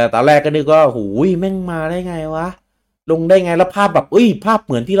ตอนแรกก็นึกว่าหูยแม่งมาได้ไงวะลงได้ไงแล้วภาพแบบภาพเ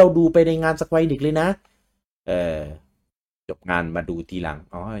หมือนที่เราดูไปในงานสควอนิกเลยนะจบงานมาดูทีหลัง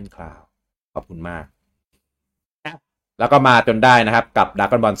เป็นคลาวขอบคุณมากแล้วก็มาจนได้นะครับกับ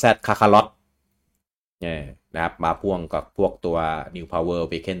Dragon Ball Z Kakarot นะครับมาพ่วงกับพวกตัว New Power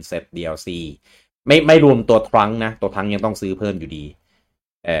Awaken Set DLC ไม่รวมตัวทรังนะตัวทรังยังต้องซื้อเพิ่มอยู่ดี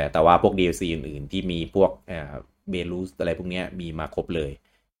แต่ว่าพวก DLC อื่นๆที่มีพวกเบลูสอะไรพวกนี้มีมาครบเลย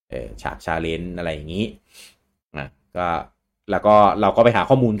ฉากชาเลนจ์อะไรอย่างนี้ก็แล้วก็เราก็ไปหา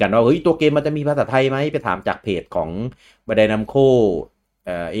ข้อมูลกันว่าเฮ้ยตัวเกมมันจะมีภาษาไทยไหมไปถามจากเพจของบันไดนัมโค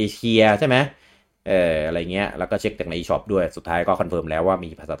เอเชียใช่ไหมอะไรเงี้ยแล้วก็เช็คจากใน eShop ด้วยสุดท้ายก็คอนเฟิร์มแล้วว่ามี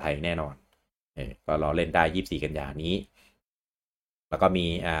ภาษาไทยแน่นอนก็รอเล่นได้24กันยายนนี้แล้วก็มี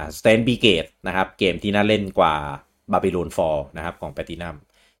Stand Brigade นะครับเกมที่น่าเล่นกว่า Babylon Fall นะครับของ Platinum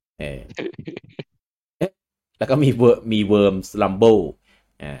แล้วก็มี Worms Rumble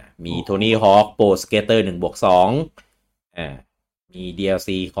มี Tony Hawk Pro Skater 1+2 มี DLC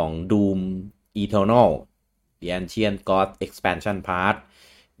ของ Doom Eternal The Ancient God Expansion Pass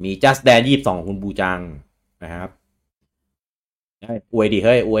มี Just Dance 22คุณบูจังนะครับอวยดิเ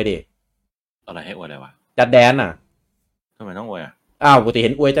ฮ้ยอวยดิอะไรให้อวยอะไรวะ Just Dance ทำไมต้องอวยปกติเห็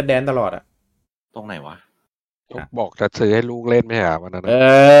นอวย Just Dance ตลอดตรงไหนวะบอกจะซื้อให้ลูกเล่นไม่ใช่วันนั้น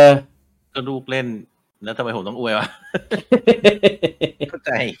ก็ลูกเล่นแล้วทำไมผมต้องอวยวะ เข้าใ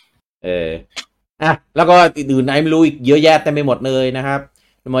จแล้วก็อื่นๆไม่รู้อีกเยอะแยะเต็มไปหมดเลยนะครับ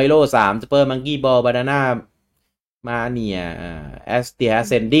มอยโล3 Super Monkey Ball Banana Mania Astia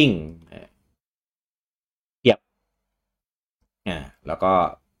Ascending เทียบแล้วก็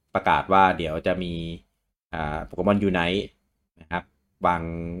ประกาศว่าเดี๋ยวจะมีPokemon Unite นะครับ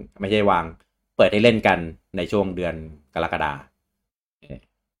ไม่ใช่วางเปิดให้เล่นกันในช่วงเดือนกรกฎาค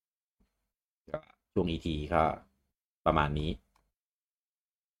มช่วง ET ก็ประมาณนี้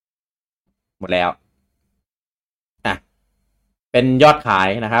หมดแล้วเป็นยอดขาย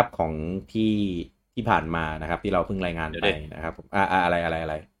นะครับของที่ผ่านมานะครับที่เราเพิ่งรายงานไปนะครับผมอะไ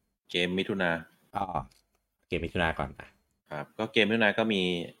รเกมมิถุนาเกมมิถุนาก่อนครับก็เกมมิถุนาก็มี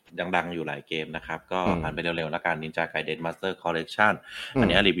ดังๆอยู่หลายเกมนะครับก็อ่านไปเร็วๆแล้วกัน Ninja Gaiden Master Collection อัน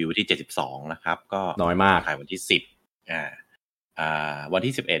นี้รีวิวที่72นะครับก็น้อยมากขายวันที่10วัน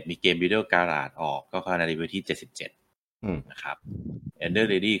ที่11มีเกม Builder Garage ออกก็ขายรีวิวที่77นะครับ Ender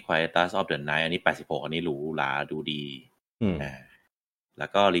Lady Quietus of the Night อันนี้86อันนี้หรูหราดูดีแล้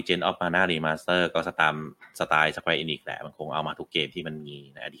วก็ Legend of Mana Remaster ก็ตามสไตล์ Square Enix แหละมันคงเอามาทุกเกมที่มันมี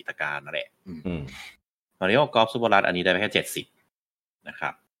ในอดีตการนั่นแหละMario Golf Super Rush อันนี้ได้ไปแค่70นะครั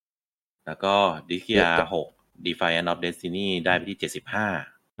บแล้วก็ Disgaea 6 Defiance of Destiny ได้ไปที่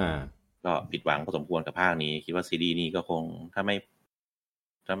75ก็ผิดหวังพอสมควรกับภาคนี้คิดว่าซีรีส์นี้ก็คงถ้าไม่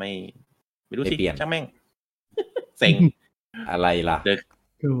รู้สิช่างแม่งเซ็งอะไรล่ะ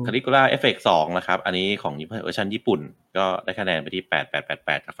Caligula Effect 2นะครับอันนี้ของเวอร์ชันญี่ปุ่นก็ได้คะแนนไปที่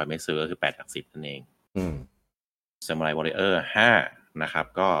8888กับไฟไม่ซื้อก็คือ8จาก10นั่นเองSamurai Warrior 5นะครับ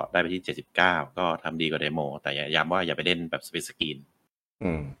ก็ได้ไปที่79ก็ทำดีกว่าเดโมแต่ย้ำว่าอย่าไปเล่นแบบสเปซสกรีน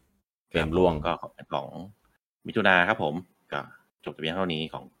เกมล่วงก็ของมิถุนาครับผมก็จบแต่เพียงเท่านี้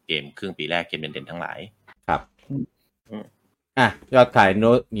ของเกมครึ่งปีแรกเกมเด่นๆทั้งหลายครับยอดขาย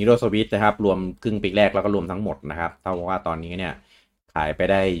นีโรสวิตนะครับรวมครึ่งปีแรกแล้วก็รวมทั้งหมดนะครับเท่ากับว่าตอนนี้เนี่ยขายไป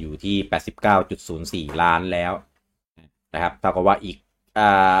ได้อยู่ที่ 89.04 ล้านแล้วนะครับเท่ากับว่าอีก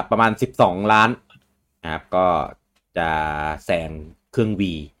ประมาณ12ล้านนะครับก็จะแซงเครื่อง V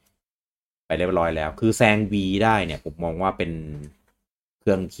ไปเรียบร้อยแล้วคือแซง V ได้เนี่ยผมมองว่าเป็นเค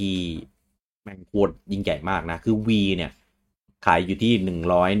รื่องที่แม่งโคตรยิ่งใหญ่มากนะคือ V เนี่ยขายอยู่ที่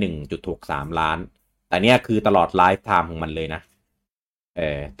 101.63 ล้านแต่เนี่ยคือตลอดไลฟ์ไทม์ของมันเลยนะ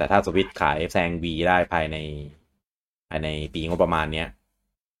แต่ถ้าสวิตขายแซง V ได้ภายในปีงบประมาณเนี้ย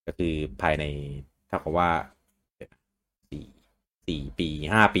ก็คือภายในเท่ากับว่า4ปี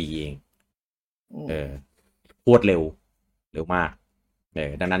5ปีเองโคตรเร็วมาก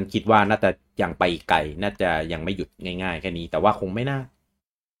ดังนั้นคิดว่าน่าจะยังไปไกลน่าจะยังไม่หยุดง่ายๆแค่นี้แต่ว่าคงไม่น่า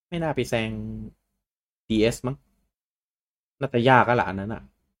ไปแซง DS มั้งน่าจะยากแล้วล่ะอันนั้นอ่ะ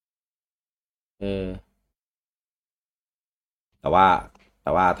แต่ว่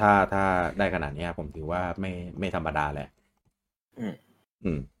าถ้าได้ขนาดนี้ผมถือว่าไม่ธรรมดาแหละ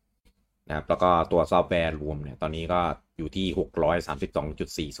นะครับแล้วก็ตัวซอฟต์แวร์รวมเนี่ยตอนนี้ก็อยู่ที่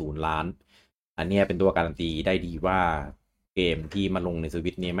 632.40 ล้านอันนี้เป็นตัวการันตีได้ดีว่าเกมที่มาลงในส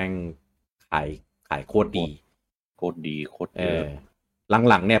วิตนี้แม่งขายโคตรดีโคตรเยอะ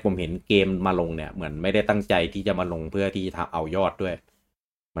หลังๆเนี่ยผมเห็นเกมมาลงเนี่ยเหมือนไม่ได้ตั้งใจที่จะมาลงเพื่อที่จะเอายอดด้วย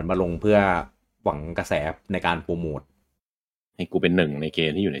มันมาลงเพื่อหวังกระแสในการโปรโมทให้กูเป็นหนึ่งในเก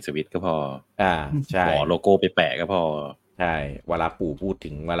มที่อยู่ในสวิตก็พอใช่โลโก้ไปแปะก็พอใช่เวลาปู่พูดถึ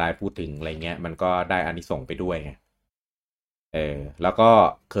งอะไรเงี้ยมันก็ได้อานิสงส์ไปด้วยไงแล้วก็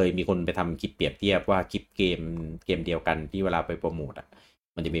เคยมีคนไปทำคลิปเปรียบเทียบว่าคลิปเกมเดียวกันที่เวลาไปโปรโมท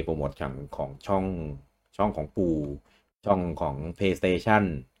มันจะมีโปรโมทของช่องของปู่ช่องของ PlayStation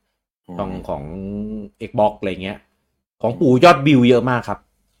ช่องของ Xbox อะไรเงี้ยของปู่ยอดวิวเยอะมากครับ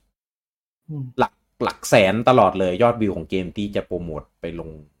หลักแสนตลอดเลยยอดวิวของเกมที่จะโปรโมทไปลง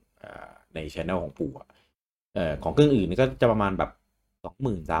ใน Channel ของปู่ของเครื่องอื่นก็จะประมาณแบบ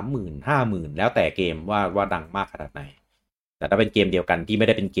 20,000 30,000 50,000 แล้วแต่เกมว่าดังมากขนาดไหนแต่ถ้าเป็นเกมเดียวกันที่ไม่ไ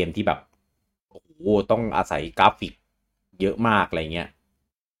ด้เป็นเกมที่แบบโอ้โหต้องอาศัยกราฟิกเยอะมากอะไรเงี้ย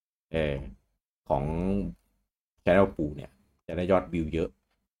ของ Channel ปู่เนี่ยจะได้ยอดวิวเยอะ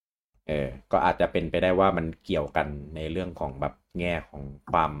ก็อาจจะเป็นไปได้ว่ามันเกี่ยวกันในเรื่องของแบบแง่ของ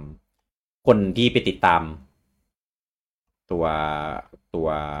ความคนที่ไปติดตามตัว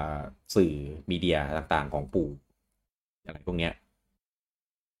สื่อมีเดียต่างๆของปู่อะไรพวกเนี้ย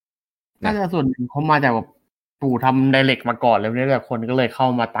น่าจะส่วนหนึ่งเขามาจากแบบปู่ทำไดเรกมาก่อนแล้วเนี่ยแหละคนก็เลยเข้า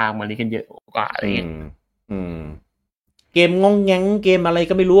มาตามมาลีกันเยอะกว่าอะไรเงี้ยเกมงงแงงเกมอะไร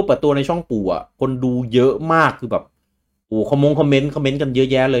ก็ไม่รู้เปิดตัวในช่องปู่คนดูเยอะมากคือแบบคอมเมนต์กันเยอะ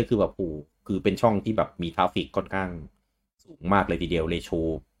แยะเลยคือแบบคือเป็นช่องที่แบบมีทราฟฟิกค่อนข้างสูงมากเลยทีเดียวเรโช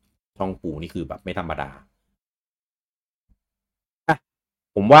ช่องปู่นี่คือแบบไม่ธรรมดา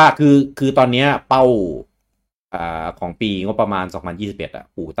ผมว่าคือตอนนี้เป้าของปีงบประมาณ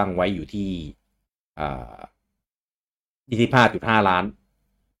2021ปู่ตั้งไว้อยู่ที่25.5 ล้าน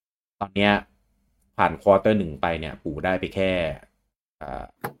ตอนนี้ผ่านควอเตอร์1ไปเนี่ยปู่ได้ไปแค่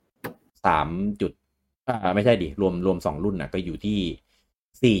ไม่ใช่ดิรวม2รุ่นก็อยู่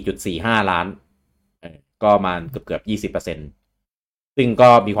ที่ 4.45 ล้านก็ประมาณเกือบ 20% ซึ่งก็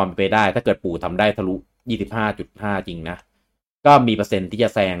มีความเป็นไปได้ถ้าเกิดปู่ทำได้ทะลุ 25.5 จริงนะก็มีเปอร์เซ็นต์ที่จะ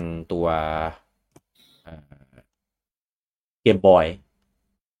แซงตัวเกมบอย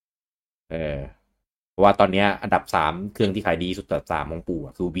เพราะว่าตอนนี้อันดับ3เครื่องที่ขายดีสุดอันดับ3ของปู่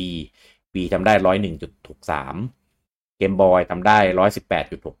คือ V ทำได้ 101.63 เกมบอยทำได้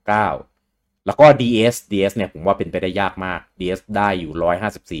 118.69 แล้วก็ DS เนี่ยผมว่าเป็นไปได้ยากมาก DS ได้อ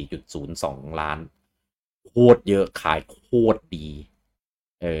ยู่ 154.02 ล้านโคตรเยอะขายโคตรดี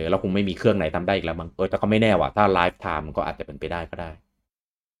แล้วคงไม่มีเครื่องไหนทำได้อีกแล้วมั้งแต่ก็ไม่แน่ว่ะถ้าไลฟ์ไทม์ก็อาจจะเป็นไปได้ก็ได้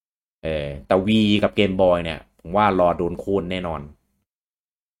แต่ V กับ Game Boy เนี่ยผมว่ารอโดนโค่นแน่นอน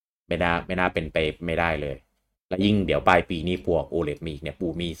ไม่น่าเป็นไปไม่ได้เลยแล้วยิ่งเดี๋ยวปลายปีนี้พวก OLED มีเนี่ย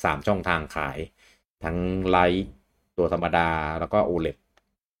ปู่มี3ช่องทางขายทั้งไลท์ตัวธรรมดาแล้วก็ OLED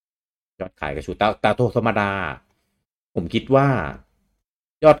ยอดขายกระชูแต่ตัวธรรมดาผมคิดว่า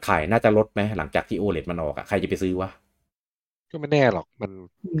ยอดขายน่าจะลดไหมหลังจากที่ OLED มันออกใครจะไปซื้อวะก็ไม่แน่หรอกมัน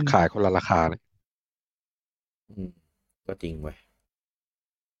ขายคนละราคาเลยก็จริงเว้ย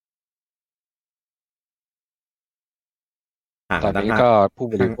ตอนนี้ก็ผู้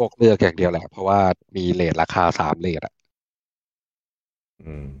บริโภคเลือกอย่างเดียวแหละเพราะว่ามีเรทราคา3เรท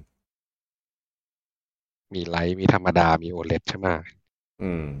มีไลท์มีธรรมดามี OLED ใช่ไหม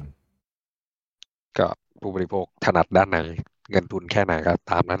ก็ผู้บริโภคถนัดด้านไหนเงินทุนแค่ไหนก็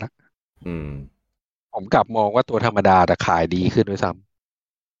ตามนั้นแหละผมกลับมองว่าตัวธรรมดาจะขายดีขึ้นด้วยซ้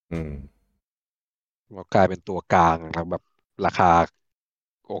ำกลายเป็นตัวกลางแล้วแบบราคา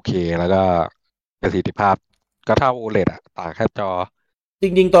โอเคแล้วก็ประสิทธิภาพก็เท่า OLED ต่างแค่จอจ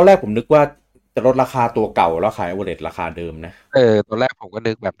ริงๆตอนแรกผมนึกว่าจะลดราคาตัวเก่าแล้วขาย OLED ราคาเดิมนะตอนแรกผมก็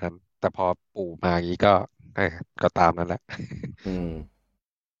นึกแบบนั้นแต่พอปู่มาอย่างนี้ก็ตามนั้นแหละ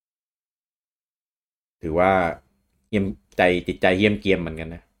ถือว่าเยี่ยมใจจิตใจเยี่ยมเกียมเหมือนกัน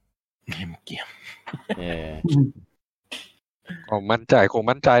นะเยี่ยมเกียมคงมั่นใ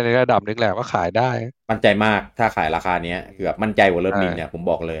จในระดับนึงแหละว่าขายได้มั่นใจมากถ้าขายราคาเนี้ยคือแบบมั่นใจกว่าเลิฟนินเนี่ยผม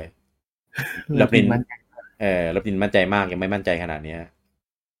บอกเลยเลิฟนินเลิฟนินมั่นใจมากยังไม่มั่นใจขนาดเนี้ย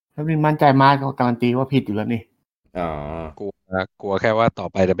เลิฟนินมั่นใจมากก็การันตีว่าผิดอยู่แล้วนี่กลัวแค่ว่าต่อ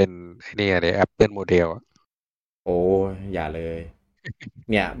ไปจะเป็นนี่ไงApple โมเดลโอ้อย่าเลย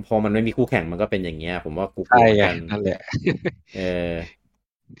เนี่ยพอมันไม่มีคู่แข่งมันก็เป็นอย่างเงี้ยผมว่ากูกลัวกันนั่นแหละ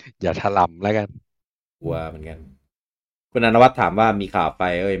อย่าถล่มแล้วกันกลัวเหมือนกันคุณอนุวัฒน์ถามว่ามีข่าวไฟ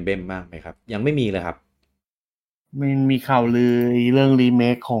เอ็มเบมมากไหมครับยังไม่มีเลยครับมันมีข่าวลือเรื่องรีเม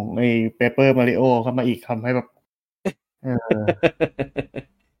คของไอ้ Paper Mario เข้ามาอีกทำให้แบบ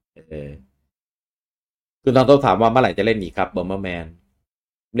คุณตอนต้นถามว่าเมื่อไหร่จะเล่นอีกครับ Bomberman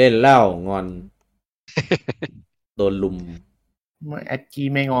เล่นแล้วงอนโดนลุมไม่แอดจี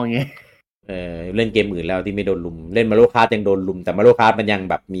ไม่งอเงี้ยเล่นเกมอื่นแล้วที่ไม่โดนลุมเล่นมาโลคาร์ดยังโดนลุมแต่มาโลคาร์ดมันยัง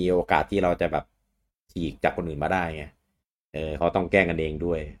แบบมีโอกาสที่เราจะแบบฉีกจากคนอื่นมาได้ไงเขาต้องแกล้งกันเอง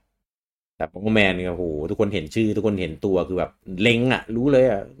ด้วยแต่โปเกมอนเนี่ยโหทุกคนเห็นชื่อทุกคนเห็นตัวคือแบบเล็งรู้เลย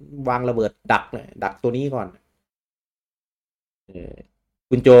วางระเบิดดักเลยดักตัวนี้ก่อน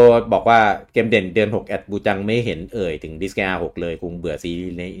คุณโจบอกว่าเกมเด่นเดือน6แอดบูจังไม่เห็นถึงดิสก์ R6 เลยคงเบื่อซีรี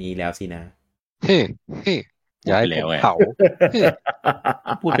ส์นี้แล้วสินะย้ายแล้วไง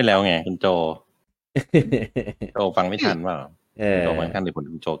พูดไปแล้วไงคุณโจฟังไม่ทันว่าโจฟังทันหรือคุ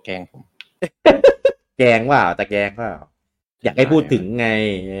ณโจแกล้งผมแกล้งว่าแต่แกล้งว่าอยากให้พูดถึงไง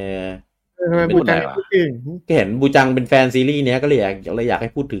บูจังพูดถึงเห็นบูจังเป็นแฟนซีรีส์เนี้ยก็เลยอยากให้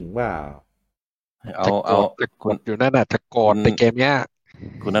พูดถึงว่าเอากดอยู่นั่นน่ะจะกดในเกมเนี้ย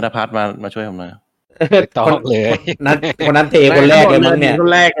คุณณัฐพัฒน์มาช่วยผมหน่อยต้องเลยคนนั้นเทคนแรกเลยมั้งเนี่ยค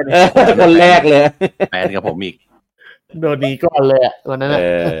นแรกเลยแฟนกับผมอีกโดนนี้ก่อนเลยวันนั้น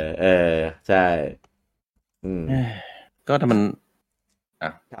ใช่ก็ถ้ามัน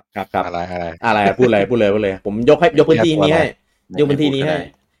ครับอะไรพูดเลยผมยกพื้นที่นี้ให้ยกพื้นที่นี้ให้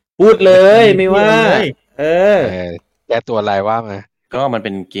พูดเลยไม่ว่าแก้ตัวอะไรว่ามาก็มันเ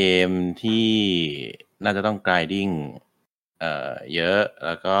ป็นเกมที่น่าจะต้อง grinding เยอะแ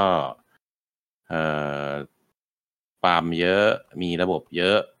ล้วก็ฟาร์มเยอะมีระบบเย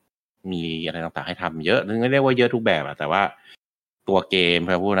อะมีอะไรต่างๆให้ทำเยอะไม่เรียกว่าเยอะทุกแบบแต่ว่าตัวเกมพ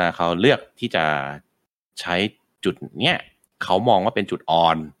ระพูดนะเขาเลือกที่จะใช้จุดเนี้ยเขามองว่าเป็นจุดอ่อ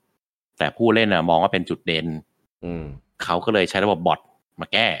นแต่ผู้เล่นมองว่าเป็นจุดเด่นเขาก็เลยใช้ระบบบอทมา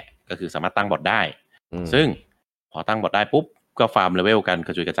แก้ก็คือสามารถตั้งบอทได้ซึ่งพอตั้งบอทได้ปุ๊บก็ฟาร์มเลเวลกันก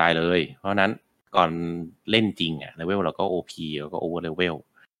ระจุยกระจายเลยเพราะนั้นก่อนเล่นจริงเลเวลเราก็ OP แล้วก็โอเวอร์เลเวล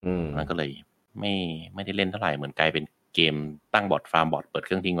มันก็เลยไม่ได้เล่นเท่าไหร่เหมือนกลายเป็นเกมตั้งบอทฟาร์มบอทเปิดเค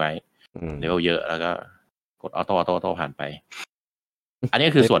รื่องทิ้งไว้เลเวลเยอะแล้วก็กดออโต้ผ่านไปอันนี้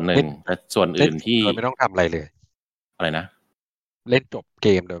คือส่วนหนึ่งแต่ส่วนอื่นที่ไม่ต้องทำอะไรเลยอะไรนะเล่นจบเก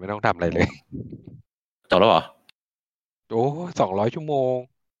มโดยไม่ต้องทำอะไรเลยจบแล้วเหรอโอ้200 ชั่วโมง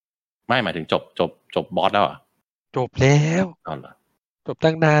ไม่หมายถึงจบบอสแล้วจบแล้วจบ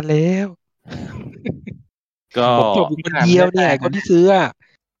ตั้งนานแล้วก็จบคนเดียวเนี่ยคนที่ซื้อ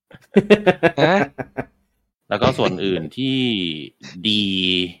แล้วก็ส่วนอื่นที่ดี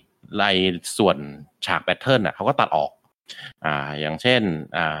รายส่วนฉากแบทเทิลเขาก็ตัดออกอย่างเช่น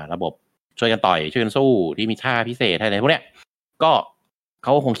ระบบ ช่วยกันต่อยช่วยกันสู้ที่มีท่าพิเศษอะไรพวกเนี้ยก็เข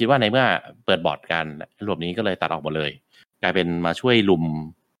าคงคิดว่าในเมื่อเปิดบอร์ดกันรวมนี้ก็เลยตัดออกหมดเลยกลายเป็นมาช่วยลุม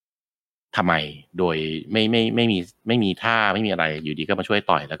ทำไมโดยไม่มีท่าไม่มีอะไรอยู่ดีก็มาช่วย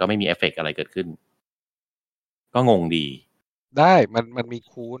ต่อยแล้วก็ไม่มีเอฟเฟกต์อะไรเกิดขึ้นก็งงดีได้มันมี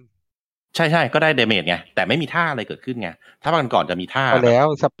คูณใช่ก็ได้เดเมจไงแต่ไม่มีท่าอะไรเกิดขึ้นไงถ้าวันก่อนจะมีท่าพอแล้ว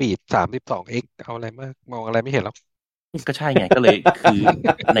สปีด 32x เอาอะไรมากมองอะไรไม่เห็นหรอกก็ใช่ไงก็เลยคือ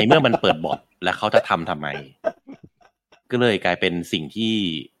ในเมื่อมันเปิดบอร์ดแล้วเขาจะทำไมก็เลยกลายเป็นสิ่งที่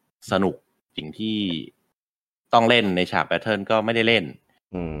สนุกสิ่งที่ต้องเล่นในฉากแบทเทิลก็ไม่ได้เล่น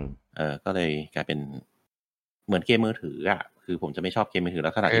ก็เลยกลายเป็นเหมือนเกมมือถืออ่ะคือผมจะไม่ชอบเกมมือถือแ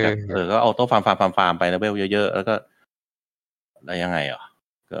ล้วขนาดที่แบบก็เอาโต้ฟาร์มไปแล้วเวลเยอะๆแล้วก็แล้วยังไงอ่ะ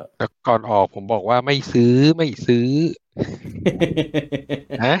ก็ก่อนออกผมบอกว่าไม่ซื้อ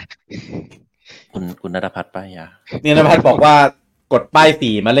ฮะคุณณัฐพัฒน์ป้ายยาเนี่ยณัฐพัฒน์บอกว่ากดป้ายสี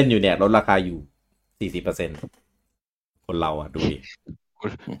มาเล่นอยู่เนี่ยลดราคาอยู่ 40% คนเราอ่ะดูดิ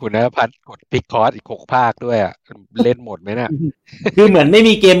คุณณัฐพัฒน์กดพิกคอร์สอีก6ภาคด้วยอ่ะเล่นหมดไหมเนี่ยคือเหมือนไม่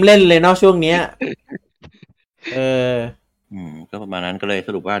มีเกมเล่นเลยเนาะช่วงเนี้ยก็ประมาณนั้นก็เลยส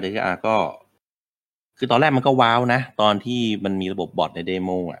รุปว่า DTR ก็คือตอนแรกมันก็ว้าวนะตอนที่มันมีระบบบอทในเดโม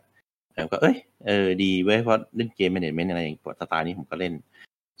อ่ะแล้วก็ดีเว้ยเพราะเล่นเกมแมเนจเมนต์อะไรอย่างสไตล์นี้ผมก็เล่น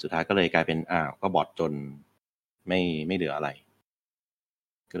สุดท้ายก็เลยกลายเป็นก็บอทจนไม่เหลืออะไร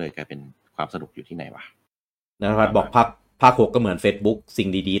ก็เลยกลายเป็นความสนุกอยู่ที่ไหนวะนะครับบอกภาค6ก็เหมือน Facebook สิ่ง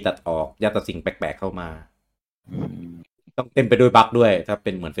ดีๆตัดออกยัดแต่สิ่งแปลกๆเข้ามาต้องเต็มไปด้วยบั๊กด้วยถ้าเ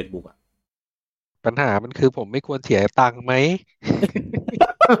ป็นเหมือน Facebook อ่ะปัญหามันคือผมไม่ควรเสียตังค์ไหม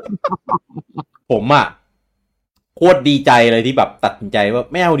ผมอ่ะโคตรดีใจเลยที่แบบตัดสินใจว่า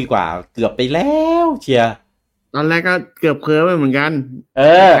ไม่เอาดีกว่าเกือบไปแล้วเชียร์ตอนแรกก็เกือบเคลิ้มเหมือนกัน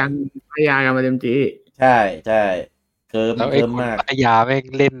การพยายามมาเต็มที่ใช่เคลิ้มมากพยายามไม่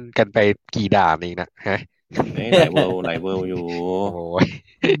เล่นกันไปกี่ด่านเองนะฮะหลายเวิลด์อยู่โอ้ย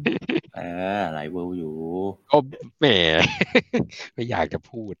หลายเวิลด์อยู่ก็แหมไม่อยากจะ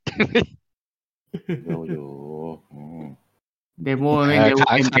พูดเวิลด์อยู่เดโมไม่เดโม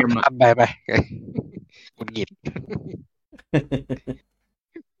เต็มๆไปคุณหงิด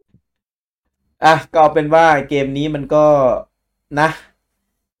ก็เป็นว่าเกมนี้มันก็นะ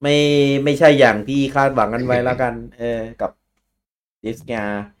ไม่ใช่อย่างที่คาดหวังกันไว้แล้วกันกับดิสกา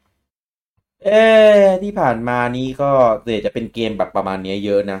ที่ผ่านมานี้ก็เดี๋ยวจะเป็นเกมแบบประมาณนี้เ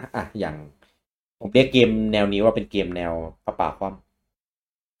ยอะนะอย่างผมเรียกเกมแนวนี้ว่าเป็นเกมแนวป่าคว่ำ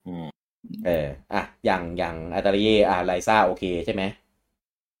อย่างอาตาลีไลซ่าโอเคใช่ไหม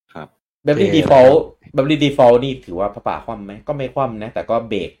ครับแบบนี้ดีฟอลต์นี่ถือว่าป่าคว่ำไหมก็ไม่คว่ำนะแต่ก็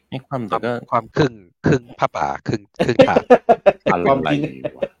เบรกไม่คว่ำแต่ก็ความครึ่งป่าครึ่งถาดความจริง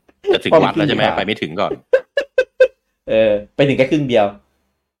จะถึงวัดแล้วใช่ไหมไปไม่ถึงก่อนไปถึงแค่ครึ่งเดียว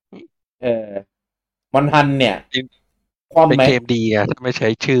มอนฮันเนี่ยคว่ำไหมเป็นเกมดีอ่ะถ้าไม่ใช้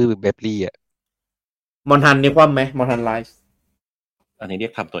ชื่อเบปลี่อ่ะมอนฮันนี่คว่ำไหมมอนฮันไลฟ์อันนี้เรีย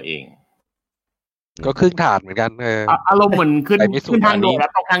กทำตัวเองก็ครึ่งถาดเหมือนกันอารมณ์เหมือนขึ้นทางด่วนแล้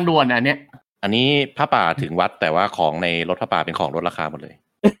วตกทางด่วนอันนี้ผ้าป่าถึงวัดแต่ว่าของในรถผ้าป่าเป็นของลดราคาหมดเลย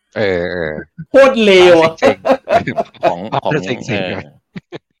โคตรเลวของ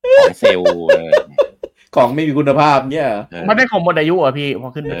เซลล์ของไม่มีคุณภาพเนี่ยมันได้ของหมดอายุอ่ะพี่พอ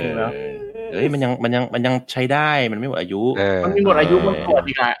ขึ้นไปถึงแล้วมันยังใช้ได้มันไม่หมดอายุมันไม่หมดอายุมันปวด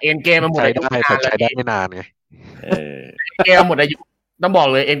อีกอ่ะเอ็นเกมมันหมดอายุใช้ได้ไม่นานไงเกมหมดอายุต้องบอก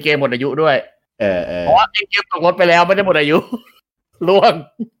เลยเอ็นเกมหมดอายุด้วยเพราะว่าเอ็นเกมตกรถไปแล้วไม่ได้หมดอายุล่วง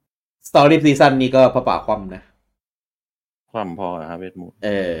สตอรี่ซีซั่นนี้ก็ป่าคว่ำนะคว่ำพอฮาร์เวสต์มูน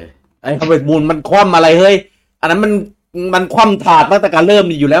ไอ้ฮาร์เวสต์มูนมันคว่ำอะไรเฮ้ยอันนั้นมันคว่ำถาดตั้งแต่การเริ่ม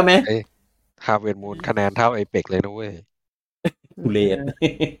อยู่แล้วไหมฮาร์เวสต์มูนคะแนนเท่าไอเป็กเลยนะเว้ยทุเรศ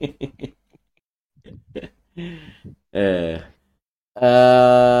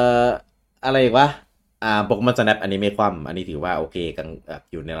อะไรอีกวะโปเกมอนสแนปอันนี้ไม่คว่ำอันนี้ถือว่าโอเคกัน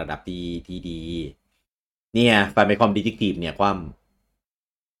อยู่ในระดับที่ดีเนี่ยไฟไม่คว่ำดิจิทีฟเนี่ยคว่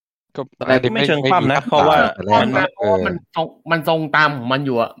ำก็ไม่เชิงคว่ำนะเพราะว่ามันทรงตามของมันอ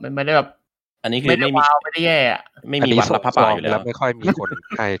ยู่อ่ะมันไม่ได้แบบอันนี้คือไม่ได้แย่อ่ะไม่มีวัดรับผ้าป่าอยู่แล้วไม่ค่อยมีคน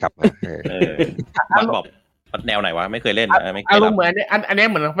ให้กลับมามันบอกแนวไหนวะไม่เคยเล่นไม่เคยอารมณ์เหมือนอันนี้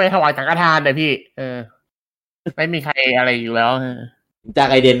เหมือนไปถวายสังฆทานเลยพี่ไม่มีใครอะไรอยู่แล้วจาก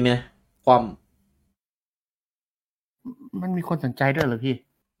ไอเดนเนี่ยความมันมีคนสนใจด้วยเหรอพี่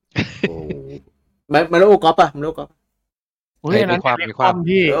มันโลกอล์ฟป่ะมันโลกอล์ฟโอ้ยนั้นมีความ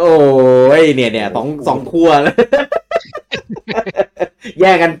พี่โอ้ยเนี่ยสองขั้วแย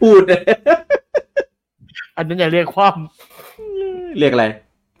กกันพูดอันนั้นอย่าเรียกความเรียกอะไร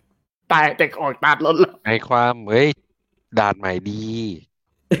ตายแต่ออกตัดรถแล้วไอ้ความเฮ้ยด่านใหม่ดี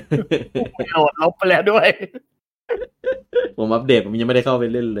โหลดลบไปแล้วด้วยผมอัปเดตผมยังไม่ได้เข้าไป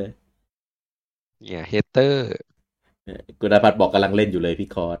เล่นเลยเนี่ยเฮเตอร์กุณาพัฒน์บอกกำลังเล่นอยู่เลยพี่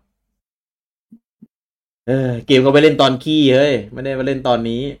คอร์สเกมก็ไปเล่นตอนขี้เฮ้ยไม่ได้มาเล่นตอน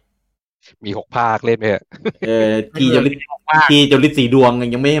นี้มี6 ภาคเล่นไปขี้จนลิศสีดวง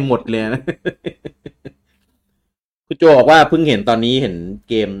ยังไม่ให้หมดเลยนะคุณโจบอกว่าเพิ่งเห็นตอนนี้เห็น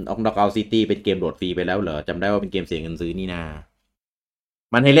เกม Knockout City เป็นเกมโหลดฟรีไปแล้วเหรอจำได้ว่าเป็นเกมเสียเงินซื้อนี่นา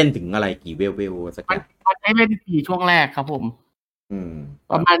มันให้เล่นถึงอะไรกี่เวลสักอย่างมันให้เล่นฟรีช่วงแรกครับผม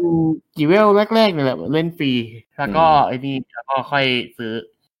ประมาณกี่เวลแรกๆเนี่ยแหละเล่นฟรีแล้วก็ไอ้นี่แล้วก็ค่อยซื้อ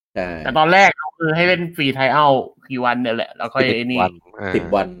แต่ตอนแรกเขาคือให้เล่นฟรีไทเอากี่วันเนี่ยแหละแล้วค่อยไอ้นี่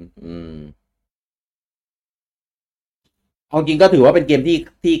10 วันเอาจริงก็ถือว่าเป็นเกม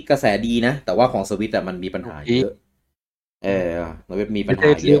ที่กระแสดีนะแต่ว่าของสวิตมันมีปัญหาเยอะเรามีปัญหา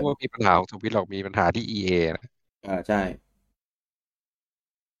เยอะว่ามีปัญหาของสวิตหรอกมีปัญหาที่ EA นะใช่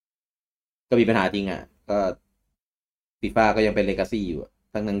ก็มีปัญหาจริงก็FIFAก็ยังเป็นเลกาซี่อยู่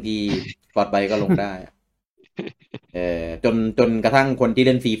ทั้งที่ฟอร์ตไบก็ลงได้จนกระทั่งคนที่เ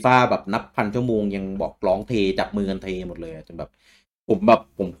ล่นFIFAแบบนับพันชั่วโมงยังบอกร้องเทจับมือกันเทหมดเลยจนแบบ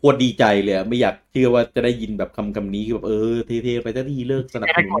ผมโคตรดีใจเลยไม่อยากเชื่อว่าจะได้ยินแบบคำนี้คือแบบเทไปซะทีเลิกสนับ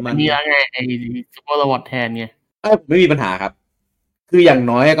สนุนมันนี่ไงไอ้ซุปเปอร์โรบอทแทนไงไม่มีปัญหาครับคืออย่าง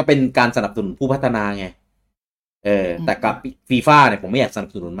น้อยก็เป็นการสนับสนุนผู้พัฒนาไงแต่กับFIFAเนี่ยผมไม่อยากสนั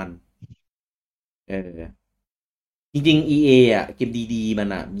บสนุนมันจริงๆ EA เกมดีๆมัน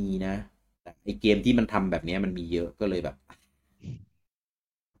มีนะแต่ไอเกมที่มันทำแบบนี้มันมีเยอะก็เลยแบบ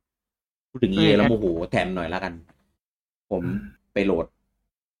พูดถึง EA แล้วโมโหแถมหน่อยละกันผมไปโหลด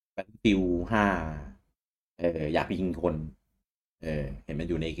Battlefield 5อยากยิงคนเห็นมัน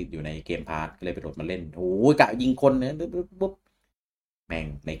อยู่ในเกมพาร์ทก็เลยไปโหลดมาเล่นโอ้ยกะยิงคนเนี่ยปุ๊บแม่ง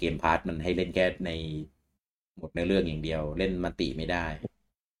ในเกมพาร์ทมันให้เล่นแค่ในหมดในเรื่องอย่างเดียวเล่นมันติไม่ได้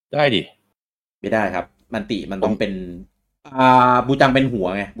ดิไม่ได้ครับมันติมันต้องเป็นบูจังเป็นหัว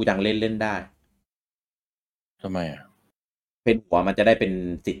ไงบูจังเล่นได้ทำไมเป็นหัวมันจะได้เป็น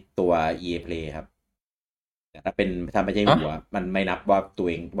สิทธิ์ตัว EA Play ครับแต่ถ้าไม่ใช่หัวมันไม่นับว่าตัว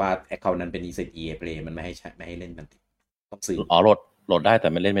เองว่าแอคเคาท์นั้นเป็นสิทธิ์ EA Play มันไม่ให้เล่นมันต้องซื้อโหลดได้แต่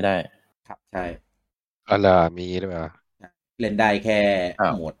มันเล่นไม่ได้ครับใช่อะไรมีหรือเปล่าเล่นได้แค่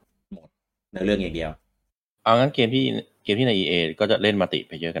โหมดในเรื่องอย่างเดียวเอางั้นเกมที่ใน EA ก็จะเล่นมัลติเ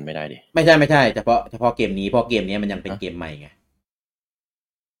พลเยอร์กันไม่ได้ดิไม่ใช่เฉพาะเกมนี้เพราะเกมนี้มันยังเป็นเกมใหม่ไง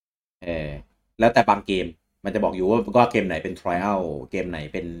แล้วแต่บางเกมมันจะบอกอยู่ว่าเกมไหนเป็น trial เกมไหน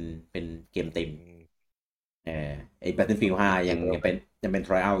เป็นเกมเต็มไอ้ Battlefield 5ยังเป็น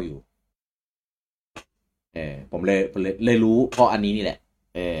trial อยู่ผมเลยรู้เพราะอันนี้นี่แหละ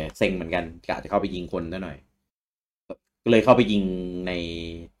เซ็งเหมือนกันกะจะเข้าไปยิงคนซะหน่อยก็เลยเข้าไปยิง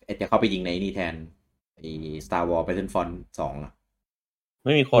จะเข้าไปยิงในนี่แทนไอ้ Star Wars Battlefront 2ไ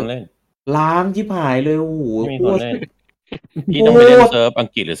ม่มีคนเล่นล้างชิบหายเลยโอ้โหไม่มีคนเล่นพี่ต้องไปเล่นเซิร์ฟอัง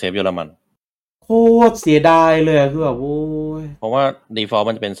กฤษหรือเซิร์ฟเยอรมันโคตรเสียดายเลยคือแบบโอ้ยเพราะว่า default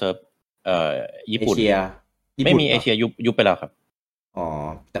มันจะเป็นเซิร์ฟญี่ปุ่นไม่มีเอเชียยุบไปแล้วครับ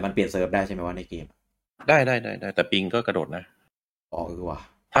แต่มันเปลี่ยนเซิร์ฟได้ใช่ไหมว่าในเกมได้แต่ปิงก็กระโดดนะว่ะ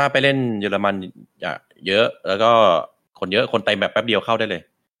ถ้าไปเล่นเยอรมันเยอะแล้วก็คนเยอะคนเต็มแบบแป๊บเดียวเข้าได้เลย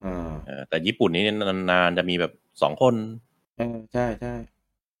แต่ญี่ปุ่นนี่นานๆจะมีแบบ2คนใช่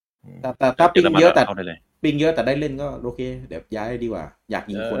แต่ถ้าปิงเยอะแต่ปิงเยอะแต่ได้เล่นก็โอเคเดี๋ยวย้ายดีกว่าอยาก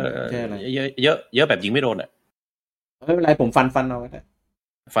ยิงคนแค่อะไรเยอะแบบยิงไม่โดนไม่เป็นไรผมฟันเอาก็ได้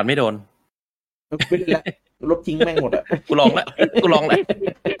ฟันไม่โดนไม่ได้แล้วลบทิ้งแม่งหมดกูลองแล้วผมลองห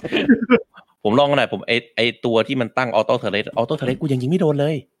น่อยผมไอตัวที่มันตั้งออโต้เทอร์เรสกูยังยิงไม่โดนเล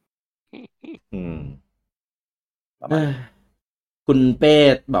ยคุณเป้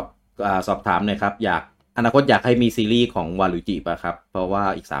บอกสอบถามหน่อยครับอนาคตอยากให้มีซีรีส์ของวาลุจิป่ะครับเพราะว่า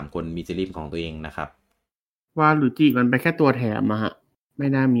อีก3คนมีซีรีส์ของตัวเองนะครับวาลุจิมันเป็นแค่ตัวแถมฮะไม่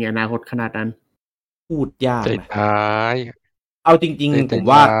น่ามีอนาคตขนาดนั้นพูดยากนะเอาจริงๆผม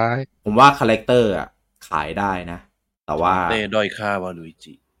ว่าคาแรคเตอร์ขายได้นะแต่ว่าเต้ด้อยค่าวาลุ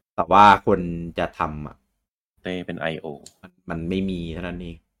จิแต่ว่าคนจะทำเต้เป็น IO มันไม่มีเท่านั้นเอ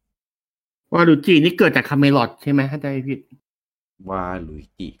งวาลุจินี่เกิดจากคาเมลอดใช่ไหมถ้าใจผิดวาลุ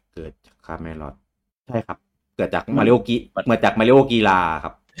จิเกิดจากคาเมลอดใช่ครับเกิดจากมาริโอกีฬาค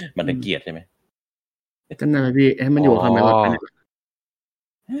รับมันน่าเกลียดใช่ไหมก็นั่นแหละพี่ให้มันอยู่คาเมลอดกัน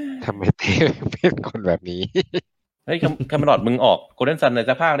ทำไมเต้เป็นคนแบบนี้เฮ้ยคาเมลอดมึงออกโกลเด้นซันใน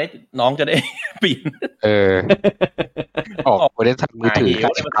สักภาคได้น้องจะได้ปีนออกโกลเด้นซันมือถือ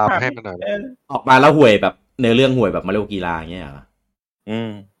ตามให้มันหน่อยออกมาแล้วห่วยแบบเนื้อเรื่องห่วยแบบมาริโอกีฬาอย่างเงี้ยเหรอ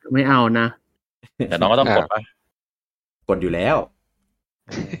ไม่เอานะแต่น้องก็ต้องกดป่ะกดอยู่แล้ว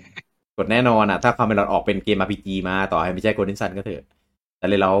กดแน่นอนถ้าคาเมลอดออกเป็นเกม RPG มาต่อให้ไม่ใช่โกลเด้นซันก็เถอะ แต่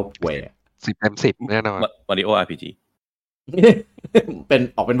เลยเราป่วย10 เต็ม 10แน่นอนMario RPG เป็น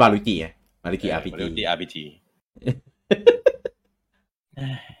ออกเป็นวาลุจิวาลุจิ RPG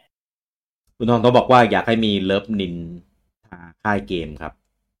คุณทองก็บอกว่าอยากให้มีเลิฟนินค่ายเกมครับ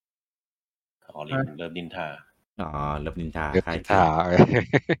เลิฟนินทาเลิฟนินทาค่ายเกม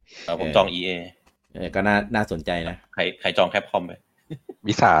ผมจอง EA ก็น่าสนใจนะใครจองแคปคอมไป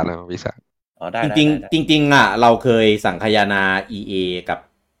วิซ่าได้จริงอ่ะเราเคยสังคายนา EA กับ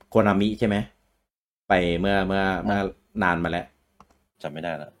โคนามิใช่ไหมไปเมื่อนานมาแล้วจำไม่ไ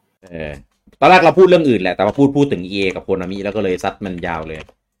ด้แล้วตอนแรกเราพูดเรื่องอื่นแหละแต่ว่าพูดถึง EA กับโคนามิแล้วก็เลยซัดมันยาวเลย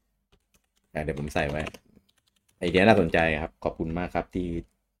เดี๋ยวผมใส่ไว้ไอเดียน่าสนใจครับขอบคุณมากครับที่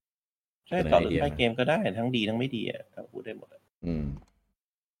ใช่ต่อเรื่องเกมก็ได้ทั้งดีทั้งไม่ดีอ่ะพูดได้หมด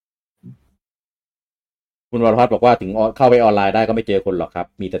คุณวรพัฒน์บอกว่าถึงเข้าไปออนไลน์ได้ก็ไม่เจอคนหรอกครับ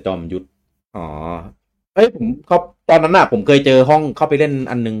มีแต่จอมยุทธผมเขาตอนนั้นน่ะผมเคยเจอห้องเข้าไปเล่น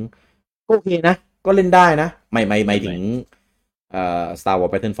อันนึงก็โอเคนะก็เล่นได้นะไม่ถึงStar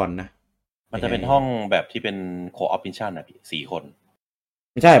Wars Battlefront นะมันจะเป็นห้องแบบที่เป็น Co-op Mission นะพี่4 คน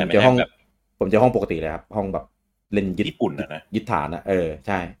ไม่ใช่ผมเจอห้องปกติเลยครับห้องแบบเล่นญี่ปุ่นนะยึดฐานนะใ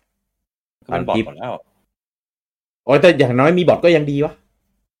ช่มันบอทหมดแล้วโอ้ยแต่อย่างน้อยมีบอทก็ยังดีวะ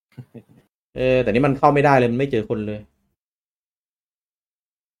แต่นี่มันเข้าไม่ได้เลยมันไม่เจอคนเลย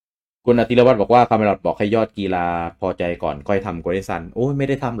คุณอติรวัฒน์บอกว่าคาเมลอดบอกให้ยอดกีฬาพอใจก่อนค่อยทำโกลเด้นซันโอ้ยไม่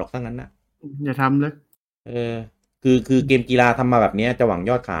ได้ทำหรอกทั้งนั้นนะอย่าทำเลยคือเกมกีฬาทำมาแบบนี้จะหวัง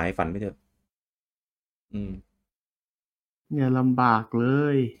ยอดขายฝันไม่เถอะอย่าลำบากเล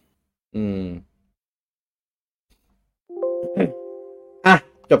ย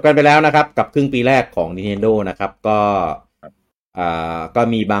จบกันไปแล้วนะครับกับครึ่งปีแรกของ Nintendo นะครับก็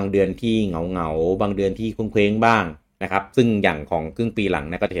มีบางเดือนที่เหงาบางเดือนที่เคว้งบ้างนะครับซึ่งอย่างของครึ่งปีหลัง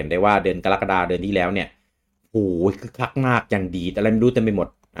เนี่ยก็จะเห็นได้ว่าเดือนกรกฎาคมเดือนที่แล้วเนี่ยโอ้ยคึกคักมากอย่างดีอะไรไม่รู้เต็มไปหมด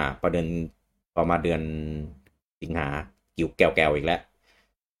พอมาเดือนสิงหากิ่วแก้วอีกแล้ว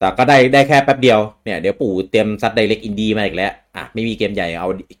แต่ก็ได้แค่แป๊บเดียวเนี่ยเดี๋ยวปู่เตรียมซัดไดเรกอินดี้มาอีกแล้วไม่มีเกมใหญ่เอา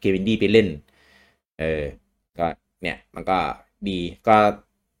เกมอินดี้ไปเล่นก็เนี่ยมันก็ดีก็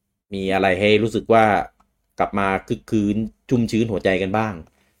มีอะไรให้รู้สึกว่ากลับมาคึกคืนชุ่มชื้นหัวใจกันบ้าง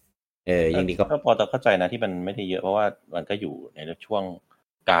อย่างนี้ก็พอจะเข้าใจนะที่มันไม่ได้เยอะเพราะว่ามันก็อยู่ในช่วง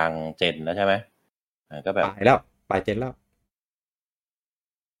กลางเจนแล้วใช่ไหมก็แบบปลายเจนแล้ว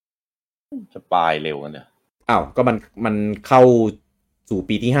จะปลายเร็วกันเนี่ยก็มันเข้าสู่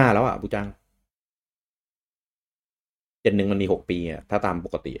ปีที่5แล้วบูจังเจนหนึ่งมันมี6 ปีถ้าตามป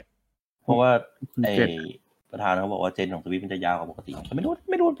กติเพราะว่าไอ้ประธานเขาบอกว่าเจนของสวิตมันจะยาวกว่าปกติไม่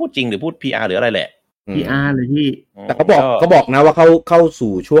รู้พูดจริงหรือพูด PR หรืออะไรแหละPR เลยพี่แต่เขาบอกนะว่าเข้า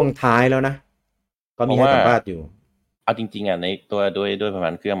สู่ช่วงท้ายแล้วนะก็มีให้สัมภาษณ์อยู่เอาจริงๆในตัวด้วยประมา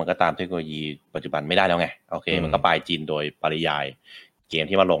ณเครื่องมันก็ตามเทคโนโลยีปัจจุบันไม่ได้แล้วไงโอเคมันก็ปลายจีนโดยปริยายเกม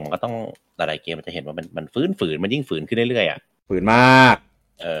ที่มาลงมันก็ต้องหลายๆเกมมันจะเห็นว่ามันฝืนมันยิ่งฝืนขึ้นเรื่อยๆฝืนมาก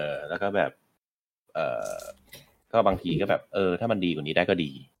แล้วก็แบบก็บางทีก็แบบถ้ามันดีกว่านี้ได้ก็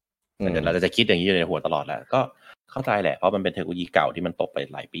ดีแต่เราจะคิดอย่างนี้อยู่ในหัวตลอดแหละก็เข้าใจแหละเพราะมันเป็นเทคโนโลยีเก่าที่มันตกไป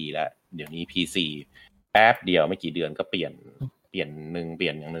หลายปีแล้วเดี๋ยวนี้ PC แป๊บเดียวไม่กี่เดือนก็เปลี่ยนอย่าง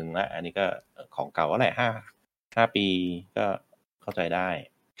นึงแล้วอันนี้ก็ของเก่าก็แหละ5 ปีก็เข้าใจได้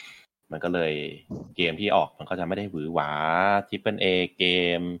มันก็เลยเกมที่ออกมันก็จะไม่ได้หวือหวา Triple A เก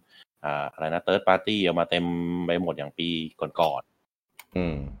มอะไรนะ Third Party ออกมาเต็มไปหมดอย่างปีก่อน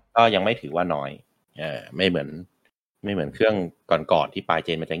ๆก็ยังไม่ถือว่าน้อยไม่เหมือนเครื่องก่อนๆที่ปลายเจ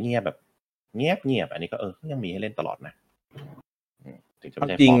นมันจะเงียบแบบเงียบอันนี้ก็ยังมีให้เล่นตลอดนะถึงจะไม่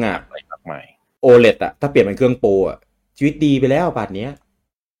ได้ฟอร์มอะไรมากมาย OLED ถ้าเปลี่ยนเป็นเครื่องโปรชีวิตดีไปแล้วป่านนี้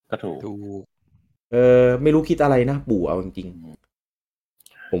ก็ถูกไม่รู้คิดอะไรนะปู่เอาจริง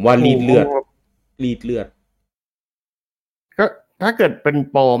ๆผมว่ารีดเลือดก็ถ้าเกิดเป็น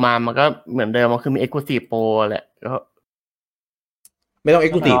โปรมามันก็เหมือนเดิมมันคือมี Exclusive Pro แหละก็ไม่ต้อง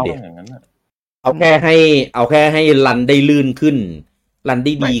Exclusive ดิเอาแค่ให้รันได้ลื่นขึ้นรันไ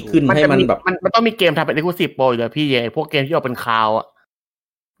ด้ดีขึ้นให้มันแบบมันต้องมีเกมทำเป็น Exclusive Pro อยู่แล้วพี่พวกเกมที่ออกเป็นคลาวด์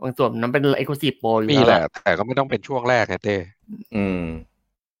บางส่วนนั้นเป็น Exclusive Pro อยู่แล้วแหละแต่ก็ไม่ต้องเป็นช่วงแรกไงเต้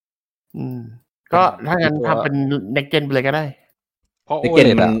ก็ถ้างั้นทำเป็น Next Gen ไปเลยก็ได้เพราะ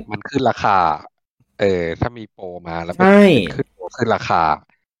OLED มันขึ้นราคาถ้ามีโปรมาแล้วขึ้นราคา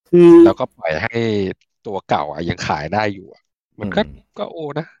แล้วก็ปล่อยให้ตัวเก่ายังขายได้อยู่มันก็โอ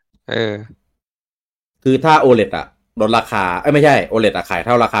นะคือถ้า OLED ลดราคาไม่ใช่ OLED ขายเ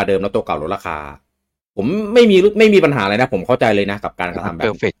ท่าราคาเดิมแล้วตัวเก่าลดราคาผมไม่มีปัญหาอะไรนะผมเข้าใจเลยนะกับการกระทำแบบ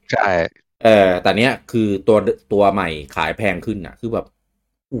perfect ใช่แต่เนี้ยคือตัวใหม่ขายแพงขึ้นคือแบบ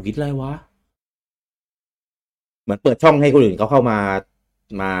คิดอะไรวะเหมือนเปิดช่องให้คนอื่นเขาเข้าม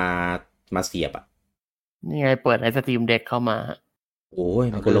าเสียบนี่ไงเปิดไอ้ Steam Deck เข้ามา โอ้ย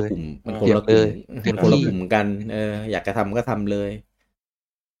มันคนละกลุ่มมันคนละกลุ่มกันอยากจะทำก็ทำเลย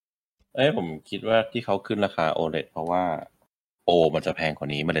ผมคิดว่าที่เขาขึ้นราคา OLED เพราะว่าโปรมันจะแพงกว่า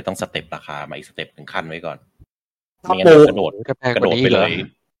นี้มันเลยต้องสเต็ปราคามาอีกสเต็ปถึงขั้นไว้ก่อนไม่งั้นกระโดดไปเลย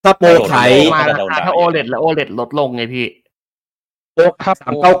ถ้าโปรขายมาราคาถ้า OLED แล้ว OLED ลดลงไงพี่โปร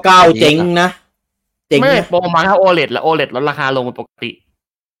399เจ๊งนะไม่โปรมาถ้า OLED แล้ว OLED ลดราคาลงเป็นปกติ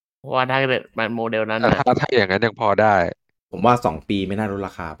เพราะว่าถ้าเกิดมันโมเดลนั้นถ้าอย่างนั้นยังพอได้ผมว่า2ปีไม่น่าลดร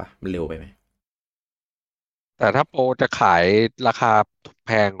าคาป่ะมันเร็วไปไหมแต่ถ้าโปรจะขายราคาแ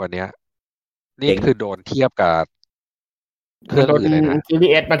พงกว่านี้นี่คือโดนเทียบกับเครื่องอื่นเลยนะ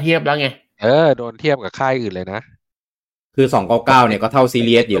Series S มาเทียบแล้วไงโดนเทียบกับค่ายอื่นเลยนะคือ299เนี่ยก็เท่า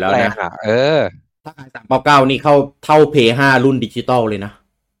Series S อยู่แล้วนะถ้าขาย399นี่เข้าเท่า P5 รุ่นดิจิตอลเลยนะ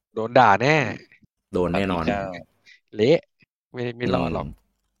โดนด่าแน่โดนแน่นอนเละไม่รอดหรอก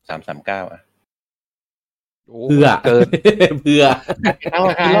339เพื่อเกินเพื่อ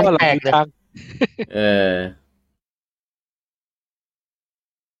ไม่รอดหรอก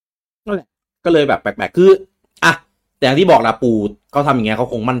นั่นแหละก็เลยแบบแปลกๆคือแต่อย่างที่บอกละปู่เขาทำอย่างเงี้ยเขา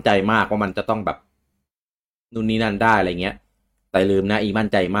คงมั่นใจมากว่ามันจะต้องแบบนู่นนี่นั่นได้อะไรเงี้ยแต่ลืมนะอีมั่น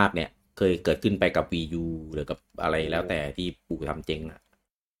ใจมากเนี่ยเคยเกิดขึ้นไปกับ Wii U หรือกับอะไรแล้วแต่ที่ปู่ทำเจ๊ง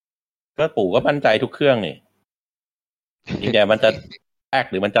ก็ปู่ก็มั่นใจทุกเครื่องนี่แต่มันจะแอก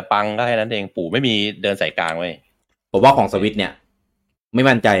หรือมันจะปังก็แค่นั้นเองปู่ไม่มีเดินสายกลางไว้ผมว่าของสวิตเนี่ยไม่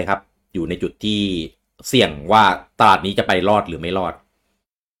มั่นใจครับอยู่ในจุดที่เสี่ยงว่าตลาดนี้จะไปรอดหรือไม่รอด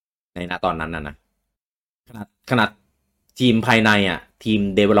ในณตอนนั้นนะขนาดทีมภายในทีม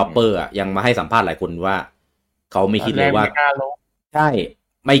developer ยังมาให้สัมภาษณ์หลายคนว่าเขาไม่คิดเลยว่าใช่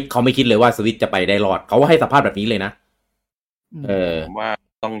เขาไม่คิดเลยว่าสวิตจะไปได้รอดเขาให้สัมภาษณ์แบบนี้เลยนะผมว่า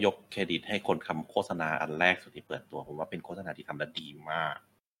ต้องยกเครดิตให้คนทำโฆษณาอันแรกสุดที่เปิดตัวผมว่าเป็นโฆษณาที่ทำได้ดีมาก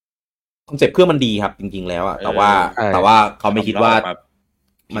คอนเซ็ปต์เครื่องมันดีครับจริงๆแล้วแต่ว่าเขาไม่คิดว่า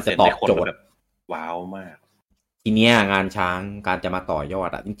มันจะตอบโจทย์แบบว้าวมากทีเนี้ยงานช้างการจะมาต่อยอด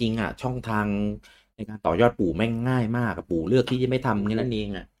จริงๆช่องทางในการต่อยอดปู่แม่งง่ายมากปู่เลือกที่จะไม่ทำนี่นั่นเอง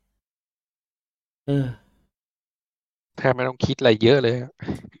แทบไม่ต้องคิดอะไรเยอะเลย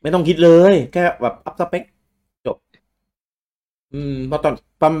ไม่ต้องคิดเลยแค่แบบอัพสเปคจบเพราะ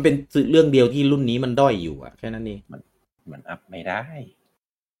มันเป็นเรื่องเดียวที่รุ่นนี้มันด้อยอยู่แค่นั้นเองมันอัพไม่ได้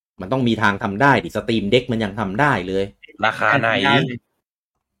มันต้องมีทางทำได้ดิสตรีมเด็กมันยังทำได้เลยราคาไหน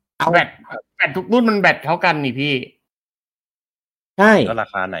เอาแบตทุกรุ่นมันแบตเท่ากันนี่พี่ใช่แล้วรา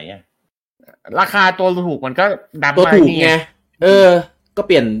คาไหนราคาตัวถูกมันก็ดับตัวถูกไงก็เ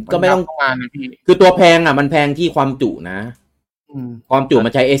ปลี่ยนก็ไม่ต้องคือตัวแพงมันแพงที่ความจุนะความจุมั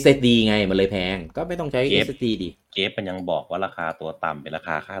นใช้ SSD ไงมันเลยแพงก็ไม่ต้องใช้ SSD ดิเกฟมันยังบอกว่าราคาตัวต่ำเป็นราค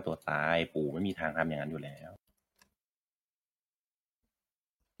าค่าตัวตายปู่ไม่มีทางทำอย่างนั้นอยู่แล้ว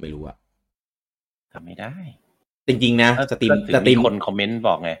ไม่รู้ทำไม่ได้จริงๆนะสตรีมคนคอมเมนต์บ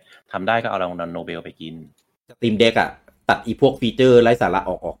อกไงทำได้ก็เอารางวัลโนเบลไปกินสตรีมเด็กตัดอีพวกฟีเจอร์ไร้สาระ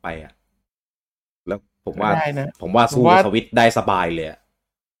ออกไปแล้วผมว่าสู้สวิตได้สบายเลย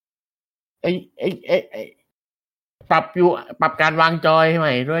ไอ้ปรับการวางจอยให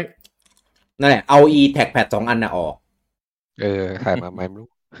ม่ด้วยนั่นแหละเอาtrackpad 2 อันออกถ่ายมาไม่รู้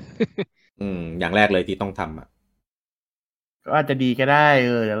อย่างแรกเลยที่ต้องทำก็อาจจะดีก็ได้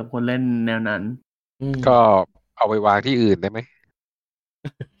เดี๋ยวคนเล่นแนวนั้นก็เอาไปวางที่อื่นได้ไหม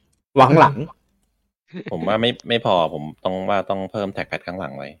วางหลังผมว่าไม่พอผมต้องเพิ่มแท็กแพดข้างหลั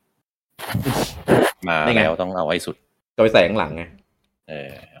งไว้มาแล้วต้องเอาไว้สุดก็ไปใส่ข้างหลังไง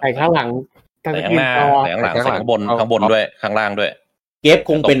ใส่ข้างหลังใส่ข้างหน้าใส่ข้างหลังใส่ข้างบนด้วยข้างล่างด้วยเก็บ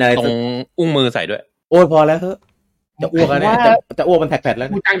คงเป็นอะไรตรงอุ้งมือใส่ด้วยโอ้ยพอแล้วเถอะจะอ้วกแล้วเนี่ยจะอ้วกมันแท็กแพดแล้ว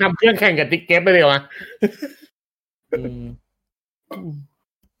กูจังทำเครื่องแข่งกับติ๊กเก็บไปเลยวะ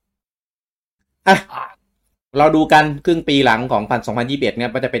เราดูกันครึ่งปีหลังของ2021เนี่ย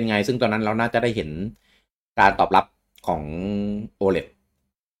ว่าจะเป็นไงซึ่งตอนนั้นเราน่าจะได้เห็นการตอบรับของ OLED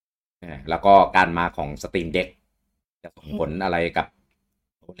แล้วก็การมาของ Steam Deck จะส่งผลอะไรกับ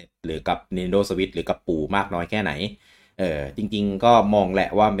OLED หรือกับ Nintendo Switch หรือกับปู่มากน้อยแค่ไหนจริงๆก็มองแหละ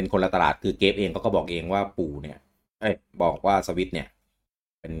ว่าเป็นคนละตลาดคือเกฟเองก็บอกเองว่าปู่เนี่ยบอกว่า Switch เนี่ย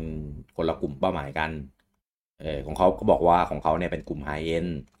เป็นคนละกลุ่มเป้าหมายกันของเขาก็บอกว่าของเขาเนี่ยเป็นกลุ่ม High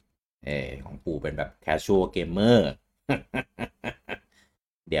End ของปู่เป็นแบบ casual gamer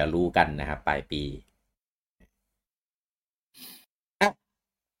เดี๋ยวรู้กันนะครับปลายปี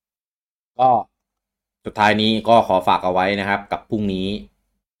ก็สุดท้ายนี้ก็ขอฝากเอาไว้นะครับกับพรุ่งนี้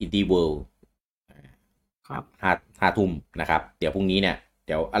Indie World ครับ5 ทุ่มนะครับเดี๋ยวพรุ่งนี้เนี่ยเ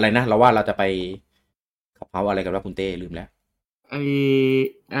ดี๋ยวอะไรนะเราว่าเราจะไปขับเฮาอะไรกันว่าคุณเต้ลืมแล้ว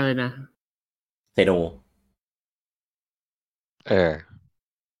อะไรนะเซโน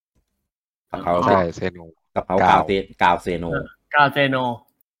กับเขาใช่เซโนกับเขากาวเซโน กาเซโน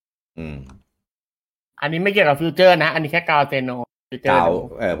อันนี้ไม่เกี่ยวกับฟิวเจอร์นะอันนี้แค่กาเซโนกาว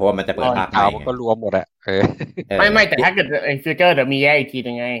เพราะว่ามันจะเปิดภาคใหม่มันก็รวมหมดอะไม่แต่ถ้าเกิดไอ้ฟิวเจอร์เดี๋ยวมีแยกอีกที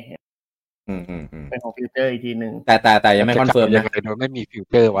นึงไงเป็นของฟิวเจอร์อีกทีนึงแต่ยังไม่คอนเฟิร์มยังไงโดยไม่มีฟิว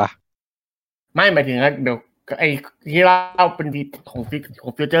เจอร์วะไม่หมายถึงว่าเดี๋ยวไอ้ที่เราเป็นของ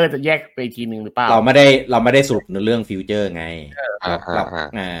ฟิวเจอร์จะแยกไปอีกทีนึงหรือเปล่าเราไม่ได้สรุปในเรื่องฟิวเจอร์ไง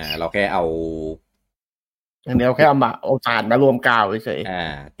เราแค่เอาเดี๋ยวแค่เอาสารมารวมกาวเฉย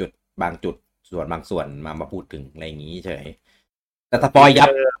จุดบางจุดส่วนบางส่วนมาพูดถึงอะไรอย่างงี้เฉยแต่สปอยยับ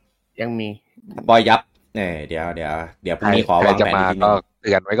ยังมีสปอยยับเดี๋ยวพรุ่งนี้ขอวางแผนทีนึงก็เ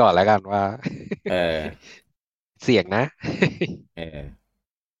ตือนไว้ก่อนแล้วกันว่าเสี่ยงนะ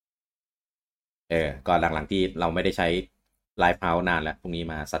ก่อนหลังๆที่เราไม่ได้ใช้ไลฟ์เฮาส์นานแล้วพรุ่งนี้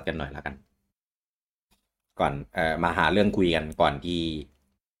มาซัดกันหน่อยแล้วกันก่อนมาหาเรื่องคุยกันก่อนที่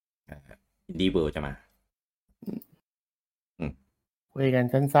อินดี้เวิลด์จะมาคุยกัน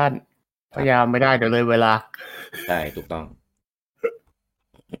สั้นๆพยายามไม่ได้เดี๋ยวเลยเวลาใช่ถูกต้อง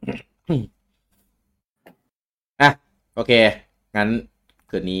โอเคงั้น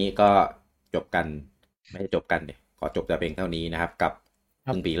คืนนี้ก็จบกันไม่ใช่จบกันเดี๋ยวขอจบแต่เพียงเท่านี้นะครับกับค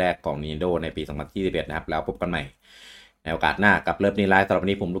รึ่งปีแรกของ Nintendo ในปี2021นะครับแล้วพบกันใหม่ในโอกาสหน้ากับเลิฟนี่ไลฟ์สำหรับวัน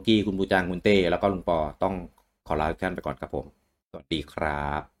นี้ผมลูกกี้คุณบูจางคุณเต้แล้วก็ลุงปอต้องขอลาทุกท่านไปก่อนครับผมสวัสดีครั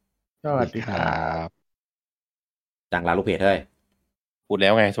บสวัสดีครับจางลาลูกเพจเฮ้ยพูดแล้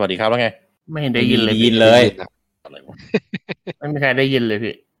วไงสวัสดีครับแล้วไงไม่เห็นได้ยินเลยเลยไม่มีใครได้ยินเลย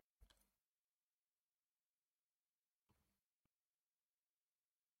พี่